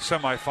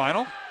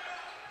semifinal.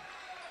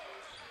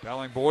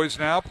 Dowling boys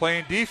now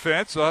playing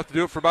defense. They'll have to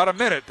do it for about a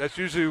minute. That's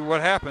usually what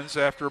happens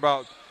after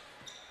about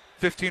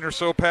 15 or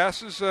so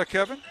passes,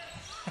 Kevin.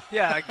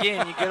 Yeah,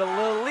 again, you get a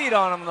little lead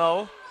on them,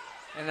 though,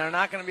 and they're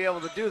not going to be able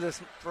to do this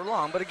for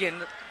long. But again,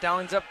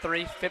 Dowling's up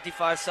 3,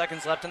 55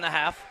 seconds left in the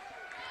half.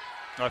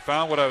 I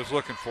found what I was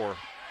looking for.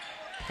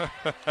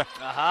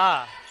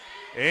 Aha.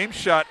 Ames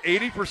shot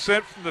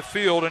 80% from the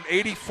field and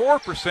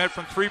 84%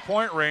 from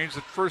three-point range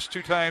the first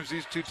 2 times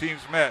these 2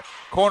 teams met.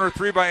 Corner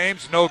 3 by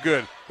Ames, no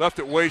good. Left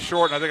it way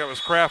short, and I think it was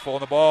Craffle,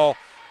 and the ball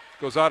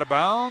goes out of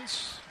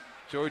bounds.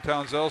 Joey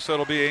Townsell said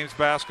it'll be Ames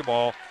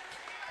basketball,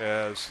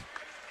 as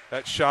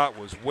that shot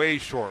was way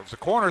short. It was a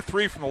corner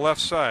 3 from the left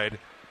side.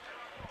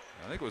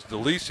 I think it was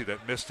DeLisi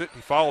that missed it.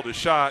 He fouled his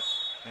shot,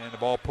 and the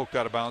ball poked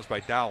out of bounds by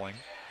Dowling.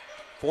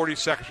 40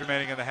 seconds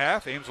remaining in the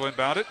half. Ames will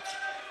inbound it.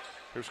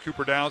 Here's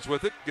Cooper Downs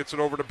with it. Gets it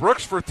over to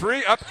Brooks for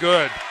 3. Up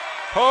good.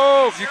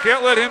 Oh, you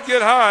can't let him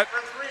get hot.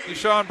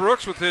 Deshaun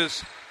Brooks with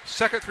his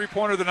second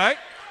three-pointer of the night.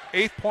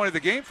 8th point of the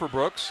game for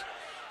Brooks.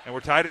 And we're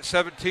tied at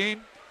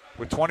 17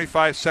 with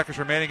 25 seconds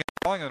remaining.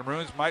 And the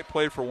Maroons might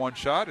play for 1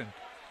 shot. And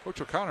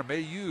Coach O'Connor may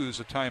use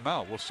a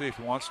timeout. We'll see if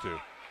he wants to.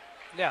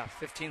 Yeah,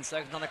 15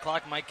 seconds on the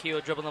clock. Mike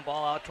Keogh dribbling the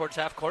ball out towards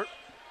half court.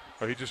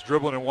 Oh, he's just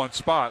dribbling in one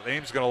spot.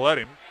 Ames going to let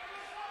him.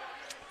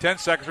 10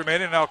 seconds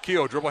remaining. Now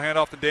Keogh dribble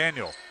handoff to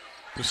Daniel.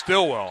 To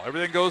Stillwell.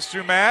 Everything goes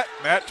through Matt.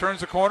 Matt turns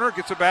the corner,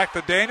 gets it back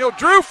to Daniel.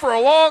 Drew for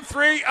a long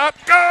 3. Up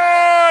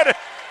good!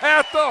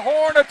 At the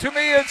horn, a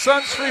Toomey and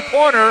Sons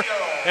three-pointer.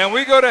 And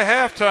we go to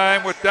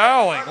halftime with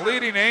Dowling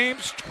leading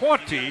Ames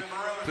 20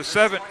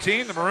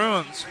 17. The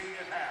Maroons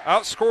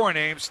outscoring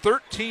Ames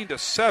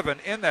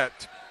 13-7 in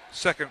that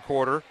second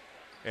quarter.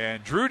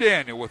 And Drew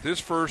Daniel with his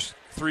first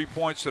 3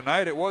 points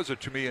tonight. It was a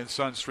Toomey and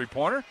Sons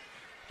three-pointer.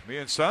 Toomey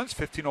and Sons,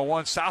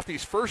 1501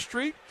 Southeast 1st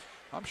Street.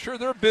 I'm sure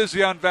they're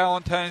busy on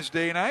Valentine's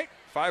Day night.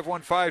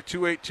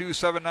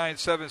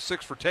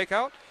 515-282-7976 for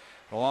takeout.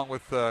 Along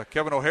with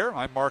Kevin O'Hare,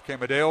 I'm Mark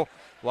Amadale,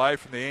 live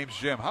from the Ames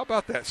Gym. How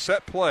about that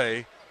set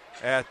play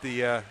at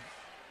the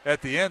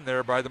end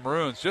there by the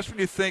Maroons? Just when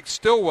you think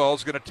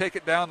Stillwell's going to take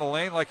it down the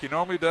lane like he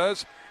normally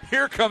does,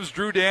 here comes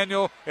Drew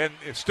Daniel, and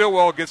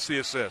Stillwell gets the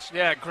assist.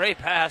 Yeah, great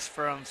pass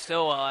from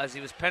Stillwell as he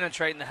was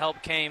penetrating. The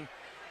help came.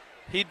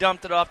 He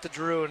dumped it off to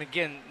Drew, and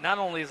again, not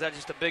only is that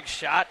just a big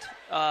shot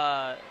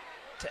to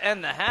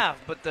end the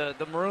half, but the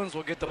Maroons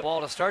will get the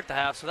ball to start the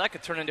half, so that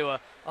could turn into a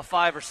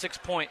 5 or 6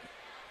 point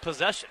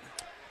possession.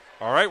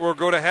 All right, we'll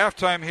go to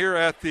halftime here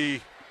at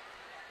the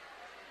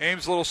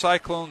Ames Little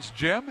Cyclones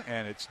gym,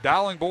 and it's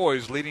Dowling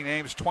boys leading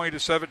Ames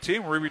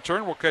 20-17. When we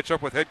return, we'll catch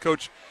up with head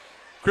coach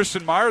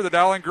Kristen Meyer, the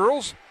Dowling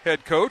girls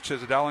head coach,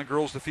 as the Dowling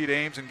girls defeat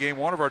Ames in game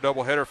one of our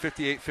doubleheader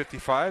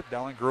 58-55.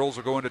 Dowling girls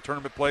will go into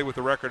tournament play with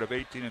a record of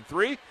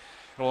 18-3.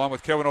 And along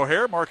with Kevin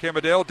O'Hare, Mark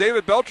Amadale,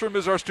 David Beltram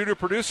is our studio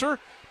producer.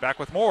 Back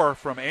with more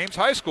from Ames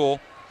High School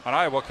on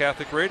Iowa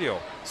Catholic Radio.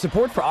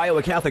 Support for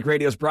Iowa Catholic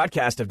Radio's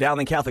broadcast of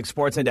Dowling Catholic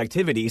sports and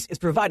activities is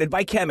provided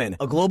by Kemin,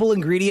 a global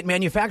ingredient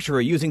manufacturer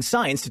using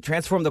science to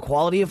transform the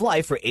quality of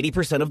life for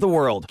 80% of the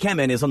world.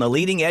 Kemin is on the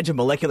leading edge of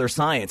molecular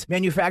science,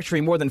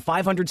 manufacturing more than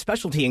 500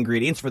 specialty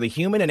ingredients for the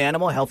human and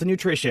animal health and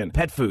nutrition,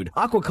 pet food,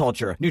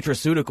 aquaculture,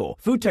 nutraceutical,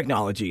 food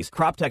technologies,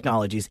 crop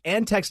technologies,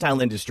 and textile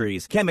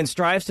industries. Kemin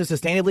strives to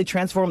sustainably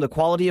transform the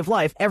quality of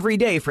life every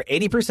day for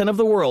 80% of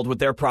the world with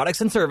their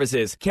products and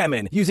services.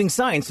 Kemin, using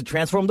science to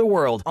transform the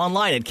world.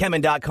 Online at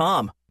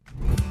Kemin.com.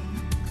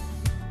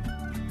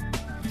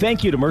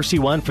 Thank you to Mercy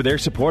One for their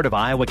support of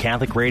Iowa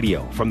Catholic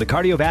Radio. From the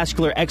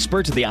cardiovascular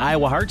experts at the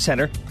Iowa Heart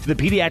Center to the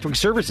pediatric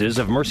services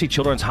of Mercy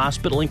Children's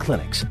Hospital and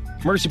Clinics,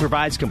 Mercy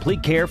provides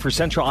complete care for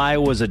Central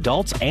Iowa's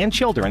adults and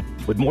children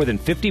with more than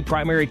 50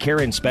 primary care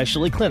and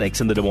specialty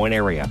clinics in the Des Moines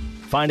area.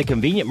 Find a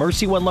convenient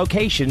Mercy One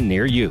location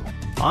near you.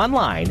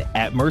 Online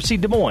at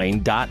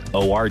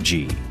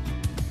mercydesmoines.org.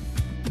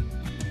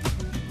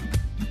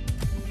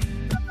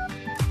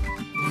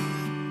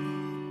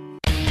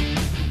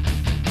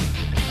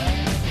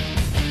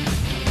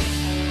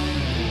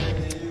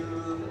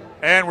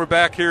 And we're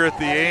back here at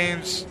the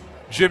Ames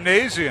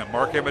Gymnasium.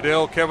 Mark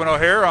Amadale, Kevin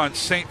O'Hare on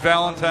St.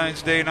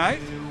 Valentine's Day night.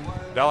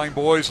 Dowling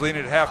boys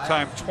leading at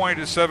halftime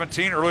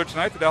 20-17. Earlier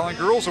tonight, the Dowling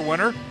girls a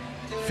winner,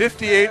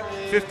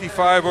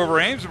 58-55 over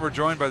Ames. And we're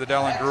joined by the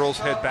Dowling girls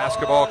head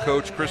basketball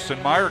coach,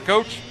 Kristen Meyer.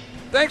 Coach,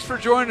 thanks for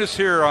joining us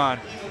here on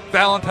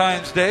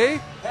Valentine's Day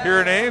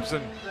here in Ames.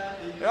 And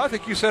I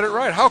think you said it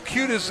right. How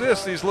cute is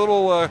this? These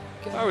little, I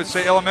would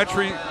say,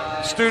 elementary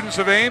students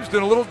of Ames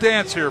doing a little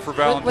dance here for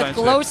Valentine's with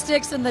glow Day.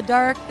 sticks in the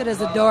dark. That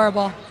is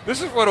adorable. This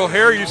is what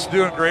O'Hare used to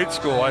do in grade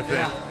school, I think.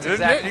 Yeah, Didn't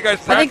exactly. it? You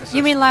guys I practiced think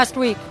you mean last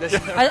week.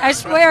 I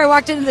swear I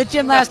walked into the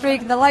gym last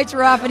week and the lights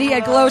were off and he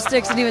had glow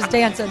sticks and he was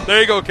dancing.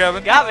 There you go,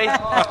 Kevin. Got me.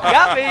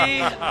 Got me.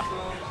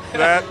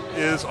 That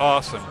is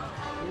awesome.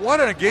 What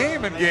a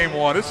game in game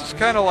one. This is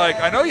kind of like,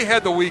 I know you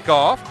had the week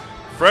off,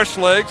 fresh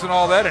legs and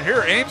all that, and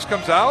here Ames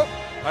comes out.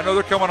 I know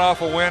they're coming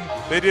off a win.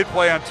 They did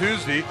play on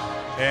Tuesday,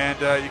 and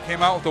you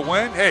came out with a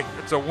win. Hey,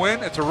 it's a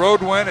win. It's a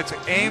road win. It's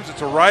Ames.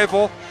 It's a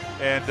rival.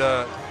 And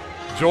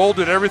Joel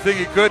did everything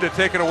he could to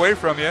take it away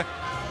from you.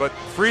 But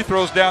free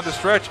throws down the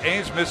stretch.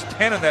 Ames missed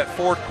 10 in that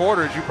fourth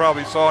quarter, as you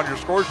probably saw on your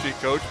score sheet,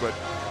 Coach. But,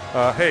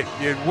 hey,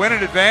 you win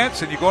in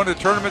advance, and you go into the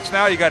tournaments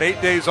now. You got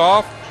 8 days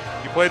off.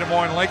 You play Des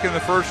Moines Lincoln in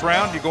the first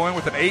round. You go in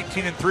with an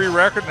 18-3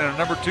 record and a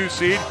number 2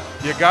 seed.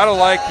 You got to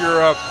like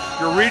your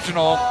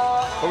regional.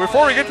 But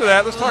before we get to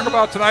that, let's talk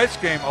about tonight's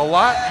game. A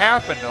lot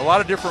happened, a lot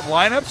of different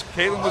lineups.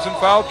 Caitlin was in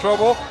foul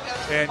trouble,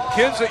 and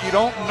kids that you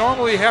don't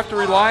normally have to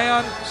rely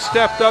on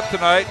stepped up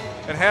tonight.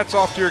 And hats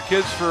off to your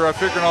kids for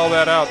figuring all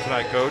that out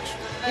tonight, Coach.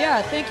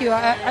 Yeah, thank you.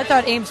 I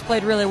thought Ames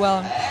played really well.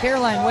 And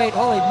Caroline Wade,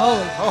 holy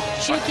moly.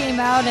 She came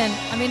out and,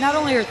 I mean, not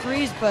only her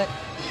threes, but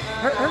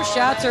her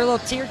shots are little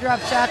teardrop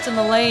shots in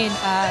the lane.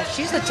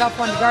 She's a tough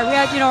one to guard. We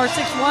had, our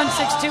 6'1",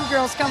 6'2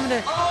 girls coming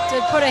to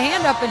put a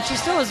hand up, and she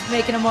still was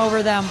making them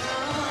over them.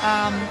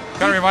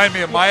 Kind of remind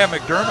me of Maya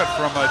McDermott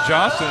from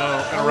Johnson in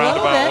a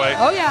roundabout way.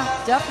 Oh, yeah,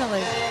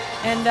 definitely.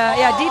 And,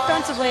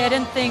 defensively, I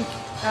didn't think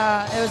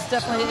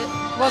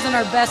it wasn't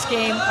our best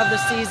game of the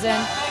season,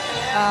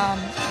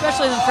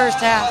 especially in the first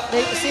half.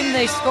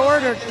 They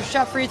scored or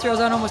shot free throws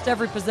on almost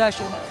every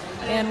possession.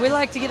 And we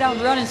like to get out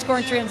and run and score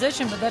in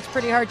transition, but that's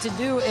pretty hard to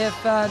do if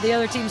the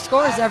other team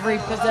scores every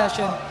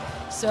possession.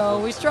 So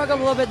we struggled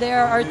a little bit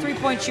there. Our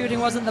three-point shooting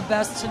wasn't the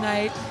best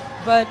tonight.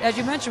 But as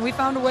you mentioned, we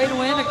found a way to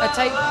win a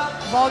tight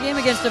ball game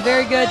against a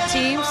very good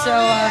team. So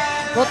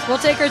we'll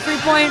take our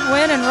three-point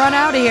win and run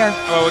out of here.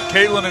 Well, with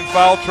Caitlin in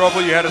foul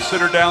trouble, you had to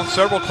sit her down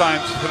several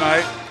times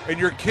tonight. And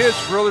your kids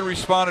really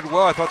responded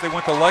well. I thought they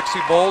went to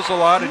Lexi Bowles a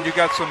lot, and you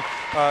got some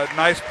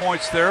nice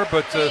points there.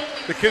 But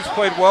the kids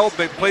played well.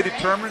 They played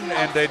determined,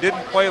 and they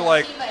didn't play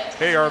like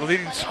hey, our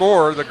leading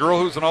scorer, the girl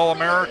who's an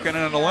All-American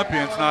and an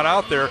Olympian, is not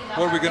out there.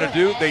 What are we going to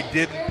do? They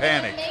didn't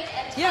panic.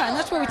 Yeah, and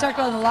that's what we talked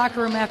about in the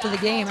locker room after the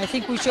game. I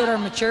think we showed our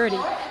maturity.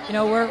 You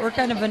know, we're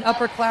kind of an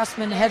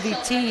upperclassman-heavy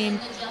team,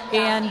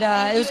 and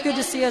it was good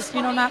to see us,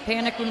 you know, not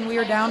panic when we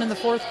were down in the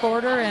fourth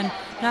quarter and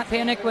not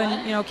panic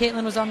when, you know,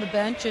 Caitlin was on the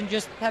bench, and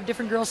just have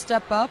different girls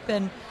step up,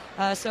 and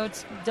so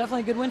it's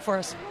definitely a good win for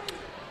us.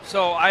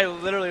 So I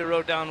literally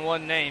wrote down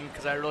one name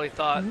because I really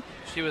thought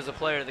she was a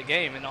player of the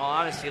game. In all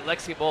honesty,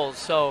 Lexi Bowles.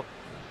 So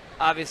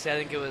obviously I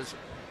think it was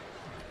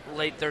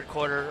late third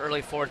quarter,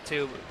 early fourth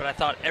too, but I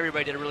thought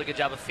everybody did a really good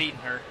job of feeding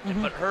her.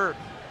 But her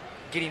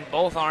getting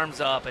both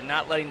arms up and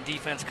not letting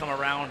defense come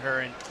around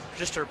her, and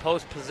just her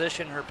post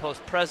position, her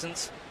post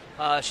presence.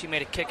 She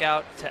made a kick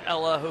out to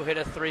Ella, who hit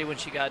a three when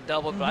she got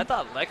doubled. But I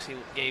thought Lexi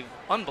gave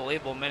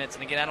unbelievable minutes.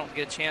 And again, I don't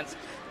get a chance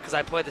because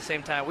I play the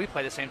same time, we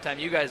play the same time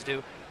you guys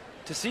do,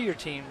 to see your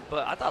team.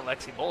 But I thought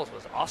Lexi Bowles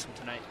was awesome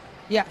tonight.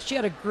 Yeah, she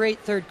had a great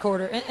third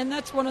quarter, and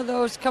that's one of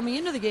those, coming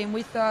into the game,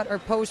 we thought our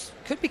post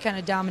could be kind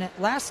of dominant.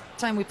 Last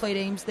time we played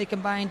Ames, they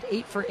combined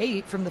 8 for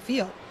 8 from the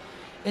field.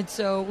 And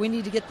so we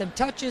need to get them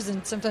touches,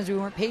 and sometimes we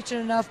weren't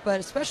patient enough, but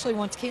especially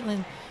once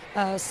Caitlin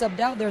subbed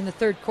out there in the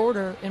third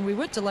quarter, and we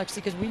went to Lexi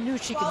because we knew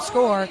she could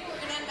score.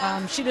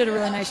 She did a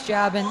really nice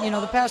job, and you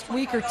know, the past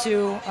week or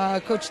two,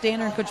 Coach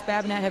Danner and Coach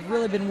Babinette have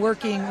really been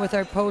working with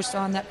our post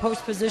on that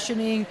post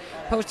positioning,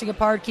 posting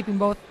apart, keeping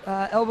both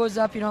elbows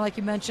up, you know, like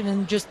you mentioned,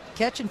 and just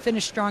catch and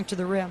finish strong to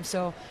the rim.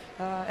 So,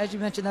 as you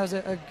mentioned, that was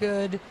a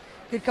good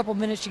couple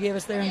minutes she gave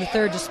us there in the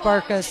third to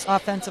spark us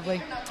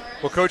offensively.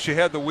 Well, Coach, you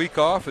had the week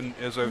off, and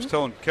as I was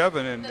telling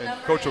Kevin and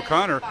Coach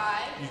O'Connor,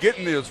 you get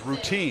in those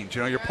routines.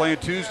 You know, you're playing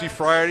Tuesday,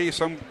 Friday.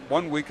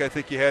 One week I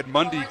think you had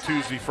Monday,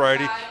 Tuesday,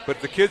 Friday.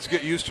 But the kids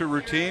get used to a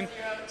routine.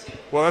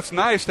 Well, it's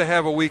nice to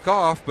have a week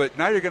off, but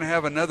now you're going to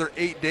have another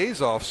 8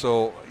 days off.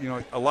 So, you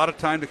know, a lot of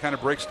time to kind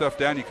of break stuff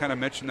down. You kind of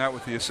mentioned that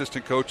with the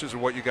assistant coaches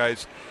and what you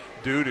guys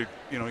do to,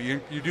 you know,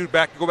 you go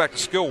back to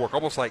skill work,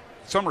 almost like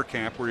summer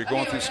camp where you're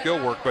going through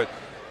skill work. But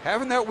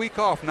having that week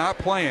off, not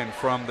playing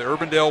from the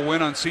Urbandale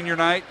win on senior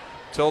night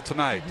till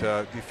tonight,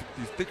 do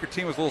you think your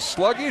team was a little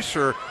sluggish,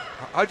 or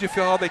how did you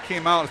feel how they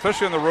came out,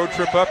 especially on the road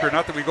trip up here?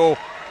 Not that we go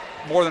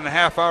more than a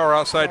half hour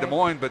outside Des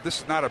Moines, but this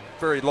is not a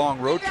very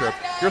long road trip.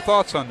 Your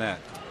thoughts on that?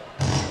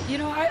 You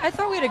know, I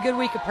thought we had a good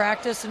week of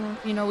practice, and,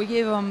 you know, we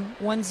gave them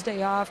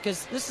Wednesday off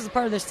because this is a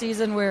part of the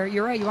season where,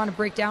 you're right, you want to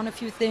break down a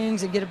few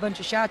things and get a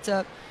bunch of shots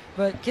up,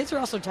 but kids are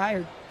also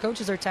tired.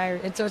 Coaches are tired.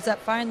 And so it's that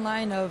fine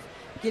line of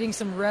getting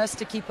some rest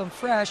to keep them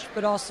fresh,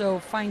 but also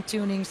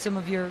fine-tuning some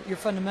of your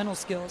fundamental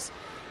skills.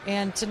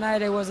 And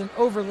tonight I wasn't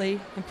overly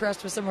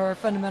impressed with some of our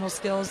fundamental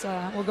skills.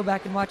 We'll go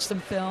back and watch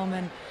some film,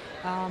 and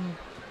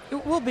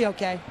we'll be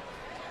okay.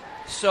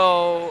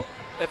 So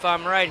if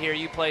I'm right here,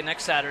 you play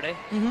next Saturday.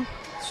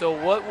 So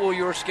what will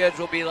your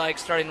schedule be like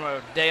starting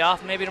a day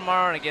off maybe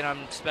tomorrow? And again,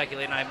 I'm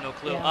speculating. I have no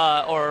clue.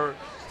 Yeah. Or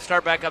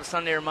start back up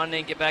Sunday or Monday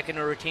and get back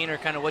into a routine, or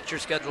kind of what's your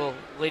schedule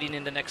leading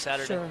into next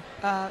Saturday?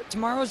 Sure.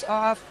 Tomorrow's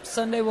off.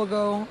 Sunday we'll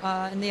go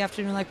in the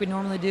afternoon like we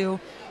normally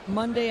do.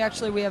 Monday,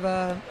 actually, we have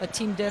a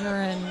team dinner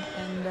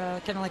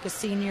and kind of like a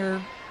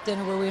senior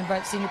dinner where we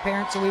invite senior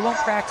parents, so we won't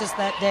practice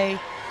that day.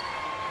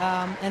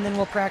 And then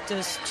we'll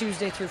practice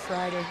Tuesday through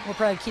Friday. We'll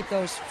probably keep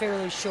those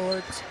fairly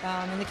short.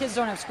 And the kids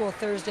don't have school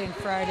Thursday and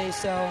Friday,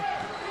 so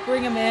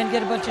bring them in,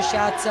 get a bunch of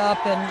shots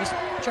up, and just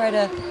try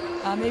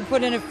to maybe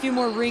put in a few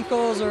more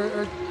wrinkles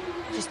or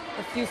just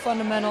a few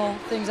fundamental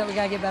things that we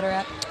got to get better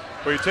at.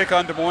 Well, you take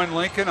on Des Moines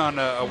Lincoln on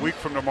a week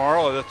from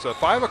tomorrow. That's a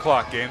 5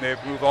 o'clock game.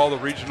 They've moved all the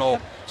regional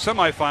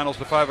semifinals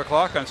to 5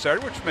 o'clock on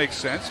Saturday, which makes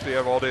sense. They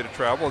have all day to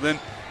travel. And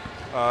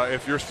then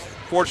if you're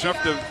fortunate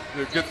enough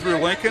to get through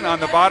Lincoln, on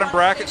the bottom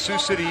bracket, Sioux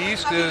City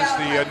East is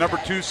the number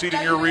 2 seed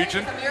in your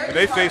region. And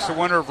they face the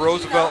winner of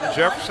Roosevelt and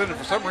Jefferson. And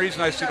for some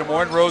reason, I see Des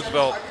Moines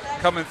Roosevelt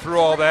coming through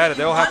all that, and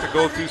they'll have to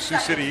go through Sioux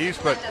City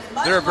East. But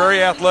they're a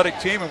very athletic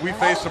team, and we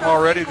faced them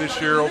already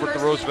this year over at the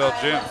Roosevelt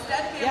gym.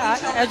 Yeah,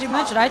 as you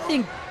mentioned, I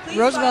think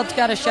Roosevelt's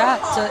got a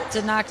shot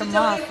to knock them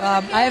off.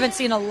 I haven't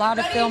seen a lot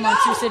of film on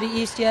Sioux City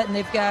East yet, and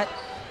they've got,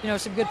 you know,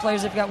 some good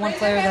players. They've got one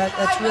player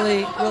that's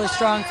really, really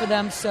strong for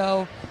them.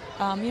 So,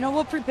 you know,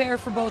 we'll prepare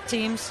for both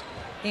teams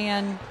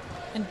and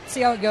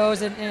see how it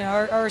goes. And, you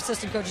know, our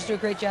assistant coaches do a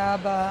great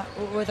job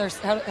with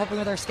helping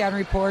with our scouting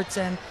reports,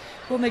 and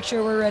we'll make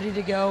sure we're ready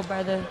to go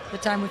by the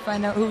time we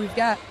find out who we've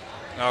got.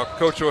 Now,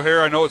 Coach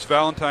O'Hare, I know it's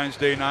Valentine's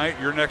Day night.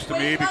 You're next to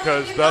me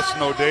because thus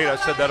no date. I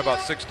said that about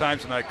 6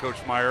 times tonight, Coach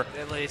Meyer.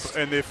 At least.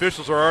 And the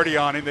officials are already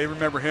on him. They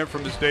remember him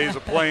from his days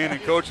of playing.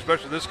 And, Coach,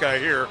 especially this guy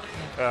here,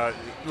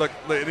 look,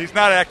 he's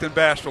not acting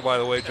bashful, by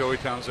the way, Joey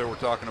Townsend we're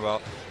talking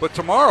about. But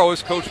tomorrow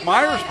is Coach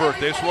Meyer's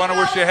birthday, so we want to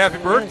wish you a happy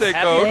birthday,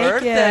 Coach. Happy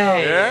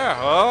birthday. Yeah.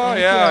 Oh, Thank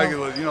yeah.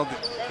 you. You know,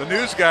 the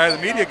news guy,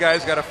 the media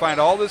guy's got to find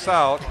all this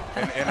out.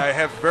 And I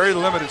have very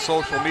limited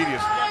social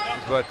media.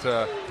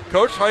 But,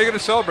 Coach, how are you going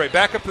to celebrate?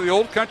 Back up to the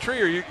old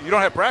country, or you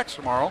don't have practice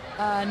tomorrow?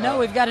 No,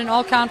 we've got an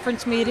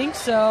all-conference meeting,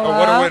 so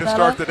what a way to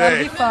start the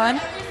day. That'll be fun.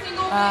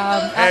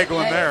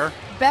 Haggling there.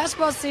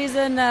 basketball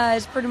season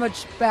is pretty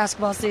much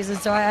basketball season,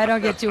 so I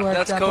don't get too worked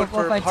That's up. code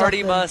for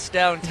party bus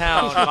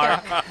downtown,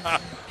 Mark.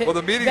 Well,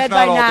 the meeting's Bed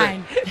not by all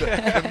 9.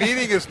 day. The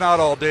meeting is not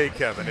all day,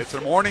 Kevin. It's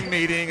a morning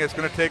meeting. It's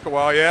going to take a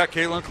while. Yeah,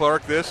 Caitlin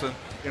Clark, this, and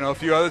a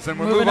few others, and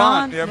we'll move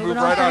on. Yeah, move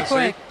right on.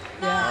 Quick. See?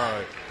 Yeah. All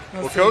right.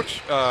 Well,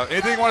 Coach,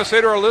 anything you want to say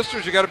to our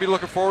listeners? You got to be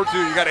looking forward to.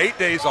 You got 8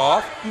 days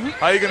off.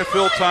 How are you going to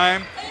fill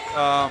time?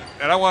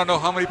 And I want to know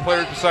how many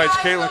players besides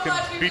Caitlin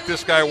can beat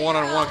this guy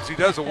one-on-one, because he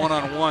does a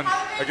one-on-one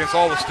against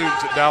all the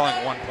students at Dowling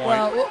at one point.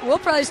 Well, we'll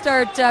probably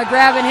start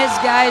grabbing his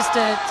guys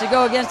to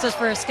go against us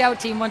for a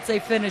scout team once they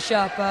finish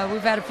up.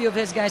 We've had a few of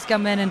his guys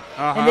come in, and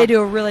they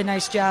do a really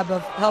nice job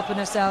of helping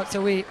us out, so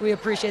we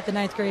appreciate the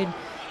 9th grade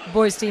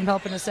boys team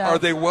helping us out. Are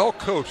they well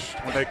coached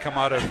when they come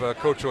out of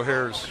Coach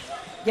O'Hare's?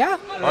 Yeah.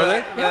 Are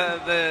they?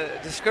 The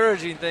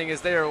discouraging thing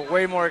is they are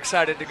way more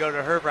excited to go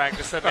to her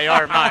practice than they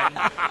are mine.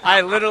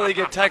 I literally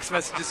get text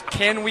messages,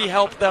 can we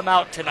help them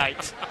out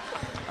tonight?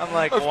 I'm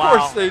like, of wow. Of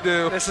course they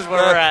do. This is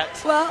where we're at.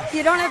 Well,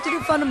 you don't have to do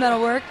fundamental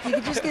work. You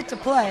can just get to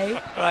play.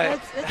 Right.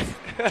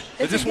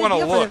 They just want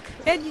to look.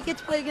 And you get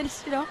to play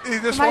against, some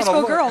just high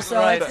school look. girls, so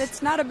Right.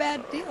 it's not a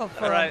bad deal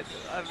for them. Right.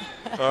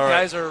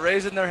 Guys are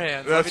raising their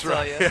hands, That's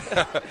let me right.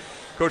 tell you.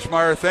 Coach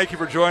Meyer, thank you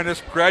for joining us.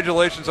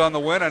 Congratulations on the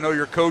win. I know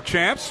you're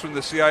co-champs from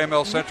the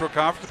CIML Central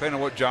Conference, depending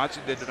on what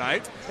Johnson did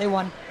tonight. They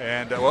won.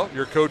 And,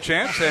 you're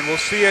co-champs, and we'll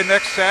see you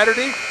next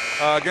Saturday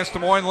against Des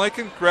Moines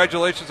Lincoln.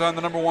 Congratulations on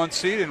the #1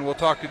 seed, and we'll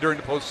talk to you during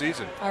the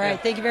postseason. All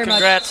right, thank you very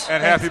Congrats.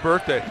 And Thanks. happy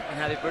birthday. And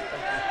happy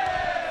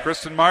birthday.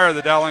 Kristen Meyer,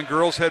 the Dowling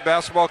girls head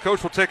basketball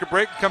coach. We'll take a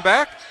break and come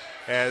back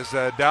as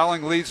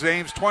Dowling leads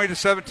Ames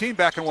 20-17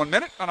 back in 1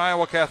 minute on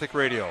Iowa Catholic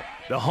Radio.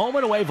 The home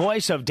and away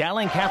voice of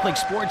Dowling Catholic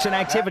sports and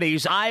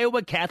activities,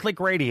 Iowa Catholic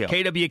Radio.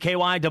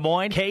 KWKY Des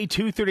Moines,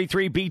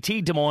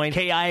 K233BT Des Moines,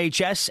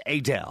 KIHS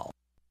Adel.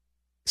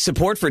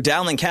 Support for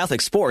Dowling Catholic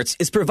Sports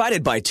is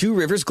provided by Two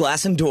Rivers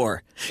Glass and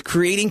Door,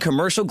 creating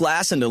commercial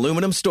glass and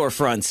aluminum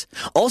storefronts.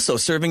 Also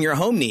serving your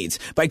home needs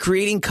by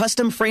creating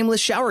custom frameless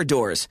shower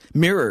doors,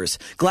 mirrors,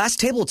 glass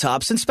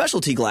tabletops, and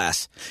specialty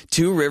glass.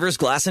 Two Rivers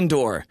Glass and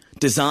Door.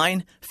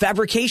 Design,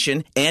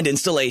 fabrication, and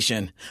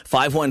installation.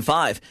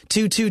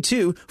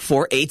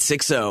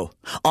 515-222-4860.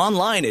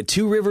 Online at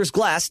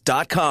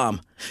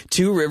tworiversglass.com.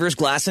 Two Rivers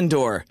Glass and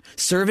Door.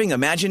 Serving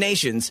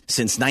imaginations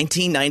since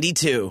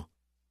 1992.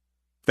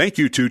 Thank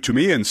you to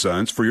Toomey &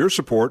 Sons for your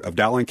support of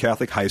Dowling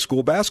Catholic High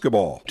School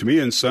basketball.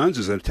 Toomey & Sons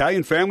is an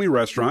Italian family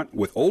restaurant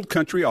with old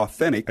country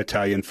authentic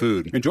Italian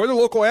food. Enjoy the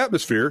local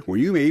atmosphere where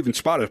you may even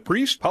spot a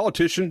priest,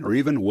 politician, or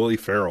even Willie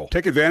Farrell.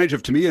 Take advantage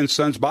of Toomey &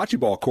 Sons bocce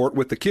ball court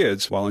with the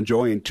kids while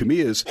enjoying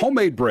Toomey's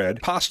homemade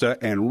bread, pasta,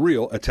 and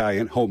real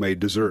Italian homemade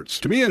desserts.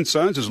 Toomey &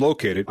 Sons is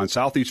located on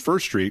Southeast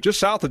 1st Street,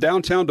 just south of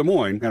downtown Des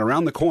Moines and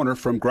around the corner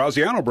from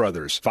Graziano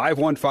Brothers.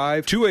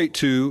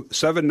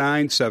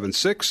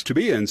 515-282-7976,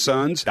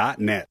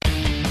 ToomeyandSons.net.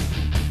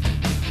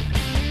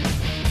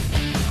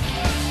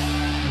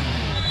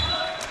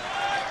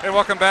 Hey,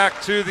 welcome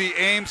back to the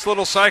Ames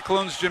Little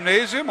Cyclones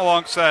Gymnasium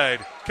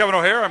alongside Kevin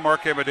O'Hare. I'm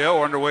Mark Amadale.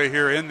 We're underway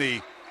here in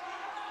the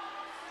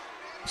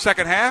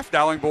second half.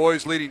 Dowling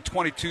boys leading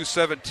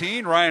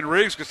 22-17. Ryan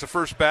Riggs gets the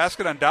first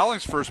basket on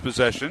Dowling's first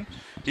possession.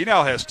 He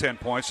now has 10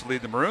 points to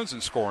lead the Maroons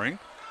in scoring.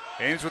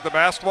 Ames with the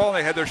basketball, and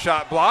they had their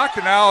shot blocked.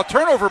 And now a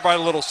turnover by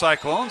the Little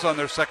Cyclones on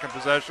their second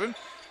possession.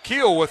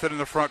 Keel with it in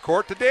the front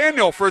court to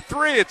Daniel for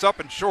three. It's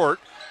up and short.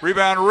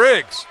 Rebound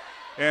Riggs.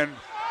 And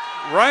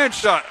Ryan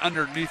shot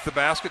underneath the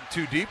basket,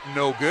 too deep,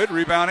 no good.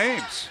 Rebound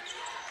Ames.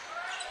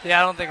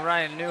 Yeah, I don't think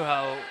Ryan knew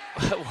how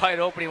wide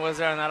open he was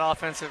there on that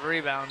offensive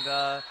rebound.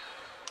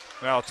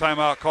 Now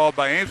timeout called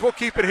by Ames. We'll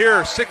keep it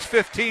here.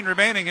 6:15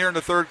 remaining here in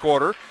the third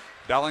quarter.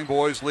 Dowling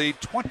boys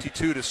lead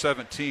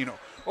 22-17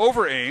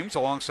 over Ames.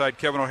 Alongside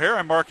Kevin O'Hare,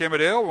 I'm Mark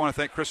Amadale. We want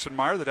to thank Kristen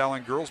Meyer, the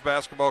Dowling girls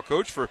basketball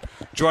coach, for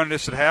joining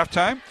us at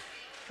halftime.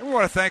 And we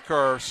want to thank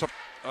our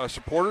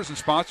supporters and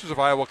sponsors of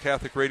Iowa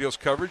Catholic Radio's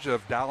coverage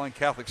of Dowling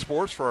Catholic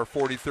sports for our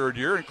 43rd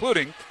year,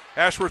 including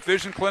Ashworth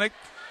Vision Clinic,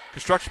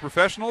 Construction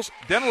Professionals,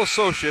 Dental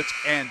Associates,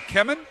 and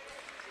Kemen.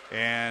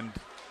 And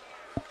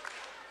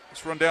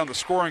let's run down the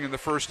scoring in the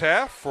first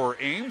half for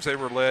Ames. They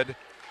were led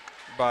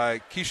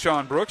by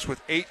Keyshawn Brooks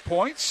with 8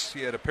 points.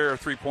 He had a pair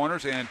of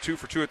three-pointers and 2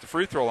 for 2 at the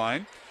free throw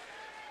line.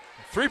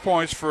 3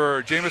 points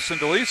for Jamison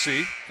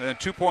DeLisi, and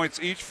 2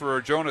 points each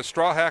for Jonas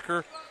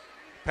Strawhacker,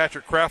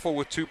 Patrick Craffle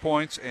with 2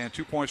 points, and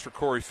 2 points for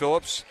Corey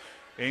Phillips.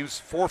 Ames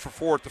 4 for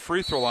 4 at the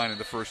free throw line in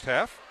the first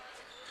half.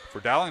 For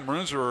Dowling,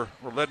 Maroons were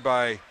led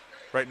by,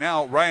 right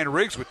now, Ryan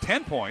Riggs with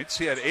 10 points.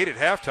 He had 8 at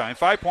halftime.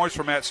 5 points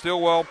for Matt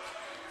Stillwell,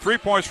 3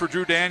 points for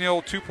Drew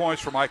Daniel, 2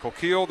 points for Michael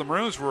Keel. The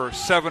Maroons were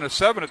 7 of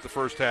 7 at the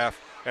first half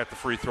at the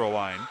free throw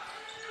line.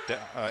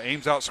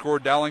 Ames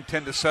outscored Dowling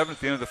 10-7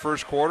 at the end of the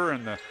first quarter,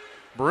 and the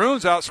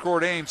Maroons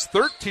outscored Ames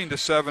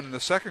 13-7 in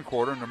the second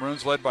quarter, and the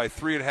Maroons led by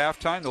 3 at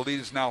halftime. The lead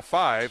is now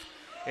 5.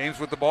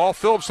 Ames with the ball.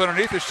 Phillips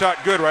underneath, his shot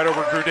good right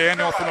over Drew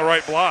Daniel from the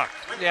right block.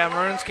 Yeah,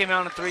 Maroons came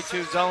out in a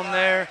 3-2 zone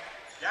there.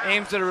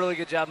 Ames did a really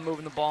good job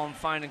moving the ball and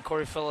finding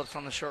Corey Phillips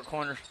on the short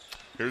corner.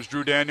 Here's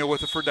Drew Daniel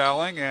with it for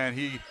Dowling, and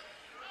he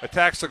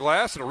attacks the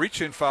glass, and a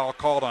reach-in foul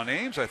called on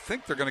Ames. I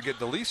think they're going to get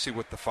DeLisi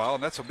with the foul,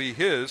 and that's will be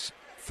his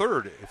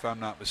third, if I'm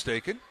not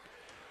mistaken.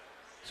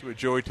 See what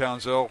Joey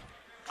Townsell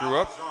drew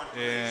up,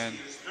 and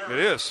it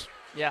is.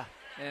 Yeah,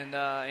 and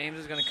Ames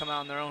is going to come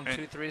out in their own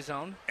 2-3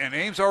 zone. And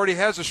Ames already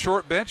has a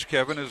short bench,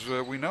 Kevin, as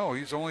we know.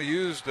 He's only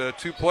used 2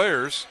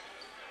 players.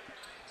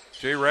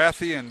 Jay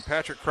Rathie and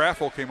Patrick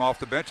Craffle came off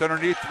the bench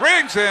underneath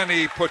Riggs, and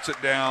he puts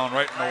it down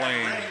right in the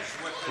lane.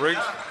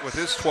 Riggs with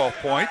his 12th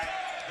point.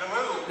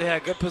 Yeah,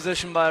 good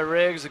position by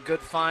Riggs, a good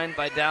find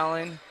by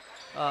Dowling.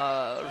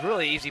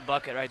 Really easy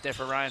bucket right there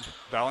for Ryan.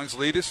 Dowling's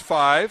lead is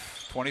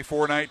 5,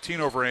 24-19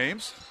 over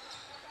Ames.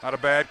 Not a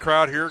bad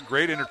crowd here.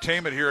 Great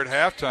entertainment here at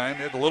halftime.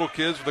 They had the little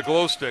kids with the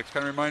glow sticks.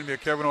 Kind of reminded me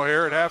of Kevin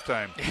O'Hare at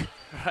halftime.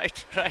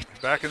 Right.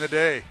 Back in the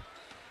day.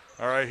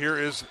 All right, here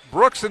is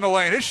Brooks in the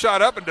lane. His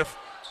shot up, and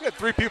he had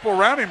 3 people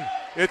around him.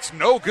 It's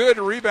no good.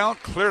 A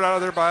rebound cleared out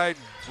of there by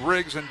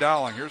Riggs and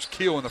Dowling. Here's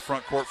Keel in the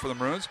front court for the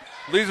Maroons.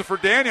 Leaves it for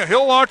Daniel.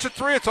 He'll launch a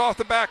 3. It's off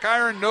the back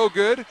iron. No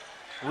good.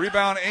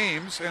 Rebound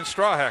Ames and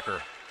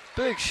Strawhacker.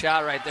 Big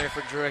shot right there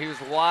for Drew. He was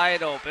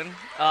wide open.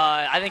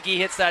 I think he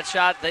hits that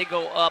shot. They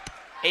go up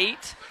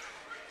 8.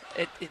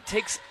 It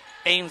takes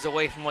Ames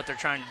away from what they're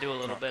trying to do a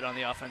little bit on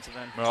the offensive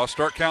end. Well, I'll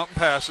start counting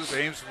passes.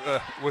 Ames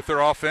with their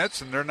offense,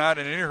 and they're not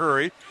in any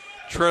hurry.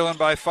 Trailing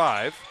by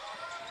 5.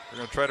 They're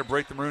going to try to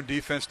break the Maroon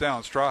defense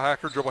down.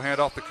 Strawhacker dribble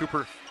handoff to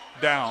Cooper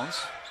Downs.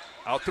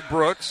 Out to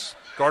Brooks,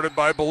 guarded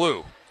by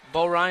Ballou.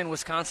 Bo Ryan,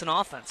 Wisconsin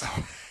offense.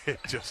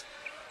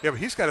 But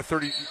he's got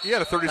he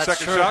had a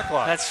 30-second true. shot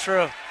clock. That's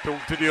true.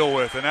 To deal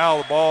with. And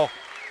now the ball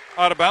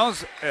out of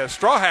bounds as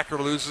Strawhacker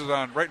loses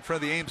on right in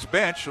front of the Ames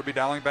bench. It'll be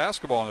Dowling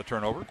basketball on the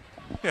turnover.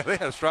 Yeah, they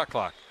had a shot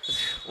clock.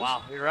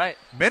 Wow, you're right.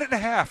 Minute and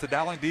a half the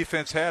Dowling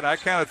defense had. I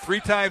counted 3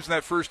 times in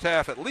that first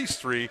half, at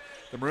least 3.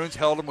 The Maroons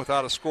held them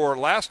without a score.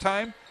 Last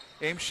time,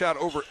 Ames shot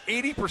over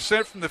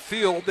 80% from the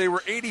field. They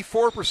were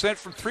 84%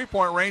 from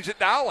three-point range at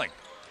Dowling.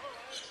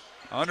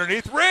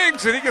 Underneath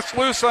Riggs, and he gets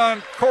loose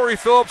on Corey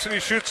Phillips, and he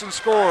shoots and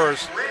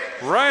scores.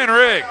 Ryan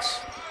Riggs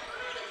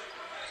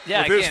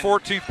with his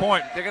 14th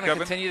point. They're going to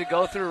continue to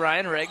go through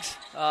Ryan Riggs.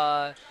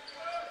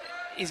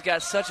 He's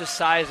got such a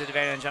size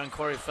advantage on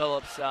Corey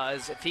Phillips.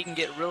 As if he can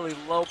get really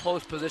low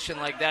post position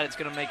like that, it's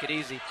going to make it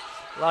easy.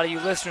 A lot of you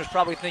listeners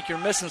probably think you're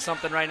missing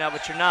something right now,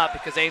 but you're not,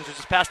 because Ames was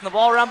just passing the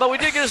ball around, but we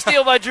did get a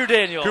steal by Drew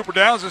Daniel. Cooper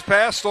Downs'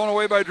 pass stolen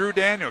away by Drew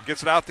Daniel.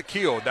 Gets it out to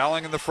Keel.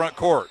 Dowling in the front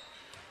court.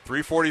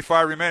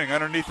 3:45 remaining.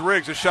 Underneath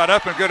Riggs. A shot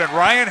up and good. And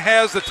Ryan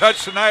has the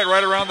touch tonight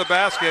right around the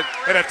basket.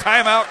 And a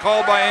timeout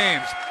called by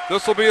Ames.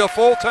 This will be a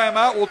full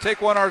timeout. We'll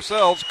take one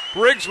ourselves.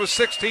 Riggs with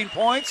 16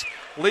 points.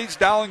 Leads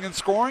Dowling in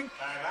scoring.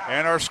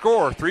 And our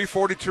score,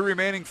 3:42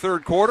 remaining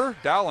third quarter.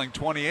 Dowling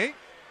 28.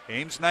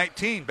 Ames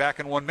 19. Back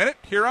in 1 minute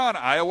here on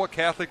Iowa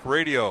Catholic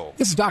Radio.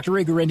 This is Dr.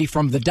 Ray Guarendi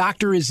from The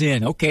Doctor Is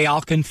In. Okay, I'll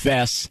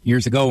confess.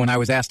 Years ago when I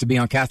was asked to be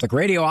on Catholic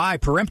Radio, I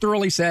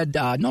peremptorily said,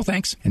 no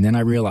thanks. And then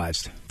I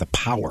realized the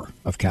power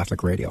of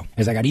Catholic Radio.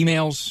 As I got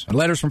emails and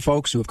letters from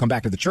folks who have come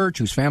back to the church,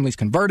 whose families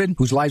converted,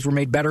 whose lives were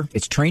made better.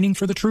 It's training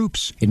for the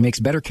troops. It makes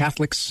better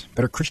Catholics,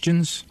 better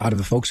Christians out of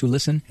the folks who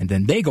listen, and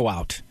then they go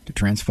out to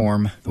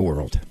transform the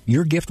world.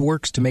 Your gift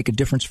works to make a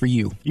difference for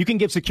you. You can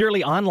give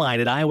securely online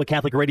at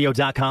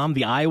iowacatholicradio.com,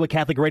 the Iowa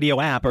Catholic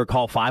Radio app, or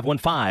call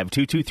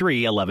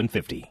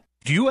 515-223-1150.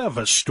 Do you have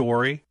a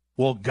story?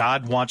 Well,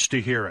 God wants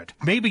to hear it.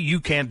 Maybe you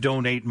can't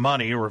donate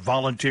money or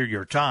volunteer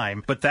your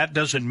time, but that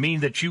doesn't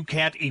mean that you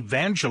can't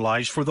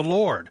evangelize for the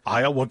Lord.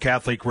 Iowa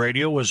Catholic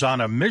Radio is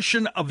on a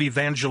mission of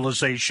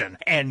evangelization,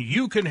 and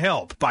you can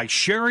help by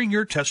sharing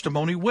your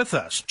testimony with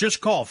us.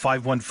 Just call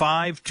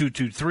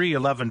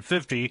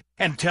 515-223-1150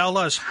 and tell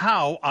us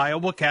how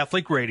Iowa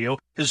Catholic Radio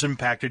has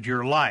impacted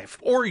your life.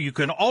 Or you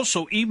can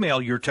also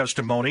email your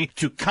testimony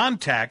to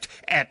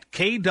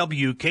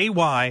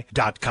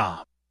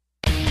contact@kwky.com.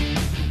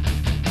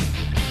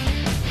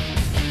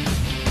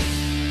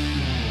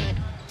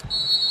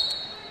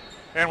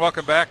 And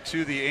welcome back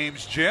to the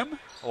Ames Gym.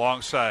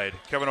 Alongside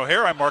Kevin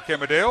O'Hare, I'm Mark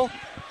Amadeo.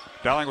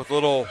 Dowling with a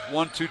little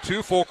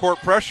 1-2-2 full court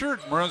pressure.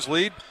 Maroons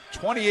lead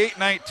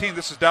 28-19.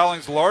 This is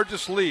Dowling's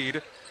largest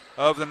lead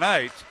of the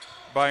night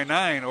by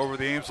 9 over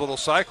the Ames Little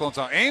Cyclones.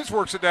 Now Ames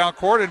works it down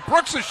court, and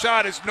Brooks'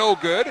 shot is no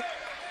good.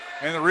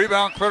 And the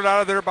rebound cleared out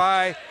of there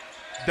by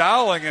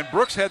Dowling, and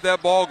Brooks had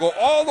that ball go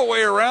all the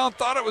way around,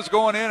 thought it was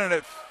going in, and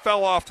it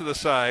fell off to the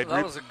side.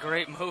 That was a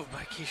great move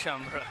by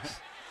Keyshawn Brooks.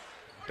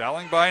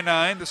 Dowling by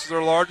 9. This is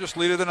their largest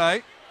lead of the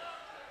night.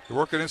 They're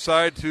working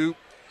inside to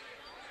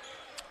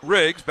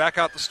Riggs. Back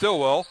out to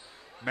Stillwell.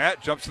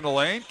 Matt jumps in the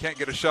lane. Can't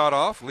get a shot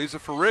off. Leaves it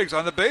for Riggs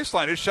on the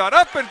baseline. His shot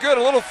up and good.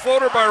 A little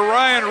floater by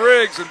Ryan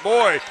Riggs. And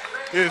boy,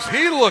 is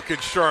he looking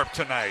sharp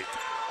tonight.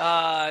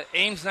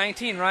 Ames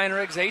 19, Ryan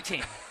Riggs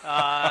 18.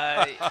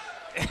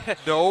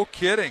 No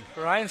kidding.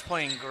 Ryan's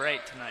playing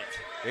great tonight.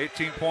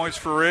 18 points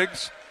for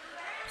Riggs.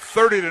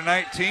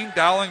 30-19.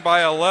 Dowling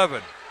by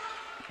 11.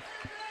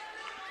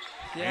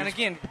 Yeah, and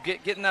again,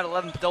 getting that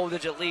 11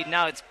 double-digit lead,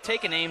 now it's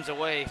taking Ames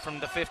away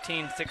from the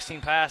 15, 16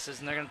 passes,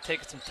 and they're going to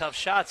take some tough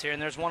shots here,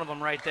 and there's one of them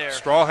right there.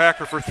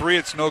 Strawhacker for 3.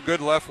 It's no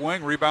good. Left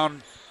wing.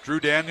 Rebound, Drew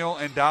Daniel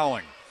and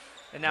Dowling.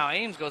 And now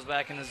Ames goes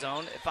back in the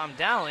zone. If I'm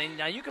Dowling,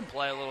 now you can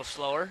play a little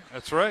slower.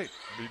 That's right.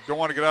 You don't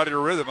want to get out of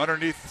your rhythm.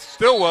 Underneath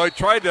Stillwell, he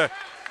tried to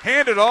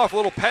hand it off, a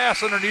little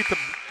pass underneath the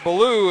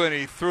Ballou, and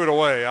he threw it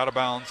away out of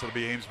bounds. It'll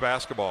be Ames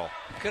basketball.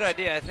 Good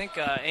idea. I think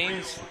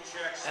Ames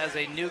has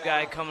a new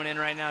guy coming in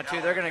right now,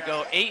 too. They're going to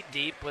go 8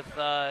 deep with,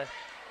 who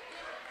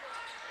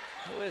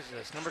is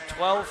this? Number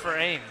 12 for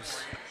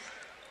Ames.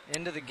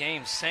 Into the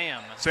game,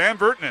 Sam. Sam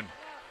Vertinen.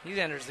 He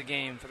enters the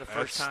game for the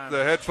first time.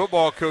 The head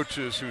football coach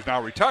who's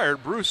now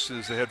retired. Bruce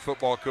is the head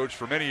football coach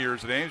for many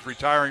years at Ames,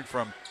 retiring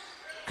from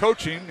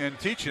coaching and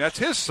teaching. That's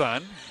his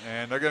son,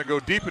 and they're going to go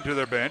deep into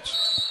their bench.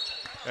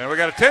 And we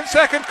got a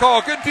 10-second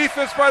call. Good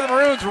defense by the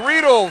Maroons.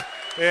 Riedel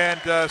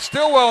and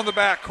Stillwell in the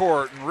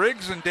backcourt, and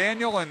Riggs and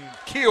Daniel and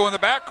Keogh in the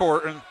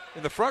backcourt, and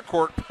in the front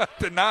court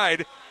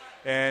denied,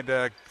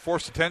 and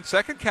forced a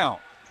 10-second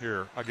count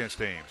here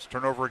against Ames.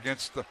 Turnover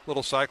against the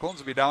Little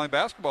Cyclones. It'll be Dowling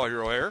basketball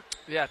here, O'Hare.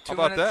 Yeah, How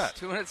about that?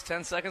 2 minutes,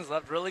 10 seconds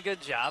left. Really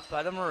good job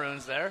by the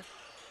Maroons there.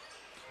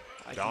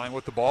 Dowling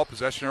with the ball.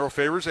 Possession arrow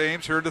favors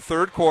Ames here in the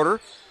third quarter.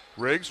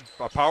 Riggs,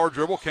 a power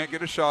dribble, can't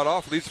get a shot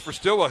off. Leads it for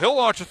Stillwell. He'll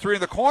launch a three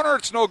in the corner.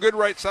 It's no good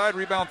right side.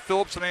 Rebound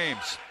Phillips and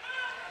Ames.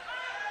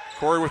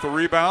 Corey with the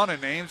rebound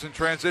and Ames in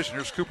transition.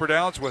 Here's Cooper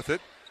Downs with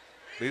it.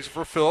 Leads it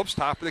for Phillips,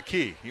 top of the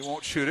key. He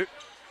won't shoot it.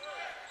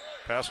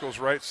 Pass goes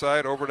right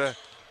side over to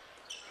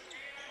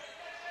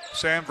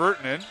Sam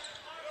Vertinen.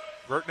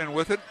 Vertinen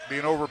with it,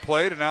 being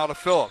overplayed, and now to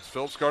Phillips.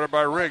 Phillips guarded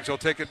by Riggs. He'll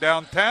take it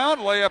downtown.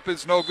 Layup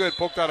is no good.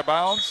 Poked out of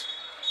bounds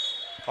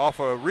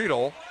off of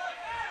Riedel.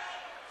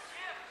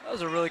 That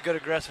was a really good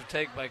aggressive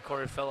take by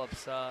Corey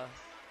Phillips. I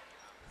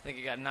think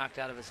he got knocked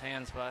out of his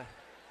hands by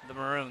the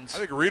Maroons. I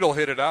think Riedel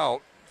hit it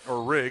out,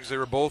 or Riggs. They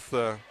were both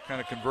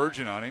kind of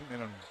converging on him,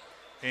 and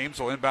Ames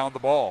will inbound the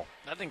ball.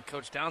 I think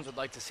Coach Downs would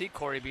like to see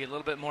Corey be a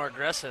little bit more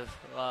aggressive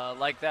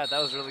like that.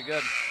 That was really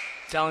good.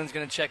 Dowling's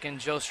going to check in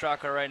Joe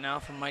Straka right now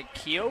from Mike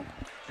Keogh.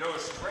 Joe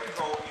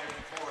Strako in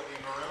for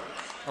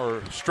the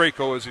Maroons. Or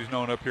Strako, as he's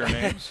known up here in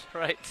Ames.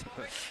 Right.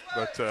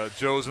 But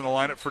Joe's in the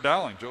lineup for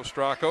Dowling. Joe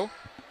Strako.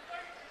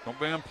 Don't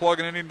be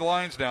unplugging any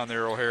lines down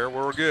there, O'Hare.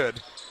 We're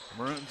good.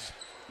 Maroons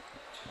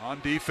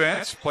on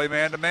defense. Play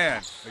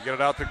man-to-man. They get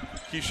it out to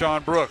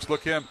Keyshawn Brooks.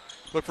 Look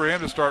for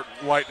him to start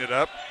lighting it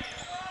up.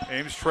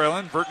 Ames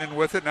trailing. Vertinen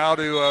with it. Now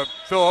to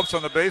Phillips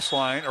on the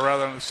baseline, or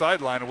rather on the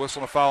sideline. A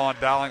whistle and a foul on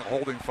Dowling. A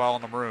holding foul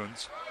on the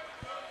Maroons.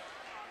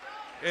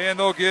 And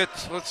they'll get,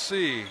 let's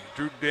see,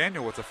 Drew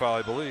Daniel with the foul,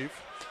 I believe.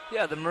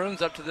 Yeah, the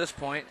Maroons up to this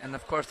point, and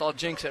of course I'll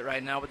jinx it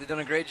right now, but they've done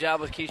a great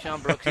job with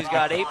Keyshawn Brooks. He's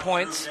got 8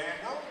 points.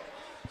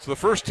 So the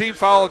first team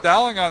foul of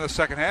Dowling on the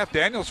second half.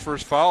 Daniel's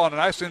first foul on a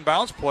nice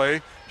inbounds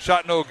play.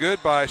 Shot no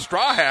good by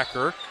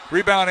Strawhacker.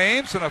 Rebound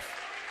Ames and a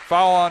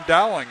foul on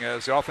Dowling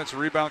as the offensive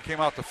rebound came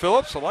out to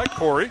Phillips. I like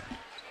Corey.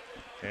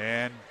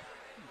 And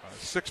a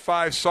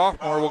 6'5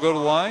 sophomore will go to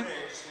the line.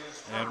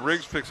 And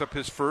Riggs picks up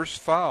his first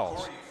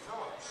fouls.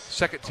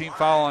 Second team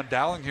foul on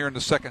Dowling here in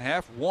the second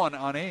half. 1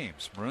 on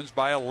Ames. Maroons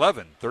by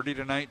 11.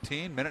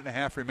 30-19. Minute and a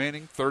half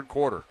remaining. Third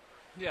quarter.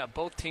 Yeah,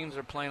 both teams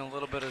are playing a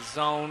little bit of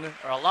zone,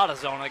 or a lot of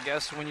zone, I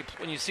guess. When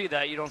you see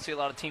that, you don't see a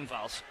lot of team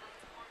fouls.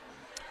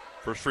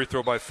 First free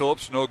throw by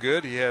Phillips, no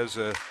good. He has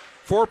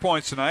 4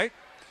 points tonight.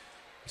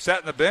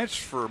 Sat in the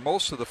bench for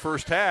most of the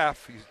first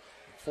half. He's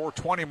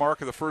 4:20 mark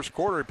of the first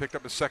quarter. He picked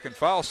up his second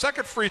foul.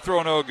 Second free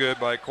throw, no good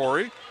by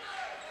Corey.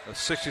 A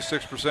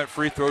 66%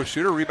 free throw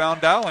shooter.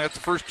 Rebound Dowling. That's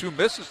the first 2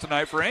 misses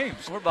tonight for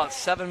Ames. We're about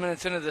 7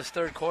 minutes into this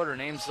third quarter,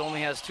 and Ames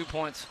only has 2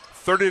 points.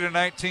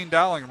 30-19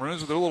 Dowling.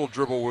 Maroons with a little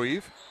dribble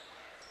weave.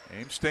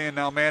 Ames staying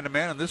now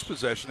man-to-man in this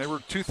possession. They were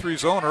 2-3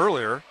 zone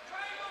earlier.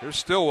 Here's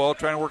Stillwell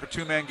trying to work a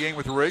 2-man game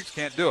with Riggs.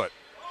 Can't do it.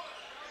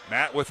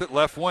 Matt with it,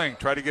 left wing.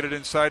 Tried to get it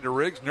inside to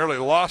Riggs. Nearly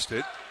lost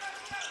it.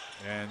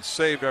 And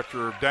saved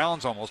after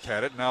Downs almost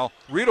had it. Now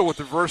Riedel with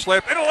the reverse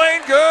layup. In the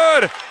lane,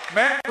 good!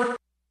 Matt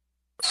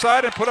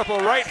side and put up a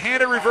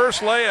right-handed reverse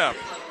layup.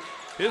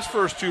 His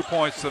first 2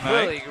 points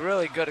tonight. Really,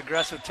 really good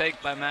aggressive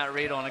take by Matt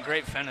Riedel and a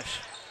great finish.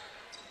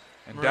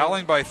 And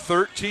Dowling by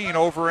 13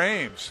 over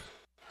Ames.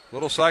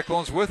 Little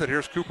Cyclones with it.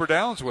 Here's Cooper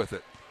Downs with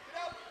it.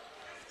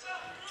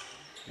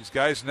 These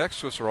guys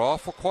next to us are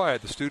awful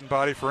quiet, the student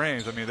body for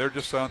Ames. I mean, they're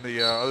just on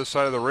the other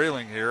side of the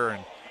railing here,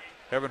 and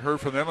haven't heard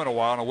from them in a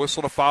while. And a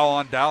whistle to foul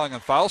on Dowling,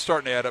 and foul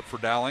starting to add up for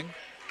Dowling.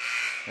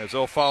 As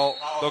they'll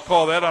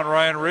call that on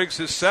Ryan Riggs,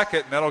 his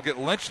second, and that'll get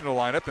Lynch in the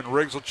lineup, and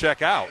Riggs will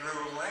check out.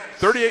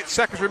 38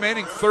 seconds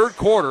remaining, third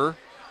quarter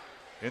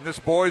in this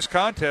boys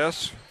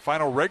contest.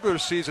 Final regular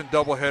season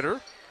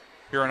doubleheader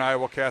here on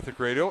Iowa Catholic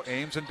Radio.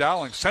 Ames and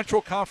Dowling.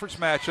 Central Conference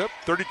matchup.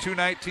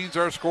 32-19 is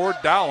our score.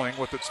 Dowling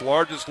with its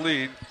largest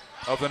lead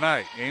of the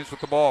night. Ames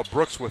with the ball.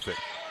 Brooks with it.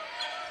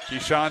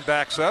 Keyshawn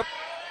backs up.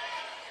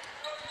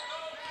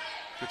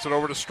 Gets it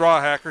over to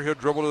Strawhacker. He'll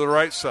dribble to the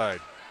right side.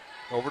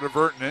 Over to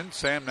Vertinen.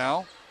 Sam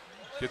now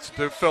gets it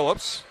to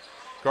Phillips.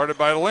 Guarded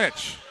by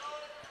Lynch.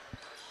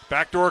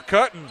 Backdoor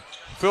cut, and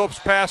Phillips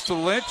pass to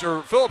Lynch,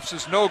 or Phillips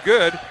is no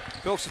good.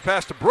 Phillips'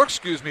 pass to Brooks,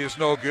 is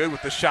no good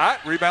with the shot.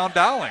 Rebound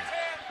Dowling.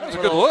 That was a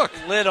good look.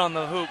 Lid on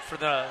the hoop for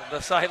the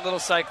little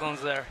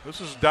Cyclones there. This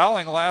was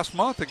Dowling last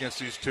month against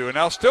these two. And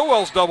now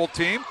Stillwell's double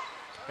team.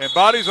 And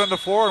Body's on the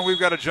floor, and we've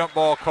got a jump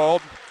ball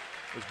called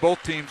as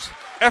both teams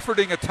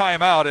efforting a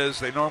timeout as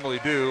they normally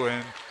do.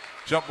 And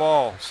jump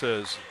ball,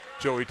 says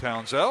Joey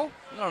Townsell.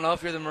 I don't know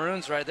if you're the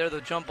Maroons right there.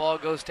 The jump ball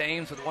goes to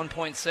Ames with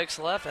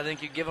 1.6 left. I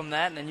think you give them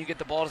that, and then you get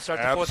the ball to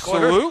start the fourth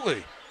quarter.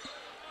 Absolutely.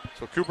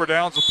 So Cooper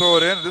Downs will throw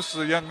it in. This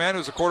is a young man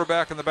who's a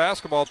quarterback in the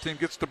basketball team.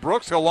 Gets to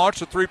Brooks. He'll launch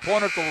the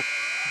three-pointer at the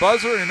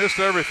buzzer, and he missed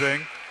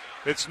everything.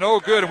 It's no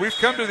good. And we've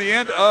come to the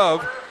end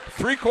of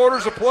 3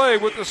 quarters of play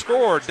with the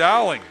score.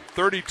 Dowling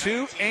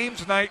 32,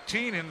 Ames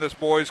 19 in this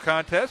boys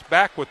contest.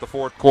 Back with the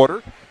fourth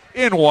quarter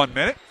in 1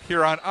 minute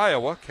here on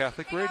Iowa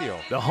Catholic Radio.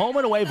 The home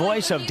and away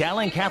voice of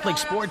Dowling Catholic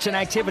Sports and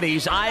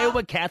Activities,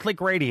 Iowa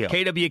Catholic Radio.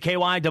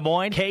 KWKY Des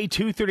Moines,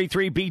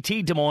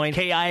 K233BT Des Moines,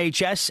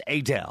 KIHS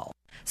Adel.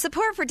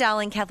 Support for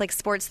Dowling Catholic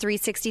Sports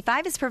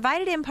 365 is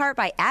provided in part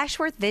by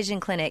Ashworth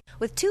Vision Clinic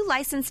with 2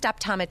 licensed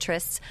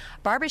optometrists,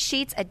 Barbara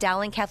Sheets, a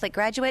Dowling Catholic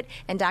graduate,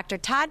 and Dr.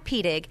 Todd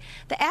Pedig.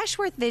 The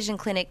Ashworth Vision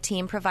Clinic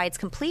team provides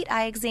complete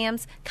eye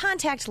exams,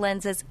 contact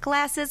lenses,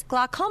 glasses,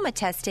 glaucoma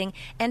testing,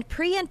 and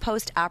pre- and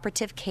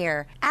post-operative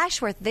care.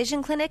 Ashworth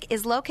Vision Clinic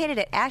is located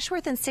at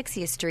Ashworth and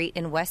 60th Street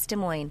in West Des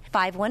Moines.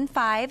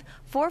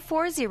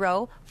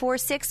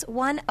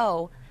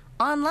 515-440-4610.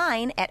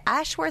 Online at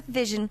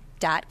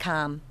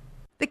ashworthvision.com.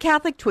 The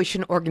Catholic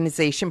Tuition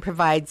Organization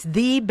provides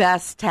the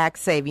best tax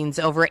savings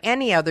over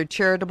any other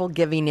charitable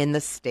giving in the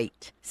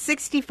state.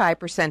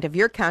 65% of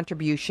your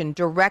contribution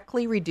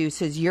directly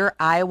reduces your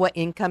Iowa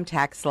income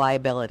tax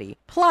liability.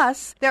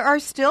 Plus, there are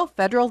still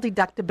federal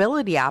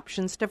deductibility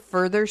options to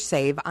further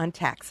save on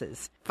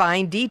taxes.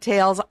 Find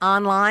details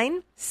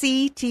online,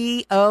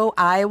 ctoiowa.org.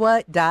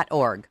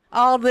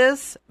 All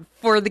this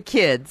for the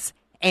kids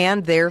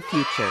and their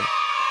future.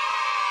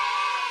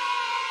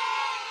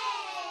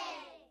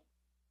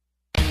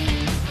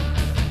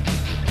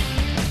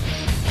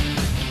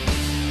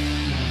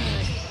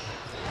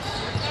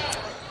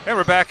 And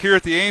we're back here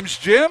at the Ames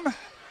Gym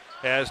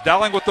as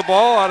Dowling with the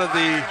ball out of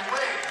the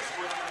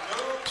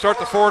start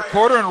the fourth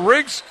quarter, and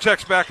Riggs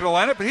checks back in the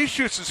lineup, but he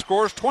shoots and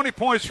scores. 20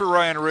 points for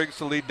Ryan Riggs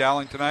to lead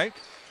Dowling tonight.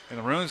 And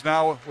the Maroons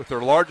now with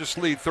their largest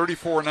lead,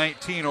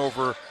 34-19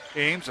 over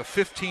Ames, a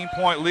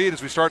 15-point lead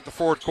as we start the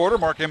fourth quarter.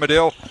 Mark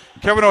Amadale,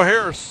 Kevin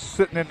O'Hare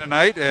sitting in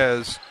tonight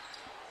as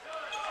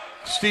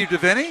Steve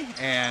DeVinny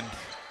and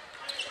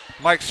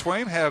Mike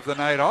Swaim have the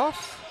night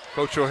off.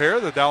 Coach O'Hare,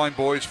 the Dowling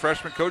boys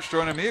freshman coach,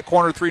 joining me. A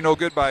corner 3 no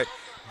good by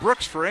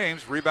Brooks for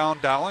Ames.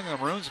 Rebound Dowling. The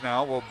Maroons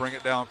now will bring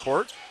it down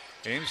court.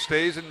 Ames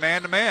stays in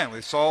man-to-man.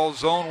 We saw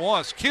zone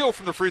once. Keel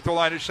from the free throw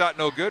line. His shot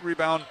no good.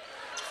 Rebound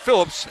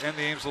Phillips and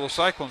the Ames Little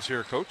Cyclones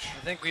here, Coach.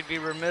 I think we'd be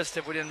remiss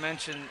if we didn't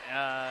mention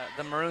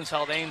the Maroons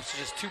held Ames to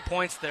just 2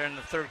 points there in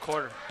the third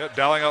quarter. Yep,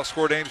 Dowling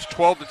outscored Ames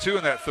 12-2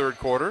 in that third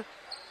quarter.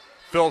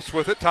 Phillips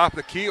with it. Top of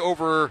the key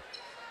over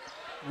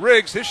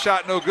Riggs. His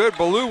shot no good.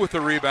 Ballou with the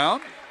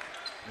rebound.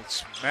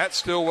 It's Matt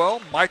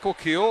Stillwell, Michael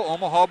Keel,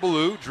 Omaha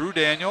Ballou, Drew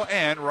Daniel,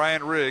 and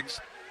Ryan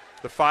Riggs,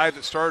 the 5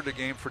 that started the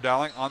game for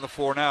Dowling, on the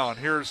floor now. And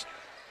here's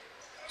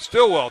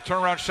Stillwell,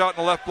 turnaround shot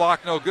in the left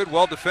block, no good.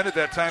 Well defended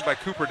that time by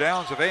Cooper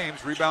Downs of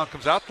Ames. Rebound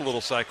comes out to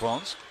Little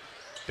Cyclones.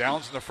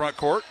 Downs in the front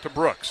court to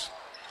Brooks.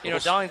 You know,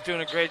 Dowling's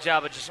doing a great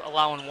job of just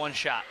allowing one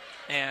shot,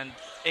 and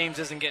Ames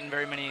isn't getting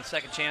very many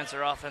second chance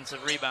or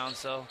offensive rebounds,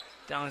 so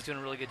Dowling's doing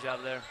a really good job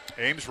there.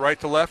 Ames right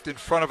to left in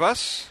front of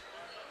us.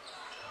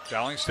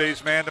 Dowling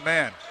stays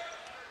man-to-man.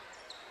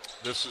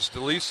 This is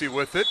DeLisi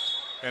with it.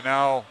 And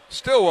now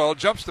Stillwell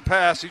jumps the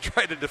pass. He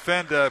tried to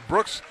defend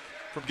Brooks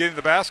from getting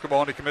the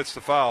basketball, and he commits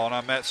the foul. And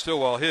on Matt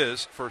Stillwell,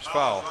 his first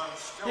foul.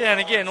 Yeah, and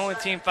again, only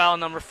team foul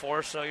number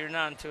 4, so you're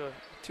not into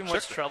too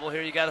much trouble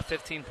here. You got a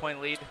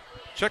 15-point lead.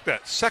 Check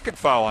that. Second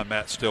foul on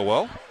Matt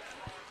Stillwell.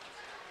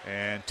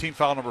 And team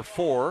foul number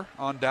 4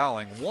 on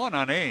Dowling. 1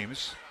 on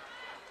Ames.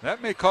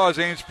 That may cause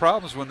Ames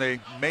problems when they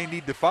may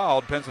need to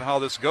foul. Depends on how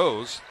this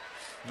goes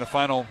in the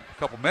final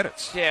couple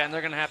minutes. Yeah, and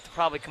they're going to have to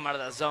probably come out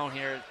of that zone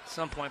here at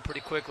some point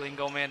pretty quickly and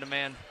go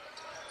man-to-man.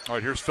 All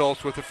right, here's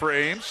Phillips with it for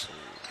Ames.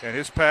 And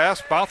his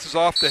pass bounces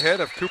off the head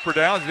of Cooper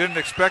Downs. He didn't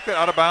expect it.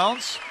 Out of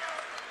bounds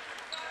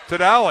to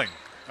Dowling.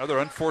 Another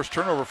unforced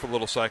turnover for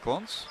Little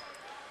Cyclones.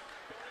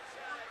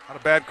 Not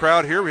a bad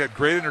crowd here. We had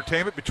great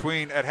entertainment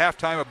at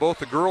halftime of both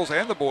the girls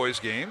and the boys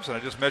games. And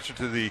I just mentioned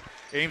to the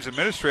Ames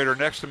administrator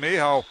next to me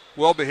how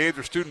well-behaved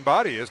their student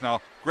body is.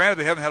 Now, granted,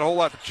 they haven't had a whole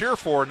lot to cheer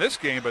for in this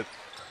game, but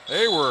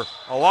they were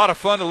a lot of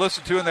fun to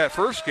listen to in that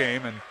first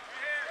game, and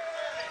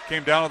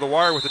came down to the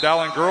wire with the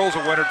Dowling girls a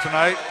winner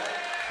tonight.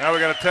 Now we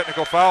got a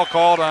technical foul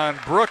called on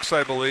Brooks,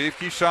 I believe.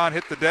 Keyshawn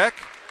hit the deck,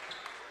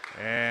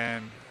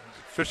 and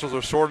officials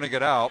are sorting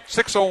it out.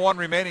 6:01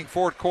 remaining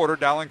fourth quarter.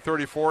 Dowling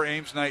 34,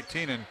 Ames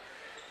 19, and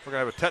we're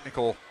going to have a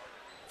technical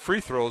free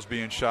throws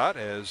being shot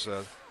as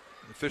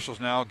officials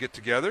now get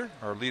together.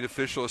 Our lead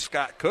official is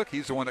Scott Cook.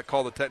 He's the one that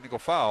called the technical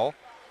foul,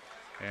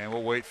 and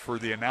we'll wait for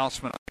the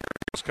announcement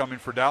coming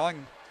for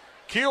Dowling.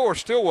 Keel or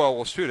Stillwell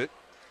will shoot it.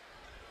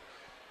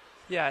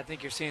 Yeah, I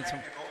think you're seeing some.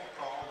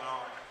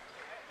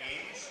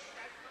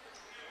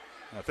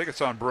 I think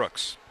it's on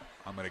Brooks,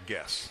 I'm going to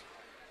guess.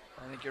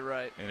 I think you're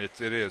right. And it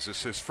is.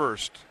 It's his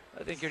first.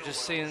 I think you're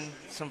just seeing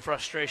some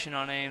frustration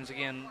on Ames.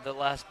 Again, the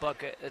last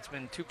bucket, it's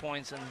been 2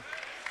 points in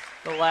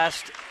the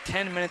last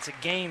 10 minutes of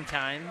game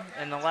time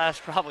and the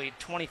last probably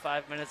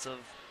 25 minutes of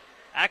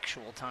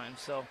actual time.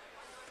 So.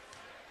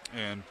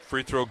 And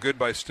free throw good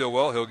by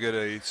Stillwell. He'll get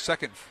a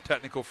second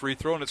technical free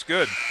throw, and it's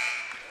good.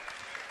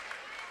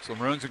 So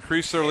Maroons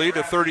increase their lead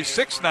to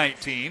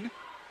 36-19.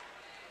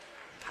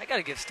 I got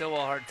to give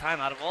Stillwell a hard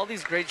time. Out of all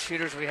these great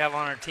shooters we have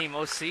on our team,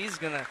 OC is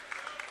going to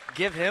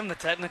give him the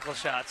technical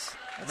shots.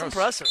 That's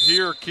impressive.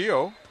 Here,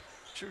 Keogh.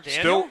 Drew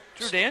Daniel?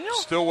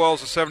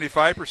 Stillwell's a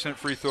 75%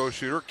 free throw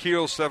shooter.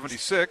 Keogh's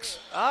 76.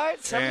 All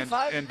right,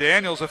 75. And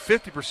Daniel's a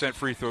 50%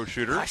 free throw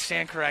shooter. I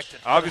stand corrected.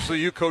 Obviously,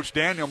 you coach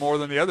Daniel more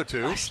than the other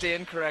two. I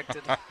stand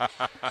corrected.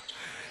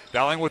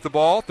 Dowling with the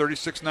ball.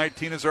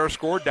 36-19 is our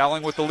score.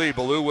 Dowling with the lead.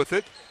 Ballou with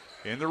it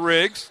in the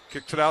Riggs.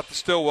 Kicks it out to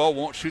Stillwell.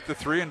 Won't shoot the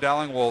three, and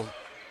Dowling will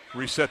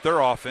reset their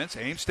offense.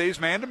 Ames stays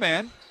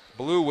man-to-man.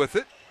 Ballou with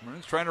it.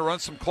 Maroons trying to run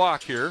some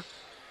clock here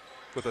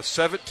with a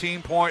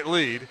 17-point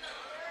lead.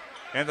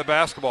 And the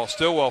basketball.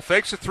 Stillwell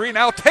fakes a three.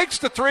 Now takes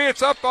the three.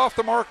 It's up off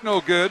the mark.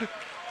 No good.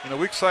 And the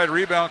weak side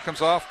rebound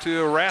comes off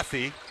to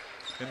Rathy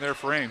in there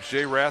for Ames.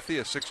 Jay Rathy,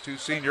 a 6'2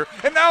 senior.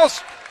 And now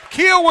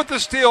Keel with the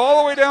steal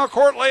all the way down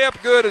court.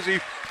 Layup good as he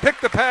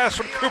picked the pass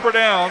from Cooper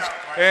Downs.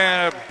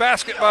 And a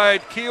basket by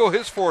Keel,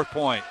 his 4th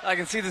point. I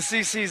can see the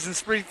CCs in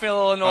Springfield,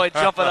 Illinois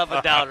jumping up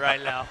and down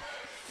right now.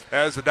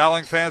 As the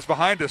Dowling fans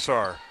behind us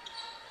are.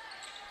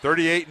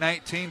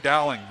 38-19,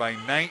 Dowling by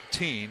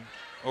 19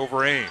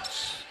 over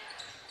Ames.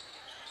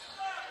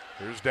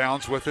 Here's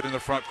Downs with it in the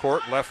front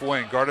court, left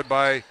wing, guarded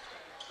by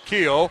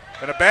Keel.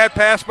 And a bad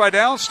pass by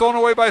Downs, stolen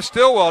away by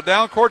Stillwell.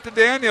 Down court to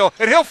Daniel,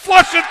 and he'll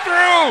flush it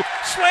through!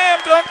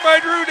 Slam dunk by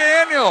Drew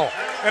Daniel.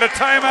 And a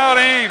timeout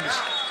Ames.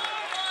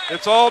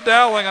 It's all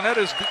Dowling, and that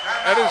is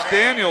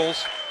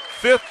Daniel's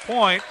 5th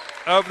point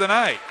of the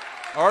night.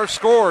 Our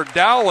score,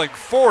 Dowling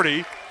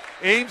 40,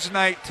 Ames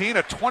 19,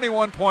 a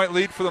 21-point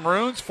lead for the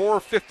Maroons,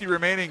 4:50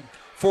 remaining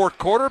fourth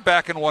quarter,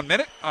 back in 1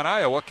 minute on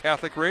Iowa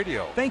Catholic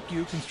Radio. Thank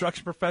you,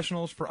 construction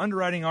professionals, for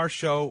underwriting our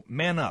show,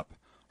 Man Up.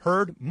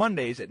 Heard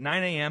Mondays at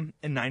 9 a.m.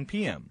 and 9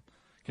 p.m.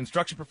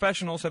 Construction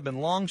professionals have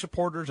been long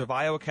supporters of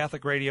Iowa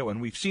Catholic Radio,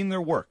 and we've seen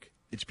their work.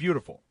 It's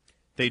beautiful.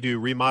 They do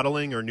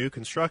remodeling or new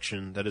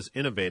construction that is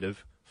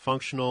innovative,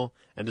 functional,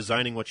 and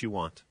designing what you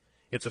want.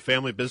 It's a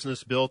family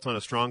business built on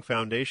a strong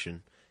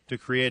foundation to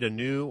create a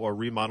new or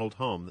remodeled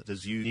home that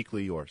is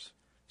uniquely yours.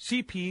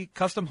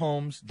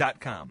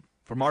 CPCustomHomes.com.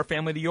 From our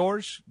family to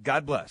yours,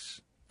 God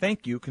bless.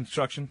 Thank you,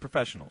 construction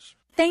professionals.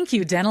 Thank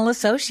you, Dental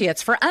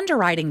Associates, for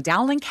underwriting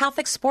Dowling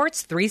Catholic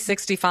Sports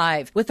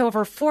 365. With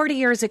over 40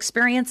 years'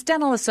 experience,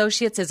 Dental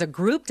Associates is a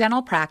group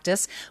dental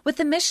practice with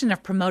the mission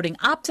of promoting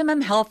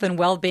optimum health and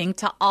well-being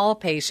to all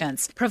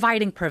patients,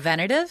 providing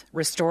preventative,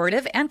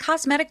 restorative, and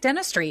cosmetic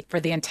dentistry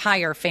for the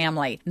entire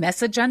family.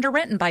 Message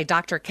underwritten by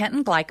Dr.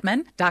 Kenton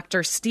Gleichman,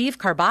 Dr. Steve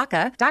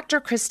Karbaka, Dr.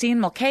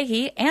 Christine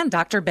Mulcahy, and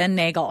Dr. Ben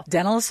Nagel.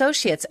 Dental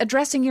Associates,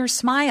 addressing your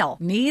smile,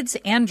 needs,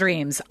 and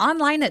dreams.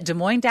 Online at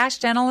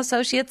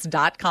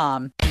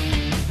DesMoines-DentalAssociates.com.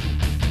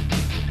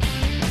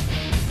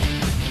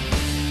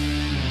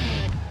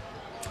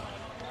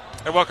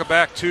 And welcome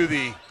back to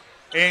the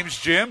Ames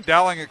Gym.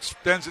 Dowling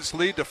extends its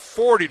lead to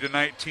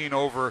 40-19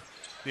 over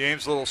the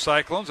Ames Little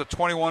Cyclones, a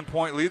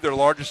 21-point lead, their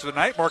largest of the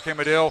night. Mark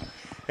Amadale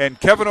and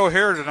Kevin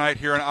O'Hare tonight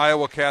here on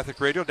Iowa Catholic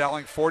Radio.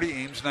 Dowling 40,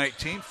 Ames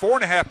 19.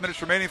 4.5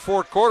 minutes remaining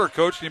fourth quarter,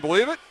 Coach. Can you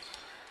believe it?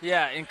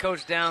 Yeah, and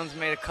Coach Downs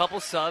made a couple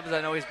subs.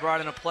 I know he's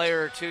brought in a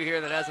player or two here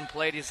that hasn't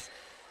played. He's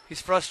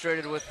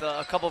frustrated with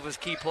a couple of his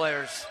key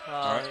players,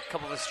 a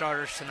couple of his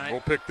starters tonight.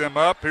 We'll pick them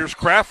up. Here's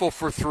Craffle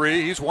for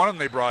three. He's one of them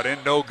they brought in.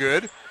 No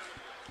good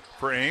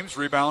for Ames.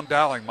 Rebound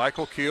Dowling.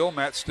 Michael Keel,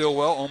 Matt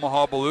Stillwell,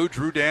 Omaha Ballou,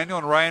 Drew Daniel,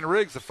 and Ryan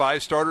Riggs, the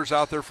 5 starters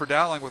out there for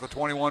Dowling with a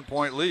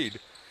 21-point lead.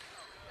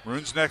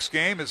 Maroons' next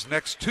game is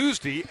next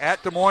Tuesday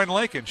at Des Moines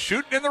Lincoln.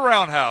 Shooting in the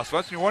roundhouse.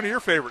 That's one of your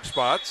favorite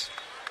spots.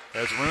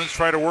 As the Maroons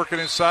try to work it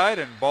inside,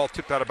 and ball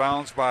tipped out of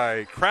bounds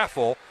by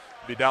Craffle.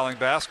 Be Dowling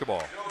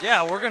basketball.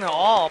 Yeah, we're going to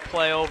all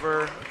play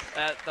over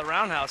at the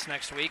Roundhouse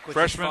next week, which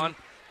is fun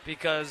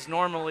because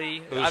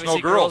normally,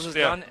 obviously, girls is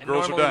done, and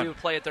normally we would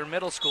play at their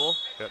middle school.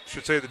 Yep.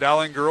 Should say the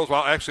Dowling girls,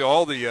 well, actually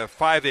all the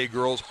 5A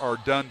girls are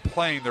done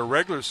playing their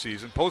regular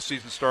season.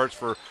 Postseason starts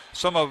for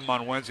some of them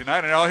on Wednesday night.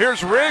 And now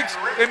here's Riggs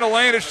in the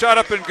lane. It's shot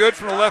up and good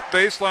from the left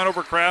baseline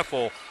over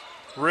Craffle.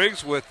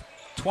 Riggs with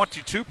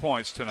 22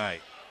 points tonight.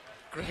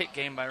 Great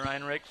game by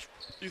Ryan Riggs.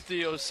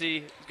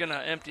 UTOC is going to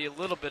empty a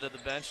little bit of the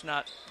bench.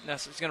 Not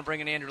necessarily. He's going to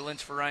bring in Andrew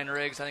Lynch for Ryan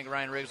Riggs. I think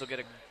Ryan Riggs will get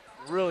a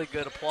really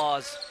good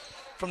applause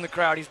from the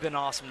crowd. He's been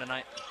awesome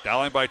tonight.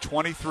 Dowling by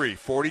 23,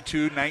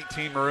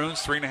 42-19 Maroons.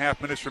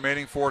 3.5 minutes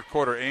remaining fourth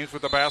quarter. Ames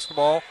with the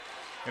basketball.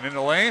 And in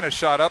the lane, a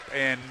shot up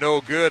and no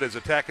good as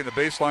attacking the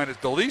baseline is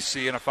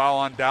DeLisi, and a foul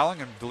on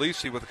Dowling, and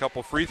DeLisi with a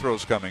couple free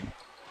throws coming.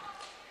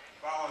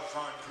 Foul is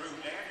on Drew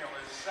Daniel.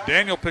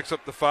 Daniel picks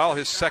up the foul,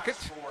 his second.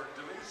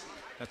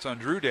 That's on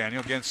Drew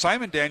Daniel. Again,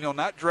 Simon Daniel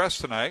not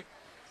dressed tonight.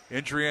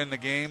 Injury in the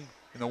game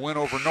in the win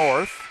over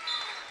North.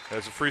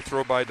 As a free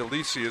throw by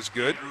DeLisi is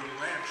good.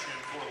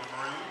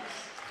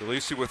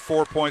 DeLisi with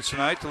 4 points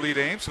tonight to lead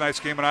Ames. Tonight's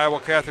game on Iowa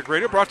Catholic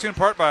Radio brought to you in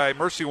part by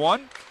Mercy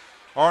One,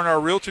 R&R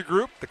Realty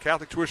Group, the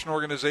Catholic Tuition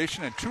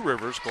Organization, and Two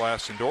Rivers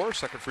Glass and Door.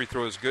 Second free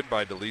throw is good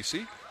by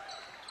DeLisi.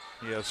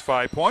 He has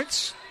 5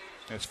 points.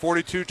 It's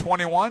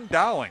 42-21,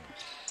 Dowling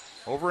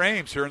over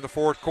Ames here in the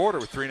fourth quarter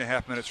with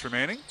 3.5 minutes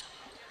remaining.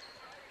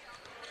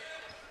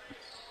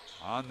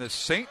 On this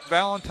St.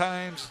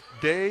 Valentine's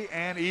Day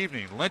and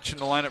evening, Lynch in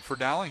the lineup for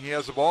Dowling. He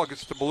has the ball,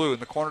 gets to Ballou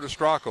in the corner to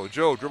Stracco.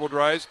 Joe dribble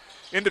drives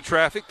into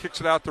traffic, kicks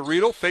it out to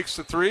Riedel, fakes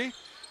the three,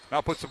 now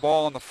puts the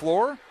ball on the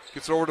floor,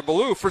 gets it over to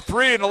Ballou for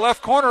three in the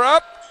left corner,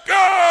 up,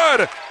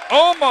 good!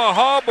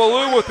 Omaha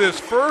Ballou with his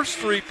first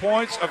 3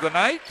 points of the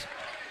night.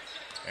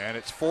 And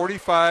it's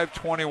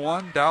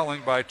 45-21,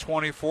 Dowling by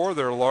 24,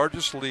 their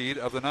largest lead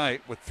of the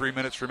night with 3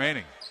 minutes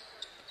remaining.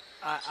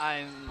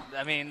 I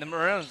mean, the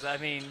Maroons,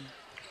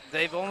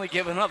 they've only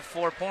given up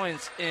 4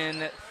 points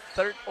in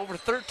over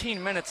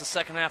 13 minutes of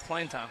second half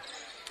playing time.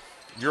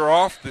 You're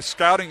off the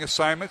scouting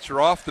assignments.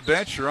 You're off the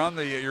bench. You're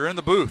in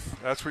the booth.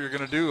 That's what you're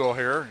going to do,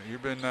 O'Hare.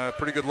 You've been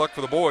pretty good luck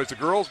for the boys. The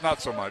girls, not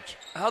so much.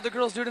 How'd the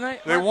girls do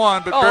tonight? They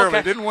won, but barely.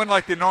 Okay. Didn't win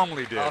like they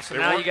normally did. So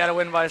now you got to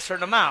win by a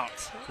certain amount.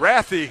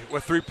 Rathy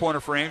with three-pointer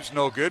for Ames,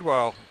 no good.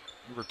 While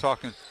we were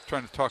trying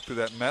to talk through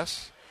that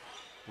mess.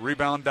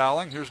 Rebound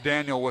Dowling. Here's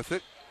Daniel with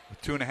it.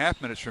 With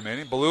 2.5 minutes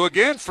remaining. Ballou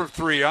again for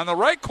three on the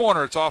right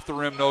corner. It's off the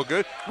rim, no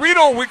good.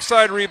 Riedel, weak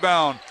side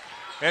rebound.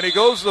 And he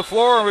goes to the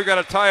floor, and we've got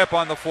a tie-up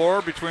on the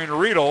floor between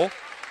Riedel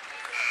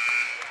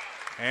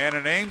and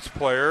an Ames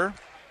player,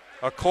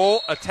 a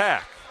Cole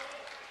attack.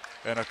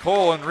 And a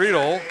Cole and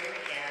Riedel,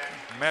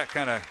 Matt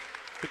kind of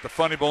hit the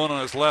funny bone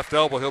on his left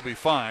elbow. He'll be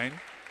fine.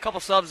 A couple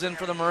subs in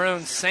for the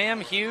Maroons.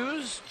 Sam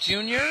Hughes,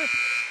 Jr.,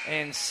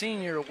 and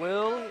senior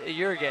Will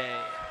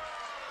Yergay.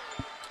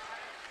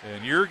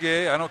 And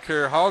Yergay, I don't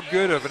care how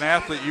good of an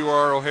athlete you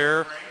are,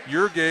 O'Hare,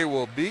 Yergay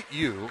will beat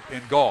you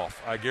in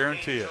golf. I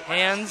guarantee it.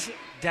 Hands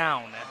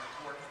down.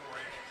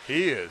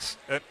 He is.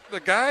 The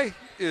guy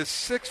is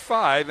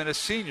 6'5" and a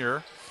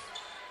senior.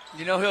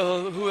 You know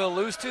who he'll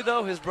lose to,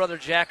 though? His brother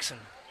Jackson.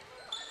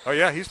 Oh,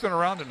 yeah, he's been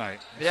around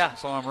tonight. Yeah.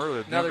 Saw him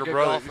earlier. Another Younger good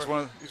brother.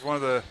 golfer. He's one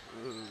of the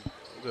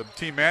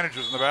team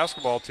managers in the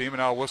basketball team, and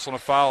now whistling a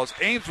foul. It's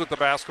Ames with the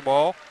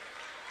basketball.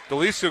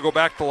 DeLisi will go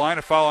back to the line,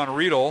 a foul on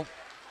Riedel.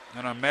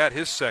 And on Matt,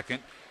 his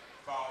second.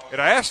 And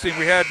I asked him,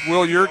 we had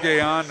Will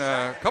Yergay on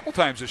a couple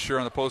times this year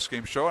on the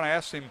postgame show, and I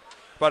asked him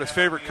about his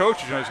favorite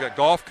coaches. You know, he's got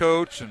golf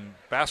coach and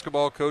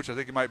basketball coach. I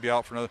think he might be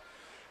out for another.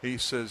 He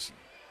says,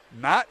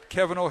 not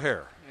Kevin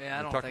O'Hare. Yeah,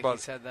 I don't think he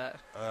said that.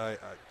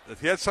 If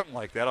he had something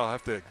like that, I'll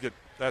have to get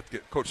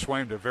Coach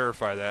Swaim to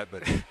verify that.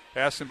 But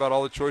asked him about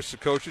all the choices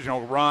of coaches. You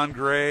know, Ron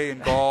Gray in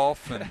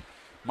golf and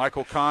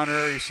Michael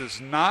Connor. He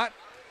says, not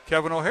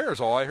Kevin O'Hare is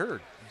all I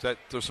heard.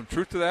 There's some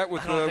truth to that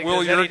with Will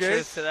Yergay? Any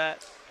truth to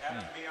that.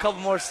 A couple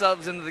more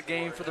subs into the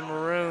game for the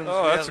Maroons.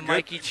 Oh, that's a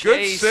Mikey good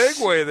Chase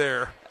segue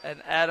there. And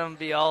Adam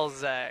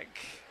Bialzak.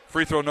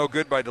 Free throw no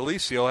good by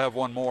DeLisi. He'll have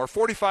one more.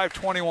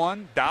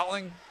 45-21.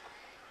 Dowling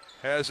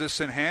has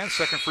this in hand.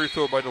 Second free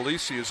throw by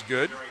DeLisi is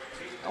good.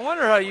 I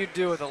wonder how you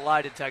do with a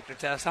lie detector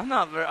test. I'm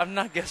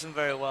not guessing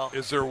very well.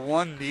 Is there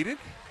one needed?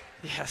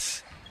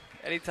 Yes.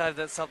 Anytime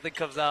that something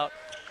comes out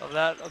of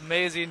that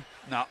amazing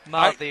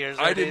mouth ears.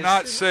 I did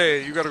not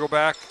say, you got to go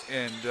back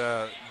and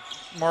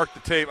mark the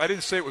tape. I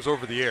didn't say it was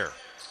over the air.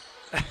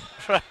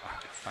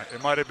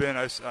 It might have been.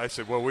 I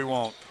said, well, we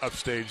won't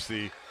upstage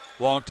the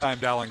longtime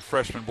Dowling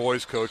freshman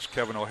boys coach,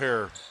 Kevin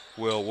O'Hare.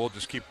 We'll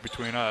just keep it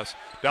between us.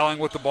 Dowling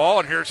with the ball,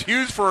 and here's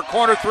Hughes for a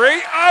corner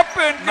three. Up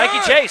and good. Mikey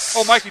Chase.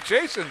 Oh, Mikey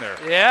Chase in there.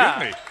 Yeah.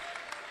 Didn't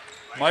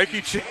he?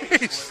 Mikey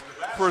Chase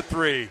for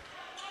three.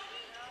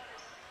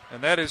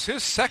 And that is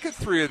his second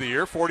three of the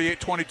year,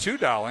 48-22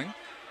 Dowling.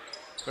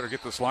 Better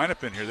get this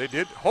lineup in here. They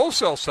did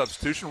wholesale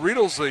substitution.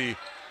 Riedel's the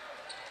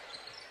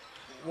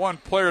one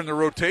player in the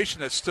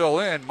rotation that's still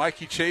in.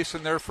 Mikey Chase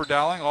in there for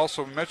Dowling.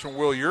 Also mentioned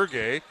Will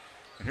Yergay.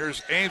 And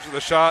here's Ames with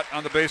a shot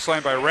on the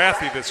baseline by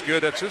Rathy that's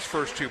good. That's his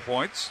first 2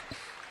 points.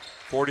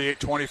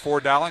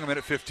 48-24 Dowling, a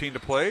minute 15 to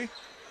play.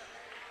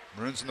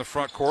 Maroons in the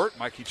front court.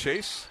 Mikey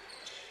Chase.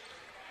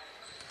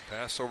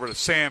 Pass over to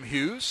Sam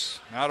Hughes.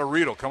 Now to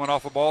Riedel coming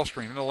off a ball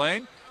screen in the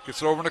lane.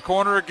 Gets it over in the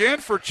corner again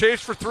for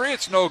Chase for three.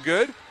 It's no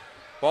good.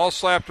 Ball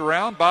slapped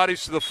around.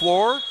 Bodies to the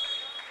floor.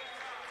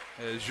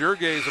 As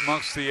Yergay is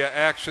amongst the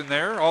action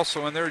there.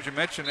 Also in there, as you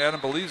mentioned, Adam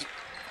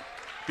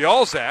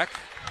Bialzak.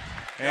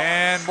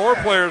 And more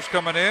players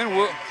coming in.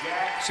 We'll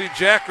see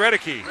Jack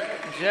Redicke.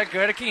 Jack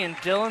Redicke and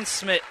Dylan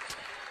Smith.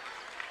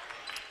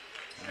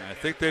 And I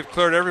think they've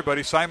cleared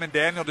everybody. Simon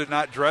Daniel did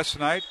not dress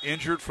tonight,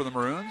 injured for the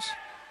Maroons.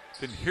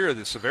 Didn't hear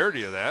the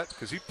severity of that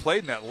because he played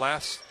in that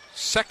last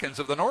seconds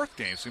of the North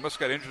game. So he must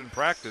have got injured in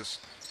practice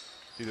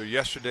either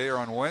yesterday or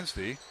on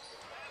Wednesday.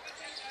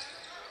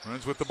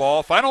 Maroons with the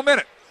ball. Final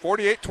minute.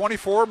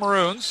 48-24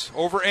 Maroons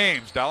over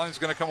Ames. Dowling's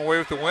going to come away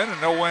with the win,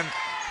 and they'll win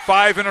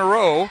 5 in a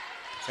row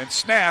and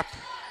snap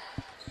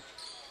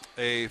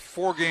a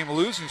 4-game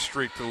losing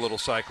streak to the Little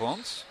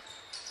Cyclones.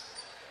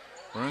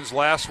 Maroon's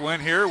last win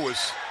here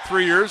was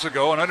 3 years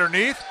ago, and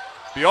underneath,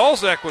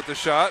 Bialzek with the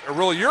shot, or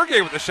really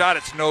Yergay with the shot.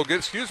 It's no good,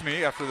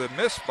 after the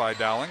miss by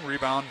Dowling.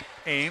 Rebound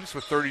Ames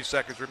with 30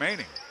 seconds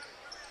remaining.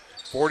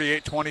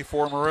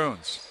 48-24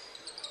 Maroons.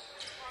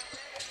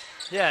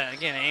 Yeah,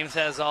 again, Ames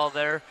has all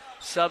their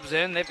subs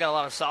in. They've got a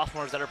lot of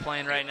sophomores that are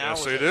playing right now.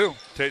 Yes, they do.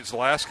 Tate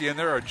Zalaski in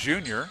there, a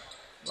junior.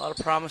 A lot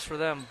of promise for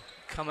them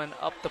coming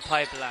up the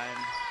pipeline.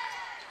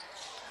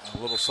 The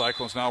Little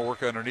Cyclones now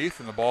work underneath,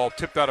 and the ball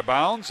tipped out of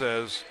bounds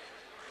as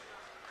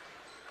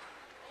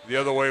the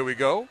other way we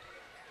go.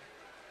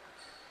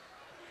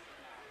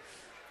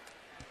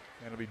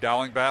 And it'll be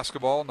Dowling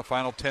basketball in the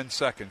final 10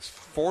 seconds.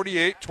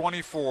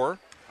 48-24.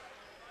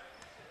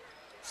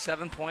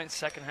 7-point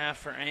second half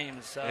for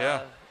Ames.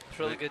 Yeah. It's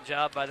a really good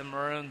job by the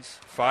Maroons.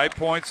 5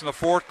 points in the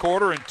fourth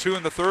quarter and 2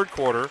 in the third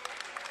quarter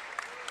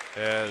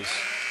as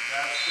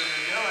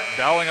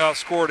Dowling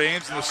outscored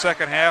Ames in the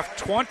second half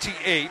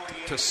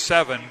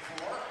 28-7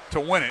 to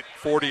win it.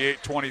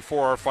 48-24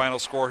 our final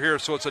score here.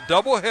 So it's a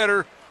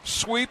doubleheader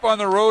sweep on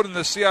the road in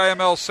the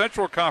CIML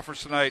Central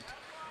Conference tonight.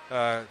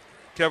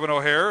 Kevin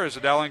O'Hare is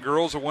the Dowling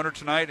girls a winner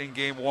tonight in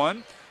game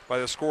 1 by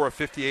the score of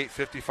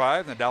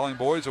 58-55. And the Dowling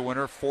boys a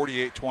winner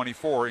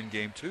 48-24 in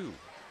game 2.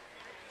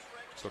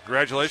 So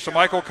congratulations to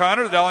Mike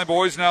O'Connor. The Dowling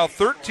boys now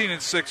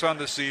 13-6 on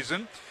the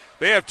season.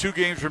 They have 2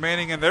 games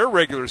remaining in their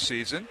regular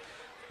season.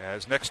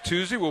 As next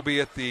Tuesday we'll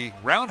be at the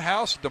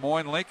Roundhouse Des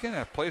Moines Lincoln,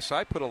 a place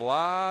I put a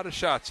lot of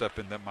shots up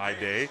in my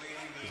day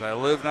because I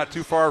live not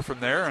too far from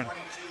there. And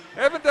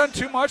haven't done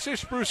too much. They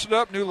spruced it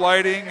up, new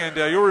lighting, and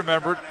you'll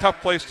remember,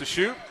 tough place to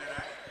shoot.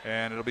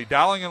 And it'll be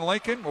Dowling and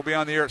Lincoln. We'll be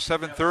on the air at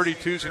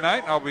 7:30 Tuesday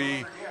night. I'll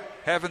be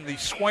having the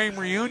Swaim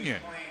reunion.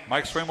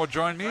 Mike Swaim will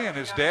join me, and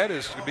his dad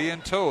is to be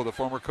in tow. The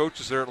former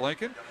coaches there at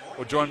Lincoln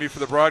will join me for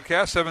the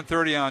broadcast,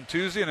 7:30 on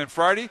Tuesday. And then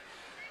Friday,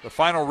 the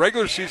final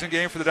regular season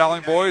game for the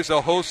Dowling boys.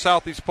 They'll host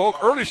Southeast Polk.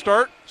 Early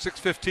start,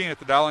 6:15 at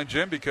the Dowling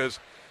gym because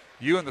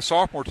you and the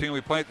sophomore team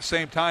will be playing at the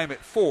same time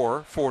at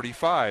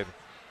 4:45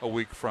 a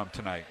week from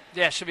tonight.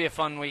 Yeah, it should be a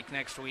fun week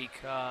next week.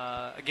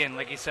 Again,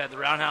 like you said, the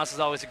Roundhouse is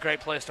always a great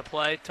place to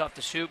play. Tough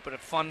to shoot, but a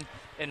fun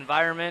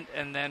environment.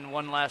 And then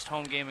one last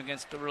home game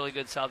against a really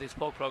good Southeast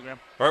Polk program.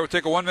 All right, we'll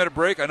take a 1-minute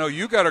break. I know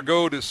you got to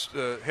go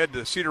to head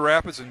to Cedar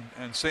Rapids and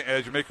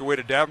as you make your way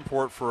to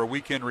Davenport for a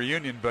weekend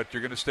reunion, but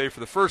you're going to stay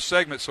for the first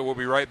segment, so we'll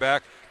be right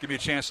back. Give me a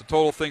chance to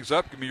total things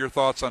up. Give me your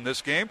thoughts on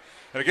this game.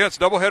 And again, it's a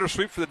doubleheader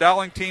sweep for the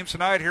Dowling team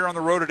tonight here on the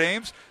road at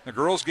Ames. The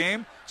girls'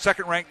 game,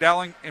 second-ranked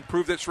Dowling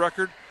improved its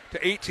record to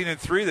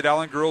 18-3. The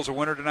Dowling girls a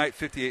winner tonight,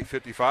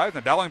 58-55.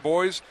 The Dowling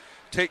boys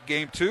take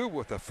game 2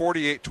 with a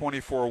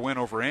 48-24 win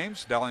over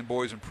Ames. Dowling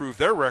boys improved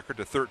their record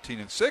to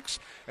 13-6,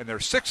 and they're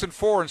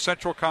 6-4 in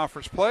Central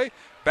Conference play.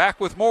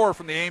 Back with more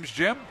from the Ames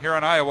Gym here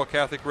on Iowa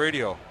Catholic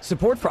Radio.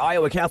 Support for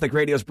Iowa Catholic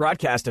Radio's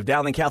broadcast of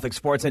Dowling Catholic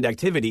sports and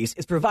activities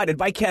is provided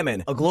by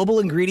Kemin, a global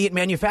ingredient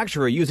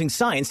manufacturer using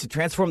science to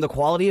transform the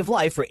quality of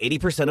life for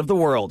 80% of the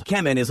world.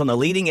 Kemin is on the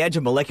leading edge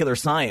of molecular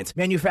science,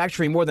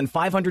 manufacturing more than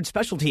 500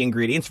 specialty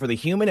ingredients for the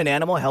human and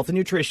animal health and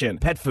nutrition,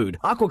 pet food,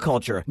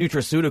 aquaculture,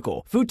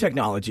 nutraceutical, food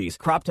technologies,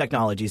 crop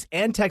technologies,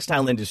 and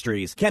textile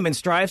industries. Kemin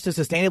strives to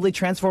sustainably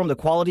transform the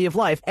quality of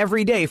life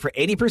every day for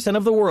 80%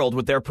 of the world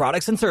with their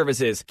products and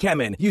services.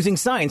 Kemin, using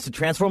science to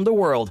transform the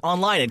world.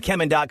 Online at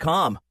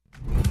Kemin.com.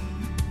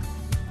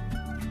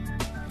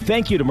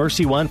 Thank you to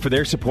Mercy One for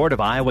their support of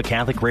Iowa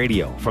Catholic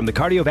Radio. From the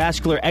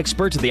cardiovascular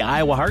experts of the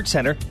Iowa Heart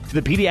Center to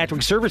the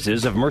pediatric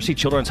services of Mercy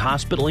Children's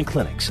Hospital and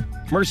Clinics.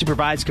 Mercy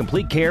provides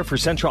complete care for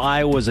Central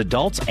Iowa's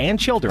adults and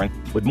children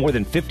with more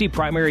than 50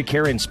 primary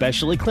care and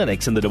specialty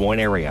clinics in the Des Moines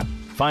area.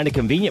 Find a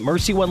convenient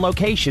Mercy One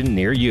location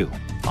near you.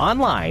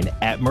 Online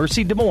at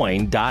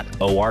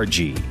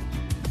mercydesmoines.org.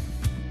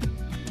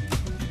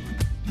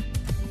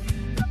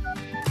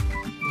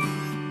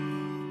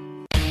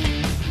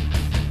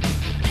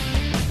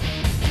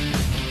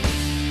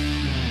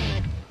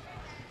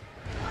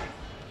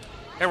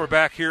 And we're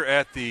back here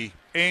at the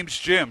Ames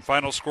Gym.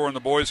 Final score in the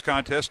boys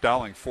contest,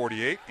 Dowling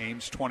 48,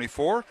 Ames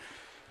 24.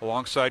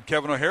 Alongside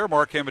Kevin O'Hare,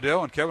 Mark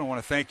Amadale. And Kevin, I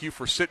want to thank you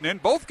for sitting in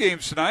both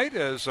games tonight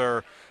as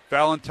our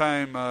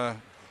Valentine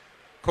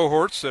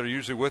cohorts that are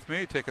usually with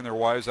me, taking their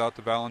wives out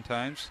to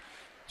Valentine's.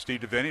 Steve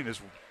DeVinny and his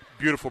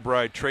beautiful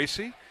bride,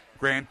 Tracy.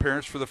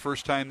 Grandparents for the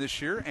first time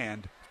this year.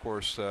 And, of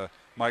course,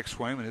 Mike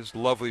Swaim and his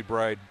lovely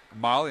bride,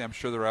 Molly. I'm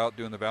sure they're out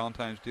doing the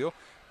Valentine's deal.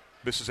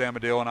 Mrs.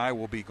 Amadale and I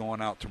will be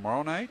going out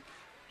tomorrow night.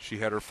 She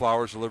had her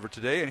flowers delivered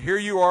today, and here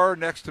you are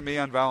next to me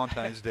on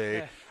Valentine's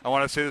Day. I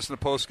want to say this in the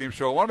post-game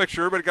show. I want to make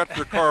sure everybody got to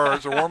their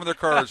cars. They're warming their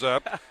cars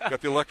up. Got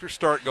the electric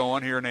start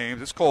going here in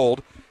Ames. It's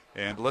cold,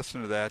 and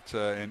listen to that.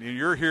 And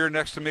you're here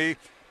next to me.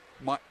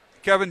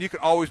 Kevin, you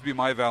can always be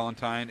my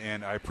Valentine,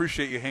 and I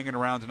appreciate you hanging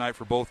around tonight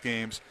for both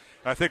games.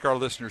 I think our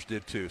listeners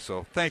did too.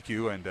 So thank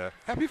you, and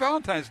happy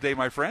Valentine's Day,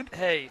 my friend.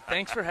 Hey,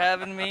 thanks for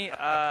having me.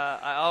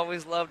 I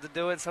always love to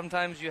do it.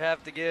 Sometimes you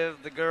have to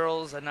give the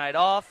girls a night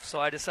off, so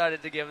I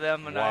decided to give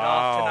them a night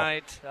off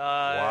tonight.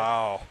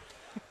 Wow.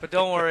 But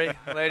don't worry,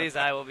 ladies,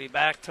 I will be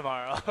back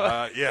tomorrow.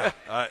 Yeah,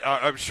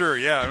 I'm sure.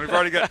 Yeah, we've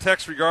already got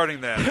texts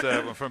regarding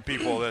that from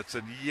people that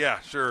said, yeah,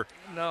 sure.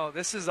 No,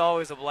 this is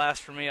always a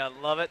blast for me. I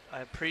love it.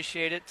 I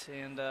appreciate it,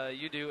 and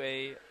you do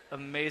a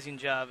amazing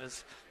job,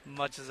 as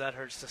much as that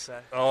hurts to say.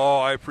 Oh,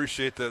 I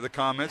appreciate the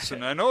comments,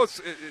 and I know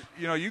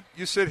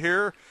you sit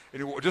here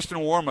and just in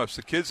warm-ups,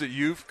 the kids that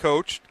you've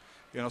coached,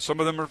 some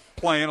of them are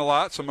playing a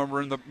lot, some of them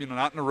are in the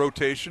not in the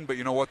rotation, but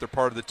you know what, they're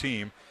part of the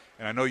team.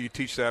 And I know you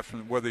teach that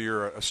from whether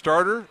you're a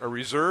starter, a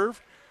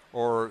reserve,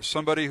 or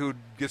somebody who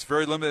gets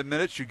very limited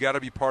minutes, you got to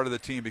be part of the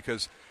team,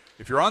 because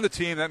if you're on the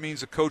team, that means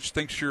the coach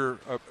thinks you're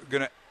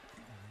going to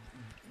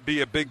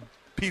be a big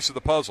piece of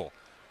the puzzle.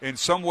 In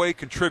some way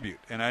contribute.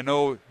 And I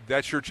know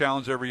that's your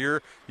challenge every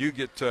year. You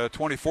get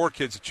 24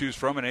 kids to choose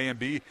from, an A and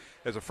B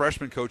as a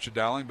freshman coach at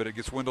Dowling, but it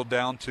gets dwindled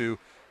down to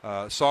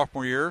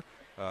sophomore year,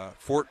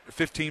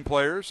 15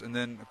 players, and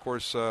then, of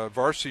course,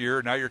 varsity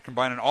year. Now you're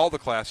combining all the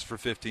classes for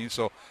 15,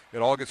 so it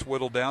all gets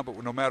whittled down.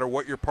 But no matter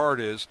what your part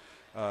is,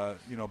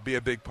 be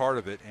a big part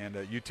of it.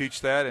 And you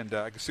teach that, and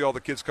I can see all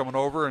the kids coming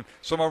over, and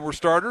some of them were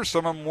starters,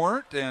 some of them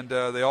weren't, and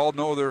they all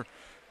know their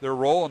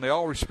role, and they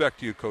all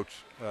respect you, Coach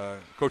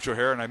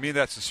O'Hare, and I mean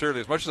that sincerely.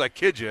 As much as I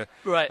kid you,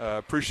 right.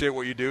 Appreciate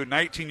what you do.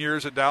 19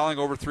 years at Dowling,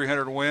 over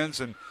 300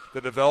 wins, and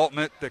the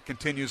development that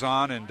continues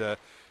on. And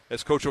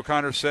as Coach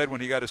O'Connor said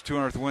when he got his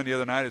 200th win the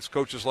other night, it's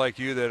coaches like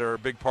you that are a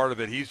big part of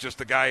it. He's just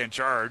the guy in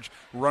charge,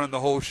 running the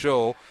whole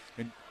show,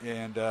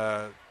 and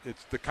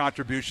it's the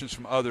contributions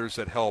from others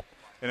that help.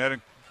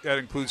 And that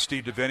includes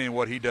Steve DeVinny and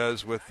what he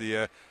does with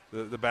the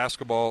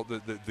basketball,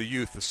 the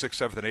youth, the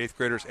 6th, 7th, and 8th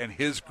graders, and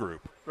his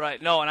group.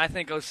 Right. No, and I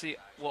think OC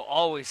will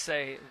always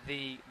say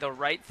the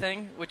right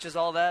thing, which is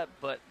all that,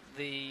 but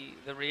the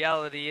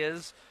reality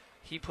is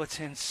he puts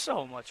in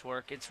so much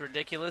work. It's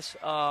ridiculous.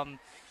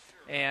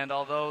 And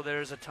although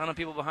there's a ton of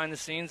people behind the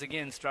scenes,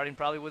 again, starting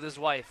probably with his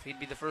wife, he'd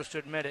be the first to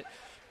admit it,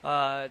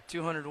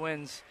 200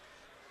 wins,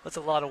 that's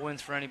a lot of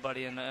wins for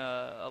anybody, and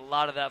a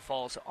lot of that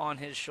falls on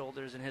his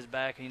shoulders and his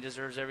back, and he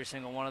deserves every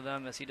single one of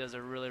them, as he does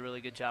a really,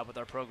 really good job with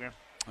our program.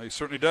 He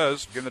certainly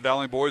does. Again, the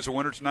Dowling boys a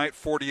winner tonight,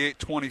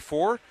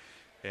 48-24.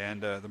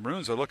 And the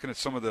Maroons are looking at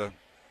some of the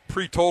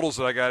pre-totals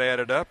that I got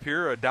added up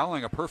here.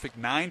 Dowling a perfect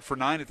 9 for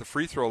 9 at the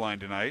free throw line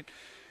tonight.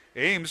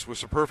 Ames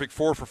was a perfect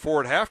 4 for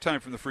 4 at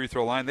halftime from the free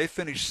throw line. They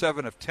finished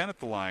 7 of 10 at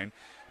the line,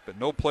 but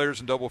no players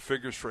in double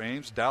figures for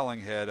Ames.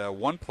 Dowling had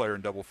one player in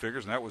double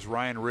figures, and that was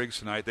Ryan Riggs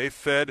tonight. They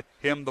fed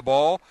him the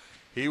ball.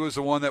 He was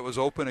the one that was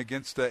open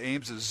against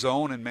Ames'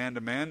 zone and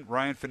man-to-man.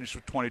 Ryan finished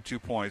with 22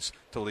 points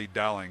to lead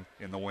Dowling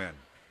in the win.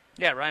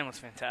 Yeah, Ryan was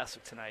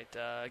fantastic tonight.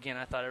 Again,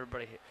 I thought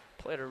everybody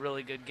played a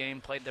really good game,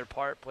 played their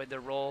part, played their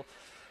role.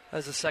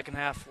 As the second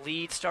half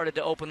lead started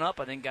to open up,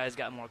 I think guys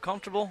got more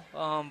comfortable.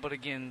 But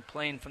again,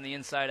 playing from the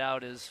inside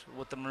out is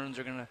what the Maroons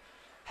are going to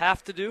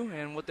have to do,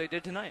 and what they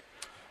did tonight.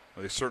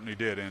 Well, they certainly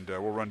did, and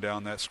we'll run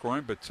down that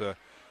scoring. But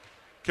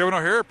Kevin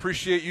O'Hare,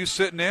 appreciate you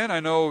sitting in. I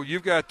know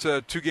you've got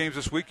 2 games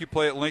this week. You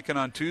play at Lincoln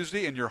on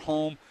Tuesday, and you're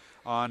home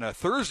on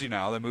Thursday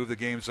now. They moved the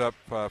games up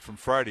from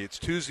Friday. It's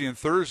Tuesday and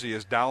Thursday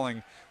as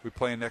Dowling. We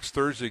play next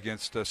Thursday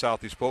against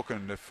Southeast Polk,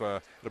 and if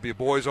it'll be a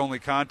boys-only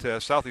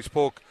contest. Southeast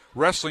Polk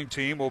wrestling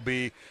team will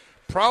be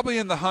probably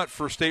in the hunt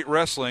for state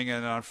wrestling,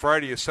 and on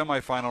Friday is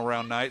semifinal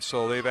round night,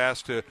 so they've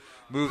asked to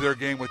move their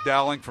game with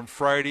Dowling from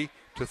Friday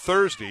to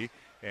Thursday,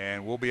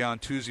 and we'll be on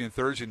Tuesday and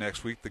Thursday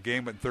next week. The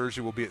game on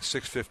Thursday will be at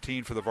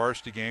 6:15 for the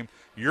varsity game.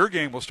 Your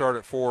game will start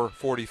at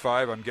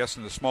 4:45. I'm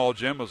guessing the small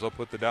gym, as they'll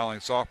put the Dowling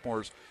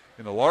sophomores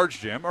in the large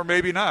gym, or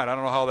maybe not. I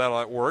don't know how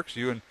that works.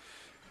 You and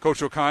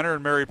Coach O'Connor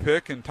and Mary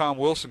Pick and Tom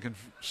Wilson can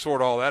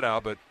sort all that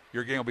out, but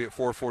your game will be at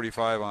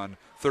 4:45 on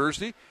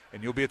Thursday,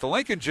 and you'll be at the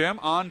Lincoln Gym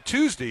on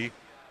Tuesday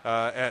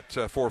at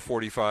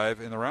 4:45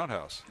 in the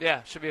Roundhouse.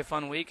 Yeah, should be a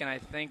fun week, and I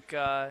think,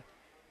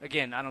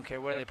 again, I don't care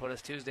where they put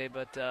us Tuesday,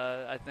 but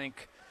I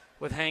think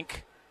with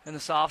Hank and the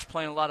Softs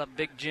playing a lot of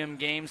big gym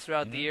games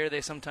throughout the year,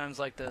 they sometimes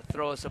like to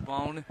throw us a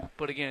bone,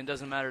 but again, it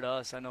doesn't matter to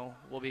us. I know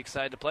we'll be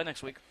excited to play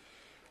next week.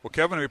 Well,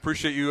 Kevin, we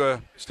appreciate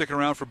you sticking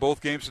around for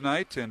both games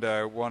tonight, and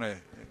I want to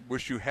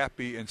wish you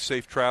happy and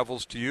safe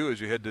travels to you as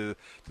you head to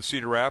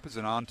Cedar Rapids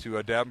and on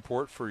to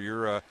Davenport for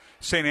your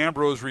St.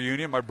 Ambrose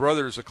reunion. My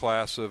brother is a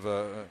class of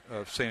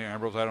St.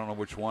 Ambrose. I don't know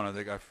which one. I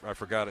think I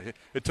forgot it.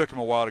 It took him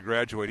a while to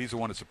graduate. He's the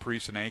one that's a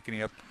priest in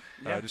Ankeny up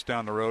just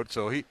down the road.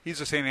 So he's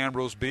a St.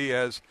 Ambrose B.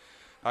 As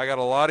I got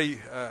a lot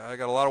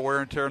of wear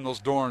and tear in those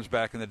dorms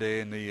back in the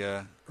day in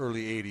the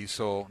early '80s.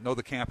 So know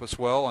the campus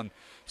well, and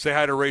say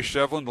hi to Ray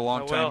Shevlin, the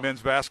longtime men's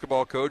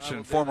basketball coach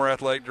and former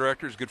athletic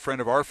director. He's a good friend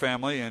of our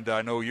family, and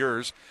I know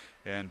yours.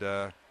 And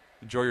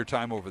enjoy your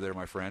time over there,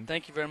 my friend.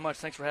 Thank you very much.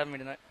 Thanks for having me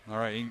tonight. All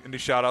right. Any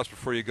shout-outs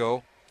before you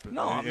go?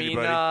 No,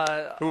 Anybody?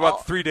 Who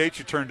about 3 dates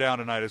you turned down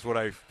tonight is what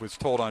I was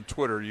told on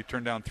Twitter. You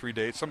turned down 3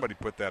 dates. Somebody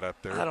put that up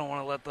there. I don't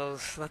want to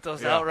let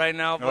those out right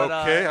now. But,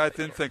 okay, I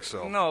didn't think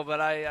so. No, but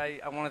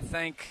I want to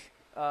thank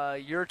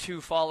your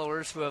 2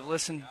 followers who have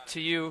listened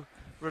to you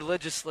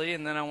religiously,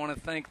 and then I want to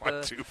thank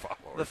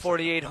the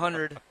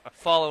 4,800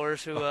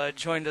 followers who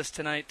joined us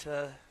tonight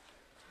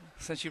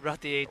since you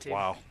brought the A team.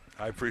 Wow,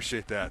 I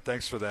appreciate that.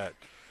 Thanks for that.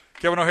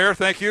 Kevin O'Hare,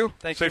 thank you.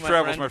 Safe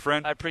travels, my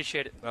friend. I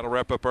appreciate it. That'll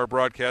wrap up our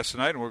broadcast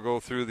tonight, and we'll go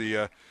through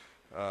the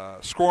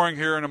scoring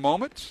here in a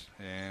moment.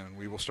 And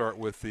we will start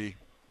with the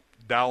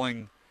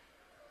Dowling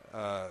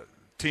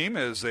team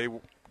as they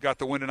got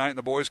the win tonight in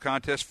the boys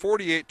contest,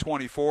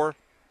 48-24.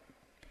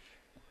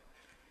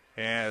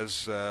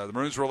 As the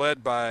Maroons were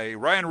led by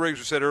Ryan Riggs,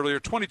 who said earlier,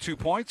 22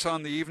 points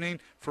on the evening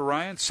for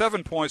Ryan,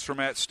 7 points for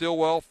Matt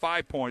Stillwell,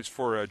 5 points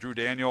for Drew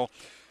Daniel.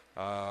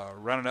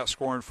 Rounding out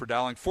scoring for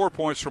Dowling, 4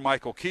 points for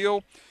Michael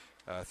Keel,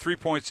 3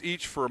 points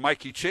each for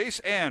Mikey Chase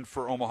and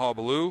for Omaha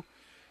Ballou,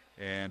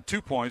 and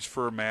 2 points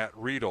for Matt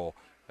Riedel,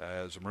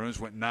 as the Maroons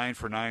went 9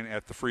 for 9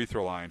 at the free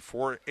throw line.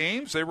 For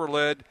Ames, they were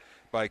led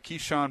by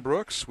Keyshawn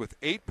Brooks with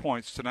 8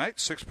 points tonight,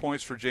 6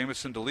 points for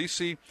Jamison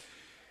DeLisi,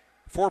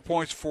 4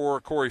 points for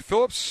Corey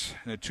Phillips,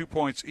 and 2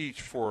 points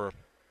each for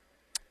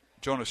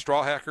Jonas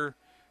Strawhacker,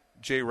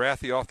 Jay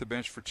Rathie off the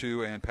bench for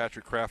 2, and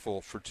Patrick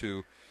Craffle for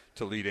 2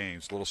 to lead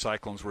Ames. Little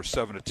Cyclones were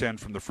 7 of 10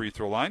 from the free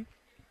throw line.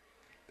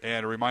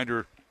 And a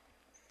reminder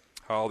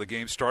how the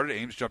game started.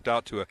 Ames jumped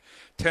out to a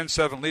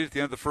 10-7 lead at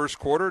the end of the first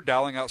quarter.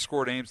 Dowling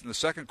outscored Ames in the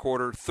second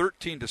quarter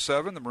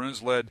 13-7. The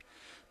Maroons led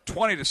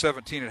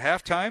 20-17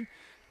 at halftime.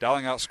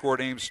 Dowling outscored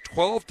Ames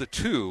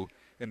 12-2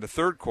 in the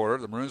third quarter.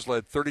 The Maroons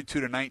led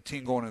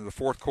 32-19 going into the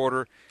fourth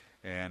quarter,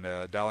 and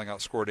Dowling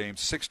outscored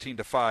Ames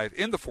 16-5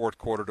 in the fourth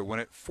quarter to win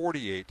it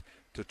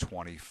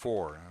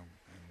 48-24.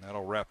 And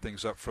that'll wrap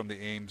things up from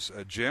the Ames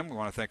gym. We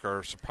want to thank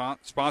our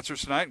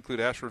sponsors tonight, include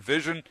Ashford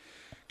Vision,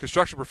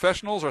 Construction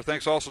Professionals. Our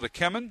thanks also to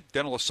Kemin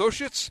Dental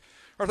Associates.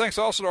 Our thanks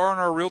also to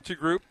R&R Realty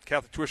Group,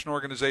 Catholic Tuition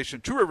Organization,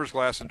 Two Rivers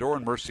Glass and Door,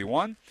 and Mercy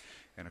One.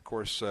 And, of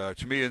course,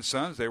 to me and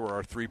Sons, they were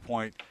our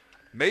three-point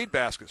made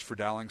baskets for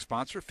Dowling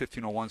sponsor,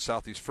 1501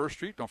 Southeast 1st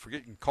Street. Don't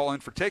forget, you can call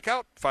in for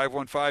takeout,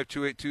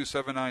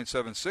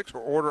 515-282-7976, or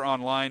order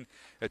online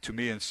at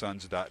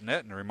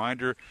tomeandsons.net. And a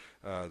reminder,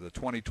 the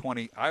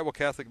 2020 Iowa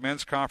Catholic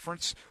Men's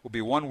Conference will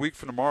be 1 week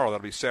from tomorrow.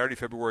 That'll be Saturday,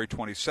 February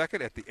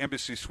 22nd at the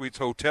Embassy Suites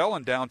Hotel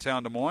in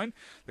downtown Des Moines.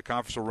 The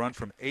conference will run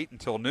from 8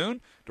 until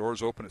noon.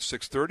 Doors open at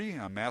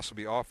 6:30. Mass will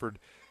be offered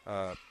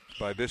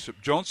by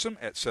Bishop Johnson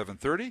at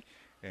 7:30.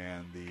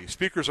 And the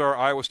speakers are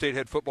Iowa State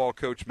head football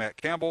coach Matt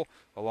Campbell,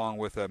 along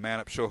with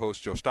Man Up show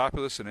host Joe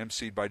Stopoulos, and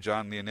emceed by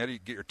John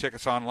Leonetti. Get your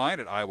tickets online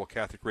at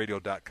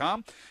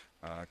iowacatholicradio.com.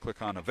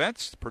 Click on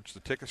events, purchase the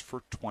tickets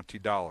for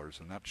 $20.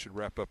 And that should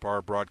wrap up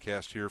our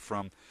broadcast here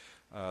from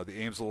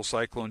the Ames Little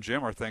Cyclone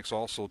Gym. Our thanks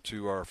also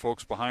to our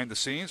folks behind the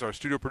scenes. Our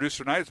studio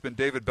producer tonight has been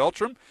David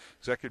Beltram.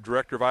 Executive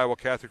Director of Iowa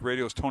Catholic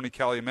Radio is Tony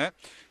Calumet.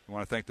 We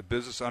want to thank the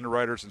business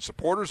underwriters and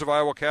supporters of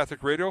Iowa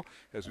Catholic Radio,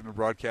 as we've been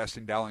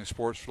broadcasting Dowling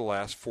sports for the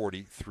last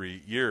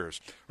 43 years.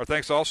 Our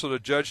thanks also to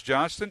Judge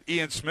Johnston,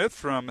 Ian Smith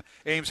from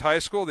Ames High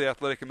School, the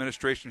athletic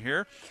administration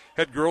here,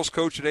 head girls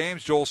coach at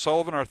Ames, Joel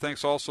Sullivan. Our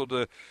thanks also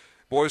to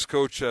boys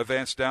coach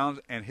Vance Downs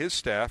and his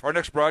staff. Our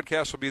next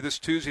broadcast will be this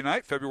Tuesday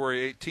night,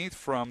 February 18th,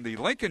 from the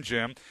Lincoln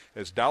Gym,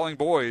 as Dowling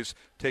boys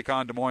take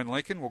on Des Moines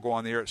Lincoln. We'll go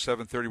on the air at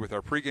 7:30 with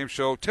our pregame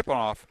show. Tipping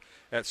off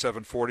at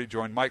 7:40.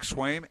 Join Mike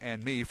Swaim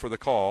and me for the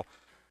call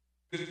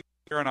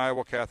here on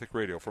Iowa Catholic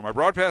Radio. For my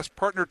broadcast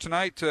partner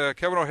tonight,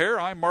 Kevin O'Hare,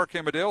 I'm Mark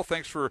Amadale.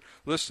 Thanks for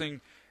listening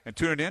and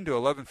tuning in to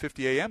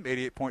 1150 AM,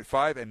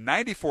 88.5 and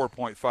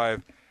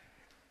 94.5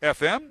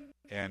 FM.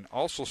 And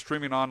also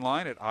streaming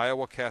online at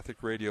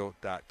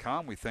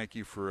iowacatholicradio.com. We thank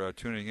you for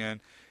tuning in,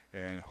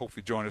 and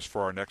hopefully join us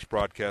for our next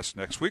broadcast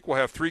next week. We'll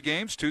have 3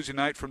 games, Tuesday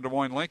night from Des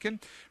Moines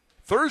Lincoln.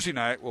 Thursday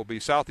night will be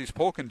Southeast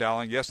Polk and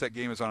Dowling. Yes, that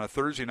game is on a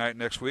Thursday night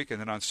next week.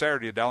 And then on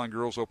Saturday, the Dowling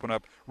girls open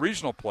up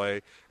regional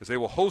play as they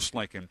will host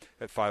Lincoln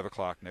at 5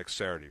 o'clock next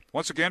Saturday.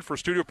 Once again, for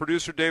studio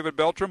producer David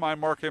Beltram,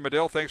 I'm Mark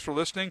Amadale. Thanks for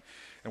listening.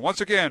 And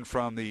once again,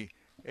 from the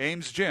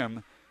Ames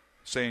Gym,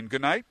 saying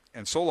good night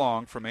and so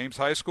long from Ames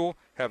High School.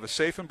 Have a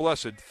safe and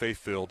blessed,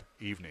 faith-filled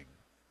evening.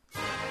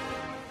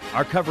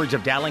 Our coverage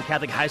of Dowling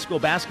Catholic High School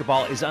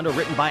basketball is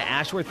underwritten by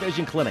Ashworth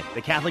Vision Clinic,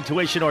 the Catholic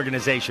Tuition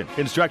Organization,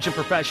 Construction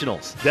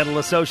Professionals, Dental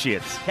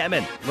Associates,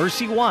 Kemin,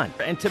 Mercy One,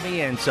 and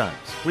Tamia & Sons.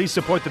 Please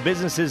support the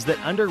businesses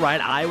that underwrite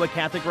Iowa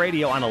Catholic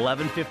Radio on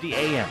 1150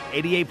 AM,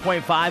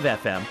 88.5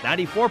 FM,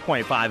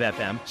 94.5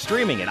 FM,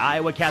 streaming at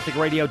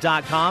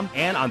iowacatholicradio.com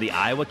and on the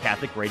Iowa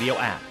Catholic Radio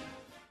app.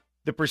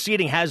 The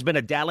proceeding has been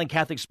a Dowling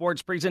Catholic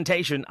Sports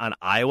presentation on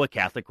Iowa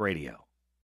Catholic Radio.